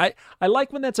fine. I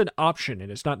like when that's an option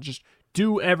and it's not just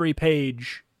do every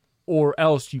page or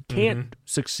else you can't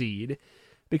succeed.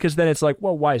 Because then it's like,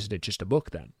 well, why isn't it just a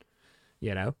book then?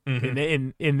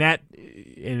 In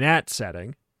that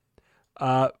setting.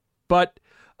 But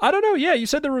I don't know. Yeah, you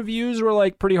said the reviews were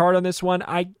like pretty hard on this one.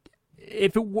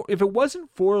 If it wasn't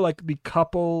for like the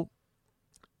couple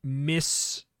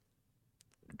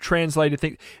mistranslated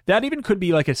things, that even could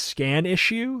be like a scan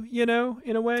issue, in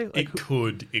a way. Like, it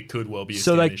could well be a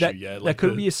so scan like issue. That, yeah, like that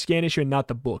could be a scan issue and not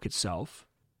the book itself.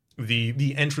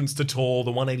 The entrance to Tor,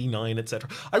 the 189, etc.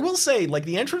 I will say, like,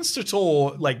 the entrance to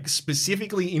Tor, like,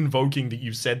 specifically invoking that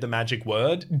you said the magic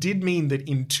word, did mean that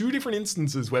in 2 different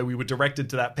instances where we were directed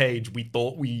to that page, we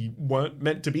thought we weren't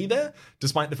meant to be there,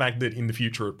 despite the fact that in the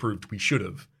future it proved we should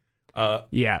have.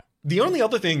 Yeah. The only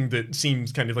other thing that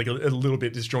seems kind of like a little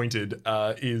bit disjointed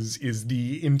is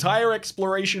the entire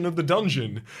exploration of the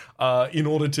dungeon in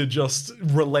order to just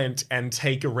relent and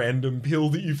take a random pill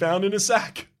that you found in a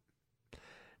sack.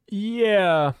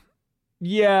 Yeah,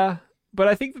 but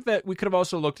I think that we could have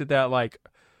also looked at that like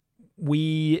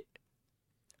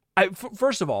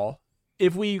first of all,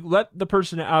 if we let the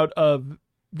person out of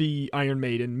the Iron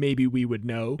Maiden, maybe we would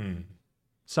know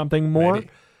something more,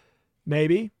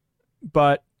 maybe.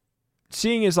 But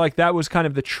seeing as like that was kind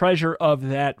of the treasure of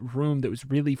that room that was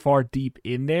really far deep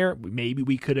in there, maybe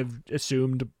we could have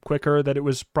assumed quicker that it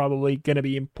was probably going to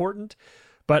be important.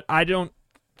 But I don't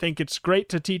think it's great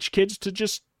to teach kids to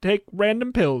just take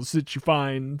random pills that you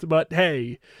find, but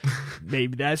hey,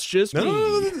 maybe that's just me.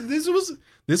 No,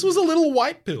 this was a little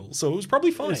white pill, so it was probably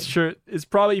fine. It's true. It's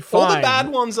probably fine. All the bad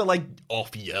ones are like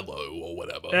off yellow or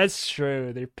whatever. That's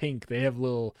true. They're pink. They have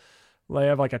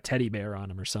like a teddy bear on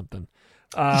them or something.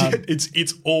 Yeah,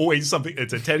 it's always something.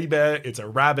 It's a teddy bear. It's a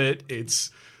rabbit.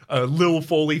 It's a little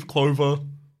 4-leaf clover.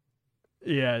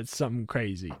 Yeah, it's something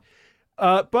crazy.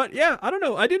 But yeah, I don't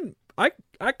know.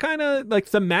 I kind of like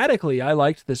thematically I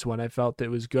liked this one. I felt it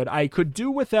was good. I could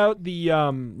do without the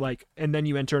and then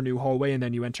you enter a new hallway and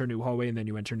then you enter a new hallway and then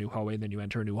you enter a new hallway and then you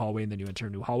enter a new hallway and then you enter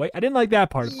a new hallway. I didn't like that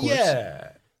part, of course.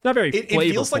 Yeah. It's not very it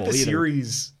feels like the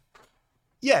series.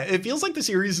 Yeah, it feels like the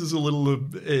series is a little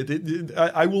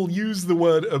I will use the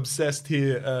word obsessed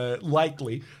here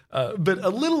lightly, but a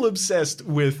little obsessed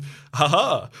with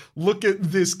look at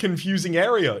this confusing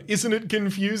area. Isn't it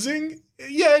confusing?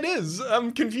 Yeah, it is.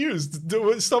 I'm confused.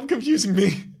 Stop confusing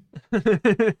me.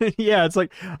 Yeah, it's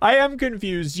like, I am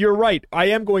confused. You're right. I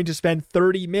am going to spend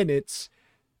 30 minutes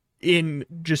in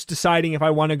just deciding if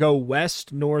I want to go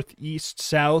west, north, east,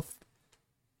 south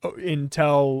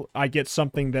until I get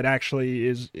something that actually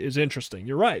is interesting.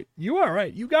 You're right. You are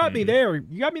right. You got me there.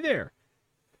 You got me there.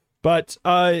 But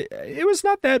it was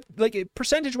not that, like,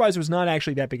 percentage-wise, it was not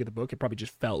actually that big of the book. It probably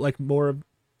just felt like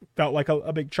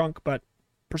a big chunk, but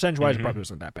percentage-wise, it probably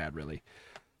wasn't that bad, really.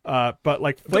 But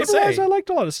like flavor-wise, I liked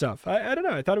a lot of stuff. I don't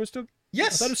know. I thought it was still.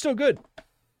 Yes. I thought it was still good.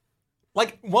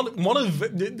 Like one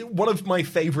of my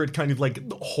favorite kind of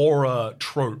like horror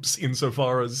tropes,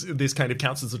 insofar as this kind of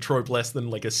counts as a trope less than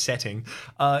like a setting,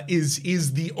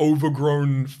 is the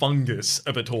overgrown fungus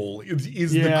of it all.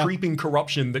 Is the creeping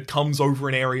corruption that comes over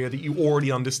an area that you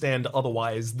already understand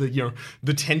otherwise. The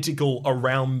tentacle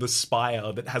around the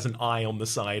spire that has an eye on the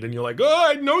side, and you're like, oh,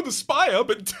 I know the spire,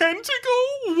 but tentacle?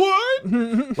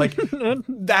 What? Like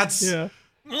that's. Yeah.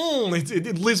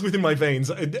 It lives within my veins.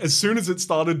 As soon as it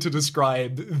started to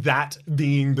describe that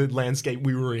being the landscape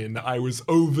we were in, I was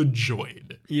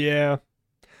overjoyed. Yeah.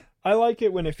 I like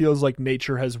it when it feels like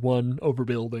nature has won over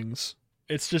buildings.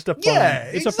 It's just a fun,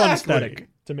 a fun aesthetic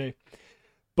to me.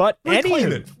 But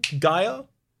reclaim it, Gaia.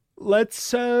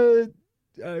 Let's, I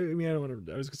don't want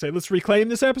to, I was going to say, let's reclaim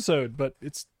this episode, but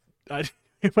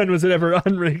when was it ever I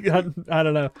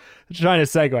don't know. I'm trying to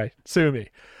segue. Sue me.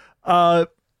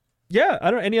 Yeah,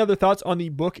 I don't know. Any other thoughts on the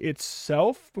book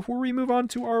itself before we move on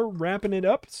to our wrapping it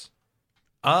ups?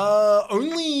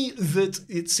 Only that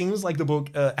it seems like the book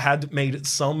had made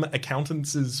some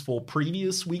accountances for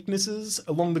previous weaknesses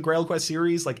along the GrailQuest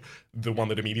series, like the one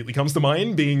that immediately comes to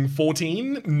mind being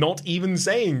 14, not even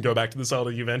saying go back to the start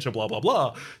of the adventure, blah, blah,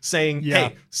 blah, saying,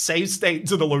 hey, save state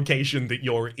to the location that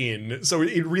you're in. So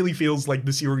it really feels like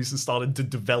the series has started to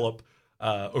develop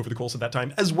over the course of that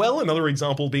time. As well, another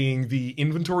example being the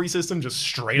inventory system just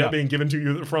straight up being given to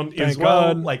you at the front as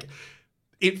well. Like,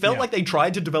 it felt like they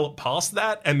tried to develop past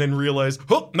that and then realized,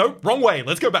 oh, no, wrong way.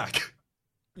 Let's go back.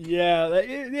 Yeah,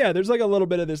 there's like a little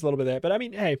bit of this, a little bit of that. But I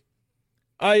mean, hey,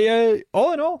 I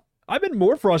all in all, I've been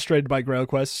more frustrated by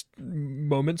GrailQuest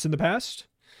moments in the past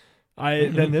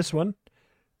than this one.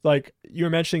 Like, you were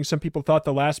mentioning some people thought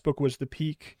the last book was the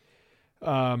peak.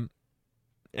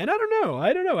 And I don't know.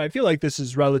 I feel like this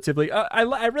is relatively...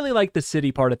 I really like the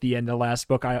city part at the end of the last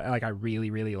book. I really,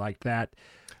 really liked that.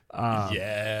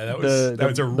 That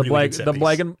was a really good set piece.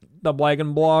 The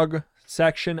Blagan blog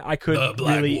section.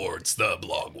 The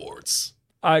blog wards.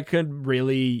 I could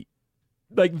really,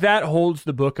 like, that holds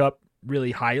the book up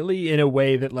really highly in a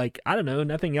way that, like, I don't know,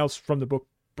 nothing else from the book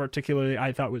particularly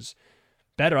I thought was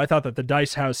better. I thought that the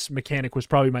dice house mechanic was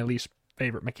probably my least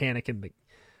favorite mechanic in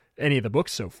any of the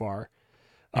books so far.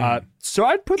 So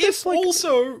I'd put this like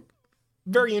also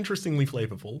very interestingly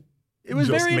flavorful. It was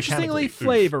very interestingly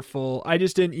flavorful. I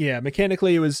just didn't. Yeah,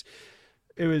 mechanically it was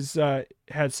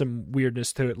had some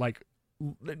weirdness to it, like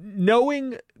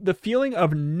knowing the feeling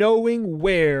of knowing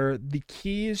where the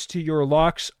keys to your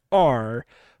locks are,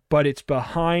 but it's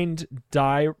behind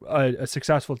a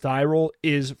successful die roll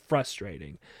is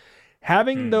frustrating.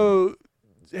 Having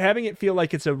it feel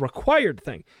like it's a required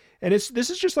thing. And this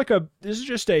is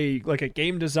just a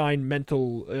game design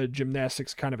mental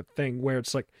gymnastics kind of a thing where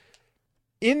it's like,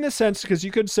 in the sense, because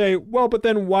you could say, well, but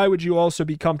then why would you also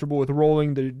be comfortable with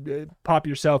rolling the pop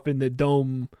yourself in the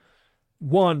dome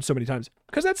 1 so many times?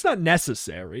 Because that's not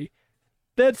necessary.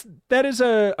 That is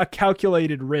a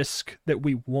calculated risk that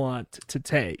we want to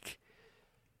take.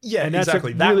 Yeah, and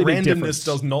exactly. That really randomness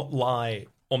does not lie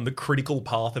on the critical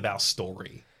path of our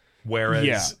story.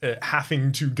 Whereas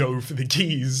having to go for the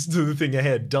keys to the thing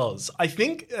ahead does. I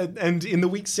think, and in the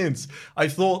weeks since, I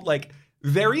thought, like,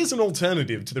 there is an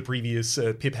alternative to the previous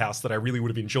Pip House that I really would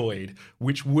have enjoyed,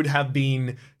 which would have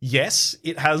been, yes,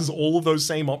 it has all of those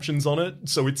same options on it,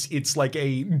 so it's like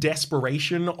a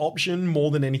desperation option more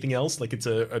than anything else. Like, it's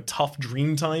a tough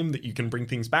dream time that you can bring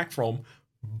things back from.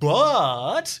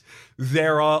 But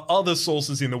there are other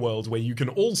sources in the world where you can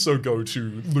also go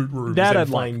to loot rooms and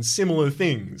find similar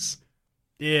things.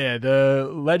 Yeah, the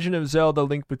Legend of Zelda: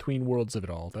 Link Between Worlds of it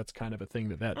all. That's kind of a thing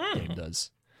that game does.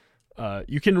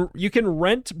 You can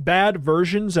rent bad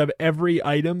versions of every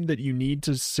item that you need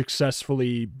to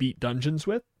successfully beat dungeons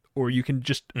with, or you can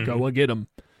just go and get them.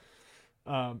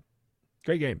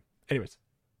 Great game. Anyways.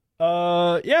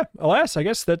 Alas, I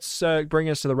guess that's bring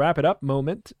us to the wrap it up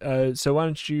moment. So why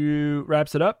don't you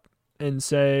wraps it up and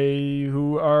say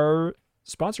who our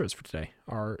sponsor is for today?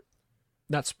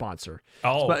 Not sponsor.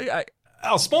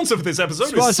 Our sponsor for this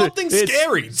episode is Something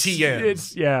Scary,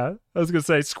 TM. I was going to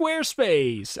say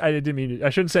Squarespace. I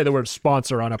shouldn't say the word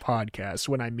sponsor on a podcast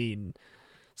when I mean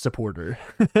supporter.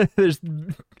 There's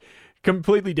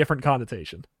completely different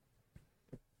connotation.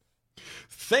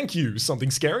 Thank you, Something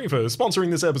Scary, for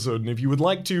sponsoring this episode. And if you would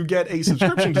like to get a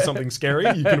subscription to Something Scary,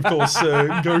 you can, of course,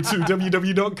 go to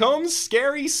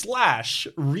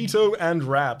www.com/Rito and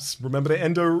Raps. Remember to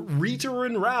enter Rito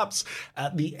and Raps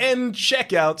at the end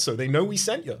checkout so they know we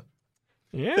sent you.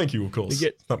 Yeah. Thank you, of course,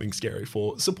 Something Scary,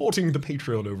 for supporting the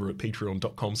Patreon over at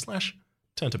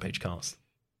patreon.com/TurnToPageCast.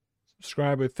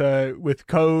 Subscribe with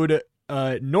code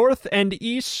North and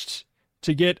East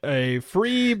to get a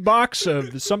free box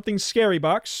of the Something Scary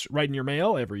box right in your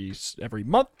mail every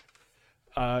month.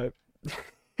 And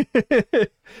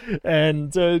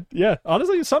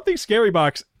honestly, Something Scary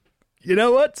box. You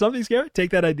know what? Something Scary?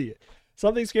 Take that idea.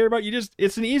 Something Scary box.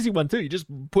 It's an easy one too. You just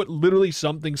put literally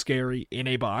something scary in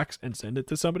a box and send it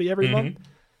to somebody every month.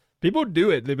 People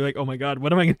do it. They'd be like, "Oh my god,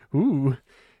 what am I going to ooh,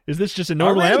 is this just a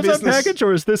normal Amazon package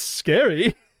or is this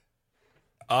scary?"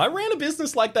 I ran a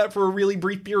business like that for a really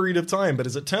brief period of time, but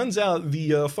as it turns out,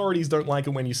 the authorities don't like it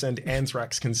when you send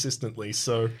anthrax consistently,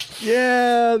 so...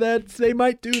 Yeah, they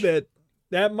might do that.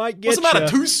 That might get What's the matter,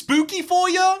 too spooky for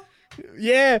you?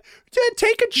 Yeah.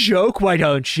 Take a joke, why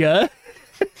don't you?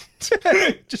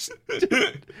 just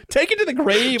take it to the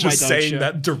grave, just saying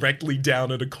that directly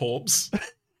down at a corpse.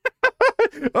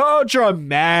 Oh,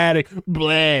 dramatic.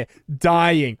 Bleh.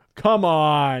 Dying. Come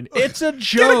on. It's a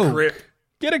joke.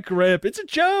 Get a grip. It's a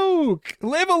joke.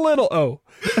 Live a little. Oh.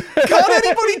 Can't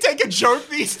anybody take a joke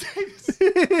these days?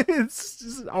 It's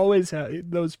just always how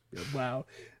those. Wow.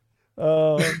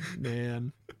 Oh,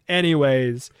 man.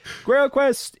 Anyways,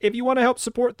 GrailQuest, if you want to help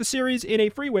support the series in a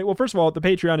free way, well, first of all, the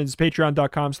Patreon is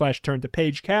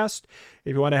patreon.com/turnthepagecast.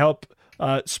 If you want to help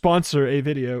sponsor a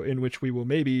video in which we will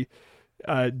maybe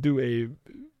do a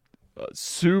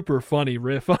super funny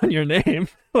riff on your name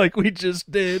like we just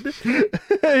did,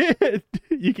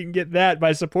 you can get that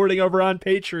by supporting over on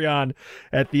Patreon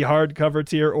at the hardcover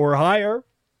tier or higher.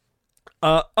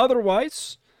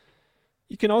 Otherwise,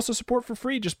 you can also support for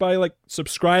free just by like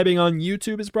subscribing on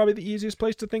YouTube is probably the easiest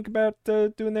place to think about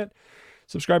doing that.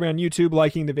 Subscribing on YouTube,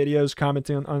 liking the videos,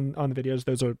 commenting on the videos.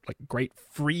 Those are like great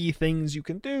free things you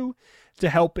can do to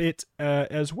help it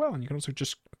as well. And you can also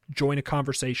just join a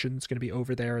conversation. It's going to be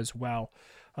over there as well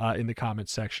in the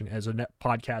comments section. As a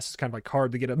podcast, it's kind of like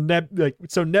hard to get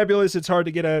it's so nebulous. It's hard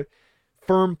to get a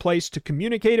firm place to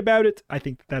communicate about it. I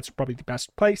think that's probably the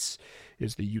best place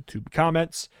is the YouTube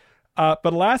comments. But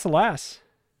alas,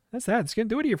 that's that. It's going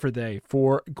to do it here for today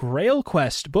for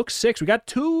GrailQuest Book 6. We got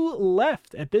 2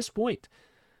 left at this point.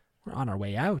 We're on our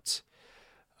way out.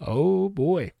 Oh,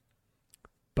 boy.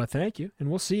 But thank you, and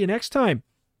we'll see you next time.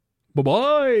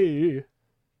 Bye-bye.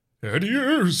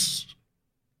 Adios.